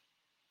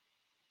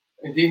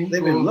 And then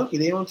They've been lucky.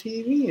 They on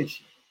TV and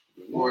shit.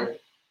 Right.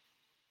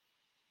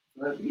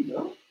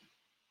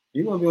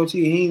 You want to be on TV?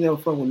 He ain't never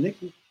fuck with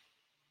Nicki.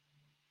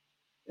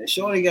 And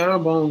Shorty got her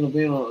bones of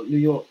being on New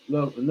York,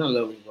 not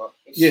Love Rock.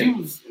 Yeah,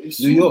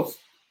 New York.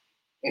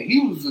 And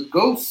he was a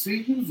ghost.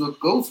 See, he was a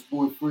ghost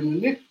boyfriend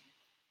of Nicki.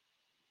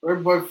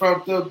 Everybody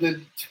found out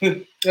that. Yeah,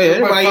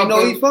 everybody you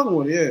know he's fucking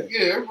with her, yeah.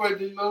 Yeah, everybody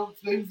didn't know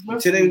they was messing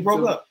Until they with broke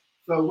each other. up.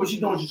 So what she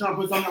doing? She trying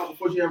to put something out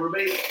before she have her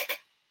baby?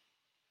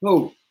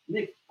 Who?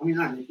 Nick, I mean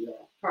not Nicki,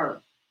 Cardi.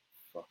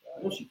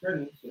 I know she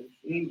pregnant, so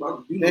she ain't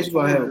about to do Then she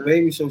about to have a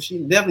baby, so she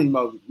definitely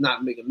about to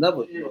not make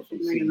another. Yeah, fucking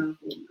she's CD. making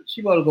nothing.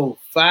 She about to go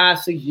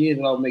 5-6 years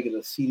without making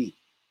a CD.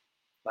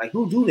 Like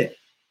who do that?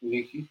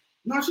 Nicki.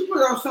 No, she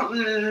put out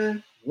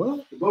something.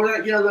 What?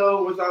 Bodak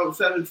Yellow was out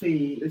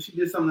 17, and she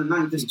did something in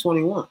 19. This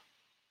 21.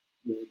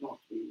 Yeah, no,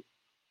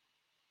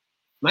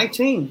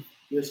 19.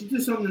 yeah, she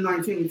did something in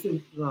 19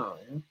 too. No,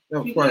 man. That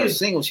was She probably a did.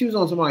 single. She was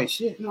on somebody's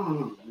shit. No,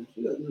 man.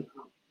 She doesn't.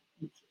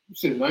 You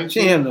said 19? She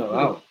ain't have no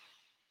album.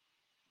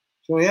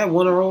 She only had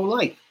one in her whole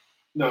life.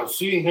 No,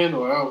 she ain't had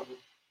no album.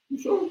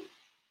 You sure?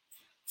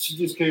 She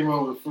just came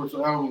out with her first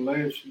album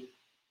last year.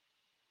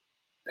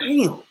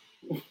 Damn.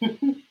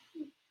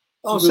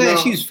 I'm She been saying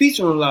out- she's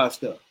featuring a lot of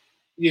stuff.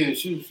 Yeah,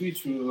 she was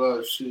featuring a lot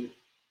of shit.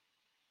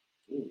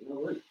 Yeah,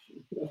 all right.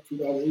 That's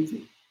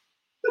 2018.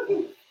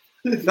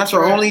 That's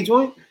her only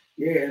joint?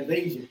 Yeah,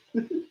 Invasion.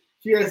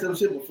 She had some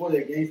shit before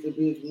that. Gangsta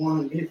Bitch 1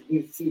 and Gangsta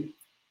Bitch 2.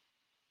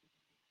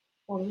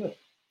 What is that?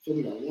 So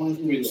we got 1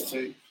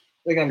 Mixtape.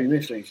 They gotta be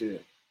mixtape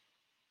shit.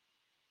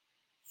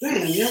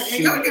 Damn, yeah,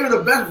 ain't gotta give her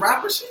the best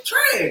rapper. She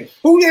trash.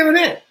 Who gave her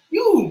that?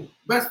 You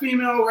best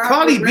female rapper.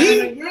 Cardi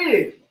B?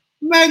 Yeah.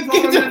 Man, You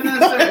get all in that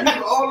set. the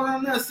You all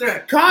in that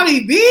set.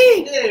 Cardi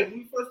B? Yeah, when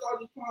we first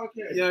started this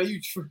podcast. Yeah, you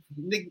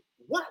nigga.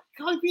 What?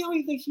 Cardi B? I don't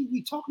even think she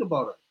be talking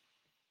about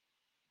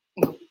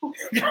her.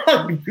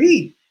 Cardi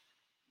B?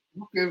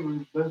 Who gave her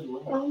the best I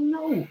rapper? don't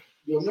know.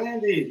 Your man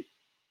did.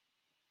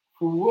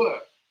 For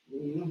what?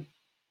 Mm-hmm.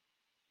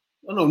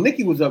 I know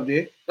Nicki was up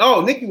there.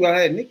 Oh, Nicki, I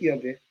had Nicki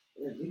up there.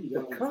 Yeah, nigga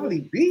But got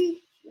Cardi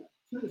B?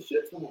 the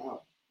shit coming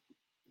out.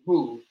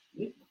 Who?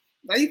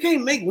 Now you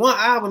can't make one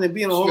album and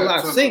be on a She whole got lot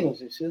of tons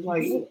singles and shit.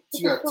 Like, what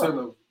She the got a fuck? ton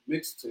of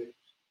mixtapes.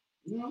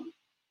 You know?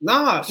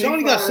 Nah, she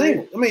only got Friday.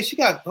 singles. I mean, she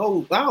got the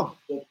whole album.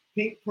 The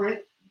Pink Print.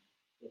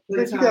 The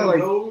Yeah, she got Playtime like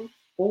Gold.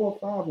 4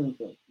 or 5 and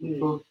stuff.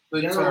 Yeah.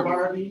 Playtime, Yellow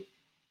Barbie.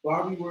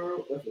 Barbie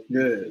World. That's a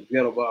Yeah,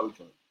 Ghetto Bobby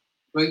joint.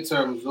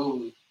 Playtime is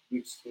over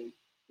mixtape.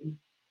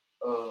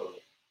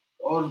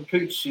 All the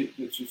pink shit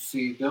that you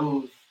see,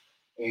 those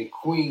and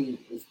Queen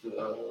is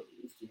the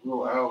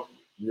real album.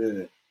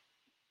 Yeah.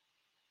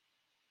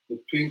 The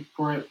Pink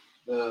Print,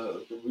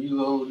 the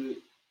Reloaded,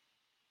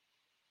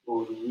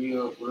 or the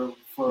Re-Up, whatever the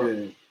fuck.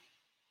 Yeah.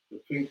 The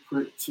Pink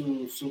Print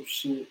 2, some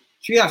shit.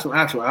 She got some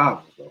actual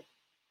albums though.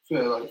 She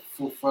had like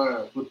 4 or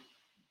 5. But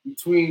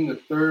between the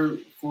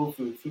 3rd, 4th,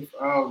 and 5th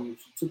album,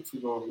 she took too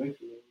long to make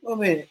it. Oh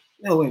man,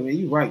 no wait, man,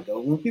 you're right though.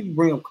 When people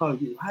bring up Cardi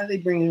B, how do they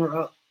bring her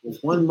up with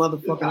one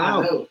motherfucking I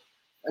album? know.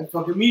 That's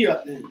fucking me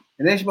up then.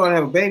 And then she about to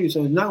have a baby,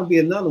 so it's not gonna be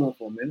another one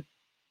for a minute.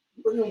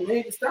 But you know,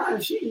 Megan Stein,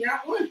 she ain't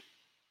got one.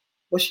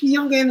 But she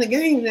younger in the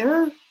game than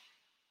her.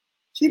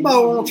 She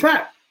about on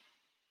track.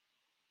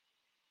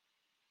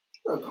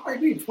 Look,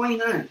 Cardi B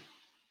 29.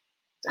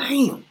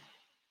 Damn.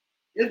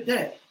 If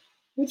that.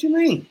 What you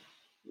mean?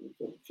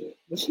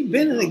 But she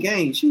been in the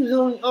game. She was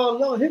on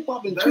Love Hip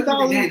Hop in That's not the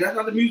 2000. game. That's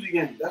not the music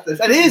game. That's the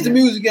That is the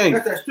music game.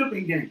 That's that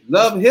stripping game.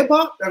 Love Hip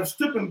Hop? That's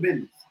stripping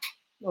business.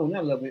 No,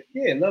 not Love It.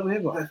 Yeah, Love and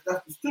Hip Hop.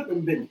 That's the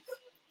stripping business.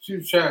 She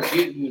was trying to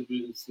get in the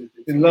business.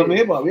 And Love and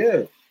Hip Hop,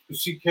 yeah.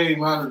 She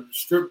came out of the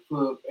strip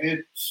club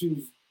and she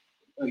was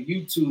a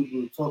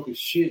YouTuber talking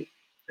shit.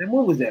 And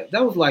when was that?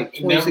 That was like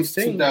And that was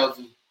 2016.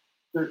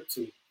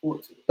 2013,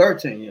 14.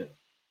 13, yeah.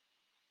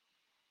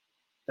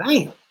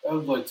 Damn. That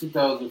was like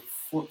 2014,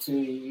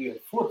 14,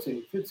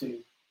 14,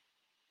 15.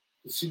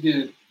 She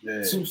did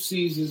Yeah. 2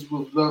 seasons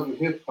with Love and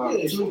Hip Hop.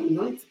 Yeah, she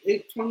was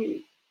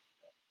 28.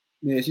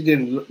 Yeah, she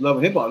did Love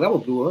and Hip Hop. That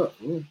would blew her up.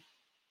 Yeah.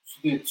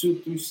 She did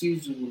 2-3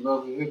 seasons with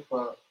Love and Hip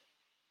Hop.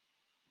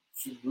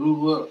 She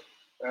blew up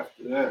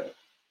after that.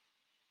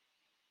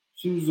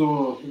 She was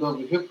on Love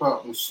and Hip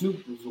Hop when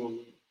Snoop was on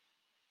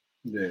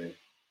there. Yeah.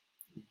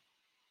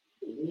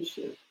 Good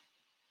shit.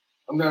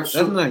 I'm not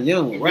sure. That's not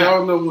young. If Rap.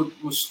 y'all know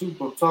what Snoop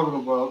I'm talking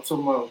about, I'm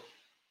talking about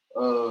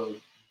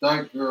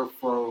that girl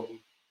from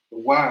The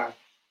Y.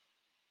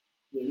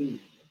 Yeah,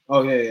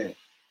 Oh yeah.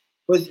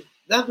 But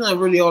that's not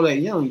really all that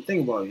young. You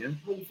think about it, yeah.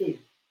 what do you think?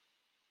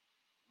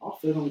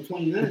 Offset only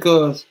 29.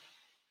 Because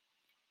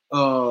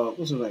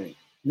what's her name?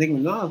 Nicki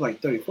Minaj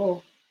like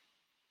 34,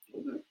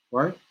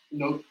 right?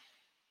 Nope.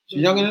 She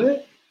younger than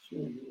that?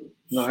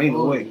 No, ain't no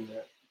older way. than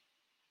that.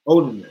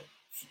 Older than that.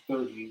 She's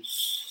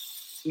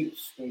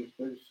 36, maybe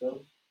 37.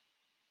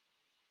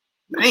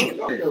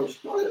 Damn. She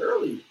started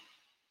early.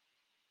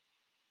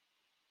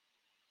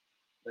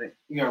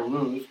 You gotta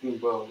remember, it's been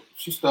about,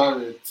 she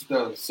started in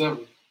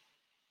 2007.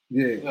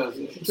 Yeah.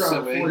 She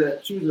tried 2007, before 8.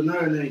 that. She was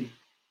another name.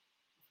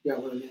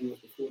 Forgot what her name was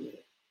before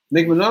that.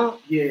 Nicki Minaj?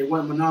 Yeah, it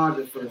wasn't Minaj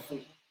at first.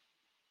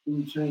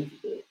 We changed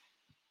it. There.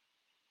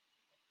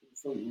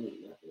 Something like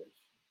that.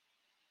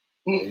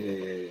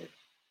 Yeah.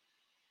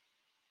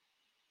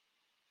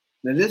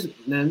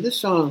 Now this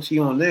song she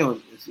on now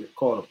is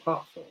called a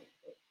pop song.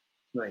 It's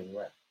not even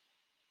rap.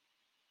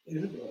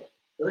 Yeah,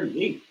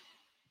 38.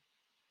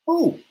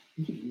 Oh,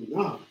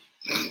 Minaj.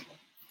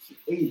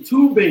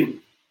 82,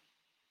 baby.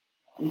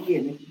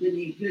 Yeah,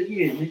 Nicky. Good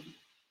year, Nicky.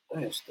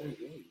 that's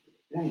 38.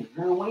 Dang,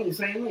 her and Wayne the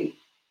same age. I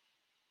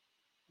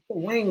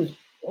thought Wayne was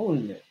older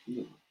than that.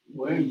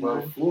 Wayne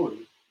about 40.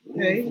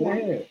 Yeah,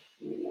 yeah.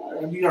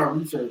 I mean, our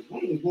research.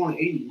 Wayne was born in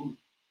 81.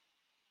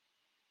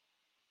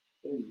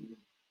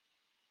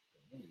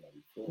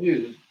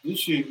 Yeah,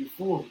 this year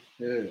before.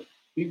 Yeah.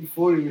 He be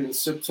 40 in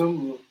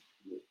September.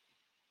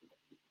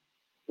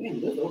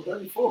 Damn, Lizzo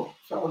 34.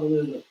 Shout out to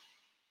Lizzo.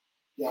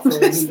 Y'all saw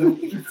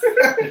Lizzo? Y'all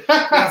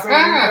saw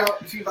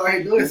Lizzo? She was out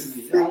here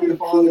glistening. Y'all need to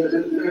follow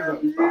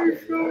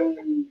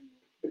Lizzo.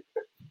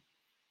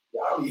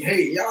 Y'all be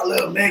hating. Y'all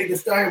love Megan Thee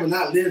Stallion, but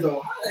not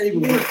Lizzo. How they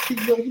even work? He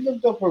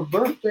looked up her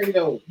birthday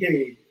though. Yeah,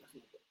 yeah.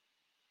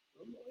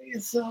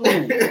 So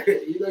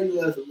You know you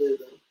love some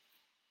Lizzo.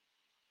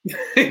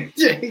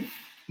 Jay.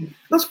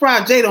 I'm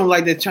surprised Jay don't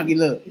like that chunky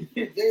look.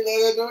 Jay love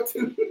that girl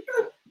too.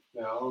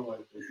 No, I don't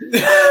like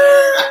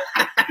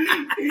that.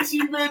 She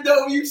been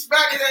over you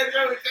smacking that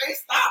girl. Jay,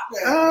 stop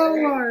that. Oh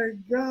man. my You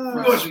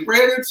god. gonna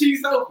spread her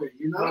cheeks open,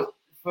 you know?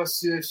 If I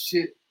see that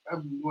shit, I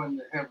be wanting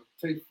to have a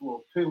taste for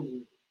a pill.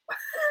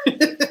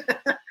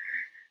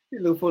 You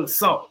look for the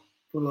salt.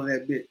 Put on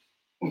that bitch.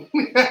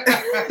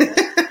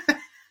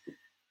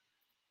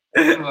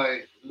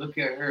 Like, look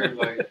at her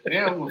like,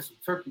 damn, I want some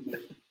turkey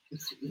meat.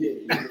 Yeah.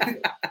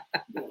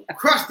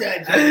 Crush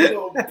that Jay. You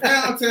know,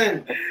 pound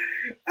town.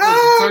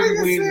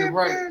 Turkey wings and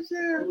rice.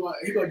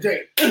 He go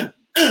Jay.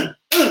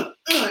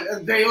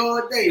 That's Jay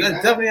all day. That's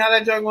man. definitely how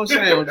that joint gonna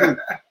sound too.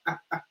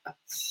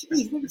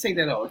 Jeez, let me take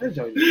that off. That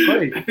joint is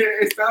crazy.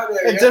 It's not that.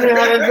 That's definitely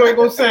how that joint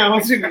gonna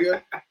sound too. Yeah.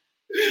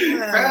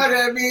 Pound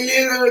that me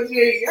Lizzo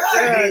Jay.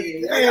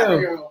 Damn.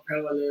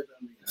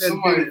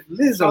 Somebody,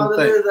 Lizzo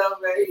thing.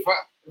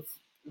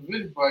 if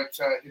anybody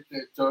try to hit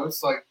that joint,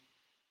 it's like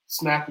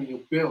snapping your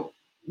belt.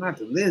 Not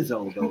the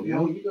Lizzo though, You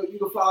know, yo. you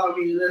can follow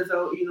me,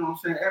 Lizzo, you know what I'm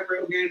saying?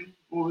 Every game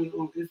on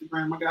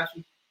Instagram, I got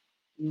you.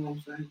 You know what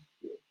I'm saying?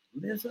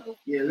 Lizzo?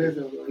 Yeah,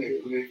 Lizzo. Okay,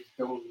 please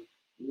don't.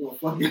 You gonna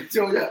fucking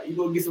show up. You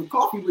gonna get some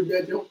coffee with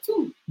that joke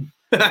too.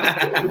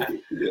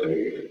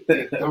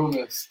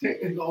 Donut stick.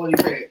 It's the only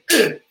thing.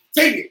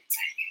 Take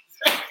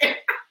it.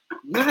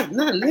 Not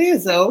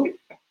Lizzo.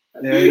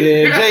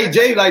 Yeah.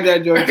 Jay like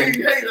that joint. Hey,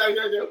 like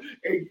that joke.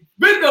 Hey,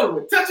 bend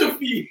over, touch your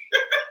feet.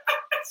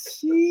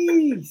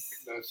 Jeez.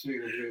 No, she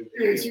gonna do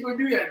Yeah, it. she gonna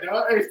do that,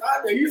 dog. Hey,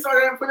 stop that. You saw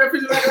that, put that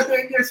picture like that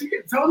thing. Yeah, she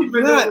can totally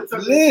bend Not over. Touch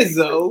her feet.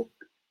 Lizzo.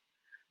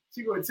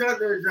 She gonna touch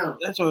her jump.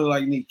 That's what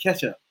like need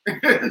ketchup.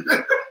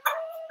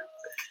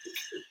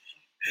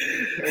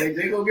 Hey,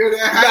 they gonna give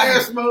that hot air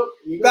smoke.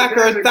 You Back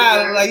gonna her get thigh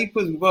that. like you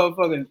put some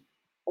motherfucking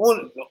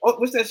on.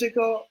 What's that shit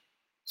called?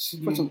 She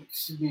Put some-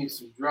 needs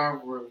some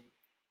driver rub.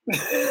 He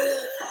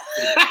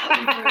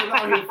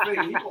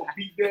gonna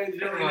beat that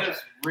joint Like up.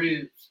 some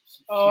ribs.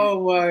 Some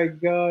Oh my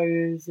god!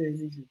 It says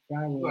he should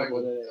try shit. one Like of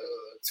a that.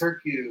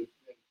 turkey and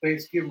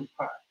Thanksgiving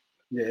pie.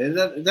 Yeah,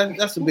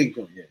 that's a big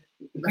joint. Yeah,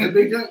 That's a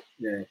big jump.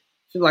 yeah.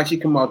 She like she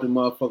come out the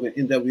motherfucking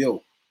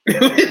NWO.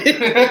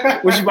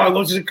 When she about to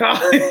go to the car.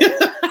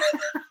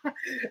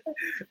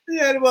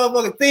 Yeah, the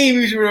motherfucking theme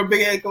music with a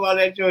big head come out of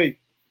that joint.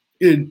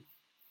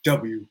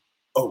 NWO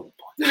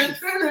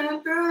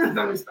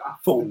Let me stop.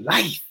 for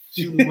life.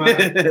 She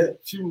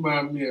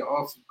remind me of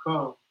Awesome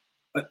Kong.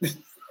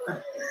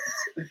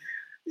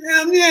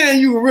 Yeah,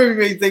 you really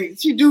made me think.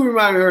 She do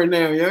remind me of her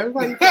now, yeah.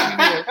 Why you thinking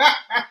that?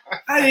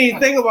 I didn't even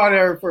think about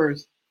her at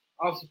first.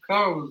 Austin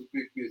Khan was a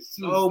big bitch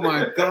too. Oh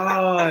my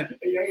God.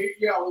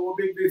 Yeah, one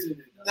big bitch in it.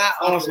 Not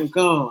Awesome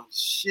Khan.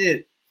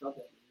 Shit. Stop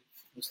that,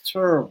 It's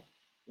terrible.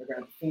 man. I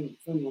got to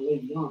film the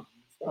lady on.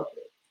 Stop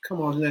that.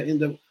 Come on, that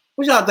end up.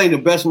 What y'all think the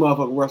best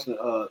motherfucking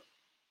wrestling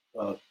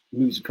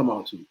music come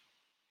out to?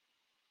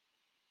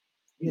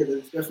 Yeah,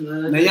 the discussion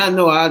of that. Now y'all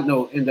know I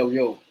know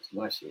NWO is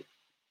my shit.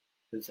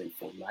 This ain't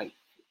for life.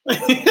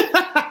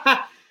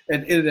 At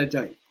the end of that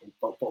joint.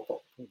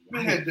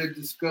 We had that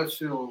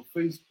discussion on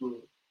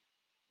Facebook.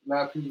 A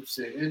lot of people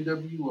said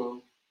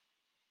NWO,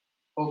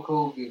 Hulk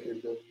Hogan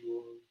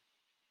NWO,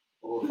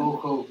 or Hulk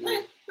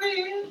Hogan.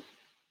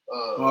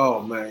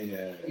 Oh man,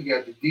 yeah. You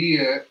got the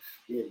DX.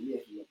 Yeah.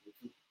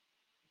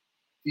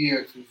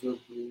 DX was up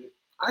there.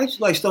 I used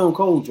to like Stone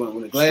Cold joint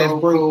when the glass Stone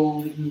broke.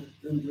 Cold.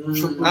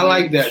 I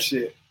like that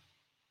shit.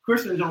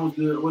 Christian Jones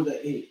good. Was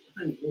that 8?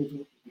 I think it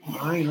was.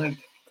 I ain't like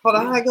that. Hold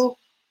on, how I go?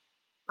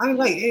 I ain't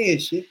like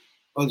Edge shit.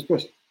 Oh, it's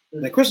Christian.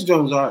 Now Christian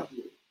Jones was alright.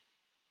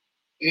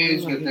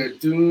 Edge got that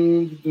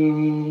doom.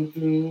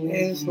 Yeah,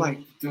 it's like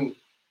doom.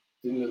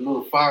 Then the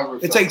little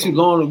fireworks. it takes too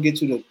long to get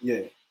to the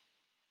yeah.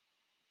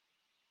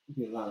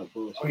 Get a lot of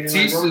bullshit.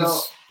 Oh, yeah.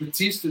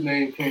 Batista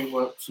name came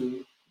up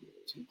too.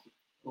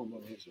 Oh my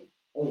God.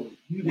 Oh,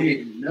 you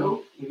didn't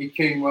know? When he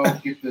came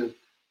out, get the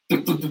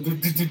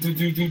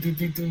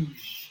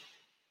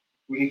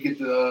when he get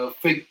the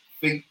fake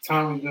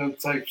Tommy gun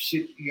type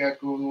shit he got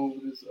going on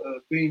with his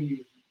theme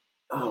music.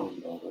 I don't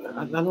know,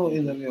 man. I know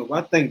NWO,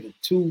 but I think the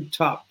two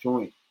top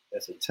joint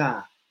that's a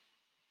tie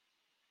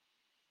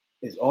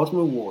is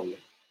Ultimate Warrior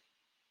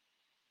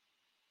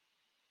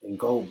and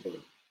Goldberg.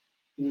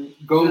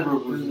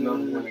 Goldberg was another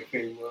one that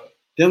came up.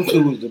 Them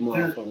two is the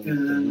motherfucking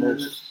the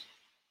most,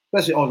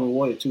 especially Ultimate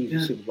Warrior too.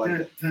 The shit was like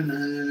that.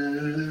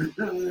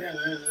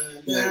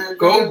 Yeah,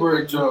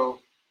 Goldberg, Joe.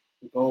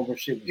 The Goldberg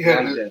shit was He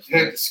had like the, that.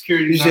 had the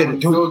security You said on it, the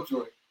dude. door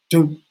joint.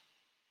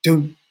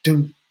 Doom.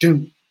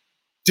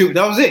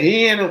 That was it.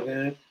 He ain't no,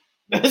 man.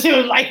 That shit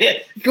was like that.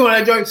 Going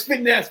that joint,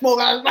 spitting that smoke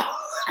out his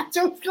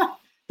mouth.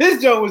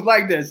 His joint was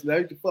like that. So I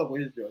used to fuck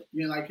with his joint.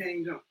 You ain't like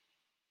King Jump.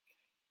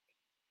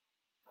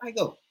 I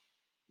go.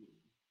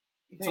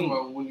 You talking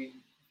about when he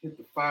hit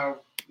the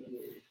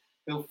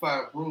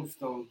Hellfire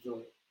Broomstone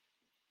joint.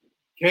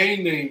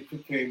 Kane name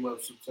came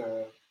up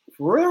sometime.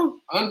 For real?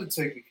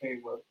 Undertaker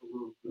came up a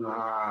little bit.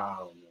 Nah,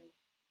 man.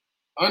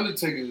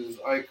 Undertaker is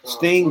an icon.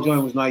 Sting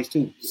joint was nice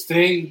too.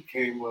 Sting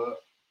came up.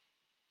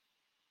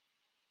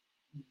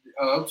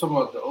 I'm talking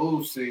about the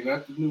old Sting,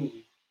 not the new.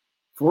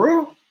 For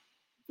real?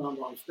 Talking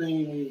about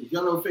Sting,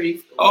 yellow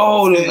face.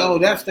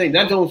 That Sting.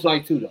 That joint was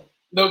like too though.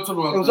 No, I'm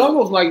talking about It was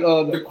almost like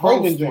the Crow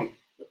Hogan Sting. joint.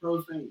 The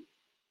Pro Sting.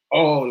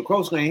 Oh, the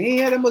Crow Sting. He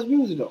ain't had that much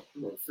music though.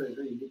 I'm gonna say,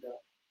 there you get that.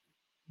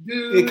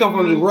 It come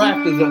from the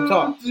rafters up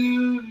top.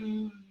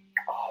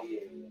 Oh,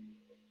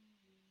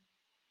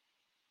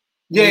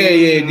 Yeah,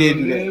 it did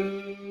do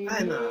that.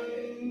 I know.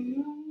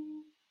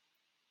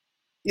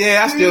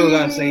 Yeah, I still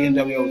gotta say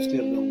NWO is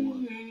still number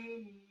one.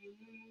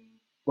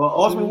 But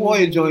Ultimate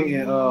Warrior joint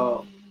and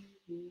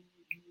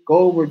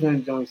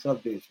Goldberg joint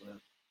sub bitch, man.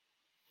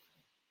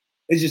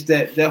 It's just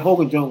that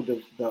Hogan joint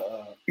with the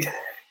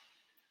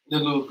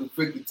little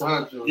conflicted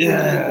time joint.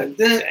 yeah,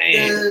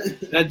 damn.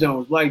 That joint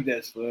was like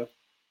that, Slim.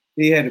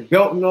 He had a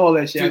belt and all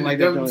that shit. I like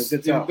that joint at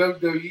the top.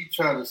 WWE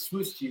try to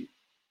switch it.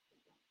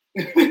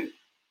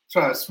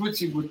 Try to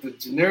switch it with the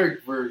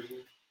generic version.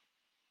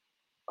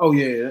 Oh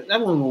yeah,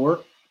 that one will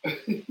work.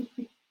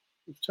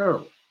 It's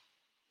terrible.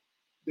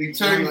 They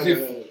changed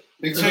it.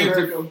 They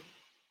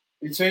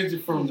changed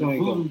it from the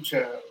Voodoo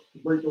Child.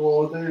 Break the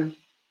wall down.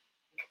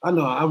 I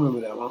know. I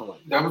remember that one.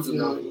 That was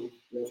another one.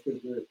 That's pretty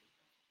good.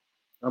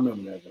 I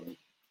remember that joint.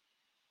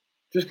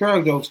 Just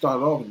Craig though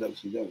started off in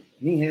WCW.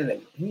 He had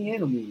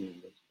no music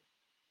in WCW.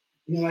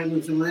 You like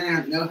Mr.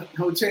 Lamb?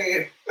 No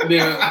chance.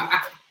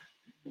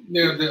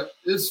 Now,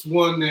 this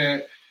one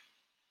that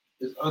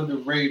is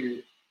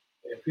underrated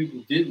and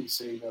people didn't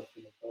say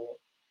nothing about,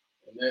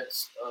 and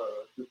that's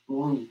the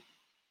Brood.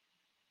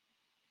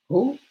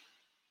 Who?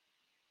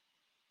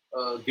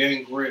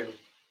 Gangrel.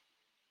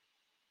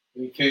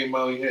 When he came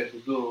out, he had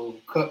the little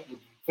cup with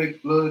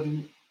fake blood in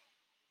it.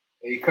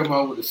 And he come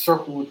out with a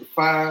circle with the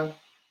fire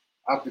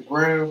out the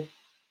ground.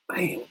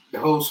 Damn. The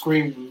whole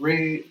screen was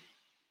red.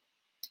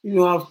 You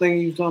know, I was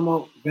thinking you was talking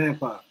about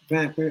Vampire.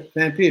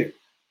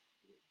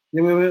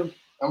 You remember him?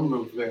 I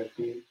remember that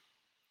kid.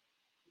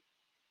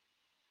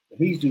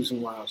 He used to do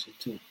some wild shit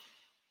too.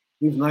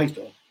 He was nice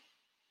though.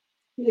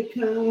 Here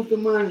comes the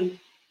money.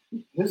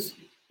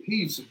 He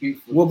used to be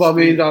for What about $1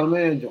 Million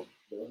Man joint?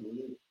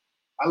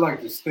 I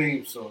like this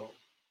theme song.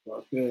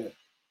 Yeah.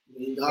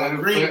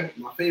 $1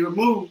 my favorite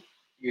move.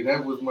 Yeah,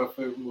 that was my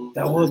favorite move.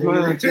 That was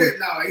mine too.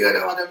 No, you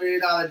don't want that $1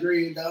 million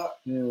dream, dog.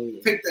 Yeah.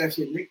 Take that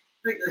shit, Nick.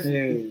 Take that shit.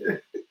 Yeah.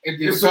 And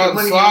You then put the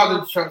money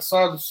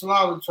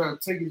Slaughter tried to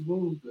take his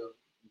move though.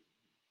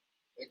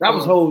 That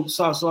was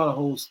Slaughter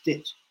whole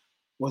stitch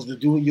was to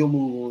do your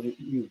move on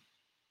you.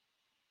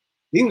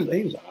 He was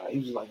alright. He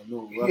was like a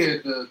little He wrestler.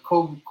 had the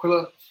Cobra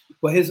Clutch.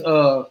 But his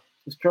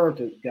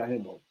character got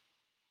him over.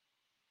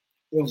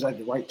 It was like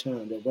the right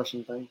turn, that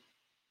Russian thing.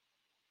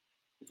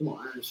 Come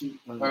on, Iron Sheik.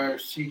 Iron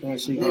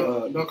Sheik.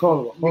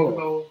 Nicole,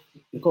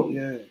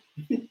 yeah.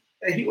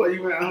 Hey, he wasn't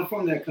even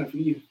from that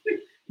country either.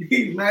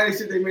 He's mad as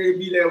shit they made it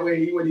be that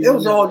way. He wasn't It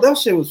was even all that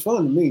shit was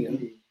fun to me.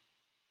 Yeah.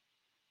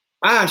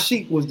 Iron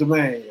Sheik was the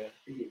man.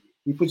 Yeah.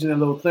 He put you in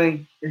that little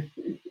thing.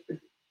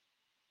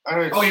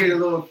 Iron Oh, Sheik, yeah, the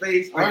little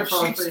face. Iron Like,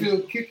 cross Sheik's face.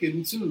 still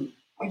kicking too.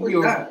 I thought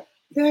he died.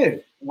 Yeah.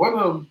 One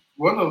of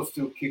them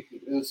still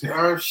kicking. It was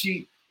Iron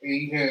Sheik, and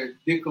he had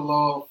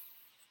Nikolov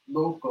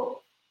Lokov.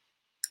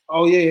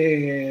 Oh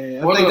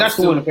yeah. I One think of that's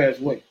the them one that passed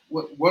away.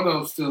 One of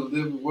them still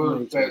living. One of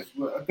them passed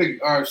away. I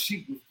think Iron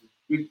Sheik was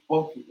the big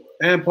bulky one.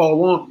 And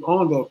Paul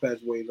Orndorff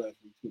passed away last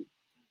week too.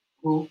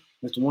 Who?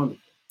 Mr.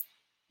 Wonderful.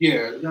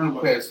 Yeah,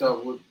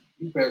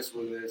 he passed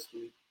away last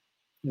week.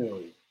 Yeah.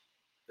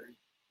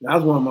 That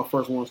was one of my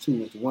first ones too,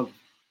 Mr. Wonderful.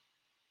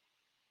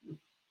 It's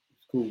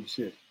cool as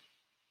shit.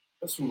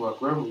 That's from my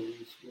grandma.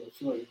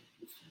 She like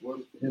Mr.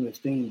 Wonderful. Him and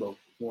Steamboat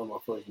was one of my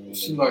first ones.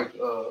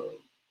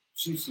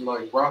 She used to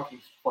like Rocky's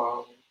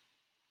father.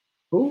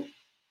 Who?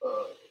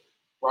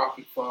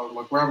 Rocky's father.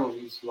 My grandma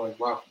used to like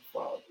Rocky's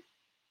father.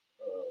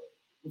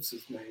 What's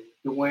his name?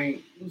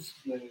 Dwayne. What's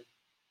his name?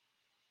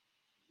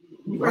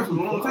 He wrestled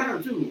a long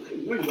time, too.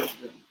 When he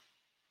wrestled him?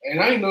 And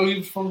I didn't know he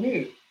was from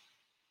here.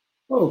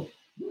 Oh.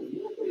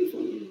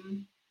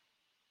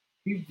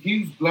 He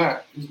was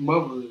black. His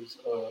mother is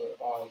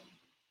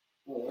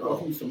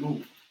He's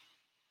Samoan.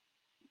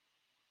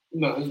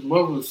 no, his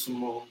mother is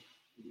Samoan.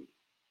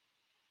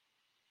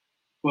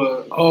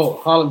 But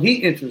Harlem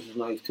Heat interest is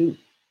nice too.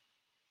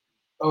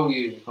 oh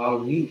yeah,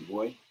 Harlem Heat,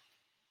 boy.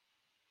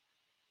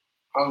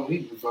 Harlem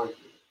Heat was like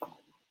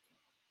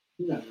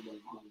He's not even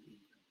Harlem Heat.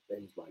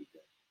 Things like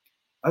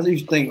that. I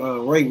used to think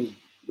Ray was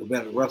the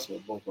better wrestler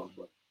of both of them,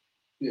 but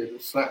yeah, the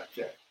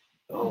slapjack.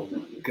 oh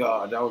my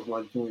God, that was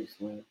my joint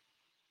slam.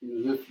 He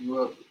would lift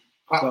you up,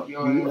 pop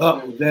your You ass up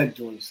down. with that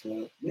joint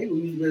slam. Maybe we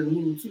used to be able to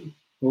move, too.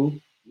 Who?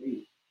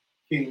 Maybe.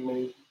 King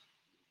Lee.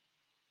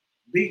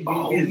 Big,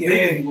 Oh, his yeah.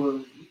 big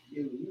was.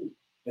 Yeah,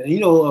 And you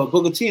know,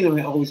 Booker T and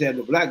them always had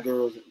the black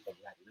girls and the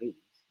black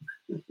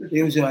ladies.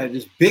 It was like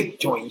this big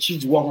joint. And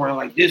she's walking around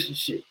like this and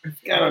shit. I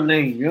forgot her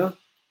name, you know?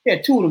 He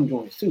had two of them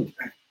joints too.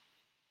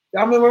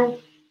 Y'all remember her?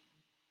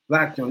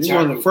 Black joint. She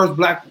was one of the first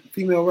black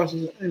female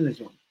wrestlers in the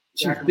joint.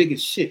 She was big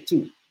as shit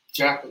too.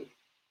 Jacqueline.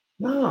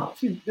 No,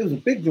 it was a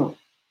big joint.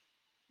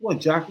 What,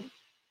 Jacqueline?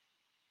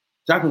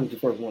 Jacqueline was the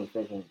first one.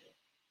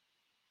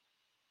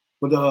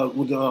 But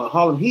with the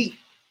Harlem Heat,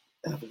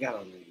 I forgot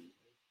her name.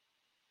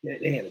 Yeah,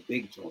 they had a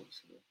big joint.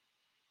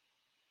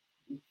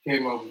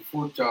 Came out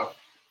before Jacqueline.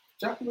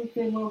 Jacqueline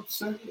came out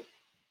second.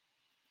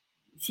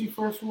 She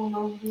first one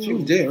over there. She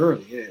was there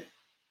early, yeah.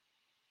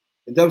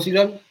 In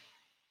WCW?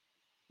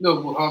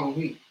 No, with Harlem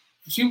Heat.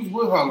 She was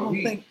with I Harlem don't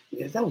Heat. think.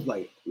 Yeah, that was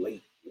like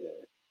late. Yeah.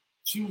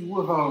 She was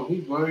with Harlem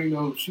Heat, but I didn't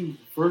know she was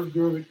the first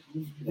girl that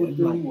was with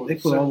them. They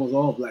put almost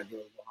all black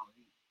girls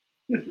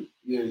behind me.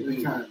 Yeah, They they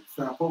did.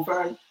 trying to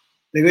profile.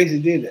 They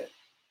basically did that.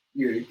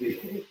 Yeah,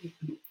 they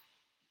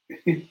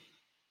did.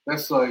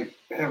 That's like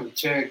having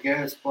Chad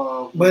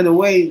Gaspar. But in a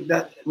way,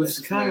 that's What's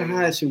his kind of name?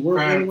 how it should work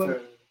Prime anyway.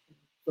 time.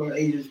 So the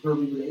ages,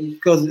 probably with the age.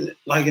 Because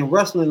like in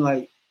wrestling,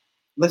 like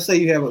let's say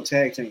you have a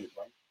tag team,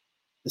 right?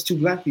 There's two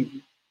black people.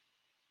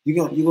 You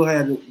gonna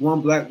have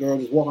one black girl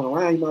just walking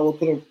around. You might as well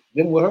put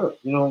them with her.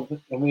 You know,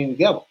 I mean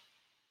together.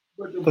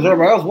 Because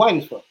everybody else white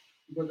as fuck.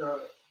 But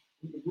the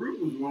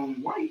Brood was wrong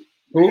white.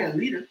 Who? They had a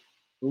leader.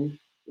 Who?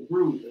 The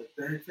Brood.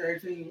 The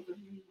tag team.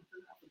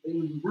 They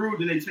was the Brood,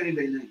 then they changed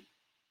their name.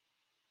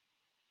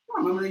 I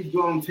remember they used to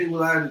go on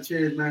table out of the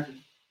chairs matches.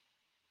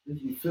 They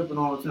used to be flipping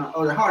all the time.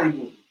 Oh, the Hardy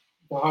Boys.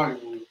 The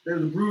Hollywood. They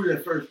was the Brood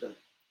at first, though.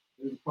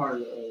 They was part of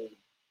the.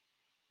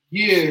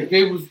 Yeah,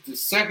 they was the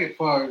second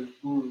part of the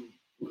Brood.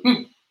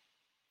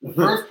 The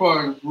first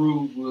part of the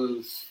Brood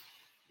was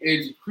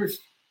Edge and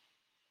Christian.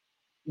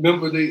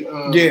 Remember they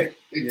Yeah,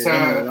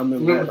 tied. I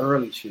remember that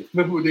early shit.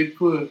 Remember when they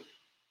put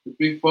the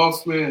big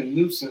boss man in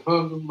noose and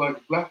hung him like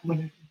a black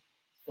man?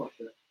 Fuck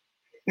that.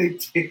 They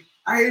did.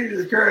 I hated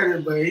his character,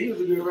 but he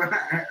was a good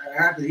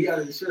after he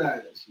got the shit out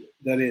of that shit.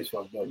 That is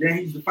fucked up. Then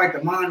he used to fight the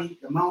Mountie.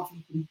 The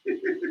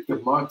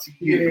Monty.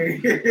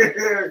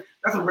 Yeah,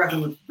 that's what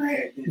wrestling was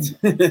bad.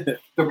 Then.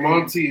 The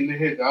Monty, and they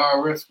had the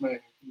IRS man.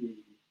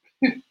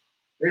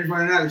 They was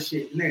running out of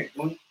shit. Next,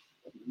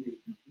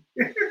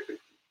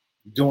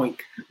 Doink.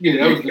 Yeah,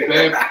 that was the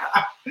bad.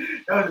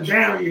 that was the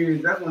down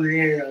years. That's when they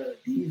had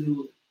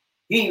Diesel.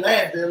 He ain't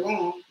last that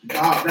long.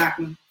 Bob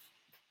Backlund.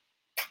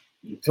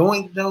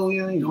 Doink though,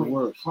 yeah, even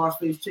worse.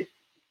 Crossface chick.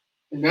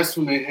 And that's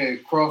when they had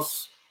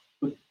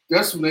but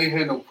that's when they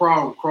had no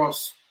problem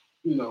cross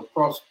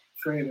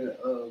training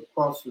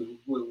crosses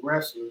with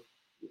wrestlers.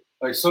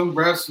 Like some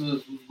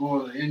wrestlers was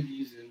going to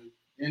indies and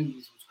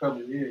indies was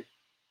coming in.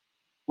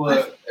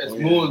 But as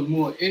more and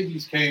more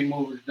indies came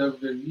over to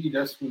WWE,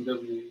 that's when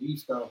WWE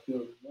started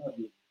feeling up.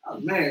 I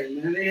was mad,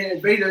 man. They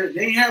had Vader.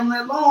 They ain't have him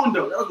that long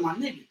though. That was my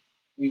nigga.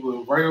 He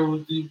went right over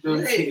to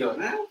Hey, WCW.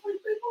 man.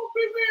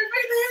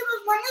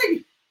 That's my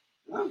nigga.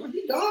 I was like,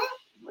 he gone?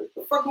 What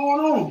the fuck going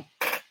on?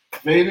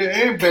 Vader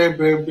and Bam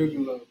Bam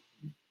Bigelow.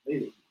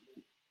 Vader.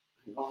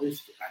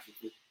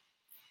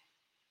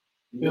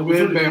 And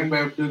when Bam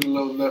Bam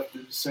Bigelow left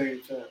at the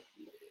same time.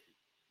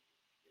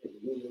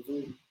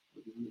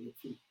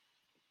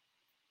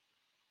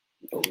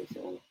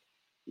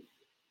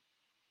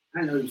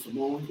 I know he's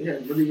Samoan. Yeah,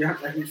 really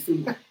act like he's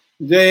Samoan.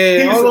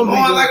 Yeah, He's all them Samoan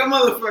people- like a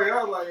motherfucker.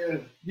 I was like, yeah.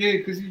 Yeah,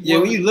 because he Yeah,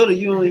 when you little,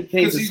 you only can't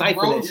because he's decipher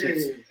that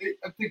Rosie's, shit.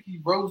 I think he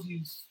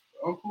Rosie's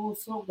uncle or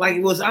something.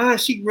 Like, was Iron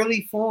Sheik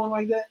really formed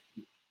like that?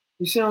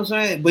 You see what I'm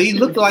saying? But he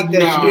looked like that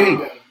Nah. shit.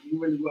 Yeah, he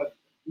really was.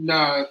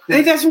 Nah,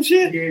 Ain't that some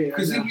shit? Yeah,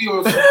 because I he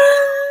know. be on.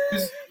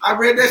 I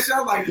read that shit. I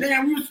was like,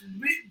 damn, we was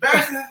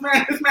bashing this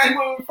man. This man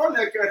wasn't from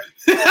that country.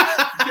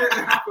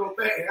 I feel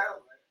bad. I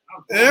was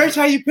like, Every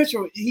time you picture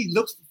him, he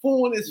looks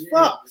foreign as Yeah.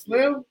 fuck,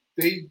 man.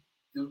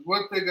 The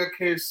one thing I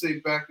can't say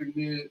back in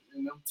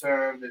them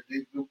time that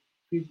the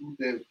people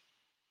that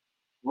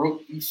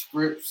wrote these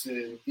scripts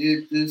and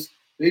did this,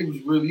 they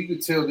was really, you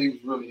could tell they was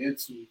really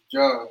into the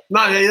job.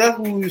 Nah, that's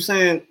what we were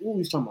saying. What we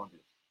was talking about this?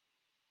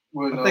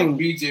 When I think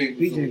BJ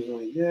was BJ on.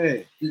 was like,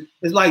 yeah.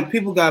 It's like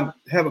people got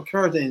to have a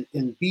character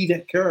and be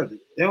that character.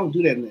 They don't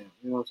do that now.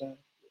 You know what I'm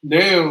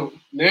saying?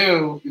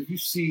 Now, if you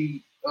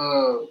see,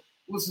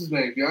 what's his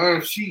name, the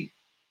Iron Sheik,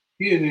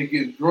 he in there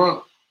getting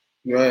drunk,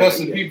 Right.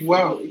 cussing people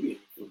out.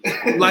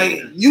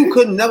 Like you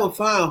could never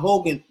find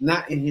Hogan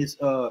not in his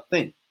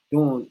thing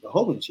doing the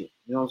Hogan shit.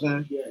 You know what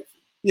I'm saying?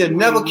 yeah. You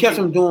never catch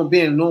him doing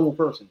being a normal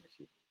person. And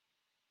shit.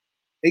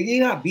 And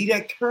you gotta be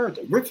that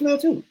character. Ric Flair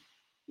too.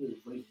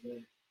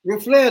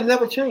 Ric Flair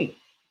never changed.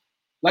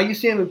 Like you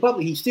see him in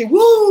public, he still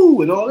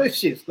woo and all that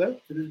shit, stuff.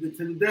 To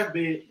the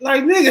deathbed.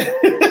 Like nigga,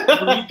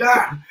 When he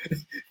died.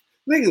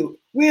 nigga,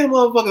 we in a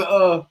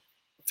motherfucking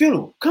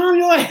funeral. Calm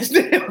your ass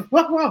down.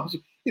 What's wrong with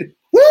you?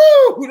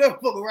 Woo! That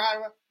fucking ride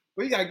around.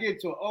 But you gotta get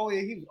to it. Oh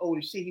yeah, he was old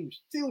as shit. He was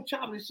still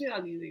chopping the shit out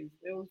of these niggas.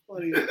 It was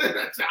funny.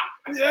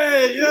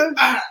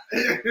 yeah.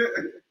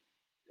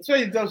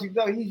 Especially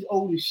WCW, he's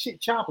old as shit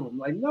chopping them.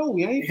 Like, no,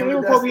 he ain't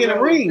supposed to be in the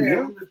ring,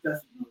 yo.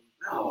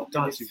 Oh,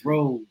 Dusty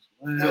Rhodes.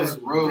 Man. That's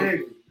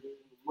road.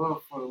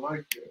 Motherfucker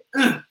like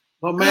that.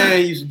 My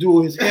man used to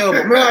do his elbow.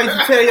 Remember I used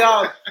to tell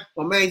y'all,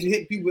 my man used to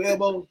hit people with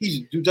elbow. He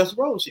used to do Dusty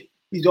Rhodes shit.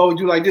 He used to always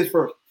do like this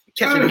first.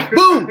 Catch it,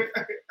 boom!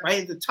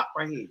 Right at the top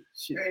right here.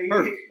 Shit, Hey,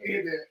 perfect. he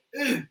hit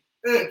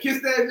that.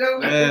 Kiss that, Joe.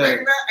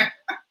 Yeah.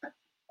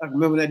 I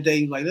remember that day,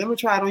 he was like, let me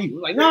try it on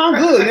you. Like, no,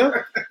 I'm good, yo.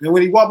 And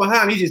when he walked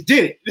behind me, he just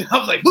did it. I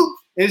was like, boop,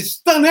 and it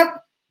stung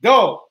up.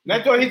 Dog,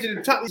 that joint hit you to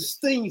the top, it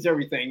stings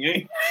everything,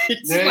 eh?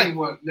 It's Now like, you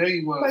want like,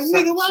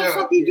 nigga, why the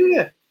fuck you do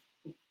that?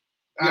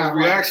 I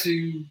reaction,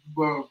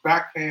 you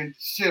backhand the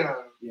shit out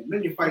of him. Yeah,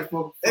 many fights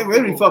smoke. It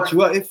really fucks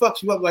you up. It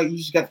fucks you up like you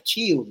just got the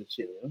chills and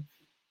shit, yo.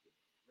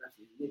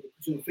 Put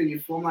you in figure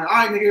four. I'm like, all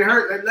right, nigga, it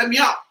hurt. Let me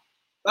out.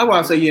 That's why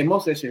I say, yeah,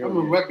 most of that shit I hurt.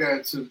 remember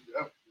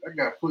I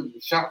got put in the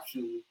shop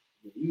shoe.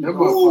 That Ooh.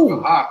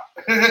 motherfucker hot.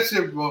 That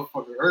shit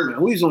motherfucker hurt.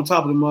 Man, we was on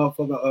top of the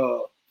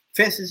motherfucking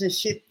fences and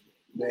shit.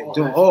 Man, Oh,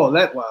 doing that's- all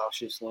that wild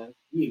shit, Slam.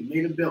 You ain't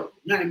made a belt.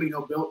 You ain't made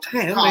no belt.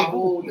 Damn,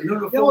 Cowboy, man. the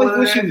uniform, You always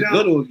wish that you was jump.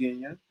 little again,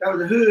 yeah? That was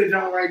the hood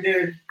joint right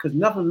there. Because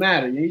nothing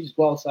mattered. You just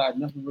go outside,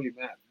 nothing really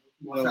mattered.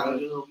 One side of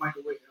the little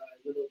microwave,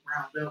 little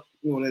brown belt.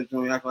 You know that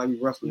joint act like we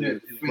wrestling Yeah,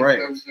 in the fake grass.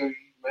 WWE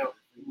belt.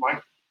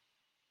 Mike.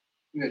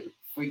 Yeah, the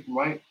fake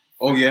Mike.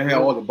 Oh yeah, I had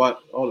all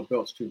the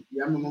belts too.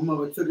 Yeah, I remember my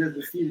mother took us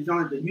to see the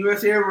joint at the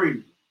USA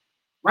Arena.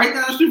 Right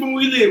down the street from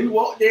where we live. We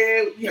walked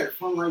there. We had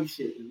fun like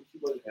shit.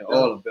 Had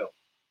all the belts.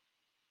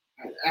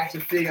 Had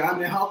action figure. I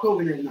met Hulk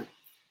Hogan that night.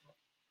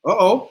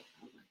 Uh-oh.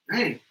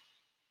 Dang.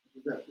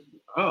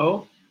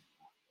 Uh-oh.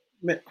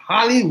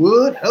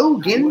 Hollywood In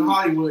Hogan.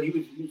 Hollywood, he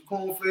was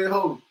corn-fed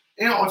Hogan.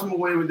 And Ultimate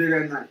Wayne was there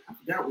that night. I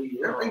forgot what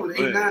year. I think it was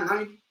Oh, 89,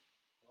 90.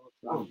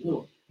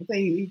 I think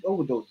he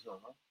overdosed on,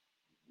 huh?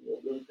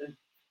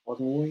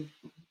 Wasn't Wayne?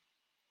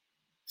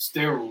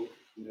 Steroid.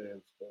 Yeah.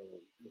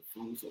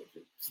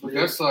 But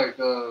that's like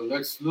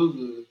Lex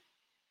Luger.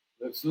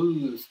 Lex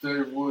Luger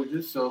steroid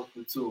himself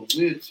into a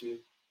wheelchair.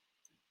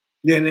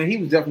 Yeah, man, he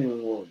was definitely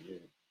on board. Yeah.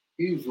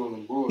 He was on the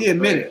board. He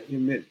admitted it. He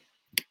admitted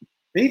it.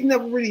 And he's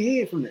never really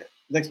hid from that.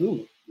 Lex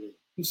Luger.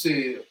 He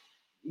said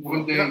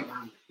one day.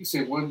 He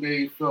said one day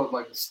he felt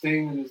like a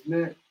sting in his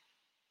neck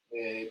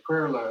and it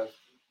paralyzed.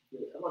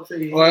 Oh,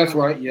 that's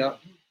right. Yeah.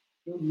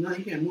 No,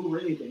 he can't move or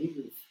anything. He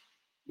just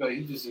Like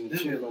he just in the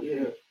chair like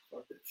that.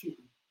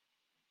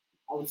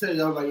 I would tell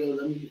you, I was like, yo,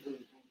 let me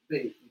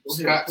babe, go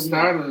ahead, Scott put me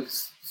on.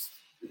 Steiner's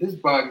his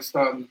body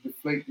starting to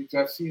deflate. Did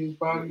y'all see his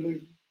body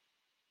lately?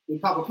 They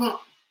pop a pump.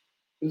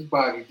 His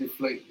body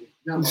deflated.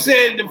 You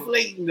said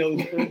deflating though.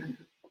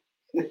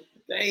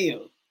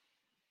 Damn.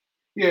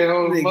 Yeah,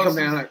 all the They come muscles.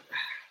 down like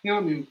He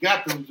don't even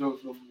got them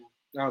jokes no more.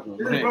 that was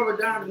His my man. brother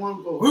died.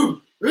 One go. Huh,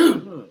 I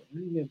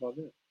didn't hear about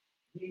that.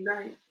 He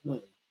died.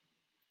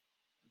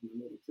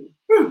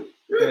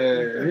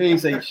 Yeah, he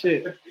ain't say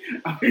shit.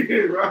 Like,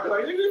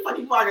 nigga,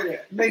 fucking pocket that.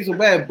 It makes so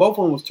bad. Both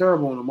of them was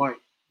terrible on the mic.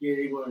 Yeah,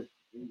 they was.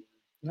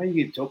 How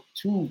you get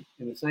two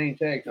in the same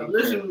tag The team?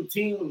 listening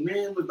team,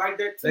 man, was like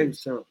that They too.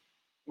 was terrible.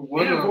 And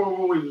one And of Roy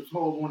Roy was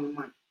horrible on the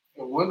mic.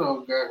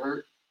 them got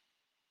hurt.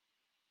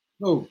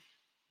 No.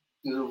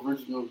 The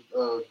original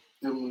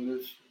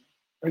demolition.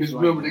 They used Because to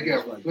remember like- they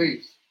got like-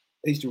 replaced.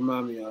 They used to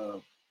remind me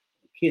of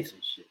Kiss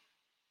and shit.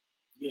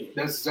 Yeah.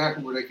 That's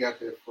exactly where they got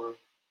that from.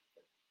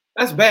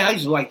 That's bad. I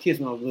used to like Kiss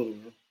when I was little,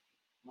 man.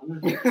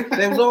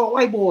 They was all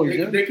white boys,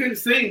 man. They couldn't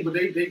sing, but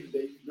they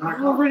I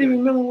don't really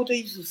remember what they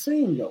used to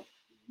sing though.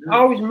 I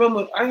always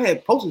remember I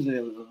had posters of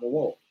them on my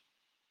wall.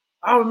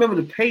 I remember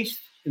the Pace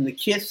and the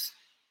Kiss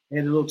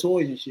and the little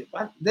toys and shit.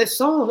 Their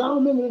songs, I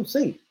don't remember them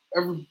singing.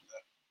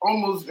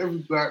 Almost every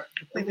black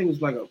I think it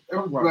was like a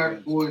every punk rock black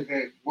band.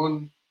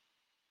 boy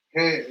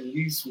had at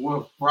least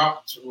one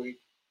rock joint.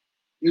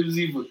 It was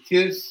either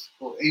Kiss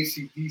or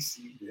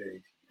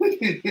AC/DC.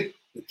 The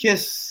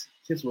Kiss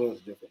was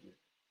different.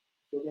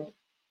 Man.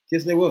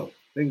 Kiss, they were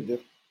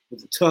different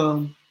with the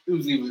tongue, It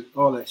was either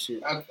all that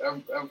shit. I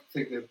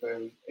take that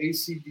back.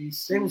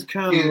 AC/DC. They was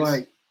kind of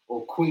like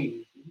or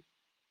Queen.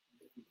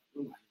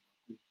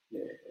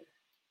 yeah,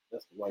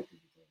 that's the white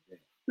people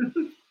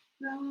thing.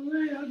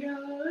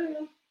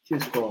 Yeah.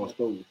 Kiss crossed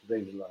over because they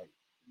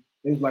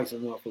was like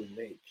some motherfuckers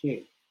they didn't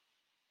care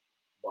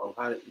about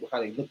how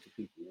they look to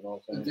people. You know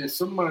what I'm And saying? then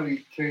somebody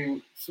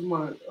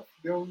I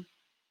forgot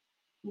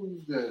who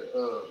was that?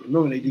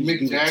 Remember they used to Mick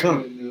do the Jagger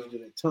tongue, and, they used to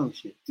do that tongue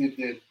shit. did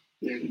that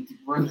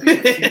run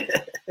their teeth.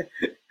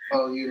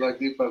 Oh yeah, like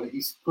they about to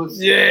eat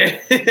pussy. Yeah.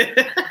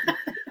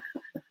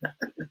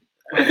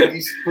 Like they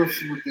eat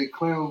pussy with their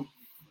clown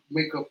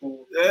makeup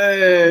on. He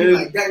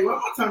like, Daddy, why am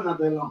I turning out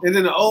that long? And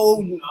then the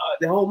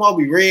whole mouth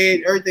be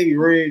red, everything be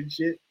red and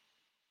shit.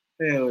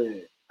 Hell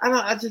yeah.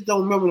 I just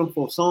don't remember them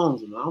for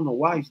songs. And I don't know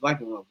why he's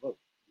liking my brother.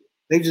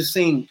 They just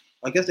seemed,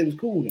 I guess they was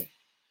cool then.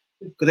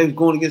 Because they was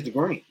going against the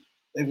grain.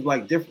 They was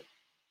like different.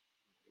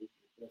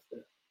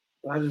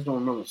 I just don't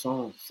remember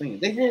songs singing.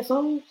 They had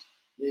songs?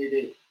 Yeah,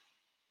 they did.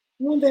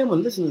 One day I'm going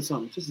to listen to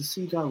something just to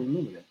see if I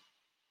remember that.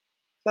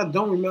 I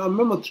don't remember. I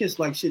remember Kiss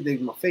like shit. They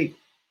was my favorite.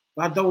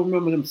 But I don't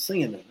remember them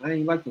singing that. I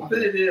ain't like them. I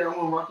think they did. I want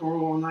to rock and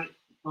roll all night.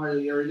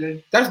 Probably every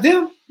day. That's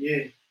them? Yeah. I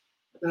think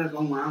that's the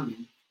only one I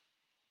mean.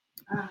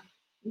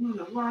 You want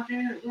to rock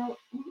and roll?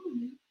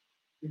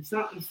 And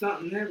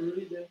something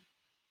every day.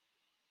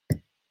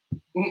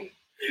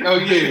 Oh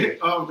yeah.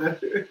 Oh,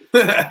 that.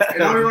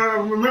 And I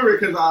remember it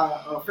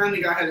because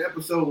Family Guy had an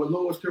episode where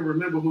Lois couldn't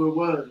remember who it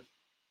was.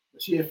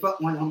 But she had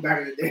fucked one of them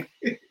back in the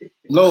day.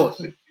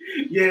 Lois.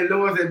 Yeah,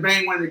 Lois had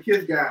banged one of the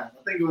Kiss guys.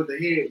 I think it was the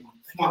head one.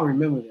 I don't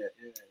remember that.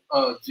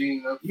 Yeah.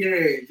 Gene.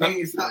 Yeah,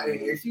 Jane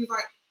something. And she was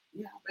like,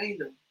 yeah, I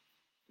banged him.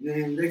 And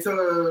then they told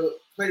her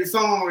play the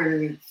song,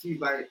 and she's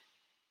like,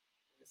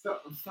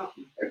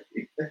 something.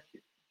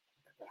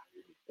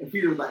 And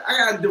Peter was like, I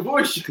got to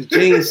divorce you. Because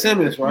Gene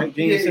Simmons, right?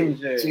 Gene Yeah, Simmons,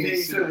 yeah.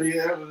 Gene Simmons,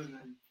 yeah, that was his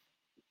name.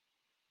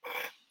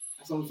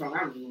 That's the only song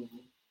I remember.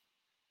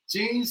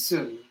 Gene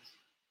Simmons.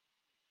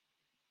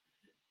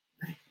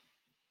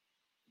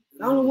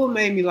 I don't know what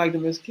made me like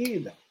them as a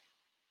kid, though.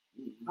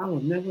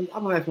 I'm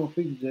gonna ask my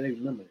people that they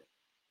remember that.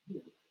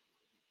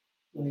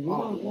 Like,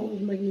 what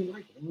was making me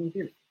like it? I don't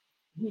get it.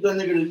 Who's that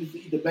nigga that used to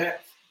eat the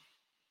bats?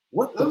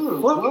 What the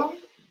fuck? What? What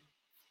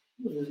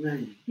was his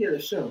name? He had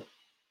a show.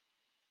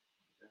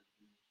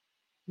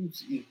 He used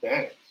to eat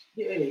bats.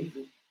 Yeah, he used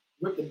to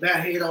rip the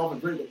bat head off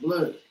and drink the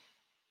blood.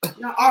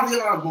 Now, Ozzy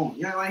Osbourne.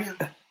 You know like him?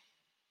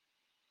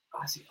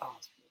 Ozzy Osbourne.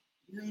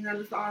 You know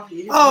this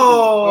Ozzy?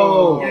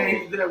 Oh! Yeah, he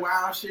used to do that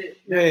wild shit.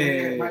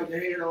 Yeah. Wipe the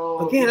head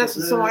off. Again,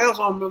 that's somebody else.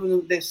 I don't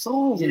remember their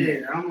songs. in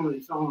there. Yeah, I don't know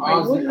these songs.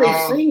 Like, what did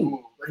they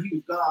sing? But he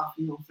was goth,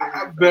 you know what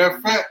I'm saying? Matter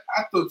of fact,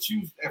 I thought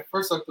you was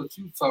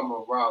talking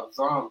about Rob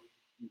Zombie.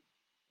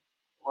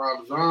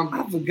 Rob Zombie.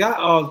 I forgot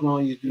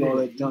Osbourne used to do all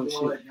that dumb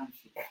all shit. that dumb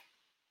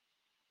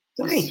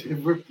shit.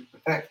 Dang. Ripped the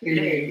back.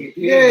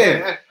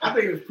 Yeah. I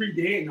think it was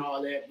pre-dead and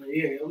all that, but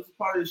yeah, it was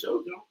part of the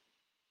show, Joe.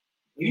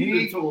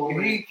 He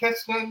ain't catch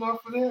nothing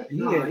off of that.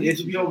 No, he used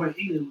to be over in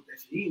England with that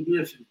shit. He ain't do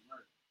that shit.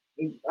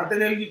 Right? I think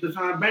they used to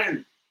try to ban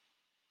it.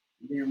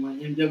 And then when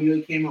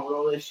NWA came out with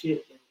all that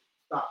shit, they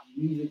stopped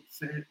music.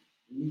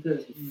 You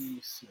could,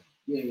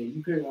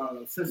 you could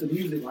censor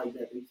music like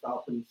that. They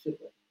stopped putting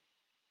shit like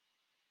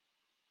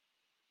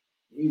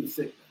that. He was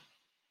sick.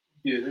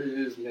 Yeah, that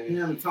is name.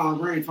 Him and Tom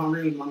Green. Tom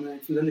Green was my man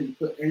too. That nigga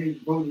put any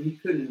vote he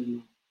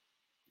couldn't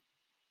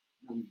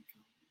in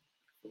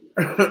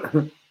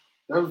That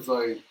was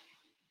like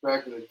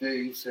back in the day.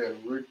 You said a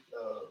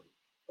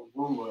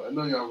rumor. I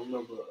know y'all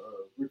remember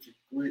Richard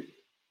Gere,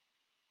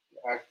 the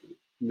actor.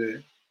 Yeah.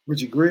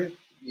 Richard Gere?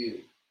 Yeah.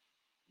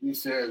 He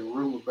used to have a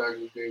rumor back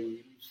in the day when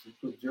he used to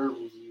put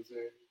gerbils in his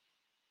head.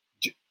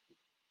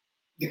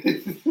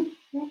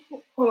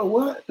 Hold on,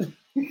 what?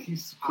 He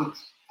used to put.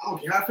 I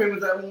don't care how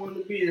famous that one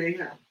wanted to be, it ain't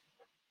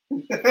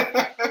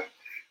happening.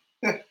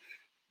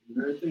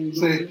 Everything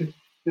Say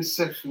his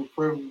sexual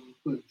preference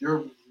was put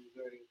gerbils in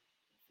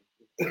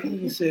his head.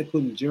 He said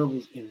putting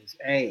gerbils in his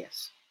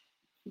ass.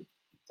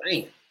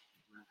 Damn.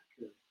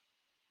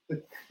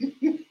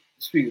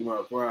 Speaking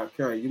about Mariah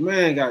Carey, your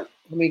man got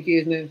how many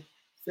kids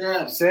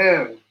now?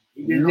 Sam.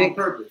 He did it on Nick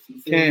purpose. He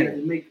said he had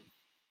to make them.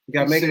 You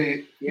got to make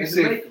it.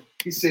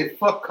 He said,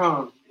 fuck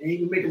condom. And you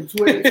can make them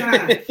two at a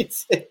time. He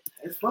said,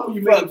 That's fun.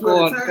 You make them fuck two at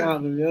on a time.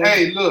 condom, yo.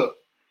 Hey, look.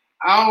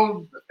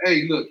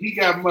 Hey, look. He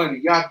got money.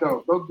 Y'all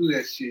don't do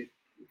that shit.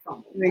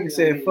 Come on, Nigga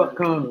said fuck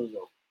condoms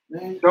though.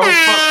 Man, Don't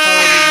fuck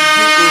Cardi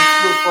and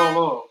still fall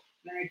off.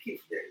 man,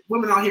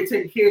 women out here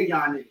taking care of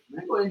y'all niggas.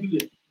 Man, go ahead and do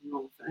that. You know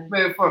what I'm saying?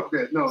 Man, fuck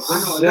that. No, I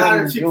know a lot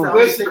Seven of chicks joints. out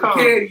here Let's taking come.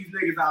 care of these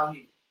niggas out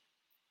here.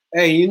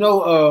 Hey, you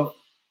know,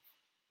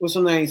 what's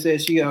her name?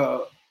 Said she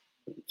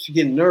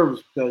getting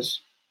nervous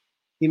because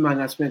he might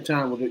not spend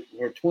time with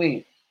her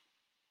twin,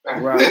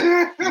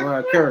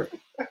 Mariah Carey.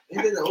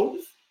 Ain't they the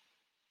oldest?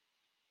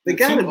 They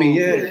gotta be,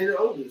 Yeah, yeah. they the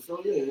oldest.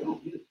 So yeah, they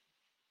don't get it.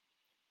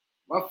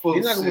 My He's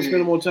folks not gonna said,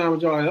 spend more time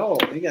with y'all at all.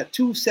 He got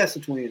 2 sets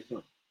of twins.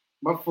 Huh?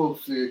 my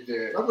folks said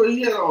that. I thought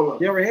he had all of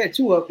They them. already had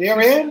 2 up. They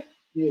already had?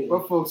 Yeah.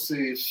 My folks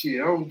said, shit,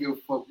 I don't give a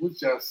fuck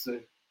what y'all say.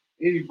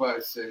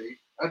 Anybody say.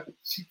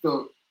 She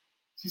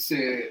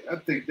said, I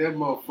think that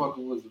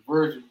motherfucker was a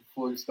virgin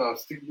before he started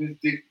sticking his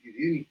dick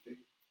in anything.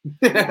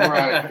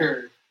 Mariah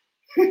Carey.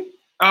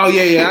 Oh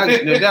yeah.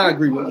 That I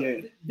agree with.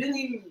 Yeah. Didn't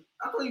he?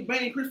 I thought he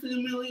banged Christina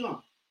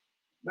Milian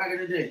back in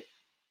the day.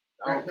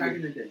 Back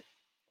in the day.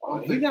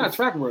 He got a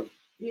track record.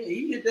 Yeah,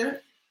 he hit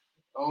that.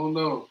 I don't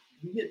know.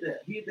 He hit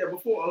that. He hit that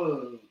before.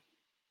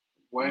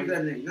 What Wayne. was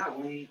that name? Not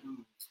Wayne.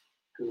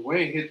 Because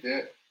Wayne hit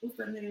that. What's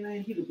that nigga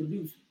name? He the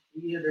producer.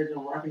 He had that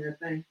rocking that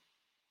thing.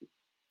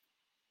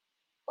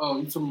 Oh,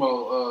 you talking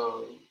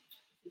about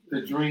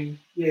The Dream?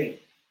 Yeah.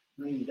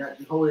 I mean, got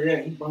the whole of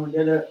that. He burned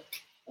that up.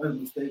 That was a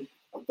mistake.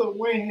 I thought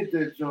Wayne hit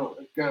that joint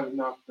and got it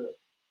knocked up.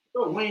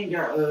 So Wayne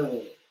got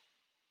one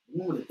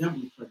with the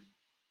Dimples pregnant.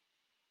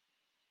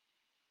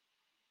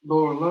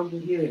 Laura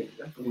London? Yeah,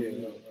 that's what Yeah.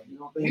 you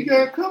know, He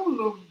got a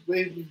couple of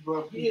babies,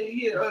 bro.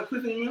 Yeah,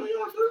 Christina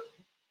Milian too.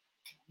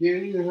 Yeah,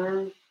 he and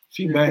her.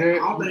 She back. I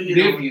don't think he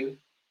know. Nivea.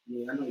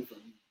 Yeah, I know you're from.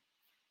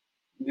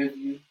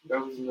 Nivea. That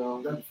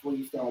was That's before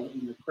you start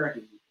looking at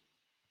cracking.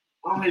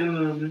 I don't hate none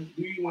of them. Man.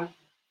 Do you want?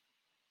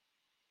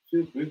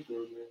 shit, big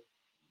girl,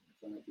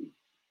 man.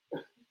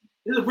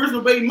 There's a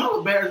original baby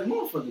mother bad as a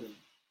motherfucker. Though.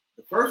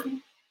 The first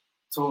one?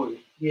 Toy.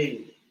 Yeah.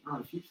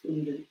 She still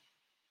did it.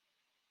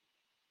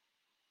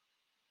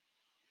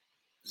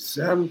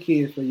 7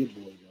 kids for your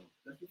boy, though.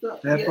 That's what's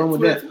up. Have fun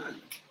with that.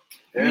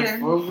 Have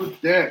fun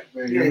with that,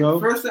 man. Yeah, You know?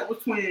 the first set was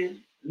twins,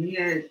 and he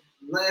had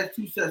the last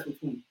 2 sets were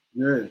twins.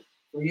 Yeah.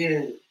 So he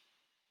had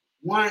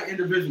 1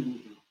 individual,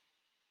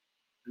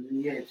 and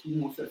then he had 2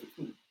 more sets of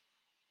twins.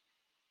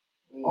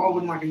 All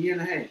within like a year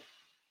and a half.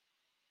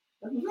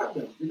 That's what's up,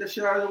 though. Get that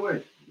shit out of the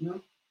way, you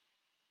know?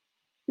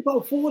 He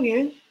about 40,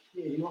 ain't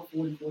Yeah, you know,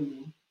 40,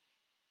 41.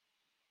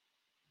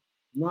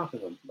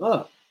 knocking them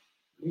up.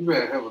 You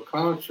better have a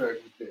contract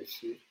with that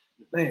shit.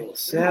 Man, with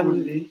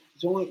 7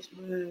 joints,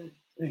 man.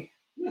 Dang.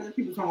 Yeah,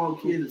 people talking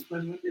about kids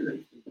expensive. Kids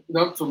ain't expensive.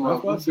 I'm talking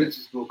about That's them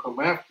bitches gonna come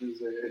after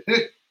his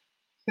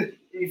ass.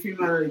 If you're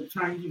not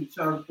trying to do the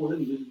child support,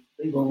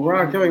 they But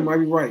Mariah Carey might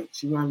be right.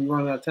 She might be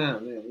running out of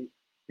time, man.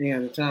 He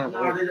ain't the time.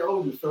 No, they're the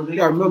oldest, so they You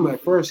gotta remember,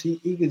 at first, he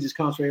could just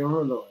concentrate on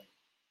her, Lord.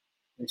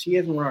 And she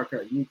is Mariah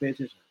Carey. You need to pay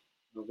attention.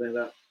 You know what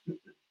I'm saying?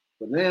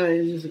 But now,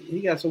 it's just,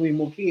 he got so many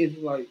more kids,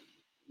 it's like,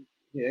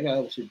 yeah, I got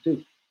other shit to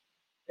do.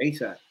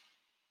 ASAP.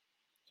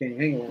 Can't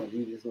hang around with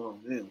you this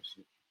long now.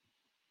 Shit.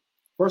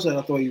 First,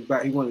 I thought he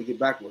wanted to get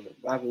back with her.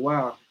 But after a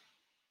while,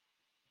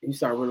 he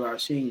started realizing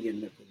she ain't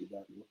getting that pussy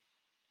back with her.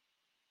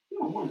 You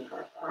don't wonder.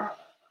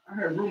 I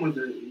heard rumors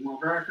that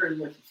Mariah Carey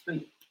likes to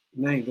stink.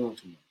 And they ain't doing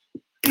too much.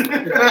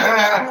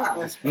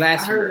 That's I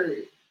Blasphemy.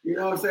 heard, you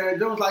know what I'm saying?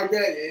 Don't like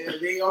that.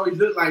 They always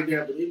look like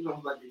that, but they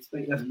don't like they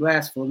stink. That's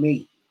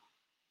blasphemy.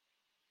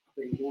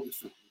 I think more than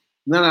something.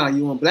 No,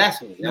 you want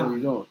blasphemy. That's what you're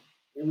doing.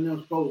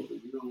 Eminem's supposed to,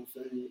 you know what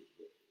I'm saying?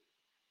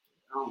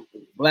 I don't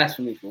think.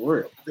 Blasphemy for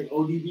real. I think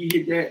ODB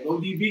hit that.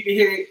 ODB can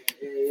hit it,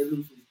 and it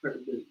loses his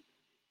credibility.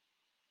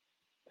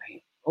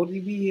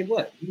 ODB hit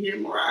what? He hit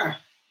Mariah.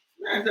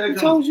 Smash that Who joint.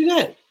 told you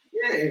that?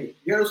 Yeah,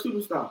 ghetto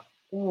superstar.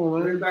 Come on, Way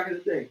man. back in the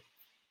day.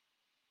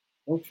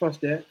 Don't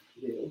trust that.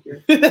 Yeah,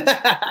 okay.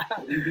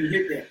 Don't ODB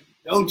hit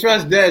that.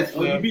 trust that.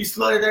 son. ODB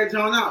slutted that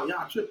joint out.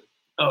 Y'all tripping.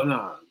 Oh,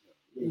 no.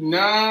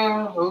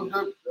 Nah, hold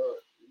up.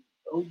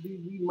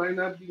 ODB might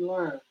not be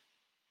lying.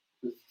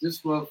 'Cause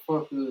this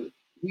motherfucker,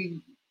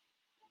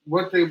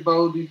 one thing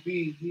about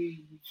ODB,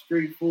 he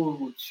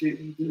straightforward with shit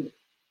he did.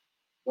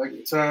 Like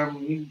the time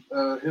him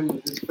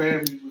and his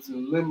family was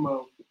in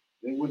limo,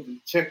 they went to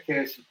the check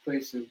cashing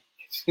place and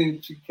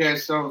she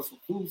cashed out some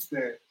food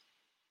stamps.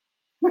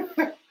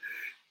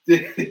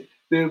 Then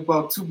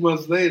about 2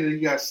 months later, he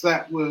got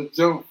slapped with a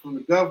jump from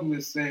the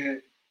government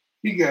saying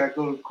he gotta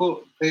go to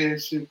court and pay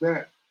that shit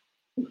back.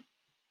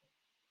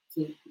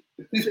 Shit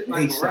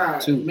like ASAP,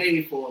 Mariah too.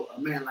 made for a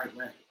man like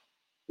Ragged.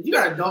 If you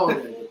got a dog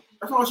that day,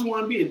 that's all she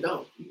want to be, a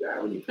dog. You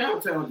got when you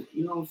pound town,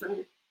 you know what I'm saying?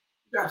 You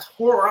got to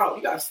whore her out.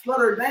 You got to slut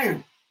her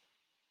down.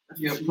 That's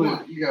You what she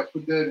gotta want.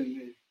 put that in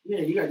there.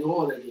 Yeah, you got to do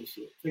all that good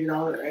shit. Take it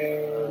out her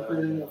ass, put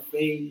it in her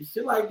face,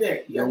 shit like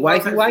that. Your gotta do all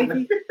wifey, types of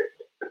wifey? shit.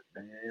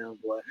 Damn,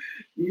 boy.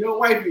 You know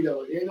wifey,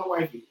 though. There ain't no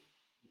wifey.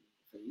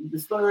 You can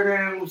slut her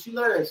down. She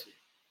love that shit.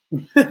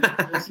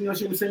 And, you know,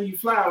 she was sending you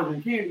flowers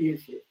and candy and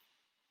shit.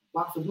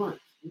 Box of blunts.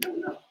 You never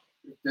know.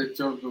 That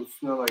junk don't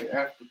smell like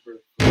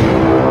afterbirth.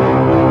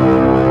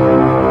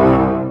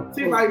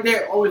 Shit like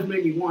that always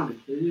make me wonder.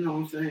 'Cause you know what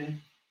I'm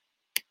saying?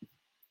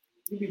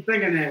 You be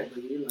thinking that,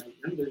 but you're like,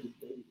 I'm just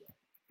baby.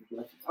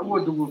 I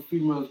wonder what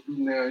females do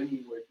now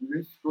anyway. Do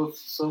they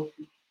supposed to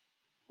Sophie?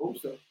 Hope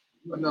so.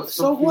 I know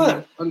So what?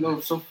 Females, I know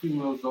some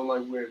females don't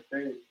like wearing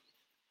pants.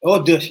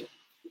 Audition.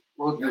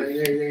 Well,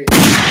 Yeah.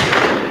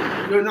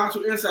 Your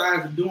natural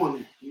insides are doing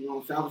that. You know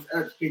what I'm saying? I was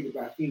educated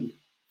by females.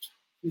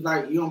 He's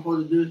like, you don't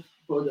supposed to do this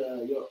for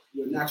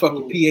your natural.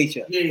 Fuck the pH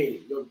up. Yeah,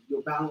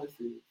 your balance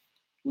is.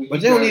 But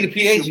they don't need a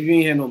pH if you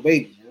ain't had no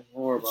babies. Man.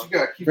 Don't worry But about you it.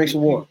 gotta keep Drink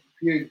some water.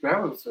 pH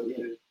balance up Yeah.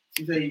 there.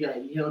 She said you got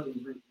to eat healthy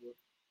and drink water.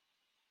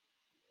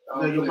 I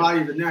So don't your think- body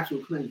is a natural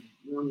cleanser.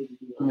 You don't need to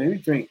do I that. mean, we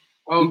drink.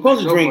 I don't You're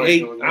supposed to think drink nobody 8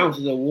 doing that.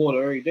 ounces of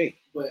water every day.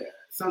 But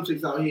some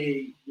chicks out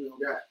here, you know,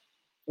 got.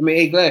 I mean,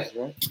 8 glasses,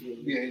 right?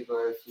 Yeah, She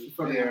glasses.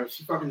 fucking, Yeah,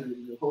 she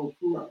fucking the whole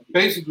crew out here.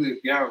 basically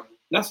a gallon.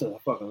 That's a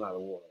fucking lot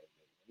of water.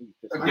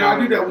 I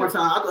did that one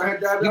time. I thought I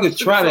had that. You could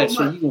try that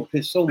shit. You gonna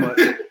piss so much.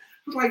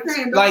 I'm like,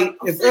 damn. Like dog,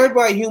 I'm if sick.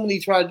 everybody humanly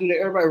try to do that,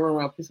 everybody run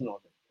around pissing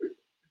all day.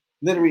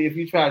 Literally, if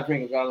you try to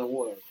drink a gallon of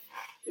water,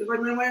 It's like,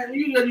 man,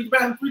 you got to use the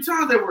bathroom 3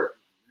 times at work.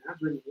 Man, I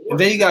drink water. and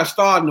then you got to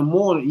start in the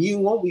morning, you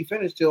won't be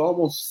finished till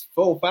almost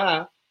 4 or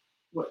 5.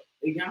 What?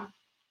 8 gallons?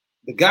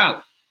 The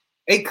gallon,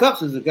 8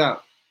 cups is a gallon.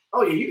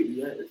 Oh yeah, you can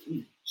do that. That's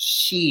easy.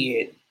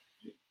 Shit,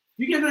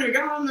 You can drink a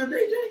gallon a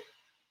day, Jay?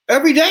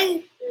 every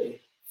day? Yeah,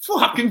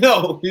 Fucking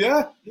no,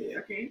 yeah. yeah,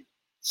 I can.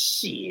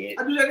 Shit.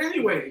 I do that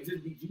anyway. It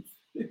just be juice.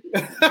 Juice.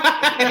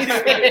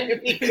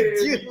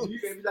 You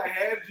can be like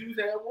half juice,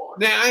 half water.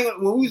 Now, I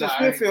ain't, when we was in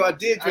Smithfield, I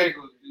did I drink. ain't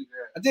gonna do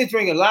that. I did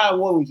drink a lot of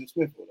water when we was in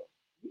Smithfield.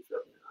 Though.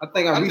 I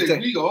think I I reached think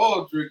that. we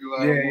all drink a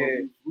lot Yeah,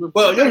 of water.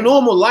 Well, your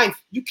normal life,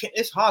 you can.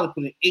 It's hard to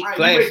put in 8 All right,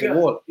 glasses you of wake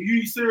up, water. You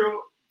eat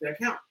cereal, that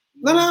count.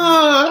 No,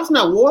 that's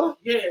not water.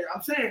 Yeah,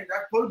 I'm saying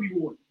that's supposed to be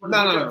water. You're supposed No,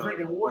 to no, wake up no.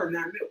 drinking water,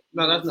 not milk.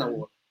 No, that's not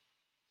water.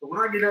 So when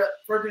I get up,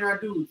 first thing I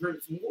do is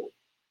drink some water.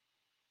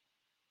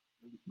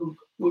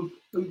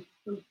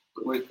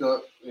 Wake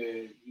up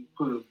and you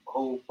put a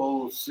whole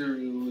bowl of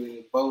cereal in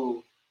a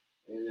bowl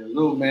and a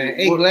little Man, bit of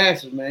 8 water,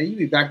 glasses, man. You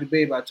be back to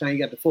bed by the time you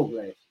got the 4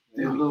 glasses.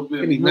 and a little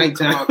bit It be of milk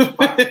come nighttime. out the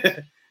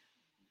pot.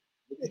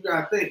 You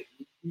gotta think,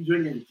 you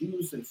drinking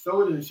juice and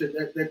soda and shit,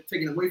 that's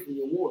taking away from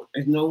your water.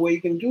 There's no way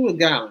you can do a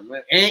gallon,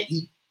 man. And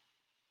eat.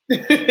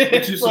 But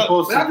you're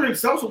supposed But I to. drink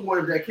social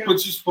water if that counts.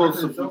 But you're supposed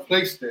to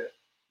replace that.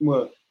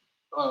 What?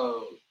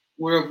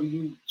 Wherever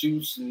you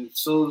juice and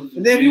sodas.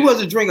 And then if you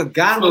wasn't drink a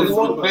gallon of supposed to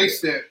water,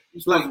 replace that.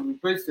 You're supposed to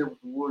replace that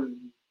with the water you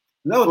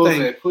another supposed thing,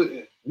 to have put in.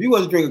 if you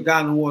wasn't drink a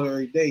gallon of water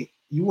every day,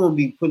 you won't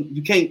be putting.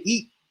 You can't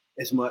eat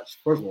as much.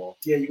 First of all,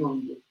 Yeah, you're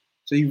gonna do it.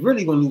 so you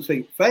really gonna lose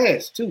weight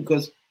fast too,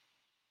 because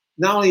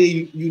not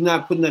only you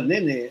not putting nothing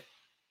in there,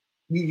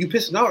 you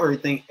pissing out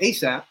everything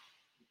ASAP.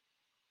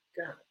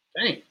 God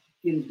dang.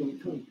 Skin's gonna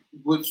come.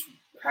 Which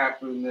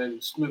happened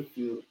in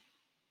Smithfield.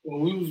 When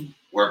we was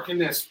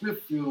working at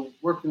Smithfield,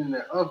 working in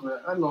that oven,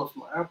 I lost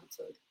my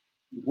appetite.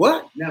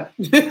 What? No.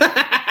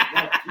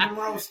 What Even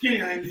when I was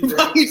skinny, I ain't do are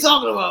that. you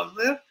talking about,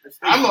 man?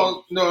 I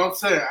lost. No, I'm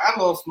saying I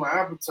lost my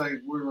appetite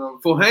when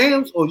For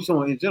hams or you talking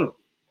about in general?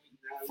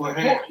 For Pork.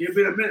 ham. It's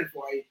been a minute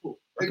before I ate pork.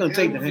 I couldn't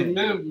take the It was a ham.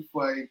 minute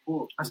before I ate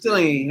pork. I still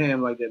ain't eating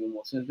ham like that no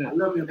more since I then.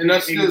 love me a And I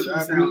big still- egg and cheese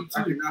I sandwich. do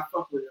I too. cannot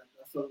fuck with it.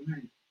 That's all I'm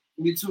saying.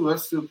 Me too. I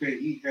still can't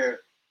eat ham.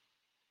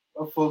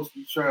 My folks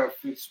be trying to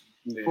fix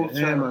Yeah, pork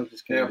ham chop. I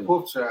just Yeah, can't do.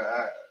 pork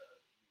chop.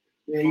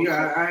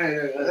 Yeah, I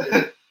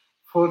had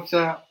Pork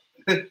chop.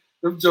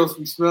 Them jokes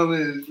be smelling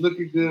and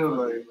looking good. I'm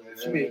like,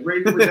 she made man.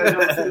 gravy with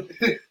that joint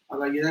too. I was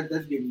like, yeah,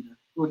 that's getting me.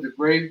 With the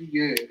gravy,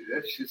 yeah.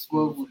 That shit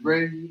smoked with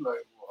gravy. Like,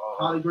 wow.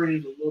 Holly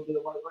greens, a little bit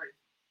of white rice.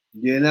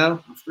 You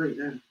know? I'm straight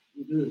then.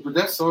 I'm good. But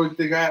that's the only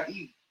thing I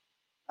eat.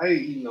 I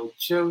ain't eat no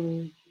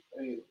chili.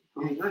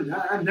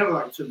 I never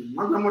liked chili.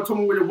 My grandma told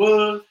me what it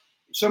was.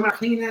 Show me how to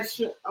clean that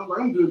shit. I was like,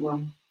 I'm good,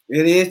 grandma.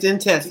 It is the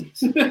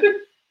intestines.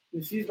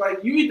 And she's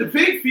like, you eat the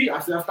pig feet? I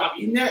said, I'll stop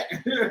eating that.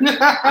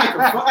 I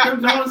can fuck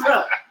them Jones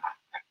up.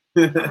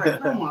 I'm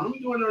like, come on, let me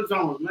do one of those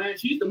Jones, man.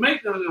 She used to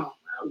make them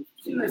Jones.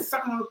 She like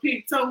sucking on the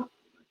pig toe.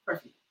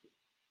 Stop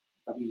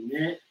eating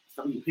that.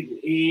 Stop eating pig with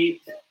eggs.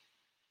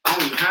 I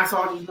don't eat hot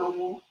sausages no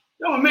more.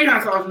 They don't make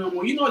hot sausages no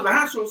more. You know, it's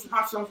a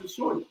hot sausage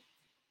shortage.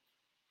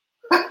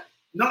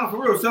 No,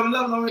 for real,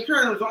 7-Eleven on the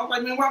curtain. So I was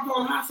like, man, why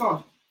call it hot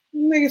sausage?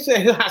 Nigga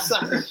said hot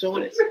sausage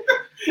shortage.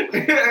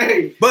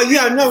 Hey, But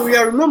yeah, no, we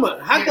gotta remember,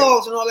 hot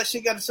dogs and all that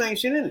shit got the same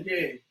shit in it.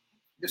 yeah.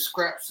 The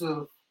scraps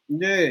of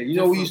Yeah, you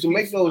know we used to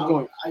make those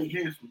joints. I eat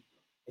handsome.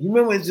 You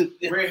remember it's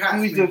Very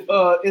hot.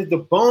 is the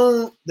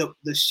bone the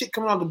shit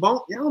coming out the bone?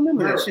 Y'all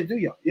remember that Mirror. shit, do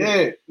y'all?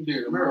 Yeah,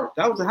 Mirror.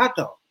 that was a hot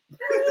dog.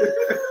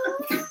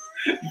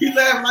 He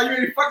laughed like you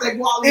really fucked that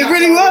guali. It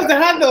really was the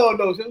hot dog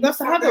though. That's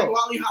the hot That dog.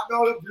 guali hot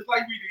dog up just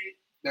like we did.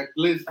 that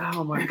glizzy.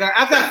 Oh my god!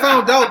 After I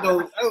found out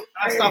though,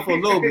 I stopped for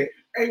a little bit.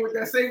 Hey, with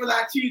that savory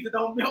like cheese that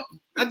don't melt.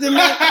 I didn't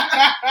know.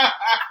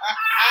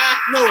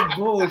 No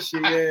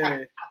bullshit.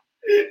 Yeah.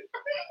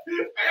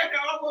 I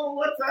remember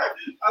one time,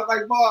 I was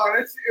like, Mom,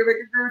 that shit make a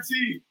good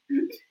cheese.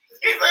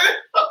 She said,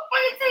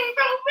 "Fucking cheese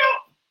don't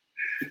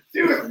melt."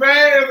 She was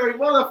mad as a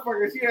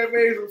motherfucker. She had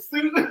made some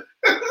soup.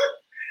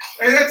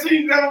 And that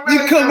cheese never melted.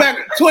 You come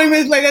back 20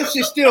 minutes later, that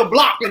shit still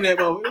blocking that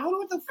moment.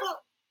 What the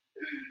fuck?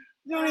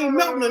 It ain't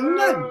melting or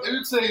nothing. Let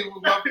me tell you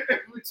what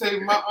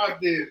my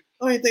aunt did.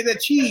 I ain't think that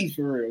cheese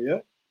for real, yeah.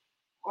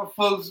 My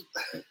folks,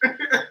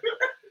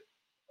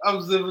 we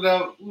was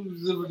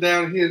living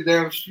down here,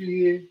 down the street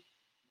here.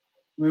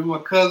 Me and my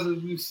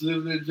cousins, we used to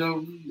live in that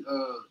joint. We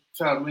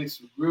try to make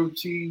some grilled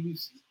cheese. We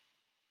used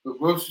to go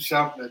grocery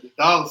shopping at the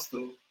dollar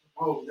store.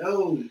 Oh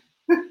no!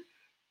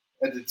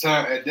 At that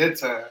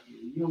time.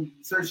 You don't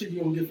certain shit you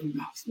don't get from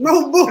us.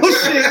 No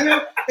bullshit,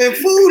 yeah. And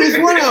food is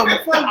one of them.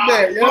 Fuck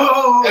that,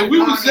 yeah. And we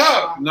was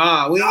young.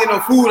 Nah, we ain't get no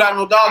food out of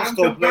no dollar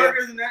store, player.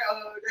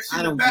 I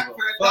I don't back give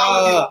for a that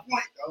dollar fuck.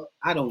 point, dog.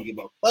 I don't give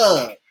a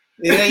fuck.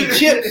 It ain't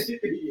chips.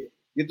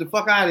 Get the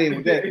fuck out of here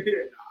with that.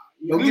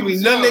 Don't give me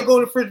nothing that go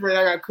in the refrigerator.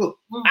 I got cooked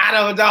out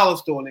of a dollar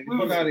store, nigga.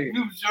 Fuck out of here. We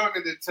was young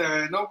at that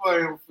time.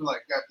 Nobody ever feel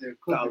like goddamn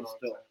cooking Dollar all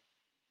the store. time.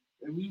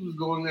 And we was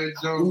going that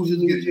joint. Who's We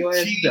lose was your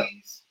getting ass up?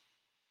 cheese.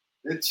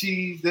 That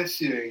cheese, that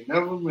shit ain't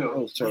never That melt.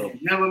 was terrible.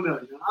 Never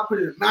melt. I put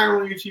it in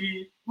macaroni and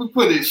cheese. We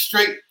put it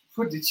straight.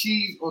 Put the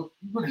cheese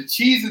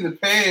in the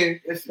pan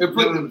That shit and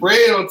put the never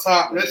bread on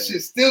top. That Yeah.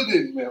 shit still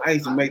didn't melt. I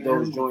used to make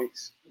those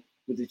joints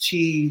with the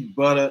cheese,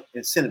 butter,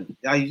 and cinnamon.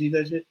 Y'all used to eat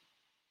that shit?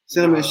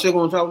 Cinnamon and sugar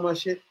on top of my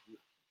shit?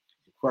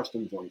 Crush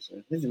them joints,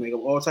 man. They used to make up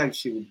all types of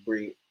shit with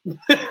bread.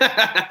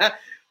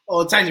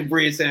 All types of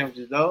bread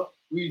sandwiches, dog.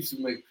 We used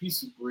to make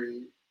piece of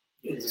bread.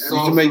 Yeah, I used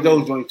to make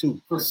those joints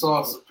too. Put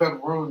sauce and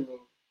pepperoni on.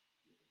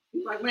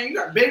 He's like, man, you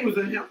got bagels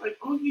in here. I'm like,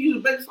 oh, you use a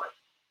bagel? Like,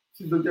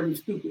 she looked at me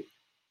stupid.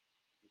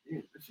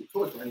 Damn, that shit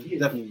torture right here.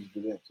 Definitely used to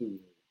do that too.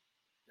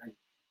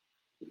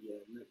 Yeah,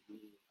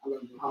 I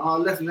learned a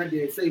hard lesson that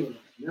day at Savor.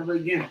 Never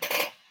again.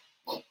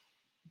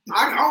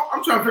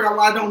 I'm trying to figure out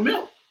why it don't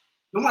melt.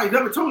 Nobody's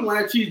ever told me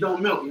why that cheese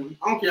don't melt. You know?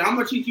 I don't care how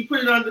much heat you put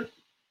it under.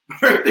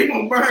 Everything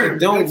gonna burn. It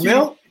don't That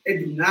melt? cheese,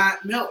 it do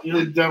not melt. You know?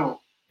 It don't.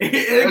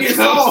 It gets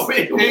soft.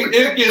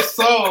 It gets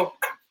soft,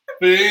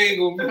 but it ain't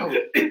gonna melt.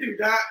 It do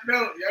not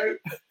melt, yo.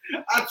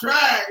 I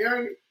tried,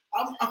 yo.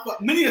 I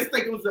fucked many a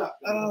steak was up.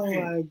 Oh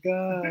my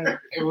god.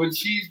 And when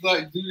cheese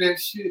like do that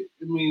shit,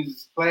 it means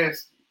it's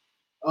plastic.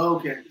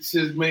 Okay. It's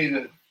just made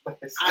of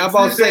plastic. I'm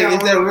about to say,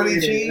 is that really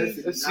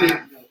cheese?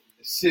 That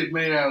shit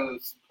made out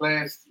of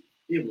plastic.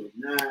 It would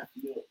not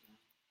melt.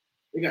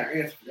 They got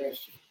to ask for that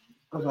shit.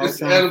 It's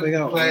trying to edible figure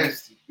out,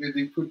 plastic that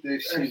they put that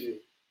That shit in.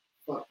 shit.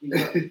 Fuck you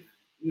up.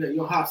 You got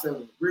your hot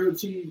sauce, grilled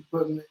cheese,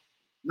 putting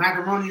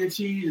macaroni and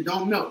cheese, it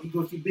don't melt. You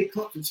go see big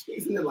clumps of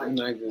cheese in there like,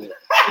 Not good.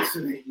 this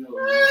shit ain't no,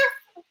 man.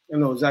 I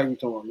know exactly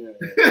what you're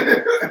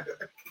talking about.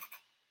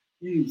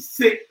 You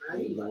sick, man.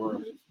 That's the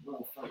worst.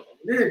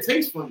 Then it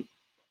tastes funny.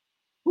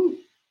 Whew.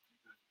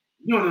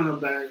 You don't know no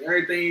better.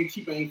 Everything ain't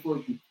cheap ain't for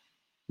you.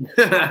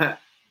 Yeah.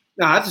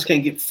 No, I just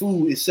can't get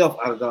food itself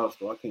out of the dollar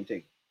store. I can't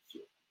take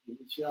it.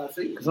 Shall I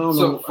say? Because I don't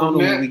know, I don't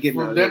know what we getting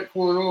out from of that it.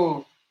 point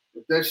on,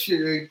 if that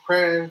shit ain't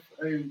Kraft,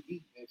 I ain't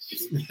eating that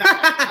shit.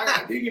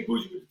 I did get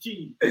bougie with the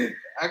cheese.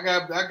 I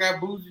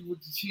got bougie with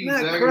the cheese.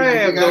 Not I ain't-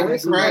 crab, I though. got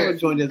It's another Kraft.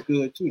 joint that's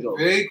good, too, though.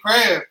 If it ain't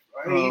Kraft,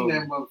 I ain't eating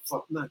that Um,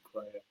 motherfucker. Not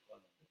crab.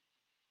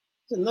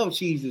 There's another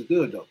cheese that's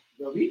good, though.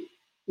 Baby.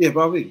 Yeah,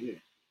 probably, yeah.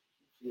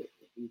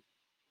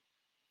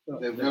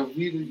 That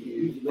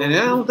Velveeta, yeah. And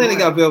I don't think they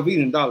got Velveeta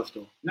in the dollar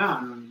store.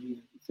 Nah. You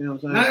see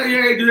what I'm Nah, saying?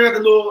 yeah, they do have the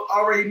little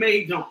already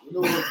made jump. The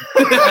little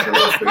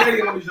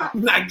spaghetti on the jump.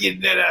 I'm not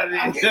getting that out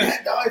I of get there.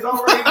 that, dog. It's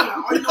already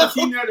done. All you know is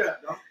heating that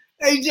up, dog.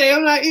 Hey, Jay,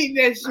 I'm not eating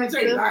that Man, shit.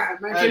 say man. lying,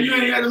 man. So you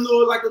ain't had a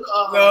little like a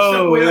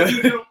No,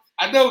 Chef yeah. Boyardee,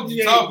 I know what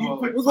you're talking you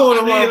about. put We're going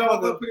to tortilla motherfucker.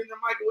 on, put it in the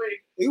microwave.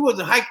 It was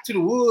a hike to the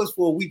woods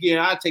for a weekend.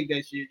 I'd take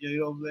that shit. You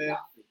know what I'm saying?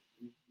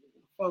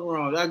 Fuck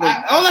around. I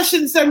go, all that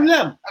shit in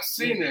 7-Eleven. I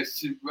seen that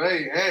shit, but I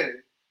ain't had it.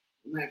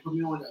 Man, put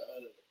me on the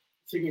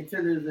chicken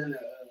tenders and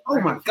Oh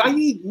my God, you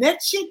eating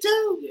that shit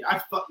too? Yeah, I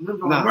fucking them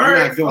Nah, on I'm not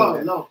Murray's. doing Oh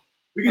that. no,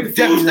 we get the I'm food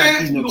definitely not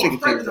stamps. eating We no going chicken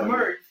straight to tenders the out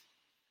Murray's.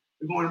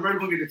 We're going to Murray's. We're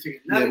gonna get the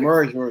chicken Yeah, nuggets,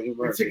 merge.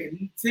 the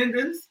chicken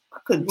tenders. I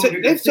couldn't We're take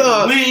gonna get this. the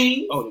chicken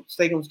wings. Oh, the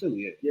steakums too.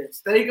 Yeah. Yeah,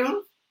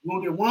 steakums. We're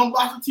gonna get one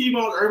box of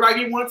T-bones. Everybody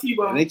get one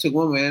T-bone. And they took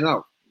one man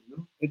out.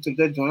 They took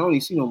that joint. I don't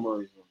even see no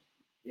merge.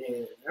 Yeah,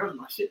 that was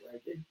my shit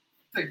right there.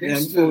 I think they Yeah,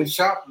 still I'm in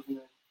shoppers, man.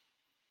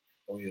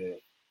 Oh yeah.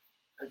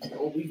 I just,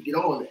 we can get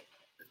all that.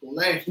 It's gonna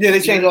last. Yeah, they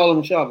changed all of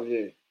them shoppers.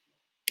 Yeah.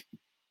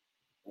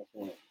 That's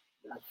right.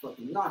 That's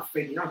fucking not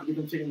fake. Y'all have to get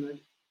them chicken nuggets.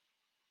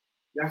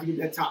 Y'all have to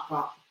get that top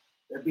pop.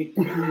 That big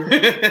 3 liter.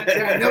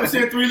 Yeah, I never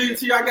seen a 3 liter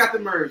till I got the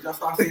merge. I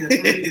started seeing a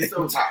 3 liter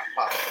soda. Top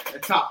pop.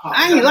 That top pop.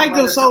 I ain't like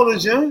those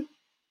sodas, John.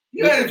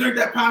 You had to drink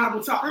that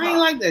pineapple top pop. I ain't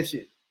like that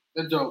shit.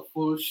 That joke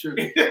full of sugar.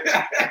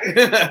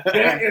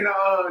 that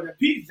and the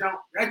peach jump.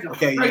 That jump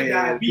Okay, straight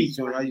yeah, the diabetes. peach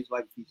joint. I used to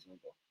like the peach joint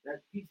though.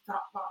 That peach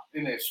top pop.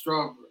 And that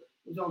strawberry.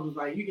 The jump was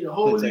like, you get a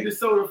whole Good liter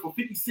soda for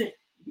 50 cents.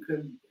 You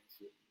couldn't eat that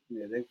shit.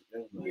 Yeah, that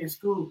was We nice. in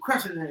school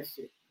crushing that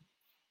shit.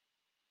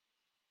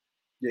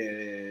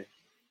 Yeah,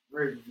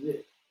 Merge is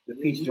lit. the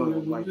peach joint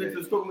was like We went to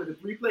the that. store with the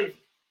 3 places.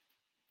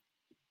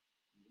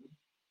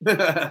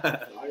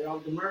 Yeah. All y'all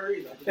with the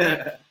Murray's.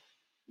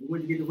 We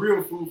went to get the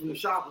real food from the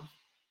shoppers.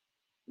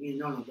 We ain't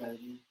know no better.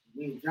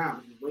 We ain't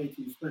John. It's way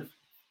too expensive.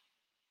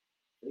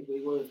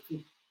 They was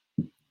too.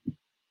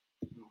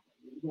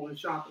 We going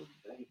shopping.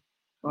 Dang.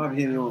 I've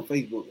been on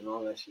Facebook and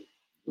all that shit.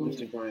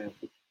 Instagram.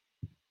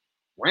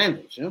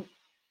 Randoms, yeah.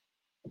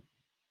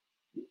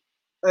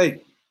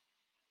 Hey,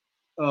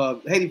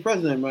 Haiti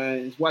president,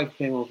 man, his wife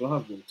came on for her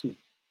husband too.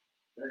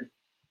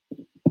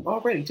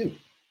 Already too.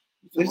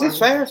 Is this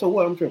fast or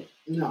what? I'm tripping.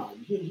 No,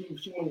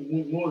 she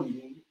wanted more than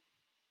you.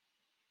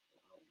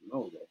 I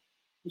don't know that.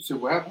 You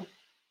said what happened?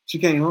 She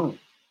came home.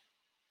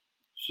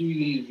 She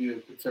needs to be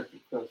in protective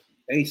custody.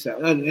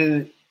 ASAP.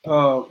 And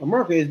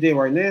America is there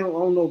right now. I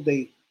don't know if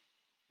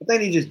I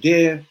think they just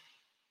dare to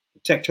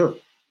protect her.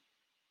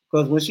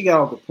 Because when she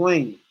got off the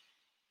plane,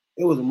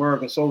 it was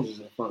American soldiers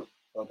in front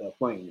of that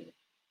plane there.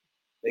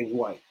 They was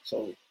white.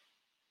 So when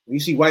you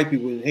see white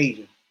people in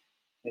Haiti,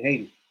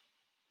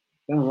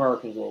 them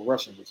Americans or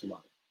Russians or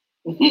somebody.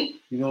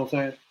 You know what I'm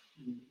saying?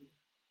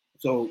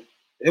 So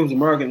it was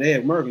American, they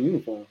had American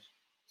uniforms.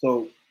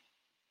 So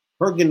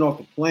her getting off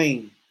the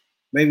plane,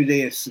 maybe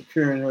they are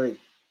securing her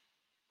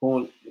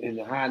going and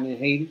hiding in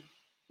Haiti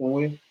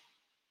somewhere. You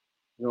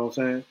know what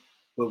I'm saying?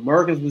 But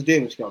Americans was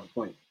there when she got off the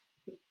plane.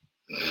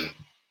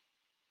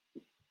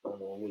 I don't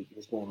know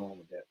what's going on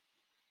with that.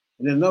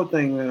 And then another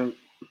thing, man,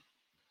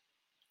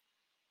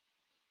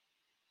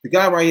 the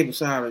guy right here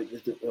beside her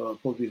is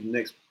supposed to be the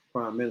next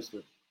prime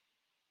minister.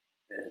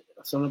 And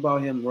something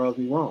about him rubs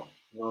me wrong.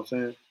 You know what I'm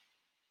saying?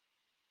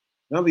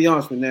 And I'll be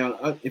honest with you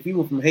now. If you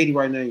were from Haiti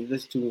right now, you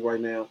listen to me right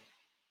now,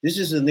 this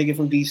is a nigga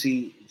from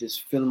DC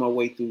just feeling my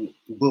way through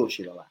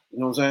bullshit a lot. You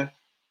know what I'm saying?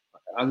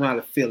 I know how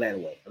to feel that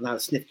way. I know how to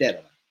sniff that a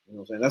lot. You know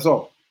what I'm saying? That's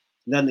all.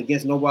 Nothing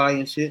against nobody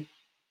and shit.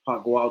 I'll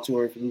go out to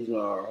her for losing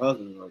her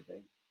husband and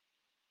everything.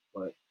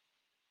 But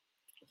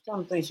I'm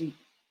starting to think she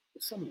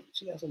got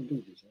something to do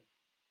with this.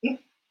 Huh?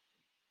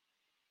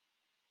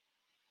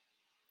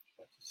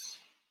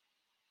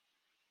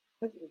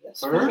 That's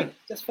fast.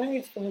 That's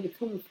fast for her to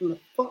come from the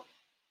fuck.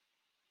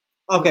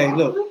 Okay,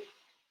 look.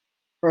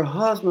 Her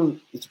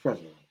husband is the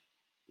president.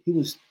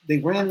 They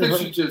ran I her.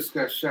 think she just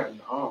got shot in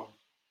the arm.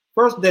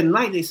 First that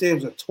night they said it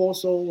was a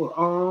torso, an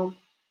arm,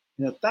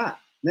 and a thigh.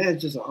 Now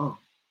it's just an arm.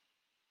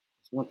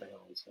 That's one thing I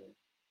always say.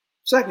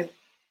 Second,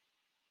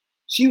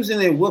 she was in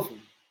there with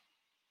him,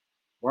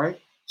 right?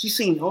 She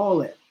seen all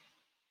that.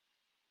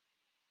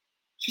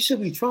 She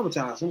should be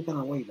traumatized some kind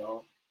of way,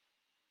 dog.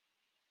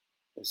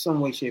 In some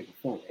way, shape, or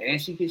form. And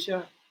she gets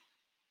shot.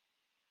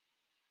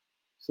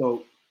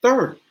 So,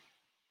 third,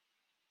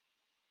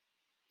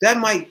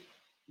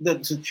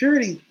 the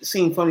security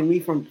seemed funny to me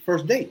from the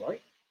first day,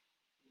 right?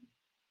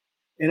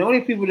 And the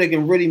only people that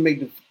can really make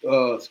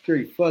the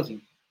security fuzzy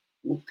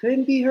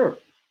couldn't be her.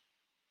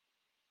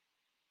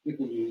 It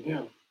could be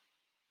him.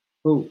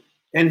 Who?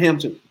 And him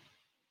too.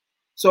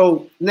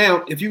 So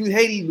now, if you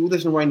Haiti,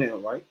 listen right now,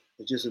 right?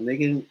 It's just a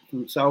nigga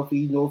from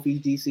Southeast,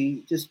 Northeast,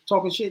 DC, just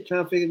talking shit,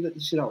 trying to figure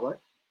this shit out, right?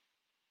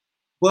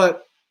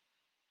 But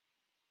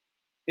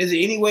is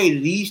there any way that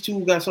these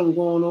two got something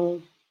going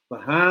on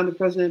behind the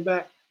president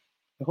back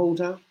the whole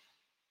time?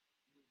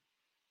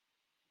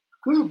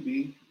 Could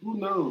be. Who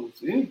knows?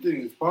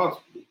 Anything is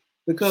possible.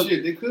 Because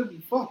shit, they could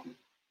be fucking.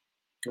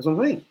 That's what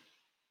I'm saying.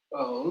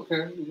 Oh,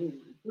 okay. Yeah,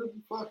 they could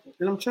be fucking.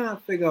 And I'm trying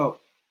to figure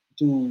out,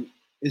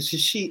 is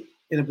she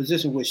in a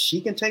position where she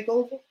can take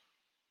over?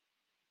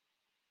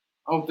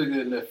 I don't think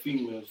they let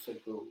females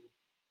take over.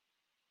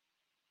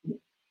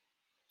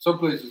 Some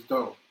places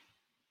don't.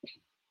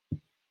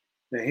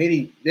 Now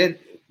Haiti,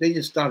 they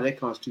just started that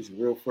constitution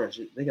real fresh.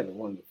 They got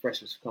one of the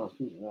freshest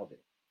constitutions out there.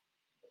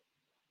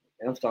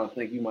 And I'm starting to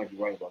think you might be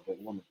right about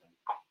that woman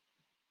thing.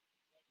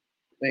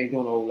 They ain't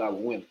doing a whole lot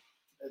with women.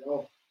 At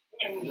all.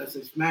 Unless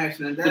it's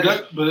smashing and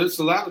but it's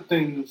a lot of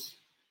things.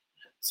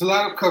 It's a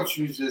lot of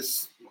countries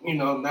that's,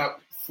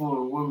 not for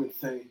a women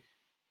thing.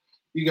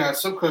 You got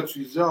some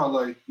countries, y'all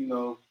like,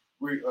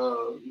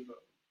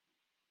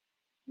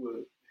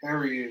 with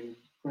Harry and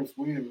Prince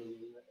William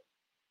and that.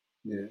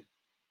 Yeah.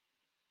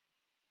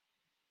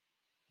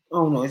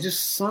 Oh no, it's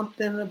just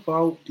something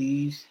about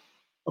these.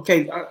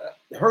 Okay,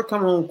 her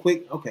coming home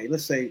quick. Okay,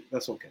 let's say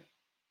that's okay.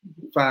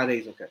 5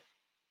 days, okay.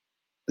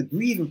 The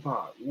grieving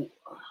part.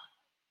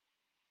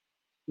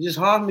 It's just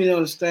hard for me to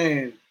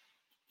understand.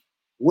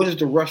 What is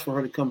the rush for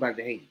her to come back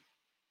to Haiti?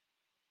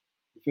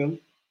 You feel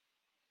me?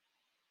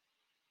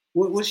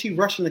 What's she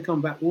rushing to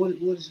come back? What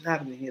is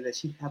happening here that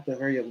she have to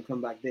hurry up and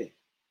come back there?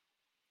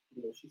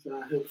 She's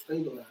trying to help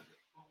stabilize it.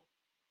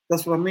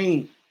 That's what I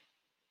mean.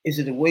 Is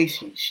it the way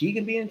she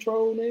can be in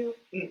trouble now?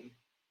 Mm-mm.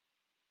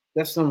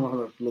 That's something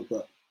I have to look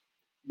up.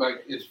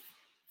 Like,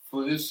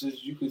 for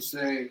instance, you could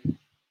say,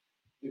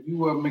 if you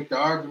want to make the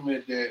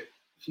argument that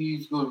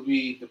he's going to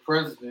be the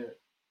president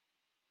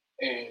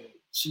and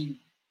she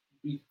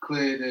be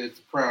declared as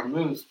the prime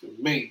minister,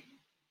 maybe,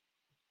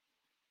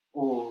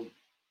 or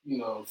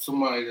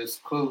somebody that's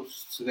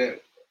close to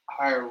that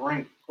higher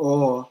rank,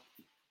 or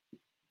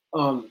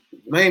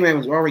main man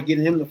was already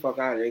getting him the fuck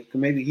out of there because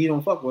maybe he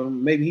don't fuck with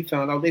him. Maybe he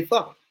found out they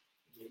fuck.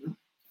 Mm-hmm.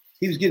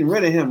 He was getting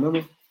rid of him,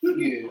 remember?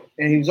 Yeah.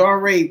 And he was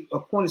already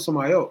appointed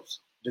somebody else.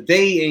 The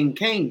day ain't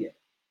came yet.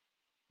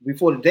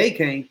 Before the day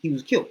came, he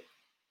was killed.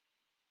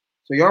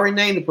 So you already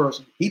named the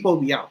person. He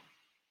supposed to be out.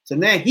 So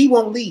now he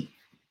won't leave.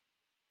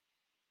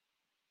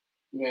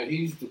 Yeah,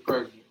 he's the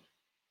president.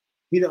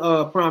 He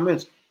the prime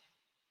minister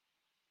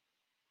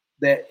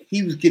that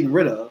he was getting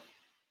rid of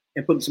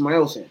and putting somebody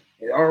else in.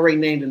 They already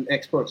named an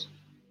ex person.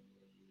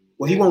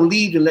 Well, he won't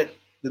leave to let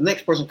the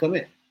next person come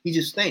in. He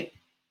just staying.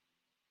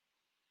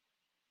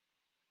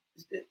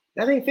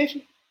 That ain't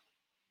fishy.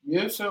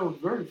 Yeah, it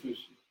sounds very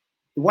fishy.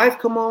 The wife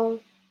come on.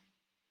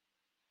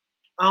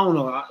 I don't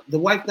know. The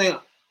wife thing,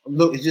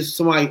 look, it's just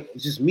somebody,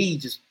 it's just me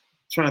just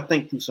trying to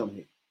think through something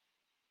here.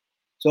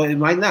 So it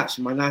might not.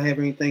 She might not have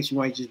anything. She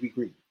might just be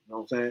greedy. You know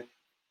what I'm saying?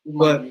 He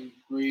But- might be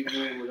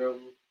grieving, whatever.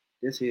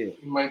 This here,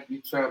 He might be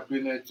trying to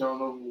bend that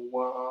joint over with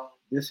one arm.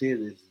 this here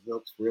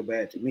looks real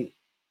bad to me. You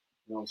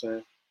know what I'm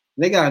saying?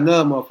 They got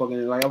another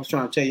motherfucker. Like I was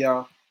trying to tell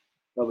y'all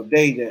the other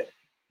day that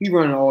he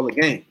running all the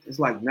games. It's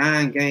like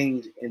 9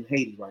 games in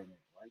Haiti right now,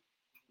 right?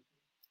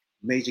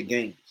 Major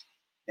games.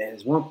 And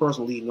there's one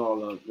person leading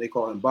all of them. They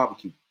call him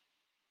barbecue.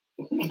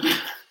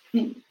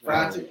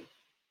 Fried chicken.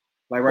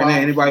 Like right now,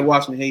 Barbecue. anybody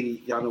watching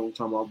Haiti, y'all know what I'm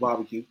talking about,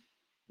 barbecue.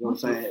 You know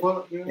what I'm saying?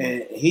 Fuck, man?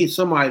 And he's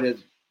somebody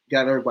that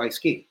got everybody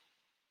scared.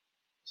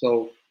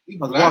 So He I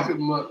was black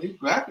watching- enough. He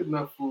black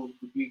enough for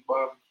to be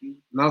barbecue.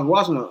 and I was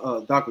watching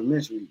a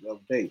documentary the other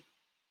day.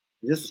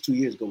 This was 2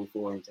 years ago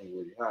before anything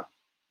really happened.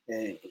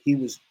 And he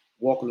was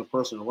walking a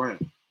person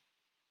around.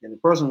 And the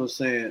person was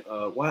saying,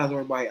 why is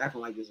everybody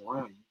acting like this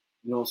around you?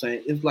 You know what I'm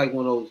saying? It's like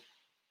one of those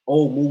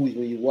old movies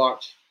when you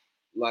watch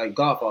like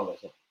Godfather or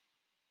something.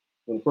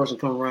 When the person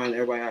come around and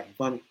everybody acting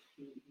funny.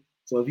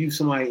 So if you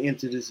somebody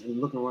into this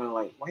and looking around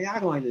like, why you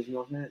acting like this? You know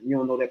what I'm saying? You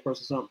don't know that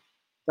person something.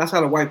 That's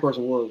how the white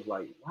person was.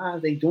 Like, why are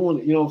they doing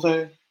it? You know what I'm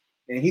saying?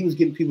 And he was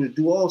getting people to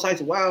do all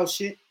types of wild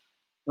shit.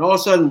 And all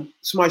of a sudden,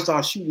 somebody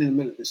started shooting in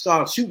the middle,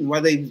 started shooting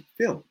while they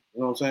filmed.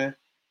 You know what I'm saying?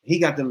 He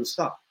got them to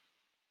stop.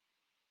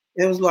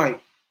 It was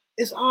like,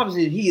 it's obvious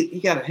that he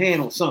got a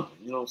hand on something.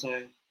 You know what I'm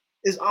saying?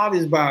 It's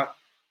obvious by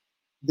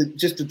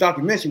just the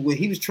documentary where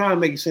he was trying to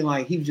make it seem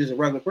like he was just a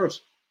regular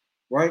person,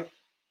 right?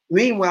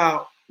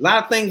 Meanwhile, a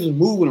lot of things was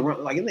moving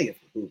around. Like a nigga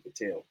could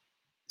tell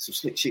some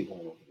slick shit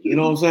going on. You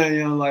know what I'm saying?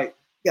 You know, like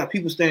you got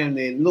people standing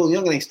there. Little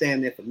younger ain't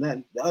standing there for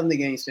nothing. The other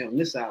nigga ain't standing on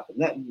this side for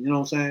nothing. You know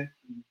what I'm saying?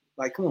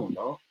 Like, come on,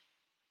 dog.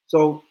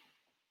 So,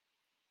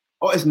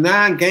 it's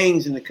 9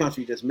 gangs in the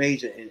country that's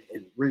major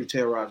and really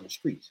terrorizing the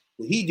streets.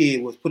 What he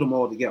did was put them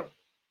all together.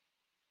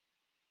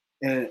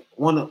 And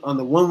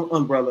under one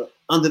umbrella,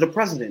 under the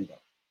president, though.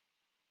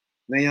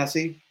 Now y'all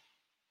see?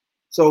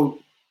 So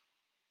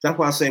that's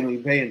why I say when you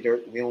paying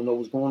dirt, we don't know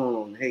what's going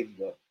on in Haiti,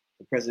 but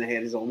the president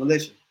had his own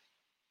militia.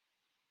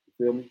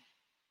 You feel me?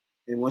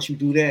 And once you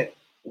do that,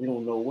 we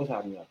don't know what's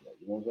happening after that.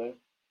 You know what I'm saying?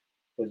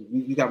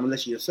 Because you got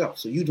militia yourself.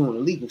 So you doing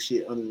illegal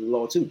shit under the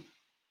law too.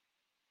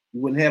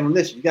 You wouldn't have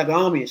militia. You got the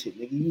army and shit,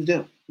 nigga. Use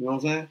them. You know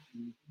what I'm saying?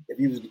 If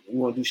you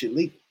want to do shit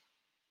legal.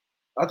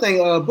 I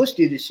think Bush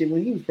did this shit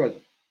when he was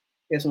president.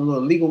 He had some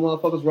little illegal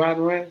motherfuckers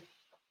riding around,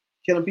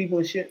 killing people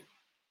and shit.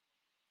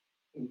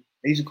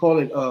 They used to call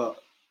it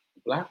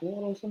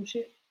Blackwater or some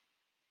shit.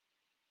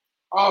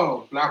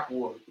 Oh,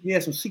 Blackwater. He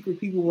had some secret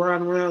people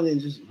riding around and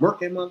just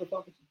murking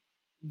motherfuckers.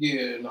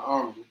 Yeah, in the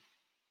army.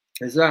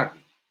 Exactly.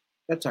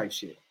 That type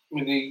shit.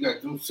 And then you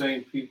got them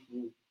same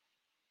people.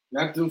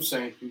 Not them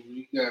same people.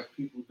 You got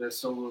people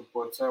that's over in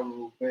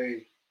Guantanamo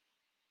Bay.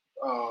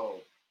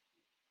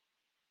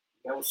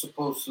 That was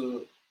supposed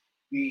to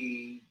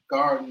be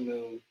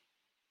guarding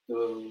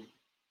the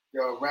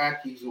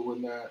Iraqis or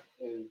whatnot,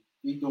 and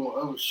he doing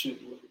other shit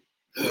with it.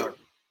 Exactly.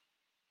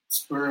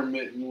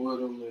 Experimenting with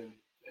them and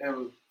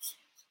having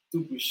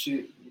stupid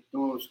shit,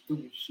 doing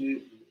stupid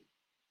shit.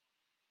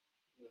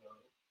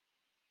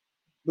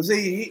 But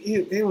see,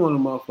 he one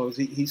of the motherfuckers.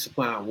 He's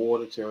supplying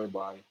water to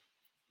everybody,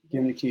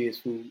 giving the kids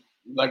food,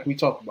 like we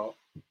talked about.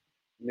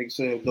 Make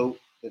sure dope,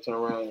 they turn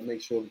around and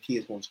make sure the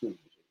kids go to school.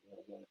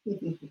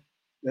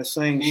 That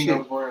same Nino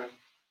shit. Brown.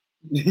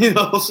 You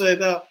know what I'm saying?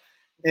 Now,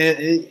 and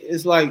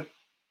it's like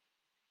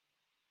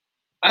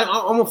I'm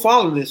gonna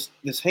follow this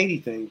Haiti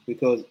thing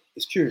because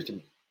it's curious to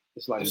me.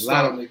 It's like It's a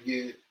lot starting of to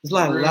get it's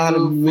like a real lot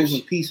of moving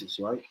fishy. pieces,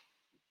 right?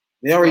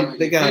 They Starting to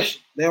already get fishy.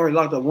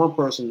 locked up one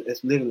person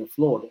that's living in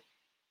Florida.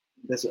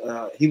 That's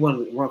he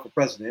wanted to run for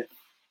president.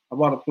 I'm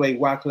about to play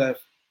Wyclef.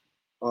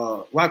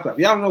 Wyclef.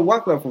 Y'all know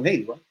Wyclef from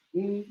Haiti, right?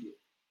 Mm-hmm.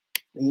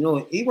 And you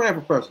know he ran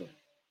for president.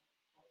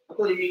 I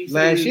thought you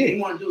Last said year.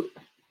 you want to do it.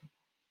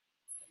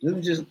 This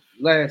was just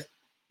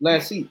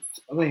last seat.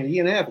 I mean, a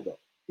year and a half ago.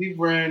 He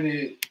ran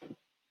it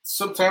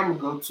some time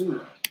ago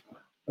too.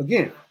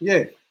 Again,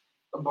 yeah,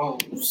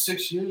 About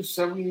 6 years,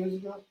 7 years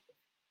ago.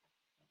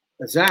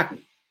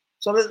 exactly.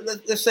 So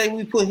let's say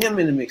we put him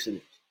in the mix of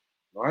this,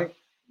 all right?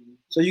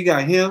 So you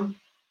got him.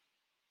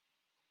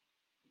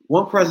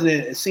 One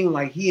president, it seemed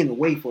like he in the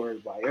way for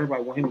everybody.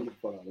 Everybody want him to get the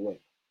fuck out of the way.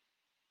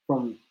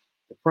 From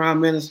the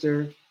prime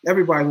minister,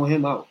 everybody want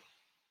him out,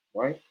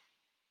 right?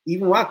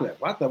 Even Wyclef.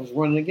 Wyclef was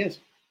running against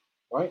him,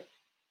 right?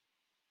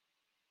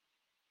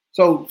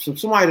 So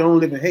somebody that don't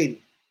live in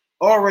Haiti,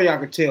 already I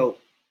could tell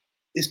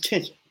it's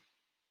tension,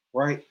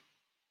 right?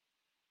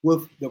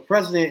 With the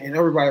president and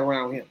everybody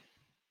around him.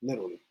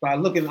 literally by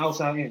looking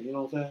outside in. You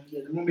know what I'm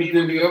saying? Yeah, But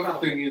then the other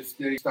thing is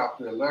they stopped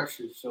the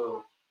election,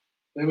 so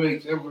they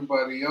make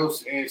everybody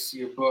else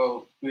antsy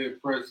about being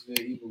president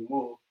even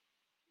more.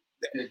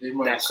 They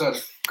might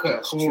cut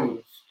That's corners.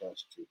 true.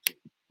 That's true too.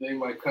 They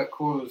might cut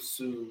corners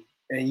too.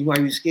 And you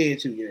might be scared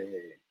too. Yeah.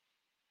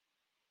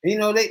 And, you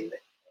know,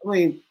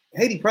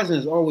 Haiti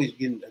president is always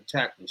getting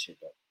attacked and shit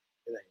though.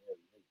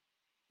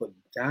 But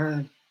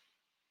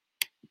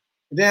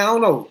then I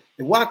don't know.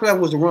 If Wyclef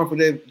was to run for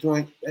their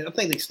joint, I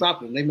think they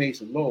stopped him. They made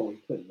some law where he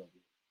couldn't.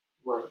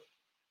 Right.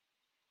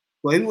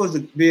 But if he was to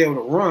be able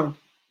to run,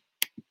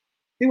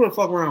 he would have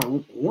fucked around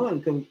and won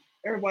because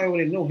everybody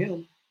would know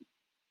him.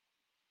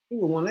 He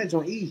would have won that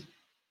joint easy.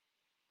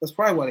 That's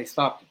probably why they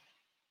stopped him.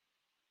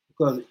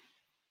 Because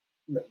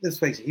let's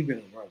face it, he been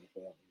in the market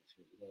for that.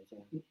 You know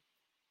what I'm saying?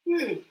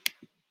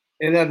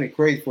 Yeah. And that'd be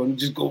crazy for him to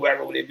just go back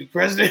over there and be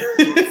president.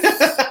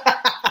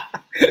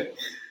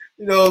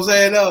 You know what I'm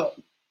saying?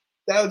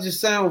 That would just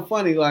sound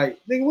funny. Like,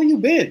 nigga, where you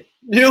been?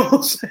 You know what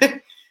I'm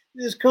saying?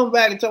 Just come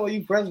back and tell me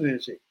you president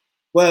and shit.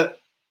 But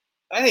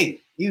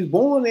hey, he was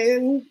born there.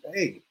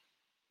 Hey,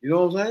 you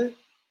know what I'm saying?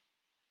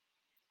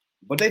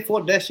 But they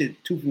fought that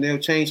shit tooth and nail,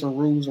 changed some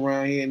rules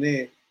around here and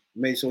there,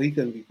 made so he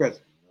couldn't be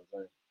president. You know what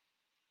I'm saying?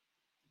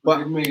 But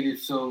they made it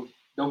so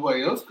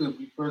nobody else could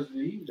be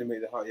president either. They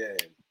made it hard, yeah.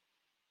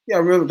 Yeah, I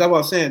remember that's what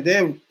I was saying.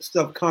 Their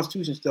stuff,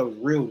 Constitution stuff is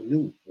real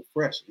new and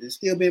fresh. It's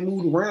still being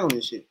moved around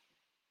and shit.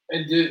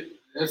 And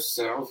that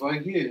sounds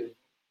like it.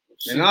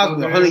 And I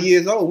was 100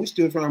 years old. We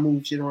still trying to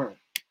move shit around.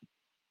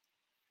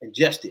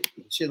 Ingest it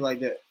and shit like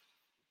that.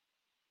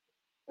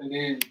 And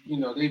then, you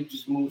know, they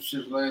just move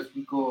shit as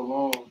we go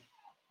along.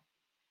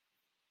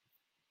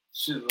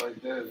 Shit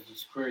like that is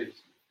just crazy.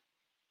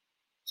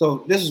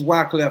 So this is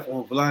Wyclef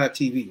on Vlad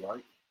TV,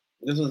 right?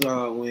 This is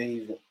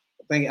when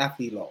I think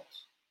after he lost.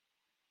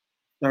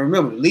 Now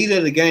remember, the leader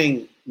of the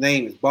gang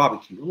name is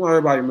Barbecue. I want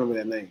everybody to remember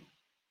that name.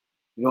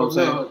 You know what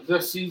I'm saying?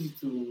 That's easy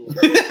to.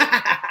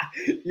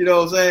 You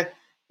know what I'm saying?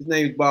 His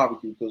name is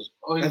Barbecue because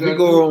as we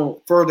go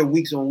on further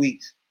weeks on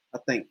weeks, I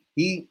think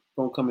he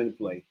gonna come into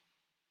play.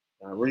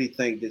 I really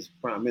think this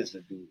prime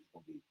minister dude is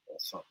gonna be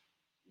something.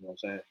 You know what I'm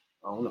saying?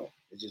 I don't know.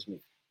 It's just me.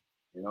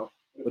 You know?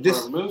 But this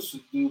prime minister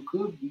dude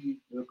could be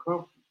the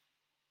company.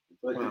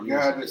 Like the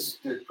guy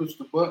that pushed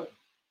the button.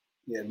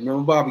 Yeah,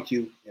 remember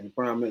Barbecue and the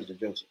Prime Minister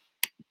Joseph.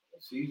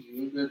 That's easy.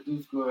 You got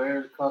dudes go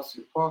there to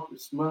Costa Park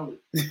and smell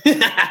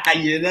it.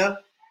 You know?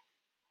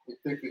 They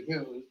think of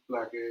him, his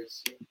black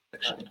ass.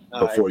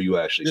 Before you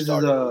actually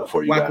started,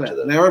 before you got to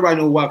the, now everybody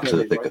knows Wyclef to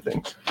the thick of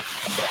things.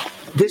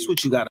 This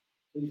what you got to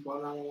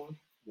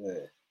yeah.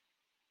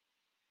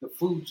 The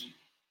Fuji.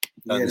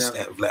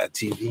 understand, Vlad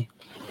TV.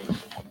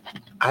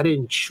 I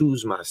didn't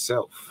choose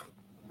myself.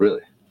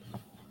 Really?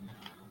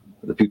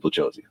 The people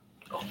chose you.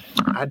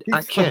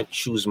 I can't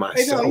choose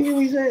myself. Hey, no,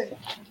 you said.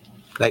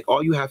 Like,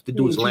 all you have to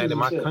do is land in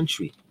my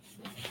country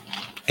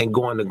and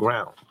go on the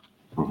ground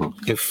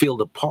and feel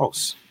the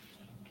pulse.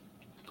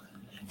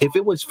 If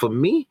it was for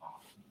me,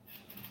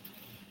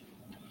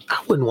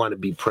 I wouldn't want to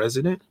be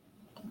president.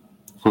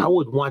 I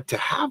would want to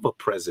have a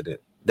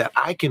president that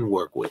I can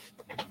work with.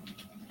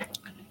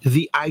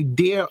 The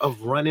idea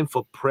of running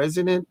for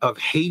president of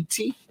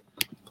Haiti,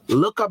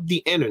 look up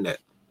the internet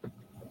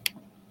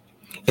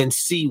and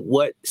see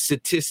what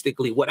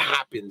statistically what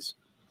happens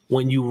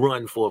when you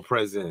run for a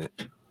president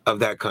of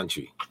that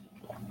country.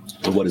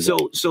 And what is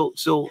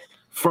so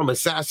from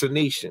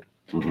assassination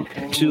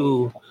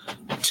to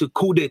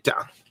coup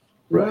d'etat,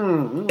 right?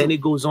 And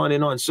it goes on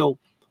and on. So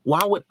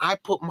why would I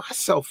put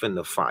myself in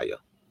the fire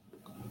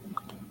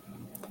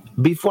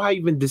before I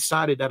even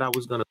decided that I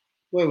was gonna?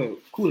 Wait,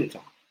 coup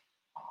d'etat.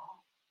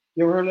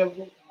 You ever heard of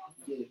it?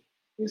 Yeah.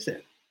 What's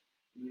that?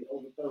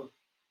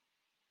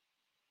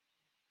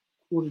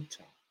 Coup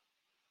d'etat.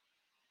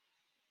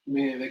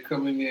 Man, they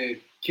come in there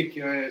and kick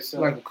your ass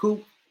out. Like a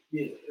coup?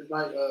 Yeah, it's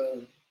like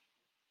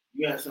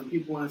you got some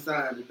people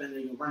inside that think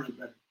they can run it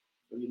better,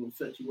 so they're gonna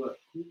set you up.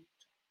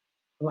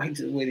 I like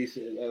the way they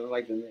said it. I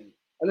like the name.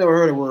 I never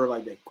heard a word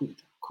like that. Coup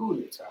d'etat. Coup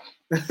d'etat.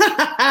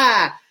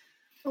 I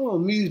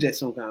want to use that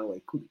some kind of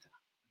way. Coup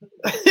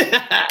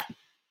d'etat. I'm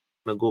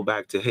gonna go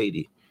back to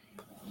Haiti.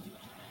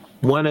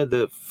 One of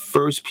the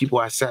first people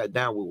I sat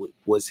down with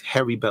was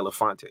Harry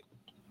Belafonte.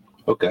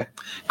 Okay.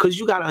 Because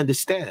you got to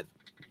understand,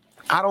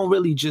 I don't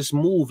really just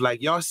move.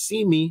 Like, y'all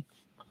see me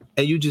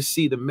and you just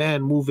see the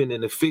man moving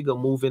and the figure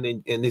moving,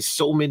 and there's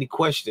so many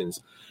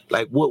questions.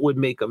 Like, what would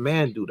make a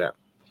man do that?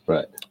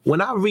 Right. When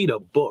I read a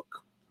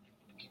book,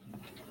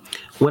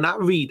 when I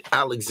read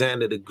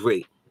Alexander the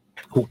Great,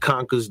 who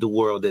conquers the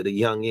world at a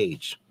young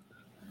age,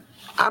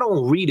 I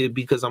don't read it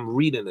because I'm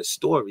reading a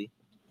story.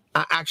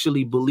 I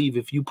actually believe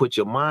if you put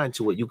your mind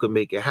to it, you can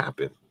make it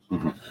happen.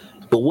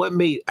 But what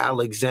made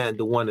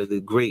Alexander one of the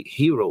great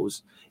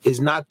heroes is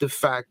not the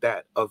fact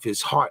that of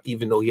his heart,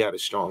 even though he had a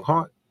strong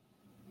heart,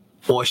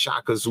 or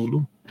Shaka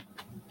Zulu,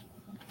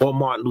 or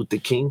Martin Luther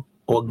King,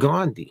 or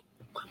Gandhi.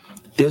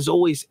 There's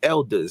always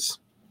elders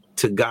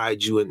to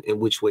guide you in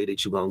which way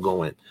that you're going to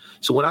go in.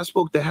 So when I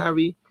spoke to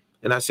Harry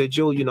and I said,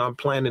 Joe, I'm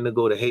planning to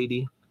go to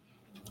Haiti,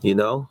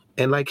 and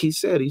And like he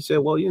said,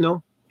 well, you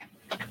know,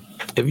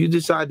 if you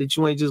decide that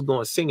you ain't just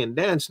going to sing and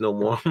dance no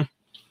more,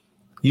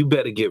 you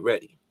better get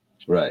ready.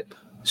 Right.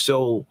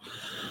 So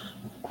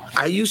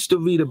I used to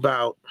read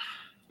about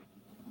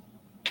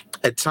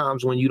at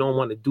times when you don't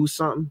want to do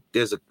something,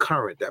 there's a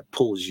current that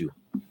pulls you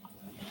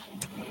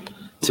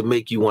to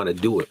make you want to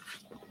do it.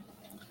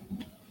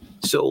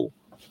 So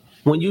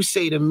when you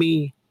say to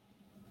me,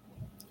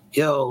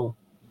 yo,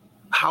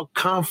 how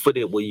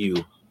confident were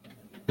you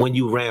when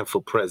you ran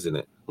for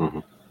president? Mm-hmm.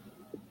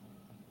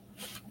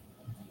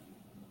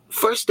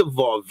 First of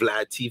all,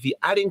 Vlad TV,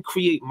 I didn't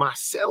create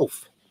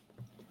myself.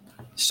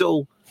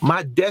 So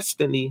my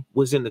destiny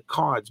was in the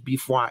cards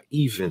before I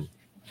even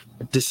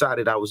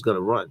decided I was going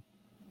to run.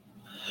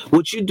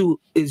 What you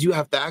do is you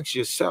have to ask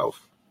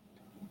yourself,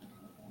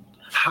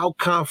 how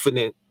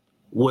confident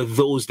were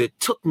those that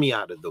took me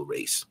out of the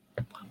race?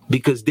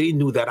 Because they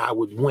knew that I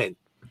would win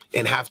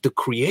and have to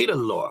create a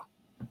law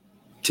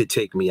to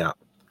take me out.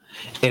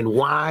 And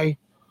why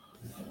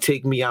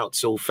take me out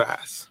so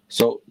fast?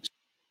 So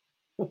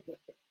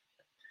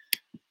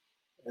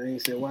And he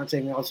said, why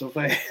take me out so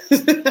fast?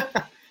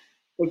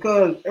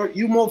 Because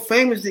you more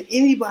famous than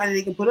anybody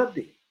they can put up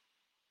there.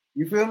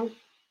 You feel me?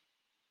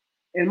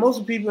 And most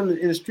of the people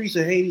in the streets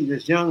of Haiti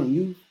that's young and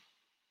youth,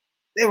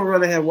 they would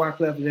rather have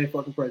Wyclef as their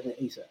fucking president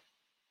ASAP.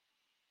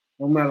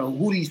 No matter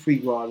who these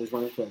people are that's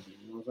running president.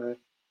 You know what I'm saying?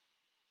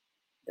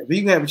 If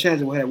you can have a chance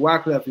to have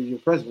Wyclef as your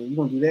president, you're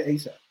going to do that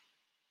ASAP.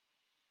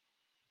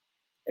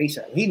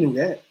 ASAP. He knew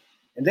that.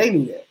 And they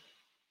knew that.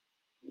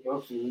 He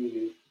also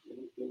knew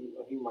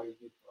that he might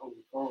get on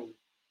the phone.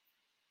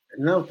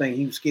 Another thing,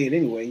 he was scared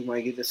anyway. He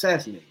might get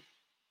assassinated.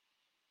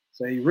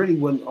 So he really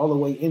wasn't all the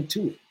way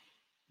into it.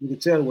 You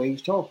could tell the way he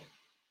was talking.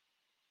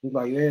 He's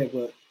like, yeah,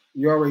 but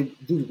you already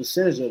do the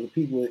percentage of the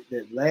people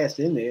that last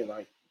in there.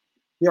 Like,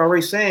 he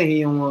already saying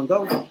he don't want to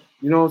go.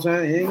 You know what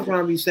I'm saying? He ain't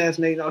trying to be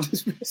assassinated all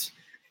this bitch.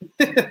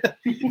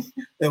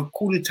 The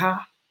coup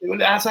d'etat.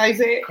 That's how he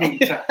said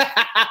it.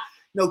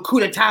 No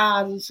coup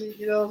d'etat and shit.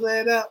 You know what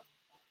I'm saying?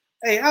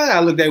 Hey, I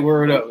gotta look that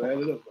word up,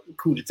 man.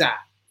 Coup d'etat.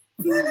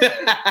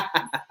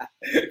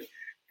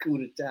 Coup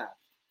d'etat.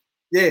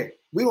 Yeah,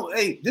 we gonna.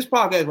 Hey, this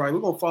podcast, right? We're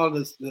gonna follow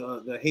this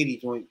the Haiti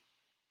joint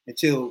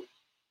until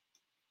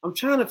I'm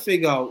trying to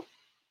figure out.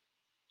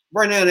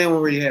 Right now, they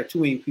don't really have too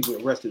many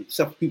people arrested,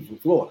 except for people from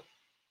Florida.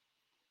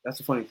 That's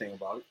the funny thing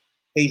about it.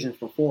 Haitians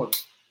from Florida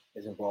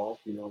is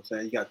involved. You know what I'm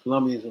saying? You got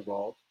Colombians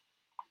involved.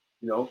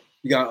 You know,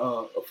 you got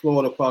a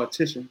Florida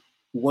politician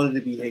who wanted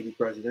to be Haiti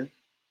president.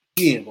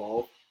 He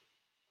involved.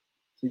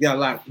 So you got a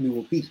lot of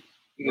moving pieces.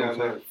 You got a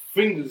lot of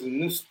fingers in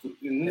this.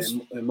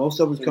 And most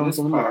of it's coming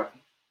from America.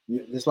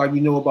 Just like we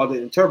know about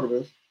the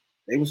interpreters,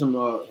 they were some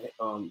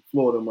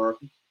Florida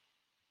Americans.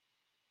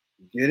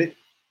 You get it?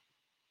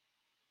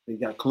 You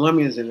got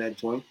Colombians in that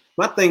joint.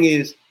 My thing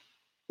is,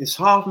 it's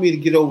hard for me to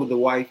get over the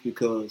wife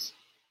because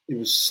it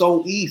was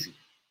so easy.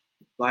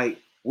 Like,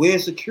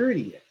 where's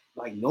security at?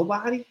 Like,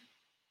 nobody?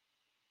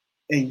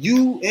 And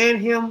you and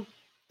him,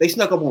 they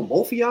snuck up on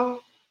both of y'all?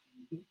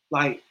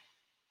 Like,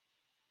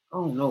 I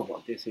don't know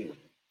about this here.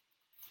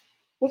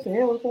 What the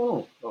hell is going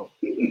on? Oh.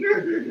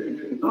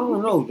 I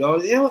don't know,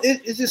 dog. You know,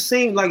 it just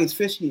seems like it's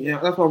fishy. You know,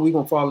 that's why we're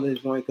going to follow this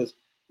joint because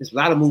there's a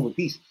lot of moving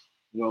pieces.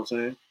 You know what I'm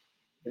saying?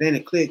 It ain't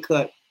a clear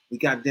cut. We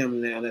got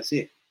them now. That's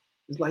it.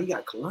 It's like you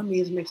got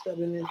Colombians mixed up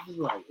in this. It's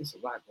like it's a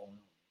lot going on.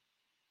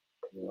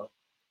 You know.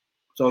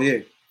 So yeah,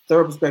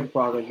 Third Perspective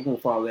Podcast. You're gonna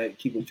follow that.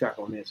 Keep a track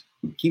on this.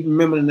 Keep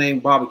remember the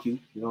name Barbecue.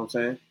 You know what I'm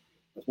saying?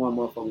 That's one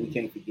motherfucker we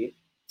can't forget.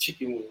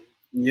 Chicken wing.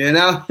 You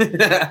know.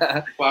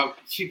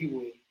 Chicken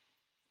wing.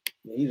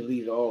 Yeah, he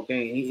deleted all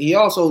game. He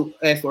also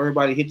asked for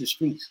everybody to hit the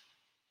streets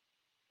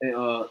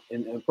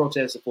and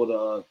protest for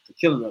the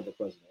killing of the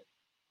president.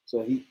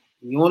 So he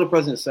on the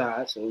president's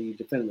side, so he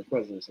defending the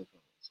president. So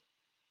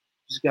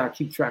just gotta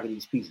keep track of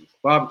these pieces.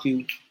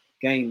 Barbecue,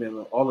 gang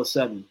member, all of a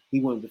sudden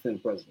he wanted to defend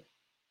the president.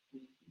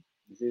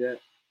 You see that?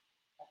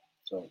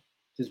 So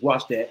just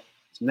watch that.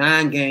 It's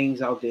 9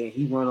 gangs out there.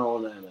 He run all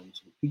 9 of them.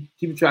 So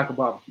keep track of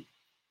Barbecue.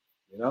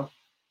 You know?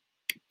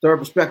 Third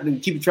Perspective,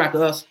 keep track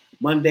of us.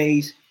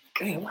 Mondays.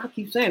 Damn, why I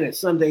keep saying that?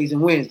 Sundays and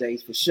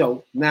Wednesdays for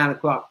sure. 9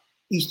 o'clock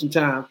Eastern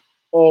time.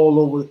 All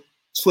over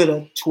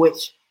Twitter,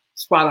 Twitch,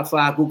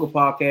 Spotify, Google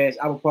Podcasts,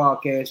 Apple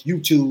Podcasts,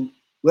 YouTube,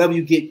 wherever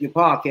you get your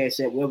podcasts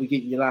at, wherever you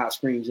get your live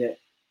streams at,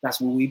 that's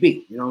where we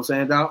be. You know what I'm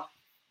saying, dog?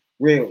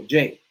 Real,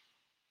 Jay.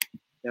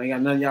 Y'all ain't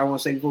got nothing y'all want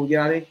to say before we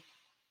get out of here?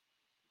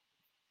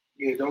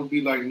 Yeah, don't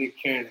be like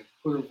Nick Cannon.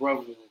 Put a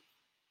rubber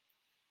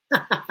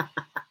on.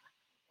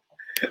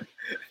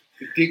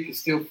 The dick can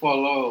still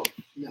fall off.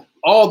 No,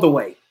 All the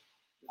way.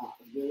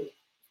 good.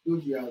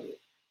 Gucci out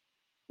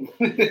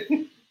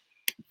there.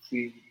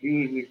 See, you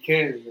and Nick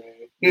Cannon,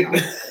 man.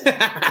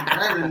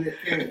 Better than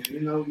Nick Cannon, you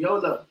know,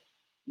 YOLO.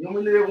 You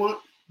only live once.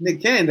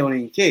 Nick Cannon don't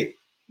even care.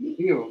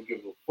 He don't give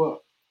a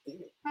fuck. He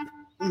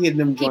hitting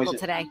them People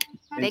joints today.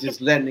 and They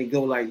just letting it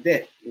go like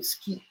that. It's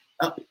keep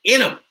up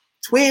in them.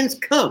 Twins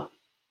come.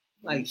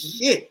 Like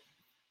shit.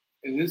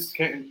 And this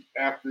came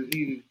after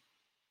he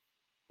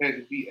had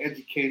to be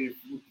educated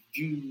with the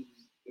Jews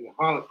in the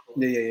Holocaust.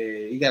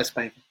 Yeah. He got a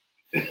spanking.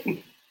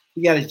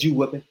 He got his Jew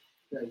whipping.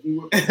 Got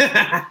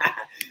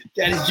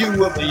his Jew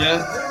whipping,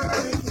 yeah.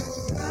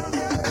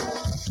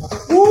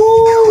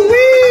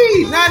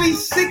 Woo-wee!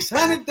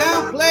 9,600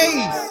 down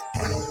plays.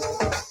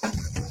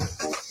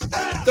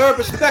 Third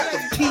Perspective,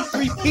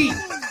 T3P.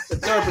 The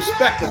Third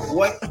Perspective,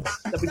 boy.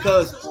 That's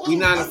because we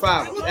 9 to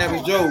 5,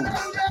 average Joes,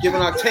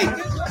 giving our take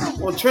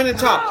on trending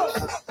topics,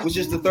 which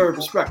is the Third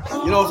Perspective.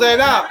 You know what I'm saying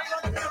now?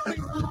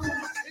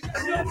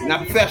 We're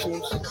not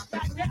professionals.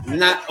 We're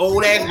not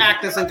old ass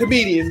actors and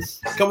comedians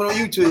coming on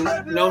YouTube.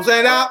 You know what I'm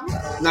saying now?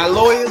 Not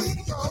lawyers,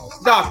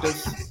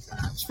 doctors,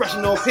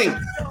 expressing no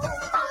opinion.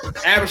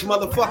 Average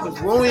motherfuckers.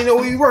 We don't even know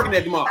where we working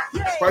at tomorrow.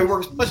 Probably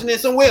working pushing in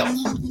somewhere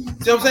else.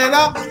 See what I'm saying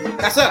now?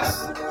 That's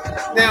us.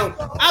 Now,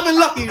 I've been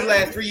lucky the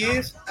last 3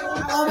 years.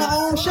 I own my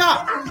own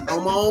shop. I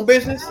own my own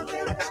business.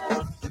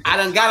 I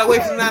done got away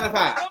from 9 to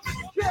 5.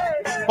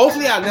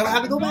 Hopefully, I'll never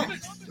have to go back.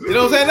 You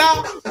know what I'm saying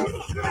now?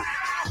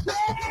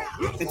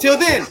 Until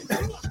then,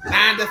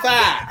 9 to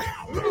 5.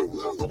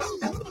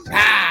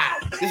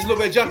 This is a little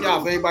bit of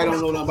junkyard for anybody don't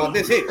know nothing about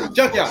this here.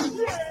 Junkyard.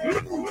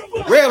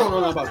 Real don't know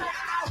nothing about it.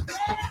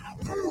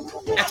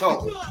 That's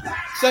all.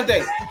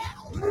 Sunday.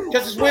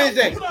 Catch us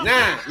Wednesday,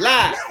 9,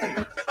 live.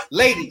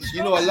 Ladies,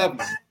 you know I love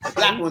you.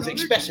 Black ones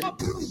especially.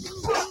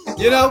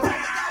 You know?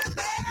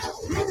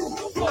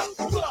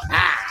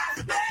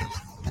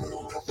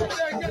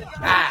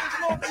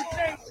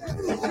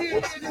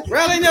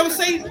 Real ain't never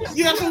say,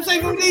 you got something to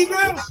say from these,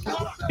 bro?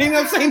 He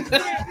never say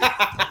nothing.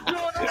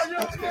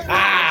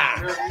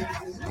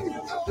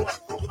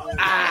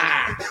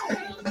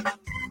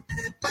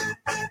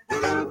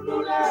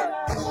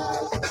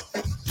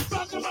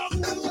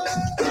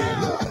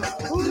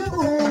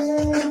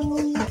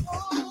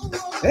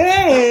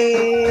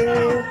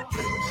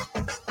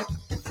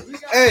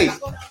 Hey,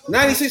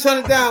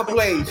 9,600 down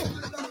plays.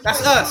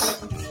 That's us.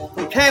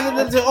 From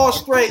Canada to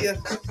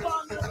Australia,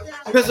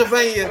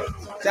 Pennsylvania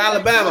to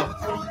Alabama.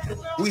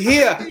 We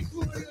here.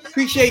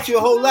 Appreciate you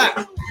a whole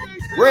lot.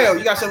 Real,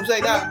 you got something to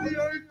say, Doc?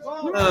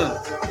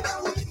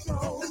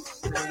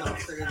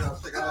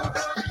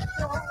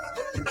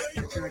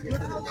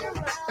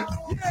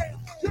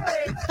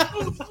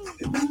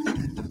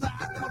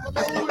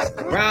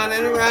 Round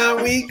and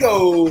around we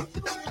go.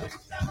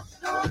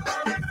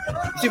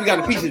 See, we got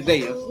a pizza today,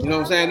 you know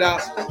what I'm saying,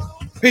 Doc?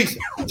 Pizza,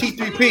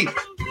 T3P.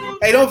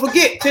 Hey, don't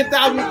forget,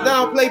 10,000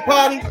 down play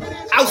party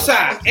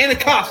outside,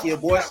 Anacostia,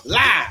 boy,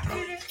 live.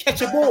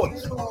 Catch your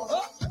boys.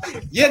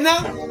 You know?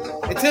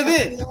 Until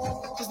then,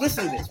 just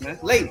listen to this, man.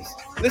 Ladies,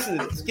 listen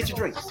to this. Get your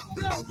drinks.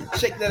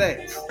 Shake that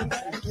ass.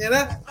 You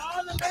know?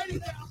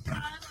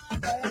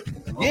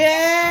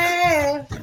 Yeah.